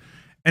money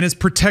and is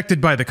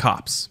protected by the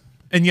cops.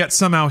 And yet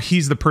somehow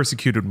he's the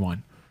persecuted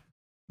one.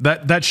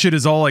 That shit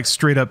is all like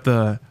straight up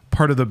the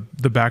part of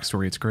the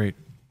backstory. It's great.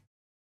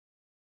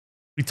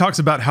 He talks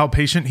about how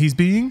patient he's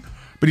being,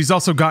 but he's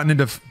also gotten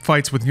into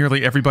fights with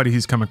nearly everybody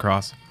he's come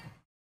across.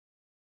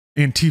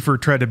 Antifa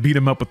tried to beat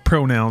him up with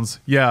pronouns.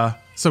 Yeah,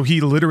 so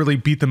he literally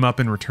beat them up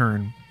in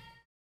return.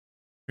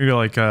 You're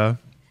like,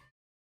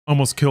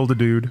 almost killed a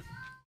dude.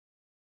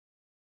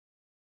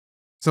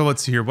 So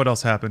let's see here. What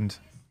else happened?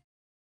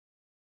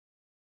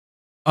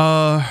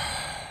 The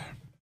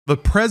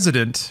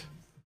president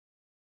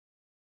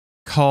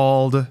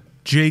called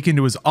Jake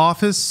into his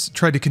office,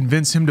 tried to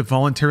convince him to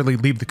voluntarily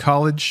leave the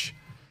college.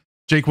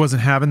 Jake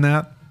wasn't having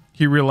that.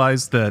 He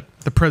realized that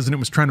the president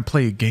was trying to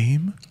play a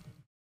game.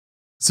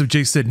 So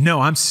Jake said,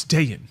 "No, I'm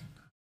staying.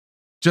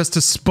 Just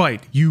to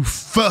spite you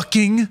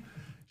fucking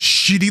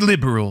shitty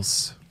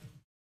liberals."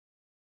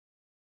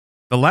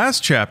 The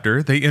last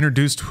chapter, they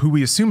introduced who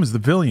we assume is the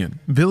villain.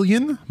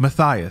 Villain?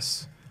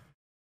 Matthias.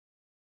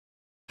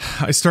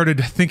 I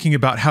started thinking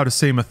about how to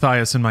say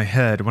Matthias in my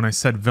head when I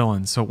said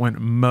villain, so it went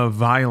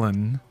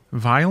Mavilan.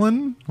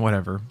 Violin?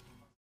 Whatever.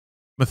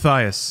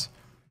 Matthias.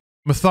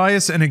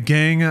 Matthias and a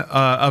gang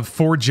of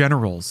 4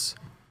 generals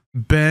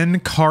Ben,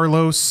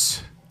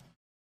 Carlos.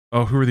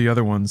 Oh, who are the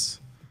other ones?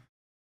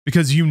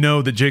 Because you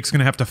know that Jake's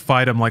gonna have to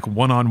fight him like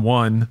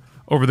one-on-one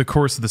over the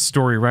course of the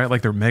story, right?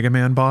 Like they're Mega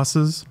Man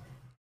bosses.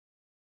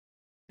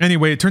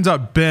 Anyway, it turns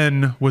out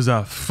Ben was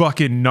a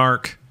fucking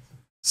narc.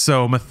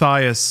 So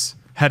Matthias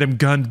had him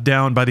gunned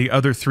down by the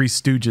other three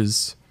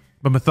stooges.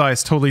 But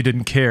Matthias totally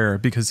didn't care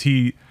because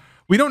we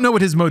don't know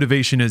what his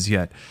motivation is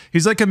yet.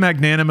 He's like a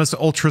magnanimous,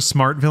 ultra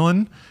smart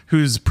villain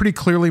who's pretty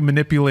clearly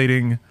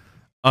manipulating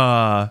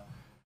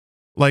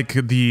like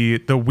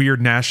the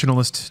weird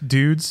nationalist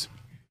dudes.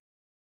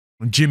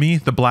 Jimmy,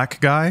 the black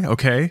guy,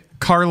 okay.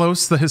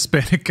 Carlos, the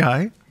Hispanic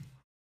guy.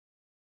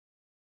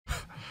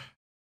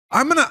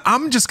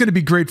 I'm just gonna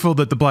be grateful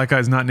that the black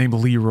guy's not named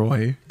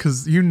Leroy,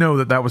 because you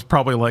know that was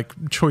probably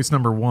like choice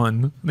number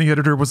one. The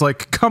editor was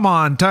like, come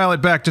on, dial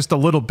it back just a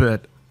little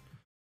bit.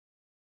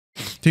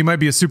 He might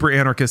be a super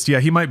anarchist. Yeah,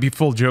 he might be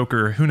full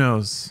Joker. Who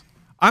knows?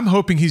 I'm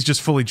hoping he's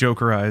just fully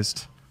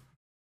Jokerized.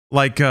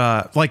 Like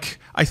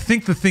I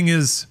think the thing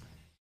is,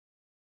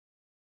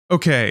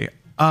 okay,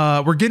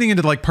 we're getting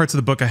into like parts of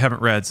the book I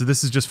haven't read, so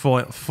this is just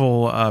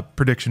full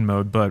prediction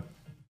mode, but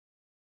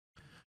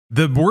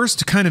the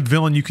worst kind of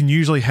villain you can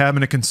usually have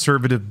in a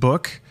conservative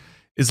book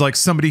is like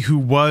somebody who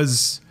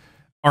was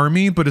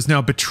army but is now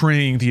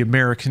betraying the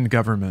American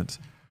government.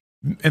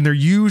 And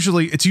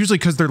it's usually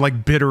because they're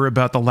like bitter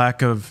about the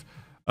lack of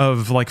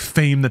like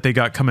fame that they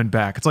got coming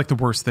back. It's like the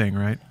worst thing,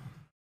 right?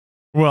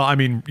 Well, I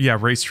mean, yeah,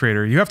 race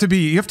traitor. You have to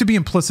be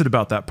implicit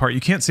about that part. You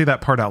can't say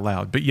that part out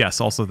loud, but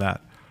yes, also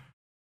that.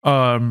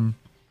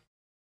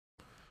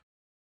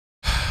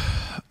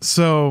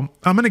 So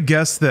I'm gonna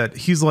guess that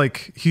he's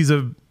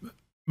a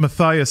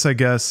Matthias, I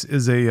guess,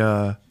 is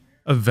a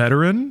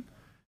veteran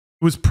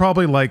who was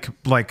probably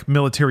like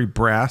military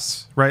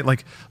brass, right?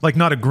 Like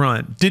not a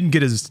grunt. Didn't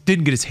get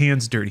his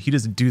hands dirty. He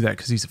doesn't do that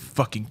because he's a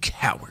fucking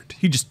coward.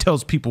 He just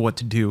tells people what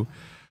to do.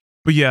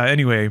 But yeah,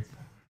 anyway,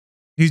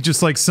 he's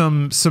just like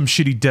some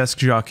shitty desk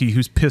jockey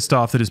who's pissed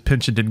off that his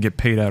pension didn't get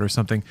paid out or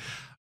something.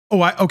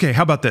 Oh, okay.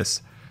 How about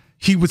this?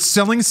 He was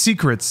selling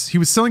secrets. He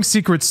was selling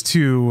secrets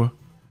to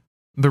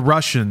the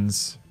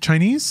Russians,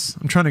 Chinese.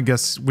 I'm trying to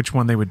guess which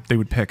one they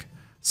would pick.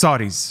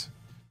 Saudis,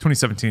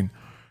 2017.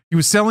 He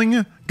was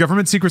selling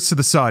government secrets to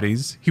the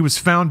Saudis. He was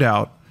found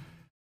out,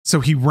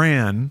 so he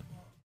ran,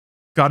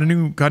 got a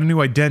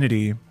new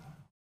identity,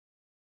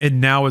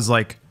 and now is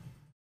like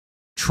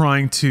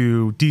trying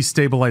to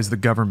destabilize the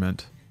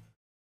government.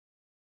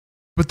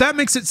 But that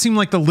makes it seem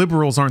like the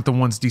liberals aren't the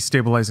ones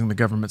destabilizing the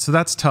government, so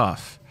that's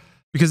tough.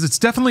 Because it's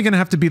definitely going to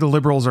have to be the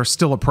liberals are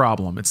still a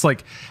problem. It's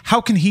like,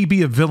 how can he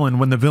be a villain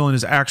when the villain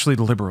is actually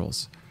the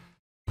liberals?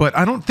 But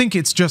I don't think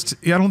he's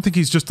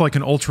just like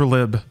an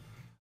ultra-lib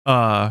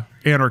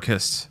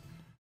anarchist.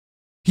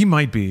 He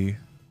might be.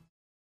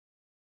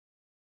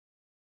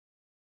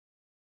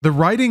 The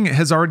writing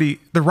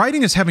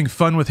is having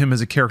fun with him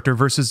as a character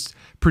versus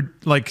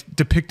like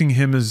depicting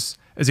him as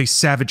a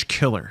savage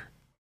killer.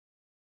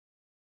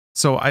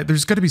 So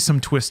there's got to be some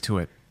twist to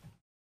it.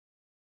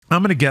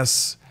 I'm gonna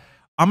guess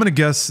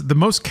the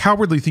most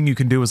cowardly thing you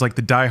can do is like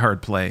the Die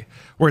Hard play,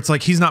 where it's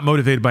like he's not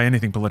motivated by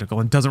anything political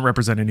and doesn't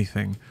represent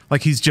anything.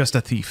 Like he's just a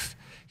thief.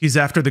 He's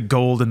after the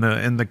gold in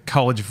the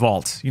college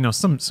vault. You know,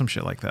 some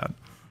shit like that.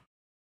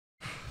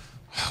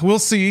 We'll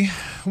see.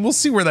 We'll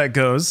see where that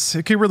goes.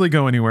 It could really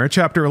go anywhere.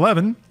 Chapter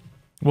 11.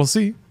 We'll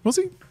see. We'll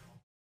see.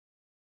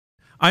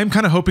 I'm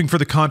kind of hoping for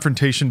the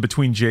confrontation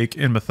between Jake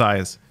and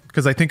Matthias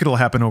because I think it'll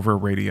happen over a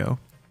radio.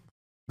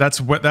 That's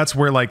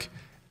where like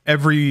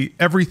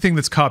everything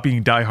that's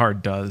copying Die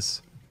Hard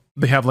does.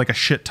 They have like a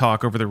shit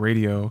talk over the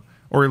radio,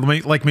 or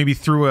like maybe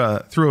through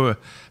a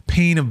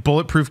pane of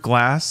bulletproof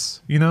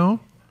glass. You know,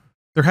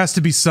 there has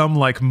to be some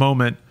like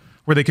moment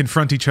where they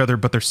confront each other,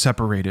 but they're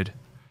separated.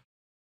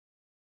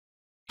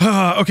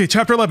 Okay,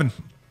 chapter 11.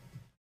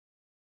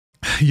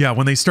 Yeah,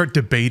 when they start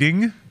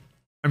debating,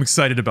 I'm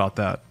excited about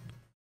that.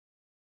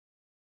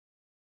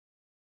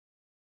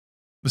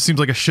 This seems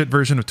like a shit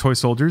version of Toy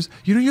Soldiers.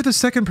 You know, you're the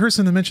second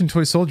person to mention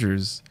Toy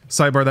Soldiers.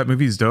 Sidebar, that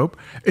movie is dope.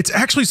 It's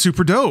actually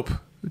super dope.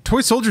 Toy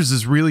Soldiers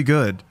is really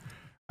good.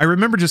 I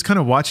remember just kind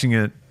of watching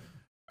it.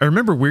 I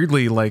remember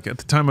weirdly, like, at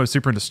the time I was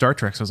super into Star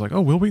Trek, so I was like,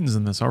 oh, Will Wheaton's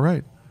in this, all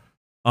right.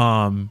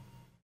 And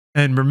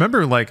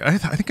remember, like, I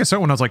think I saw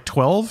it when I was like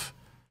 12.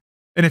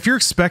 And if you're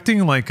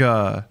expecting, like,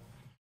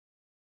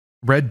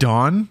 Red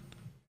Dawn,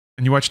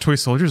 and you watch Toy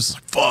Soldiers, it's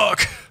like,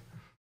 fuck!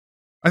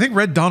 I think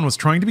Red Dawn was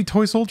trying to be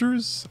Toy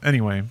Soldiers.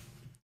 Anyway.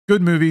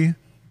 Good movie.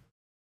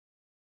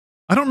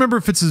 I don't remember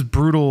if it's as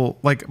brutal.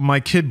 Like, my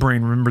kid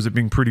brain remembers it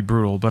being pretty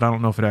brutal, but I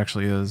don't know if it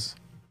actually is.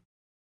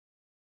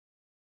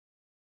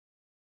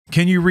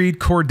 Can you read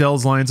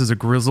Cordell's lines as a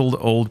grizzled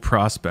old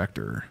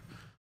prospector?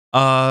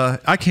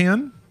 I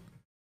can.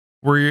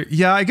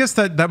 Yeah, I guess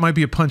that might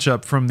be a punch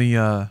up from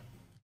the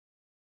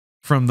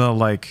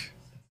like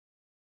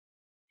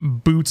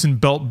boots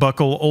and belt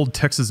buckle old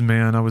Texas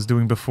man I was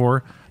doing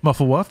before.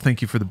 Muffle Wuff,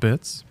 thank you for the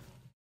bits.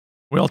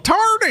 Well,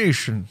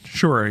 tarnation.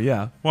 Sure,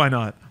 yeah. Why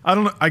not? I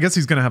don't know. I guess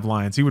he's going to have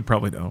lines. He would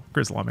probably know.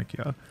 Grislamic,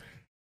 yeah.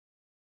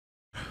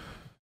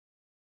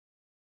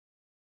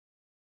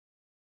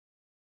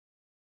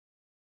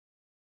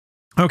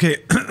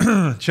 Okay,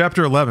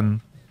 chapter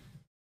 11.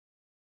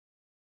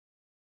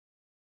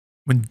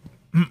 When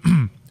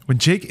when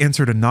Jake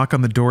answered a knock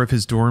on the door of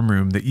his dorm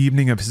room the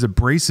evening of his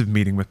abrasive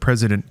meeting with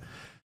President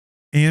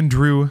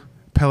Andrew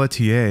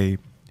Pelletier,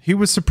 he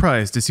was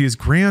surprised to see his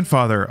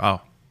grandfather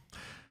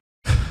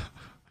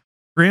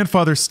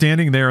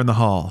standing there in the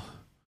hall.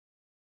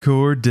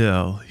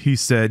 Cordell, he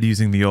said,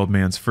 using the old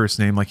man's first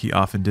name like he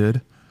often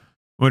did.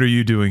 What are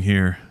you doing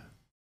here?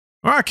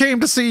 I came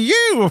to see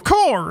you, of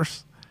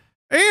course.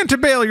 And to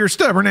bail your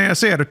stubborn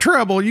ass out of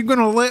trouble. You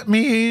gonna let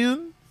me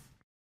in?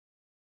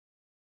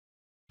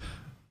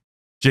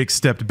 Jake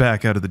stepped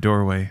back out of the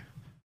doorway.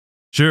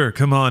 Sure,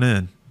 come on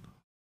in.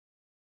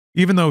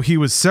 Even though he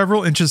was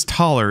several inches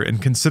taller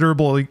and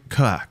considerably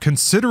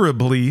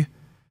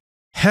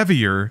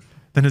heavier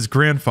than his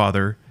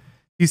grandfather,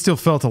 he still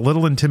felt a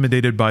little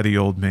intimidated by the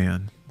old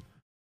man.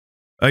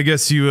 I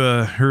guess you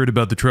heard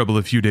about the trouble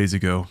a few days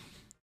ago.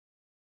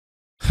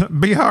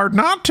 Be hard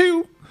not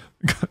to,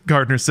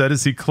 Gardner said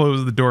as he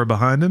closed the door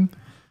behind him.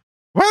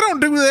 Well, I don't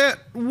do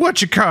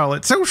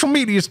that, social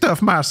media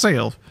stuff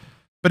myself.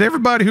 But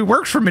everybody who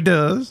works for me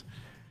does.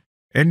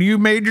 And you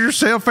made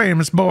yourself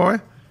famous,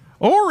 boy.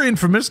 Or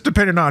infamous,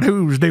 depending on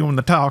who's doing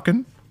the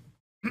talking.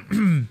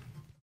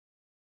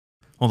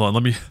 Hold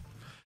on,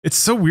 It's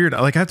so weird.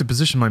 I have to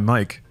position my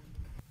mic.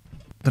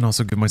 Then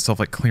also give myself,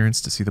 clearance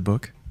to see the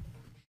book.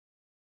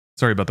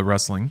 Sorry about the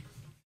rustling.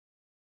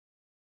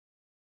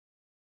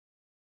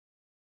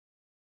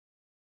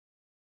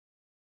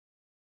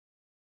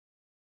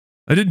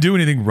 I didn't do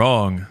anything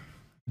wrong,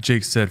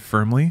 Jake said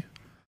firmly.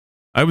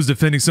 I was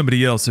defending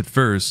somebody else at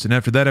first, and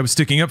after that I was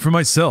sticking up for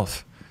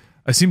myself.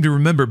 I seem to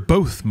remember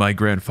both my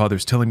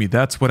grandfathers telling me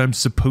that's what I'm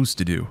supposed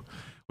to do.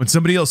 When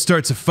somebody else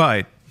starts a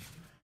fight,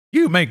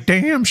 you make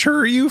damn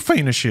sure you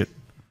finish it,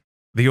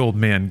 the old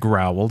man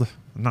growled.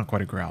 Not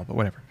quite a growl, but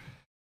whatever.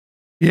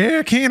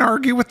 Yeah, can't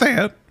argue with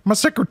that. My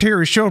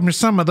secretary showed me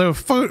some of the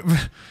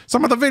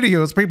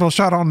videos people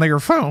shot on their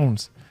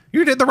phones.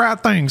 You did the right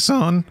thing,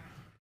 son.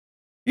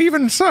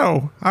 Even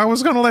so, I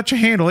was going to let you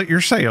handle it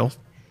yourself.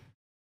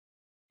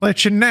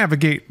 Let you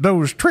navigate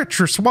those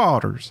treacherous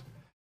waters.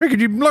 Figured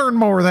you'd learn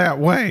more that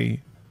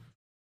way.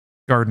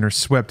 Gardner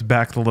swept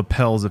back the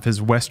lapels of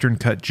his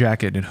western-cut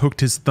jacket and hooked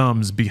his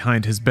thumbs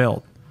behind his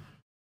belt.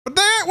 But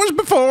that was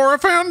before I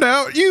found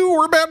out you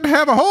were about to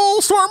have a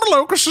whole swarm of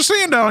locusts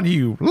descend on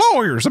you.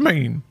 Lawyers, I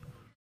mean.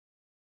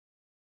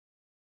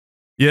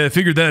 Yeah, I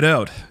figured that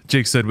out,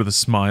 Jake said with a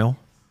smile.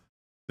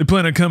 They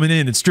plan on coming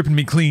in and stripping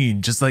me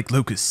clean, just like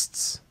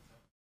locusts.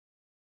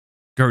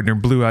 Gardner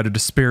blew out a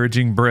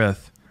disparaging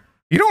breath.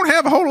 You don't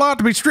have a whole lot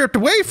to be stripped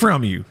away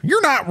from you.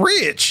 You're not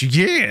rich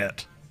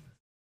yet.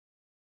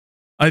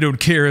 I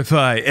don't care if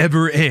I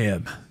ever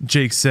am,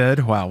 Jake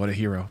said. Wow, what a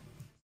hero.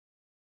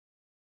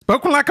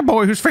 Spoken like a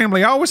boy whose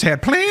family always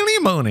had plenty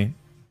of money.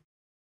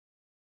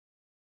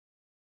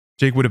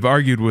 Jake would have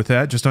argued with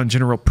that just on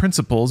general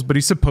principles, but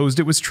he supposed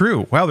it was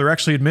true. Wow, they're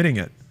actually admitting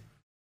it.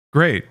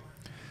 Great.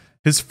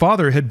 His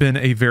father had been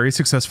a very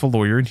successful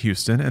lawyer in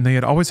Houston, and they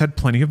had always had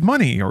plenty of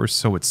money, or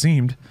so it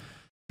seemed.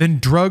 Then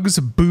drugs,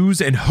 booze,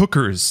 and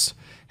hookers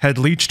had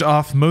leached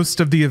off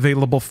most of the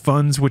available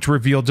funds, which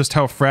revealed just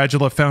how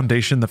fragile a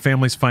foundation the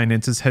family's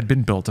finances had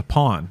been built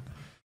upon.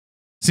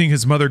 Seeing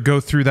his mother go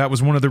through that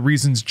was one of the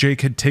reasons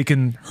Jake had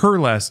taken her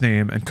last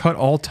name and cut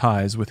all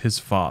ties with his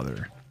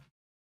father.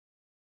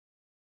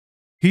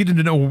 He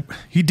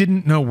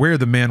didn't know where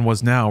the man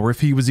was now or if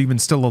he was even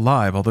still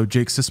alive, although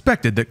Jake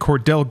suspected that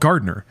Cordell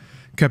Gardner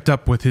kept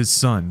up with his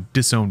son,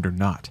 disowned or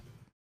not.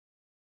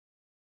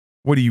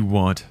 What do you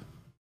want?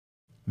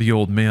 The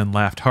old man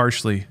laughed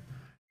harshly.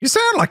 You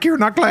sound like you're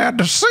not glad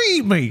to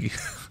see me.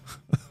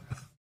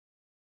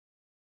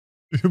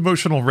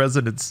 Emotional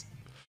resonance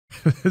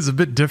is a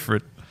bit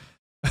different.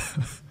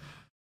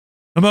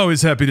 I'm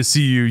always happy to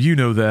see you, you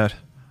know that.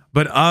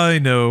 But I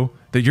know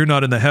that you're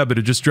not in the habit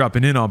of just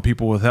dropping in on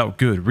people without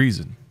good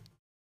reason.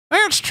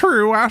 That's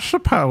true, I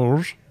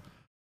suppose,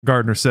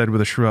 Gardner said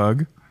with a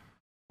shrug.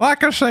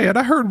 Like I said,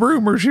 I heard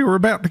rumors you were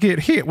about to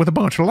get hit with a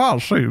bunch of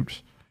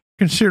lawsuits.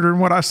 Considering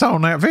what I saw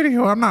in that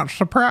video, I'm not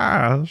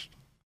surprised.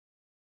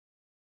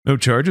 No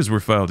charges were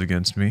filed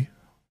against me,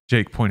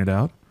 Jake pointed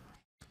out.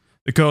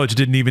 The college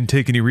didn't even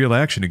take any real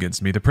action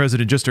against me. The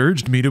president just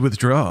urged me to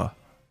withdraw.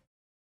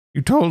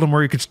 You told him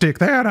where you could stick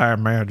that, I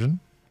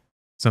imagine.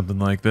 Something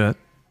like that.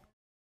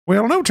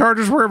 Well, no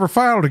charges were ever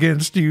filed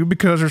against you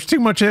because there's too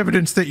much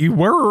evidence that you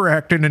were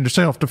acting in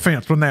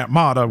self-defense when that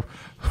motto,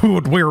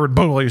 hood-wearing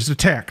bullies,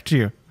 attacked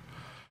you.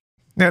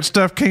 That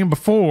stuff came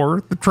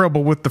before the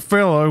trouble with the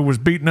fellow who was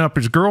beating up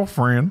his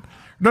girlfriend.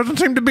 There doesn't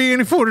seem to be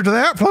any footage of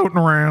that floating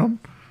around,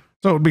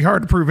 so it'd be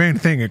hard to prove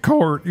anything in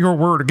court, your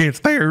word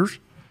against theirs.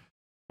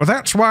 But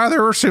that's why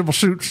there are civil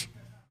suits.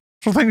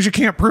 So things you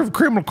can't prove in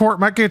criminal court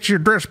might get you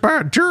addressed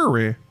by a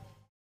jury.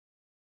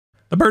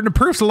 The burden of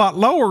proof's a lot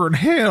lower, and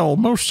hell,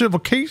 most civil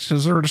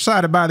cases are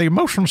decided by the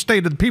emotional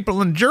state of the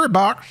people in the jury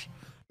box,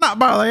 not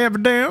by the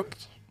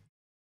evidence.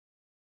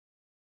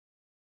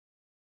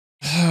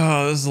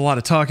 Oh, this is a lot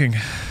of talking.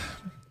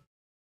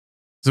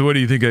 So what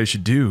do you think I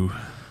should do?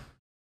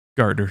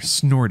 Gardner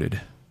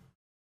snorted.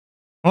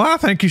 Well, I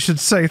think you should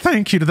say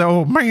thank you to the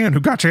old man who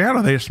got you out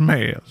of this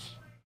mess.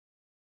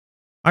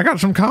 I got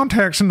some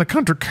contacts in the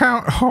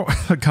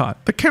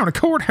the county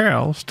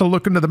courthouse to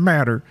look into the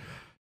matter.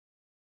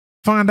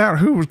 Find out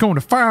who was going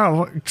to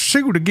file a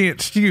suit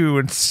against you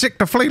and sick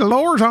the fleet of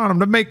lawyers on them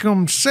to make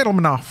them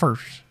settlement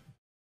offers.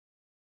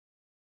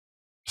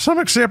 Some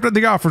accepted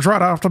the offers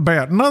right off the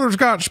bat, and others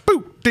got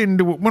spooked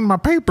into it when my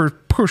paper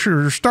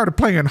pushers started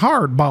playing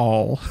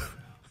hardball.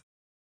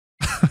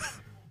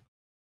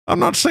 I'm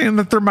not saying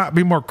that there might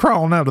be more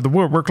crawling out of the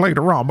woodwork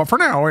later on, but for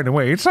now,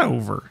 anyway, it's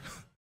over.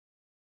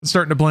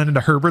 Starting to blend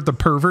into Herbert the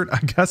pervert? I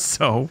guess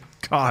so.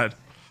 God.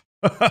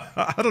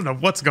 I don't know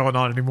what's going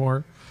on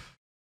anymore.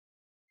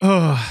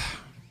 I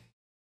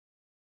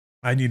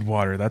need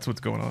water. That's what's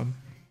going on.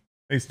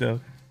 Hey, Steph.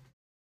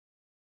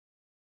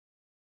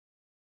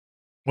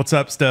 What's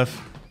up,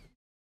 Steph?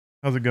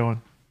 How's it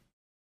going?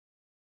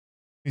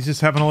 He's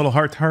just having a little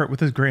heart-to-heart with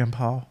his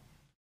grandpa.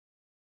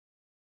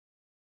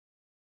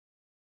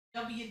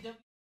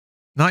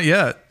 Not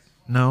yet.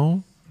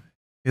 No.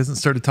 He hasn't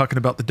started talking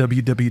about the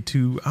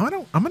WW2.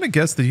 I'm going to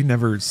guess that he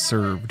never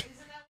served.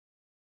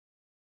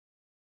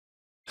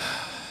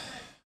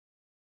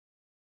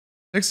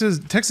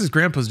 Texas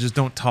grandpas just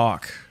don't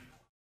talk.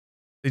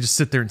 They just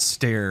sit there and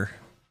stare.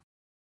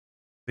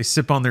 They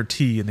sip on their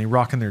tea and they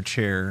rock in their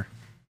chair.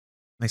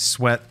 They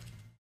sweat.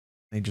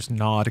 They just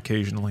nod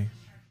occasionally.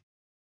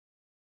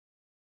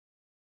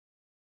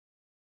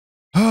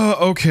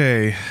 Oh,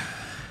 okay.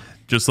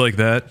 Just like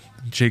that,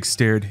 Jake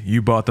stared.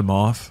 You bought them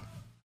off?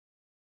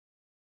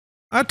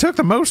 I took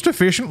the most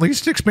efficient,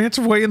 least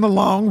expensive way in the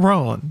long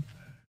run.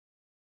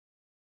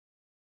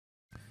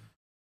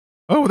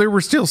 Oh, there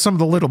were still some of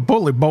the little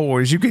bully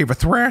boys you gave a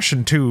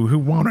thrashing to who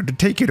wanted to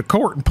take you to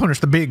court and punish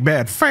the big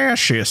bad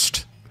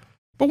fascist.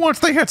 But once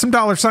they had some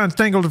dollar signs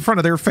dangled in front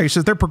of their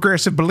faces, their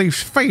progressive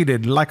beliefs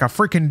faded like a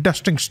freaking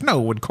dusting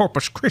snow in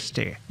Corpus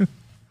Christi.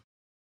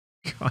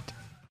 God.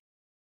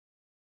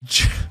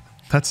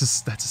 That's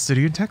a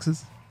city in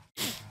Texas.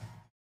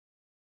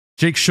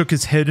 Jake shook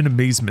his head in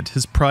amazement.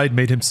 His pride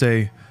made him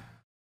say,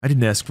 I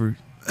didn't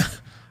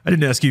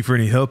ask you for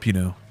any help, you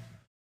know.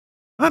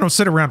 I don't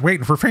sit around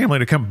waiting for family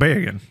to come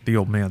begging, the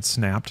old man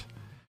snapped.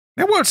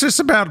 Now what's this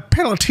about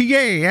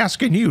Pelletier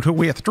asking you to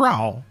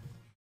withdraw?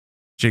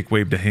 Jake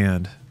waved a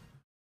hand.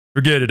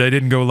 Forget it, I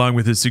didn't go along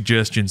with his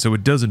suggestion, so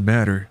it doesn't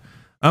matter.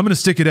 I'm going to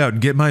stick it out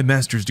and get my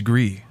master's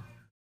degree.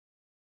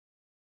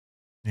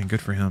 And good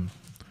for him.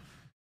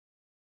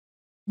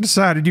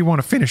 Decided you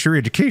want to finish your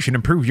education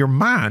and prove your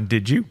mind,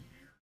 did you?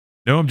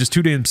 No, I'm just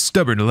too damn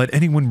stubborn to let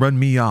anyone run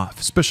me off,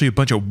 especially a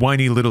bunch of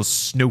whiny little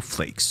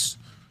snowflakes.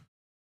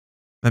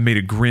 That made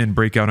a grin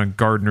break out on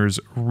Gardner's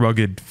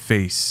rugged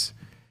face.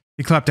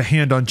 He clapped a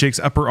hand on Jake's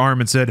upper arm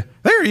and said,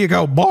 There you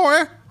go,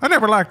 boy. I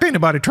never liked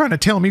anybody trying to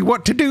tell me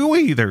what to do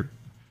either.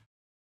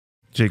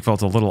 Jake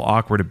felt a little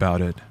awkward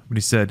about it, but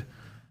he said,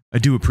 I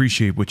do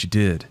appreciate what you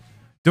did.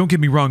 Don't get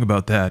me wrong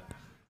about that.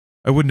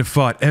 I wouldn't have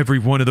fought every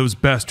one of those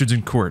bastards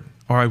in court.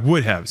 Or I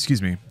would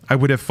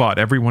have fought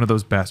every one of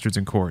those bastards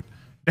in court.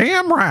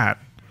 Damn right.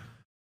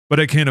 But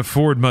I can't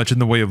afford much in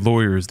the way of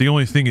lawyers. The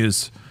only thing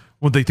is,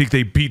 won't they think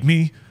they beat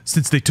me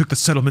since they took the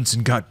settlements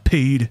and got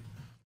paid?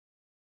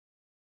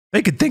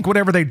 They could think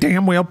whatever they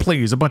damn well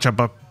please. A bunch of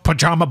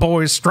pajama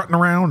boys strutting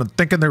around and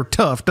thinking they're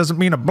tough doesn't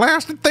mean a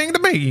blasted thing to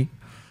me.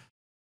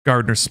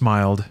 Gardner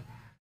smiled.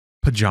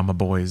 Pajama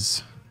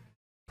boys.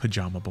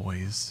 Pajama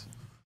boys.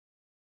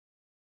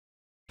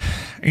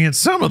 And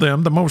some of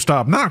them, the most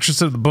obnoxious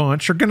of the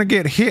bunch, are going to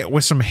get hit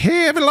with some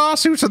heavy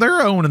lawsuits of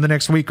their own in the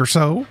next week or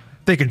so.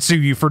 They can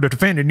sue you for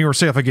defending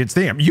yourself against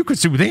them. You could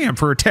sue them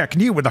for attacking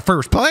you in the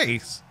first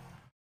place.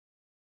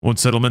 Won't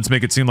settlements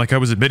make it seem like I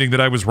was admitting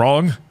that I was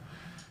wrong?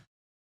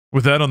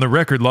 With that on the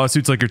record,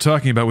 lawsuits like you're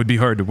talking about would be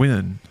hard to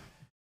win.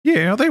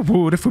 Yeah, they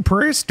would if we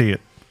pressed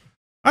it.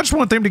 I just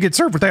want them to get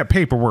served with that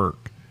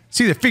paperwork.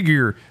 See the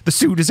figure the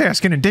suit is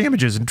asking in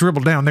damages and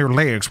dribble down their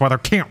legs while they're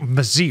counting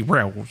the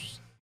zeros.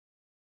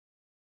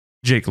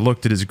 Jake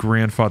looked at his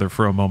grandfather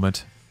for a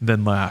moment,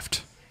 then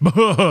laughed.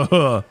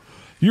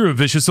 You're a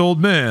vicious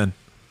old man.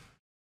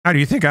 How do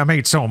you think I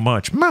made so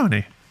much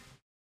money?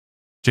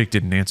 Jake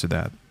didn't answer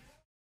that.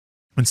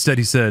 Instead,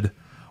 he said,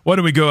 why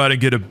don't we go out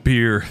and get a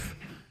beer?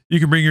 You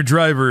can bring your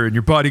driver and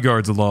your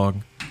bodyguards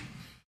along.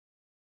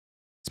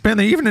 Spend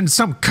the evening in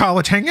some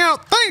college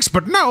hangout? Thanks,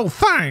 but no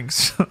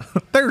thanks.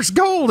 There's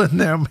gold in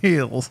them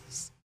hills.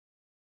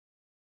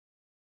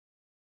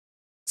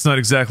 It's not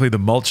exactly the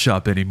malt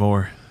shop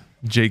anymore,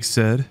 Jake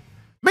said.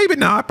 Maybe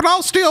not, but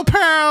I'll still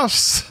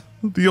pass.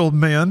 The old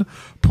man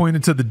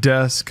pointed to the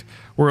desk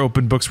where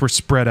open books were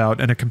spread out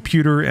and a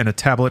computer and a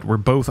tablet were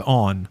both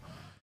on.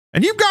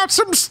 And you've got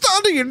some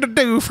studying to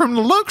do from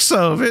the looks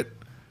of it.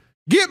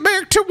 Get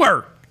back to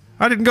work.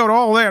 I didn't go to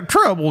all that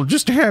trouble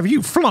just to have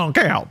you flunk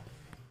out.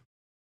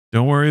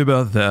 Don't worry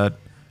about that.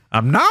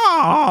 I'm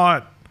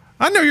not.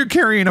 I know you're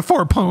carrying a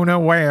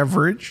 4.0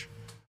 average.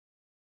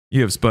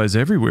 You have spies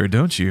everywhere,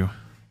 don't you?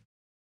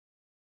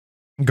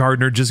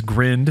 Gardner just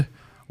grinned,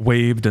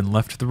 waved, and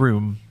left the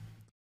room.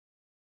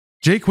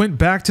 Jake went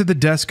back to the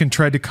desk and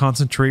tried to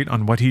concentrate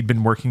on what he'd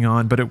been working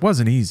on, but it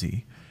wasn't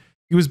easy.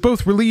 He was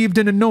both relieved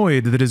and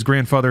annoyed that his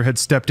grandfather had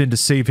stepped in to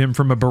save him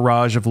from a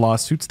barrage of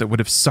lawsuits that would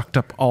have sucked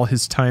up all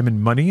his time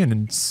and money and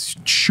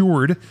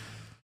ensured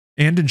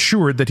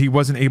that he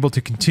wasn't able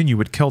to continue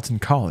at Kelton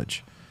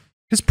College.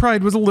 His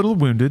pride was a little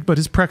wounded, but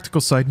his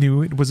practical side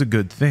knew it was a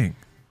good thing.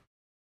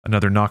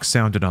 Another knock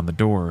sounded on the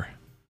door.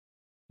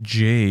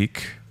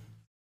 Jake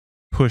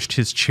pushed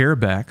his chair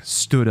back,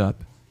 stood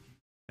up,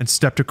 and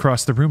stepped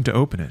across the room to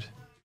open it.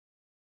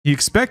 He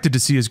expected to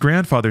see his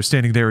grandfather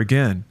standing there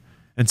again,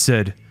 and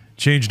said,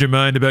 "Changed your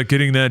mind about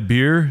getting that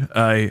beer?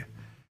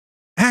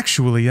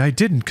 Actually, I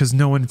didn't, because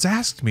no one's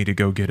asked me to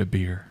go get a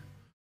beer,"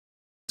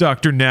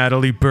 Dr.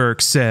 Natalie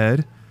Burke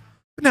said.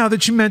 "But now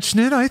that you mention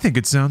it, I think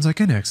it sounds like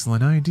an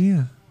excellent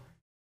idea."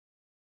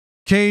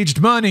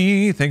 Caged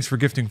Money, thanks for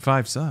gifting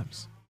 5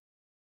 subs.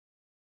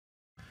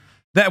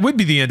 That would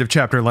be the end of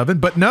Chapter 11,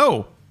 but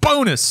no!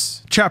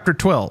 Bonus! Chapter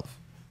 12.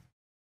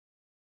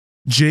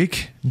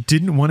 Jake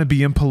didn't want to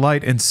be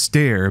impolite and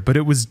stare, but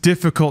it was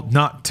difficult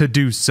not to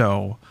do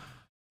so.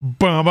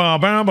 Bum bum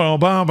bum bum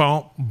bum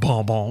bum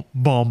bum bum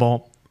bum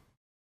bum.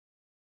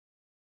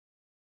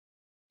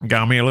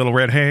 Got me a little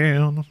red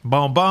hand.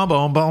 Bum bum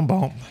bum bum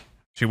bum.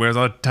 She wears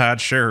a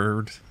tight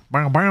shirt.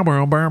 Bum bum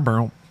bum bum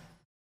bum.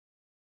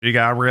 She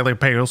got really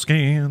pale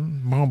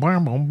skin. Bum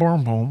bum bum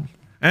bum bum.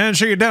 And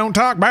she don't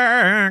talk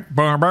back.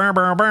 Bum bum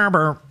bum bum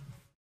bum.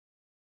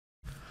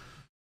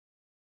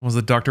 Was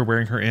the doctor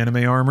wearing her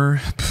anime armor?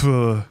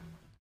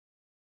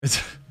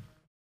 This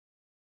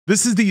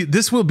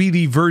will be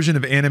the version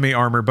of anime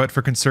armor, but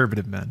for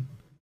conservative men.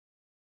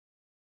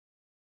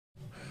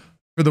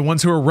 For the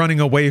ones who are running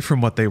away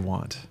from what they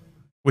want,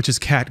 which is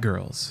cat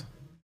girls.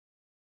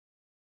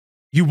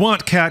 You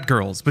want cat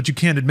girls, but you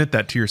can't admit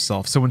that to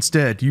yourself, so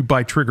instead, you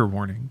buy trigger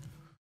warning.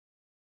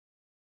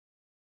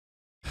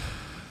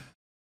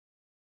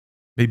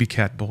 Maybe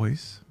cat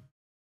boys.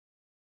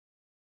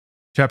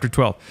 Chapter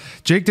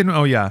 12. Jake didn't...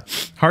 Oh, yeah.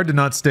 Hard to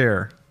not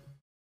stare.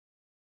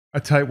 A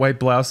tight white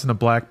blouse and a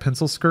black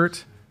pencil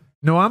skirt.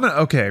 No, I'm gonna...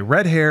 Okay,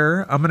 red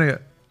hair.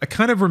 I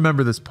kind of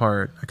remember this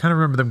part. I kind of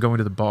remember them going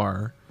to the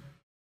bar.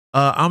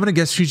 I'm gonna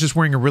guess she's just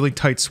wearing a really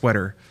tight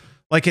sweater.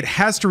 Like, it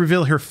has to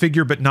reveal her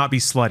figure but not be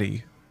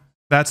slutty.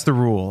 That's the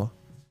rule.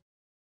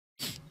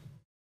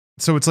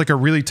 So it's like a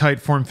really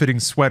tight, form-fitting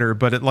sweater,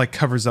 but it, like,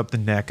 covers up the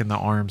neck and the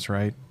arms,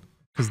 right?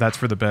 Because that's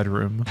for the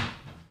bedroom.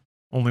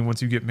 Only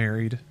once you get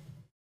married.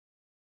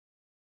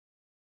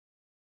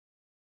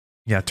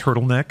 Yeah,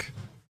 turtleneck.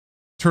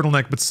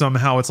 Turtleneck, but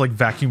somehow it's like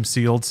vacuum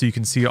sealed so you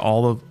can see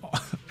all of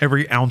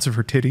every ounce of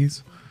her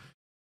titties.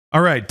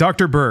 All right,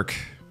 Dr. Burke.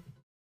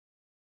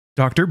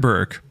 Dr.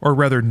 Burke, or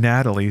rather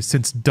Natalie,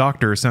 since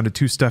doctor sounded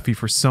too stuffy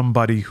for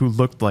somebody who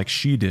looked like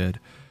she did,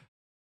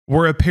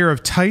 wore a pair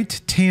of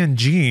tight tan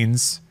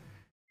jeans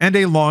and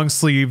a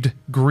long-sleeved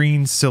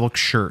green silk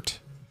shirt.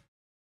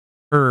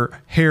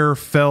 Her hair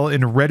fell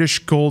in reddish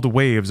gold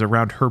waves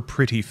around her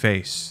pretty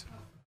face.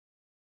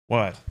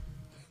 What?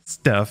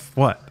 Steph,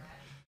 what?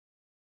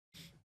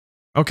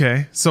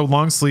 Okay, so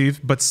long sleeve,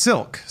 but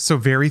silk, so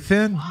very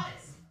thin.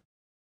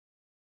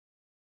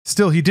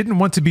 Still, he didn't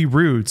want to be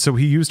rude, so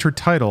he used her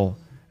title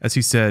as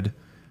he said,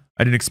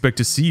 "I didn't expect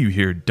to see you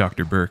here,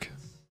 Dr. Burke."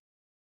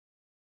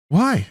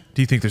 Why?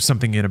 Do you think there's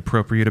something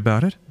inappropriate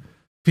about it?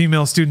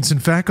 Female students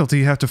and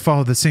faculty have to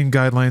follow the same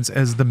guidelines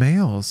as the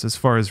males as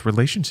far as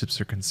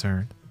relationships are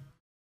concerned.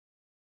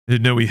 I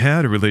didn't know we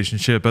had a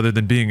relationship other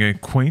than being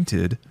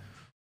acquainted.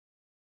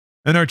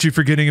 And aren't you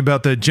forgetting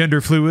about the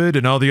gender fluid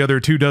and all the other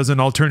 24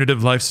 alternative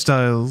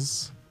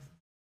lifestyles?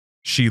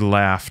 She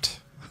laughed.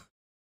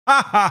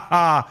 Ha ha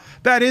ha!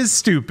 That is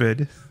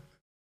stupid.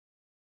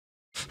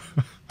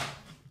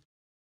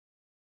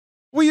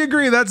 We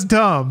agree that's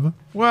dumb.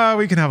 Well,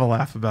 we can have a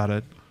laugh about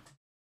it.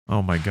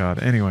 Oh my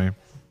god. Anyway.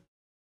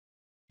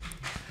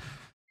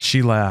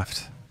 She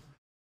laughed.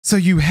 So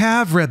you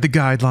have read the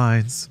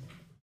guidelines.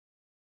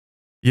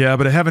 Yeah,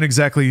 but I haven't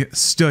exactly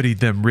studied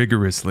them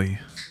rigorously.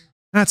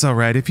 That's all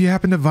right. If you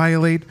happen to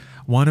violate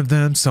one of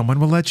them, someone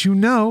will let you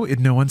know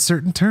in no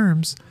uncertain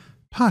terms.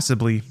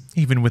 Possibly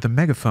even with a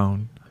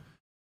megaphone.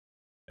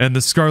 And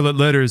the scarlet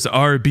letters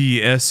R,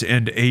 B, S,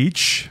 and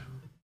H?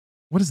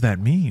 What does that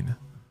mean?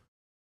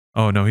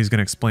 Oh no, he's going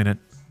to explain it.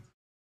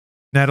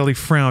 Natalie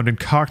frowned and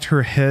cocked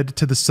her head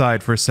to the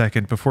side for a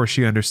second before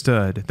she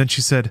understood. Then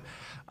she said,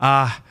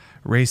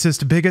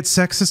 racist, bigot,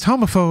 sexist,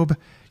 homophobe.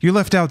 You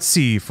left out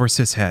C for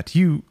cishet.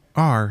 You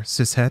are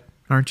cishet,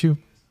 aren't you?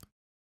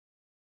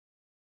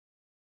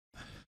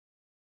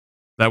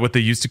 That what they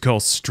used to call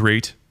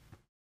straight?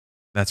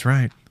 That's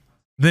right.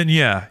 Then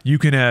yeah, you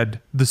can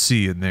add the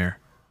C in there.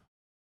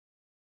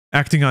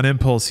 Acting on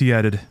impulse, he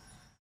added,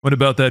 "What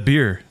about that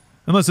beer?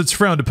 Unless it's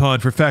frowned upon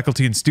for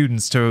faculty and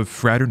students to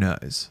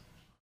fraternize."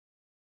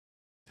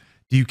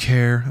 Do you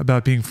care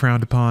about being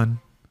frowned upon?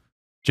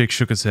 Jake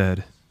shook his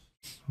head.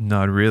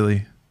 Not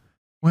really.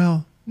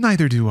 Well,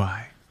 neither do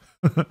I.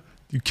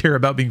 You care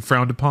about being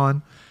frowned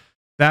upon?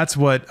 That's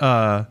what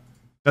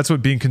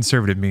being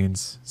conservative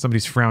means.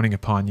 Somebody's frowning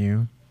upon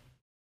you.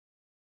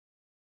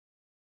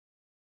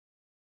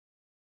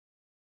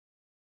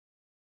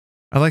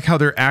 I like how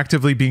they're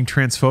actively being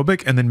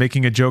transphobic and then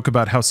making a joke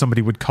about how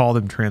somebody would call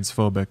them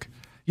transphobic.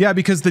 Yeah,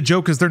 because the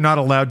joke is they're not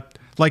allowed,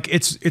 like,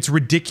 it's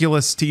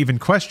ridiculous to even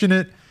question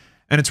it,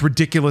 and it's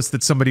ridiculous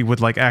that somebody would,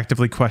 like,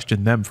 actively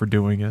question them for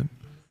doing it.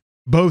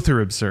 Both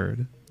are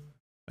absurd.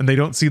 And they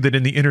don't see that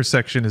in the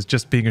intersection as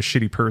just being a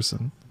shitty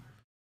person.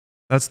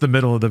 That's the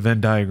middle of the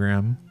Venn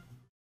diagram.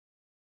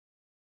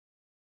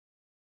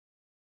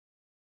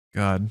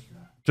 God.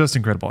 Just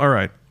incredible. All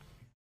right.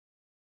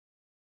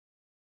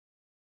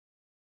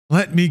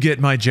 Let me get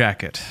my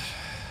jacket.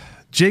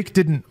 Jake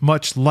didn't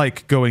much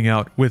like going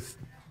out without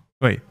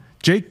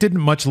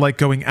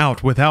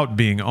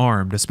being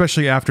armed,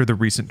 especially after the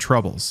recent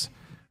troubles.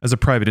 As a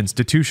private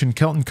institution,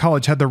 Kelton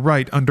College had the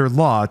right under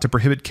law to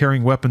prohibit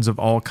carrying weapons of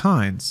all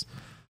kinds.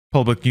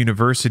 Public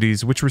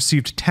universities, which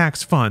received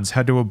tax funds,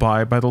 had to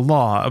abide by the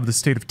law of the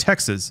state of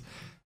Texas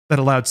that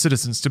allowed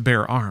citizens to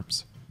bear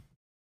arms.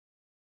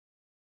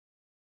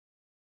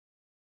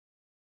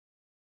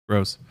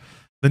 Gross.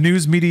 The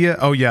news media,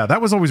 oh yeah,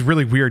 that was always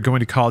really weird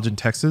going to college in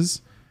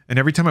Texas. And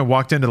every time I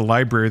walked into the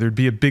library, there'd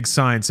be a big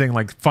sign saying,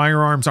 like,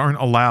 firearms aren't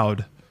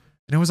allowed.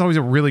 And it was always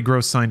a really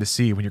gross sign to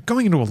see when you're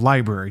going into a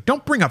library.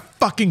 Don't bring a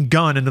fucking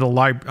gun into the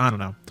library. I don't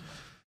know.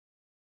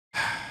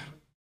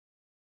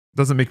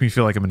 Doesn't make me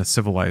feel like I'm in a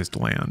civilized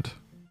land.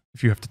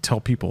 If you have to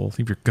tell people,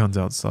 leave your guns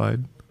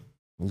outside.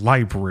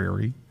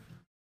 Library.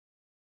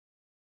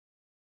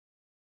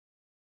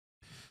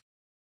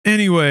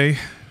 Anyway,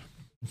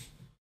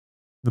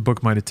 the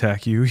book might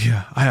attack you.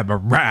 Yeah, I have a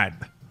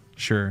rat.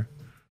 Sure.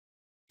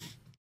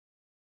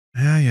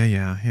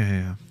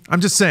 Yeah.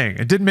 I'm just saying,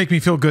 it didn't make me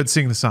feel good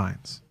seeing the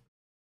signs.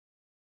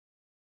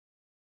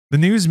 The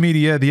news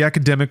media, the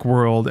academic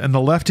world, and the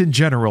left in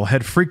general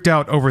had freaked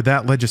out over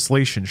that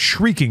legislation,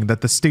 shrieking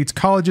that the state's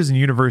colleges and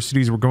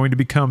universities were going to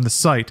become the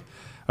site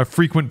of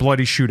frequent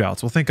bloody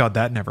shootouts. Well, thank God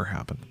that never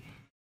happened.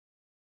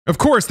 Of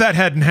course, that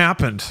hadn't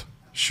happened.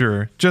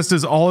 Sure, just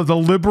as all of the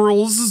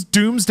liberals'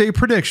 doomsday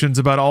predictions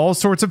about all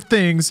sorts of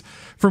things,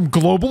 from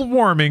global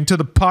warming to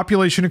the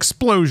population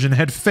explosion,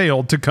 had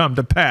failed to come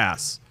to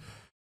pass.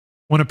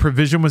 When a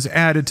provision was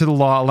added to the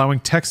law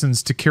allowing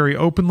Texans to carry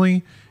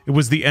openly, it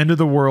was the end of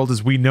the world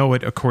as we know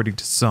it, according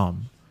to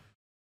some.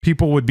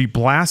 People would be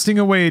blasting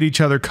away at each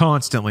other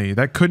constantly.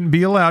 That couldn't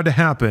be allowed to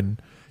happen.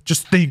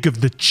 Just think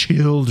of the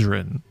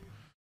children.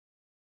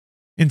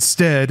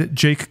 Instead,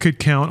 Jake could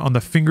count on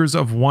the fingers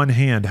of one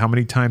hand how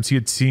many times he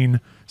had seen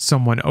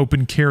someone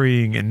open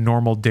carrying in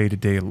normal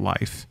day-to-day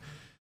life.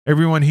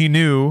 Everyone he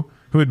knew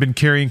who had been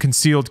carrying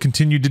concealed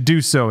continued to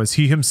do so, as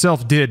he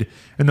himself did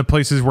in the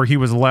places where he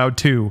was allowed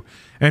to,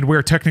 and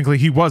where technically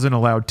he wasn't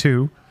allowed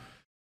to.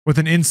 With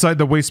an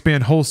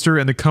inside-the-waistband holster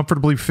and the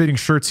comfortably fitting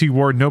shirts he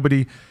wore,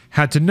 nobody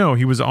had to know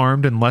he was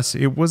armed unless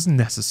it was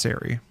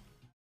necessary.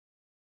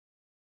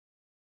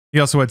 He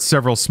also had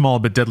several small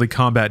but deadly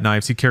combat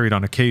knives he carried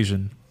on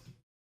occasion.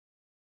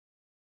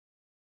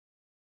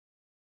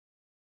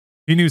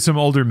 He knew some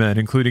older men,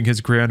 including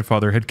his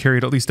grandfather, had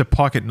carried at least a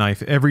pocket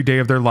knife every day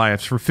of their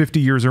lives for 50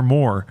 years or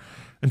more,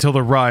 until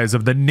the rise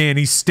of the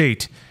nanny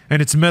state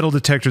and its metal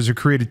detectors had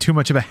created too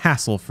much of a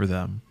hassle for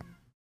them.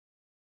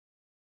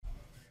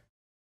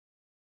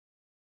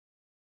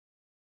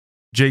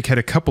 Jake had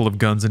a couple of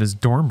guns in his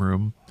dorm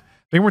room.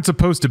 They weren't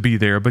supposed to be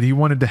there, but he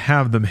wanted to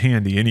have them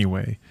handy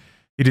anyway.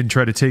 He didn't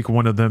try to take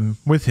one of them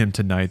with him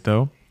tonight,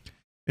 though.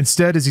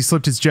 Instead, as he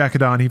slipped his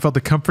jacket on, he felt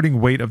the comforting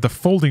weight of the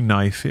folding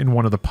knife in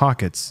one of the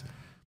pockets.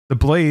 The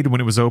blade, when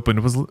it was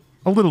opened, was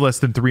a little less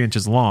than 3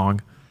 inches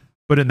long,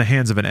 but in the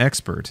hands of an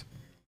expert.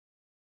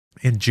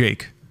 And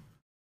Jake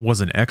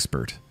was an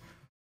expert.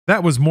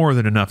 That was more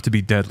than enough to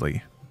be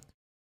deadly.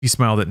 He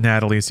smiled at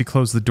Natalie as he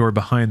closed the door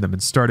behind them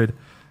and started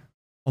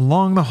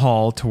along the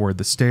hall toward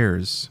the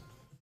stairs,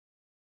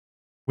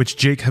 which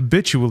Jake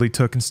habitually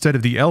took instead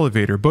of the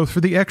elevator, both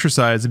for the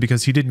exercise and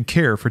because he didn't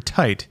care for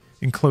tight,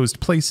 enclosed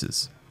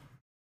places.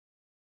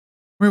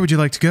 Where would you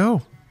like to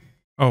go?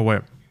 Oh,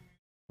 wait.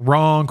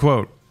 Wrong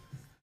quote.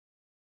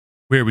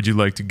 Where would you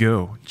like to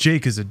go?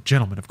 Jake is a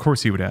gentleman, of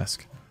course he would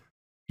ask.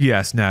 He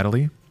asked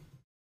Natalie.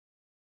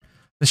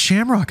 The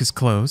Shamrock is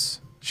close,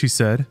 she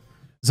said.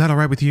 Is that all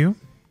right with you?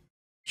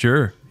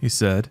 Sure, he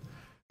said.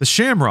 The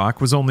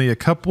Shamrock was only a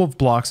couple of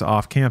blocks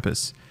off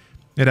campus.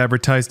 It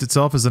advertised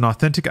itself as an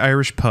authentic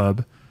Irish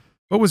pub,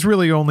 but was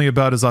really only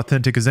about as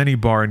authentic as any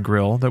bar and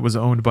grill that was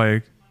owned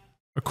by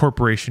a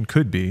corporation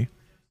could be.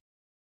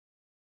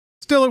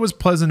 Still, it was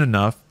pleasant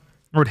enough,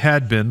 or it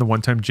had been the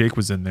one time Jake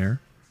was in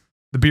there.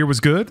 The beer was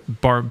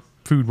good, bar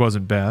food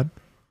wasn't bad.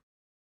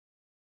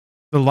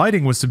 The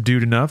lighting was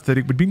subdued enough that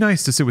it would be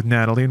nice to sit with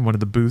Natalie in one of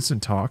the booths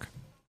and talk.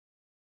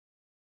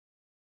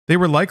 They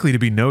were likely to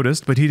be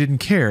noticed, but he didn't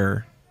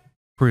care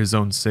for his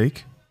own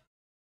sake.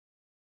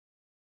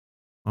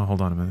 Oh,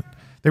 hold on a minute.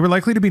 They were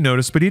likely to be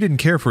noticed, but he didn't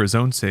care for his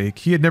own sake.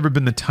 He had never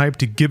been the type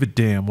to give a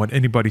damn what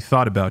anybody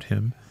thought about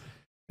him.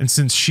 And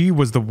since she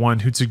was the one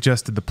who'd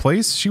suggested the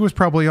place, she was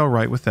probably all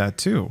right with that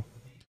too.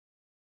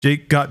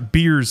 Jake got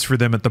beers for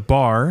them at the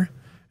bar,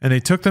 and they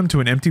took them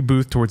to an empty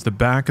booth towards the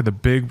back of the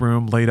big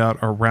room laid out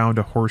around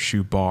a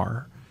horseshoe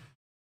bar.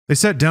 They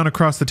sat down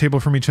across the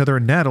table from each other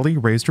and Natalie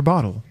raised her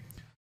bottle.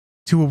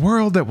 To a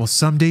world that will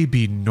someday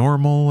be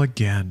normal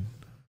again,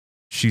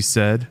 she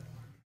said.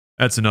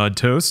 That's an odd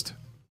toast,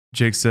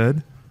 Jake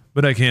said,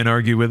 but I can't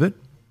argue with it.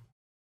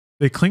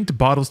 They clinked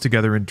bottles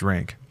together and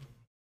drank.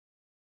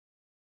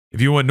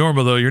 If you want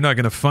normal, though, you're not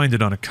going to find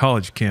it on a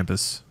college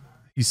campus,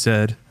 he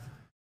said.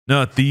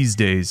 Not these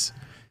days.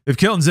 If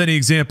Kelton's any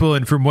example,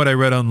 and from what I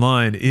read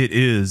online, it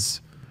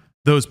is.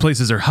 Those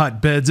places are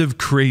hotbeds of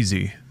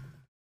crazy.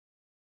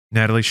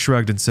 Natalie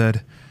shrugged and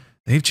said,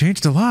 They've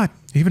changed a lot,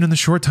 even in the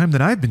short time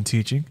that I've been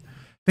teaching.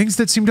 Things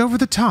that seemed over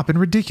the top and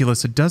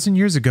ridiculous a dozen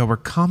years ago are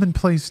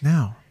commonplace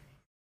now.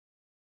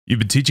 You've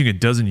been teaching a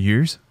dozen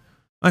years?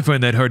 I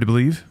find that hard to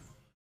believe.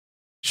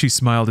 She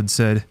smiled and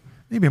said,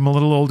 Maybe I'm a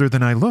little older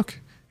than I look.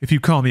 If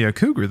you call me a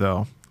cougar,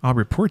 though, I'll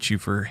report you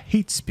for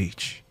hate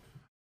speech.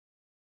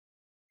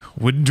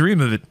 Wouldn't dream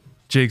of it,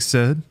 Jake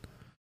said.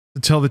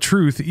 To tell the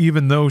truth,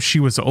 even though she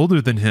was older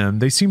than him,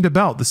 they seemed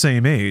about the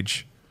same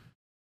age.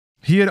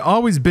 He had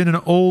always been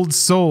an old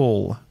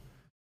soul,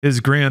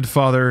 his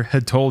grandfather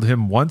had told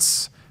him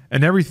once,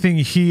 and everything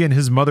he and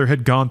his mother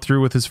had gone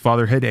through with his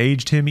father had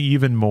aged him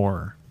even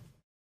more.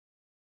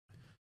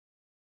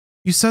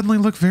 You suddenly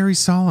look very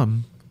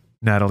solemn,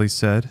 Natalie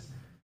said.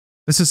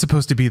 This is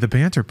supposed to be the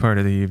banter part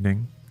of the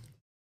evening.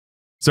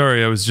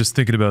 Sorry, I was just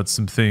thinking about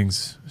some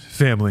things.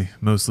 Family,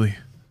 mostly.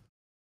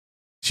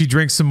 She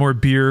drank some more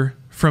beer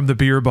from the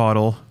beer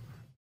bottle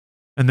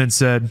and then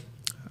said,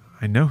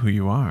 I know who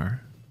you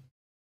are.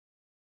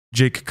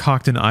 Jake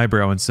cocked an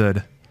eyebrow and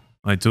said,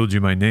 I told you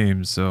my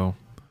name, so...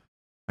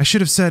 I should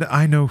have said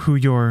I know who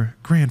your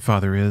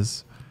grandfather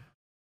is.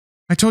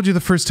 I told you the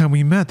first time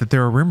we met that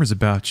there are rumors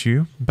about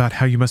you, about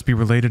how you must be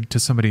related to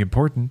somebody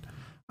important.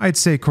 I'd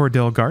say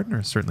Cordell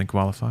Gardner certainly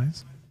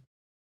qualifies.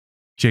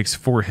 Jake's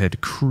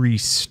forehead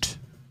creased.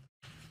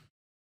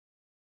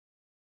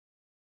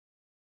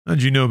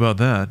 How'd you know about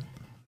that?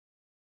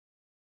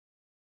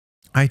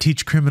 I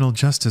teach criminal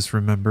justice,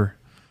 remember?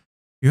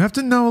 You have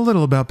to know a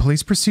little about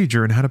police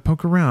procedure and how to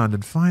poke around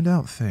and find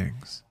out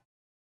things.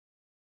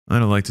 I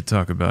don't like to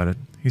talk about it,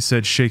 he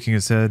said, shaking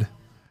his head.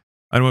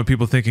 I don't want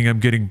people thinking I'm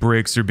getting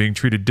breaks or being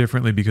treated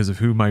differently because of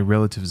who my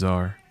relatives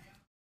are.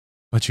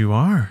 But you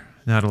are,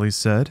 Natalie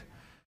said.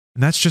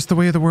 And that's just the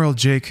way of the world,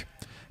 Jake.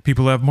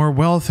 People who have more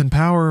wealth and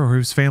power, or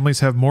whose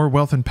families have more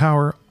wealth and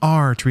power,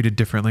 are treated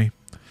differently.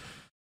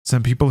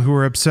 Some people who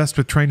are obsessed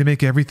with trying to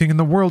make everything in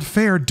the world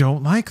fair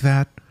don't like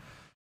that.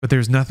 But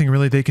there's nothing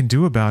really they can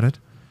do about it.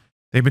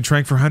 They've been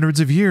trying for hundreds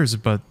of years,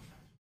 but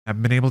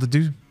haven't been able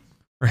to.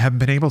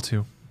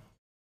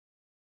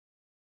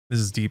 This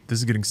is deep. This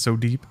is getting so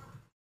deep.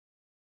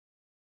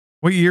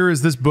 What year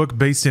is this book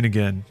based in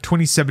again?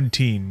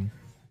 2017.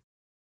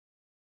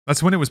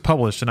 That's when it was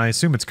published, and I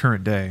assume it's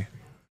current day.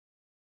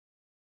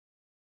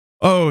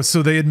 Oh,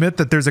 so they admit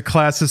that there's a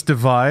classist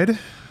divide?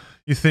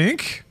 You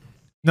think?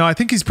 No, I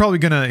think he's probably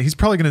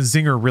gonna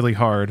zing her really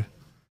hard.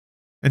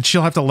 And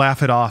she'll have to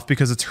laugh it off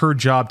because it's her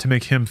job to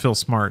make him feel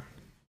smart.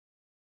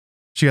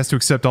 She has to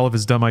accept all of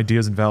his dumb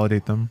ideas and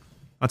validate them.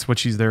 That's what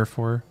she's there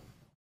for.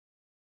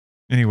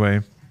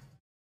 Anyway.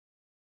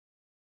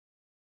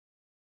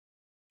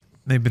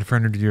 They've been for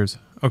 100 years.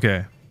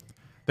 Okay.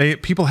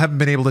 People haven't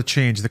been able to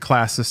change the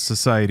classist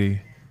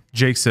society.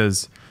 Jake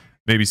says,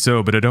 maybe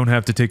so, but I don't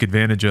have to take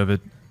advantage of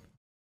it.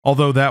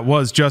 Although that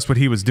was just what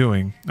he was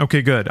doing.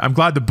 Okay, good. I'm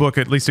glad the book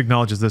at least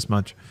acknowledges this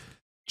much.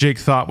 Jake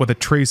thought with a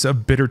trace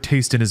of bitter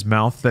taste in his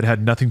mouth that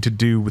had nothing to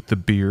do with the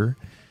beer.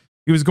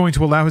 He was going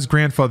to allow his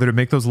grandfather to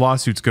make those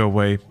lawsuits go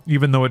away,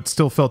 even though it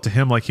still felt to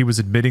him like he was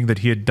admitting that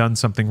he had done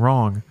something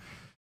wrong.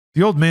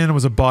 The old man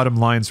was a bottom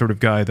line sort of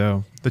guy,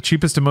 though. The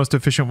cheapest and most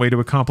efficient way to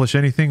accomplish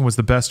anything was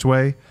the best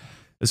way,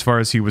 as far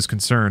as he was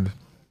concerned.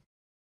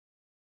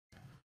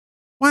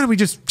 Why don't we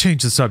just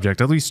change the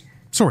subject, at least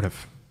sort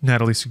of,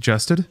 Natalie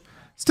suggested.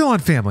 Still on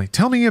family.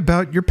 Tell me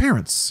about your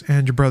parents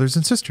and your brothers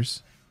and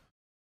sisters.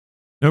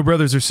 No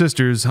brothers or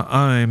sisters.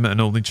 I'm an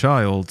only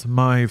child.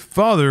 My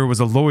father was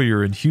a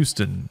lawyer in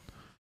Houston.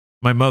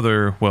 My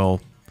mother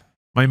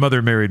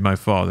married my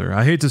father.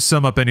 I hate to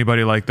sum up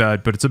anybody like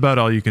that, but it's about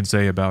all you can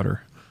say about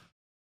her.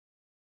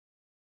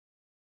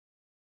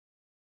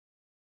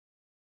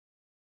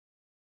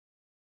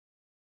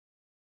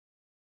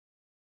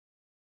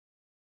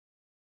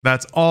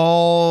 That's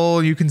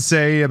all you can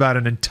say about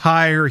an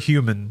entire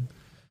human,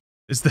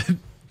 is that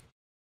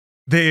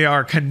they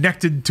are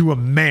connected to a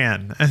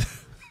man.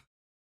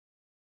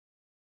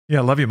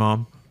 Yeah, love you,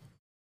 Mom.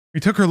 He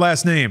took her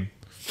last name,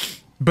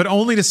 but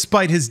only to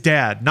spite his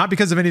dad, not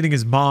because of anything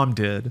his mom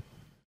did.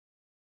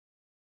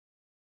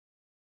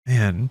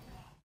 Man,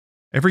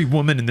 every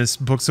woman in this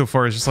book so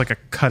far is just like a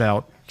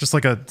cutout, just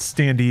like a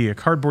standee, a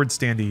cardboard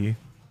standee.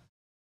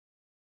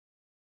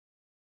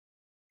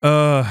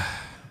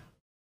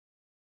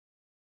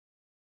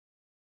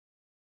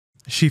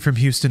 Is she from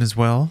Houston as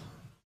well?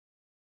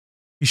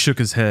 He shook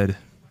his head.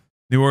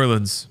 New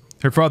Orleans.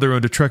 Her father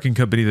owned a trucking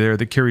company there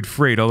that carried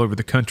freight all over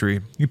the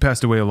country. He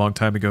passed away a long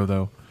time ago,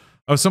 though.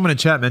 Oh, someone in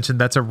chat mentioned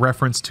that's a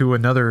reference to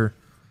another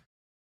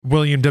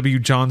William W.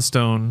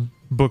 Johnstone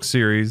book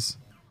series.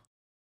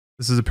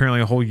 This is apparently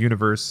a whole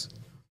universe.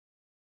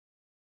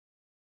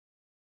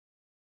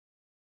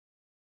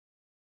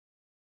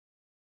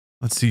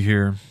 Let's see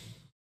here.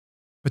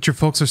 But your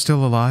folks are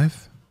still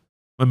alive?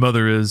 My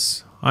mother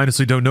is. I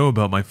honestly don't know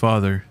about my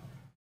father.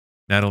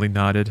 Natalie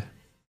nodded.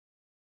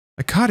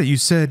 I caught it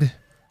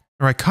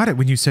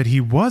when you said he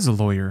was a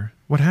lawyer.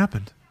 What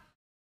happened?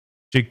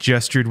 Jake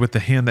gestured with the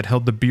hand that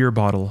held the beer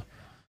bottle.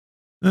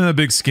 A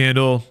big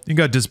scandal. He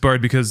got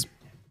disbarred because...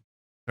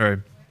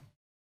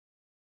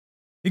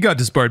 He got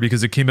disbarred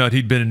because it came out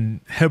he'd been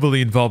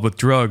heavily involved with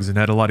drugs and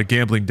had a lot of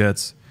gambling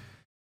debts.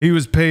 He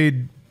was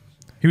paid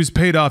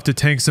off to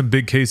tank some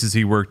big cases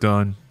he worked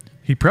on.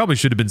 He probably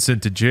should have been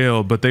sent to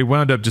jail, but they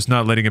wound up just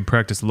not letting him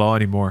practice law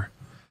anymore.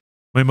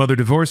 My mother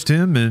divorced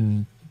him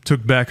and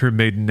took back her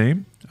maiden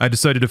name. I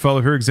decided to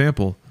follow her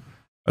example.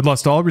 I'd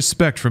lost all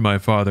respect for my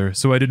father,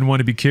 so I didn't want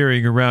to be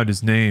carrying around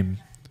his name.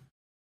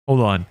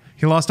 Hold on.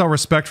 He lost all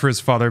respect for his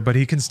father, but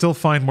he can still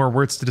find more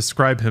words to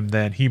describe him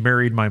than he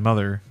married my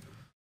mother.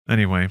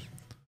 Anyway.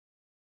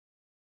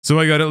 So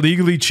I got it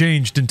legally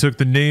changed and took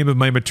the name of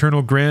my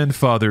maternal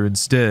grandfather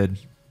instead.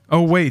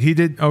 Oh wait, he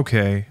did...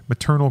 Okay.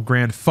 Maternal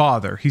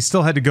grandfather. He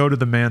still had to go to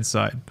the man's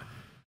side.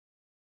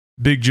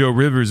 Big Joe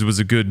Rivers was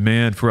a good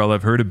man for all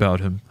I've heard about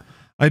him.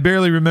 I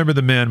barely remember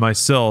the man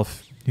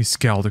myself. He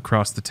scowled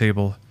across the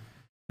table.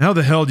 How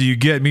the hell do you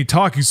get me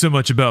talking so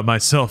much about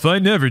myself? I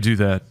never do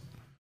that.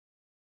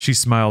 She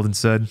smiled and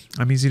said,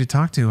 I'm easy to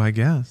talk to, I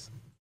guess.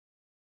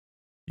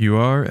 You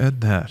are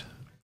at that.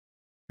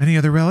 Any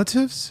other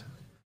relatives?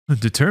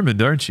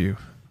 Determined, aren't you?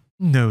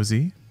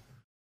 Nosy.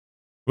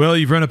 Well,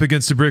 you've run up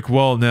against a brick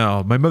wall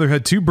now. My mother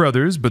had 2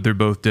 brothers, but they're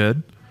both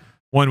dead.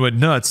 One went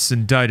nuts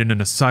and died in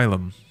an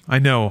asylum. I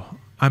know,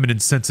 I'm an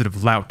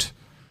insensitive lout,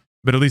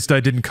 but at least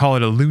I didn't call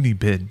it a loony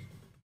bin.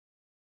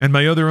 And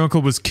my other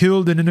uncle was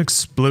killed in an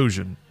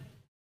explosion.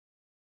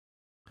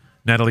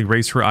 Natalie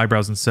raised her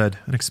eyebrows and said,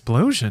 An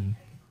explosion?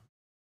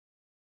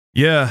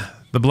 Yeah,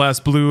 the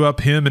blast blew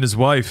up him and his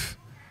wife.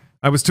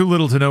 I was too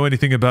little to know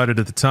anything about it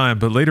at the time,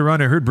 but later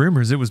on I heard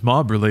rumors it was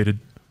mob-related.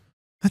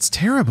 That's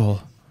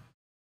terrible.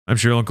 I'm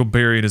sure Uncle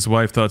Barry and his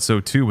wife thought so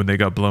too when they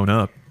got blown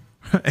up.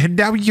 And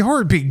now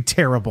you're being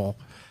terrible.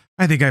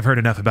 I think I've heard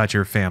enough about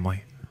your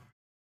family.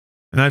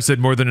 And I've said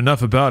more than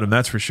enough about him,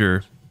 that's for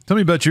sure. Tell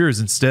me about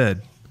yours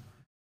instead.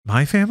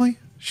 My family?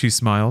 She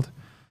smiled.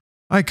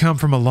 I come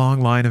from a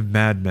long line of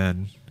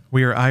madmen.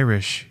 We are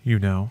Irish, you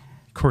know.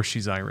 Of course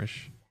she's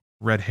Irish.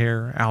 Red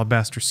hair,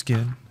 alabaster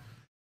skin.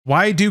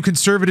 Why do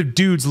conservative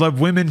dudes love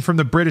women from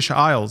the British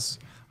Isles?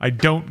 I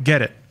don't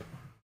get it.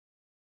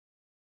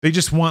 They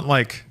just want,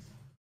 like...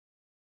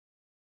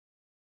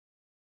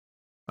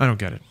 I don't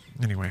get it.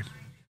 Anyway.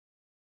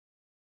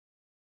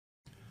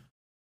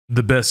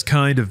 The best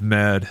kind of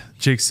mad,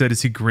 Jake said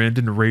as he grinned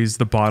and raised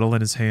the bottle in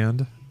his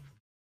hand.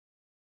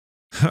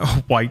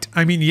 White.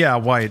 I mean, yeah,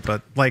 white,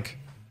 but, like...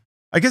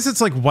 I guess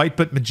it's, like, white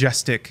but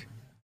majestic.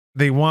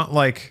 They want,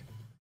 like...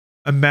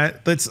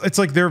 It's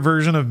like their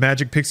version of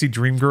Magic Pixie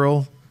Dream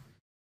Girl.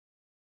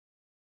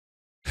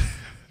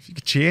 If you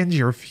could change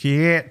your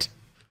fate.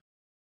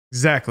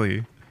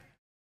 Exactly.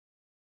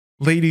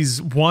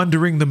 Ladies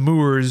wandering the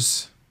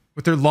moors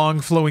with their long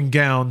flowing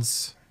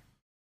gowns.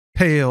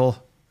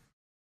 Pale.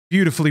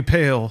 Beautifully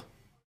pale.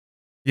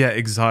 Yeah,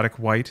 exotic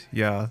white.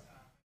 Yeah.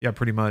 Yeah,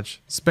 pretty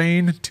much.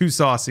 Spain, too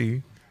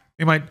saucy.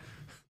 They might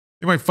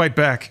fight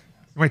back.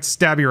 They might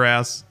stab your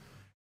ass.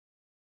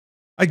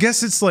 I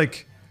guess it's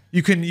like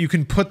you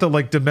can put the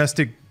like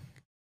domestic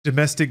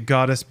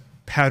goddess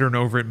pattern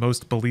over it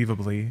most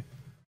believably.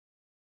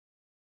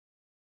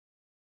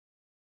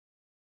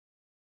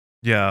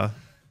 Yeah.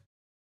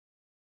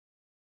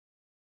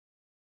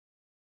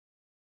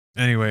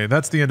 Anyway,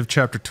 that's the end of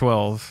chapter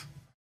 12.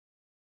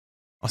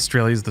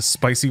 Australia's the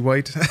spicy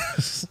white.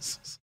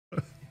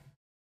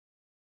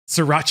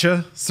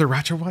 Sriracha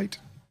white.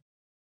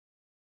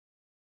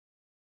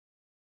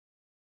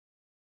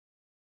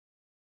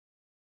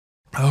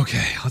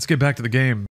 Okay, let's get back to the game.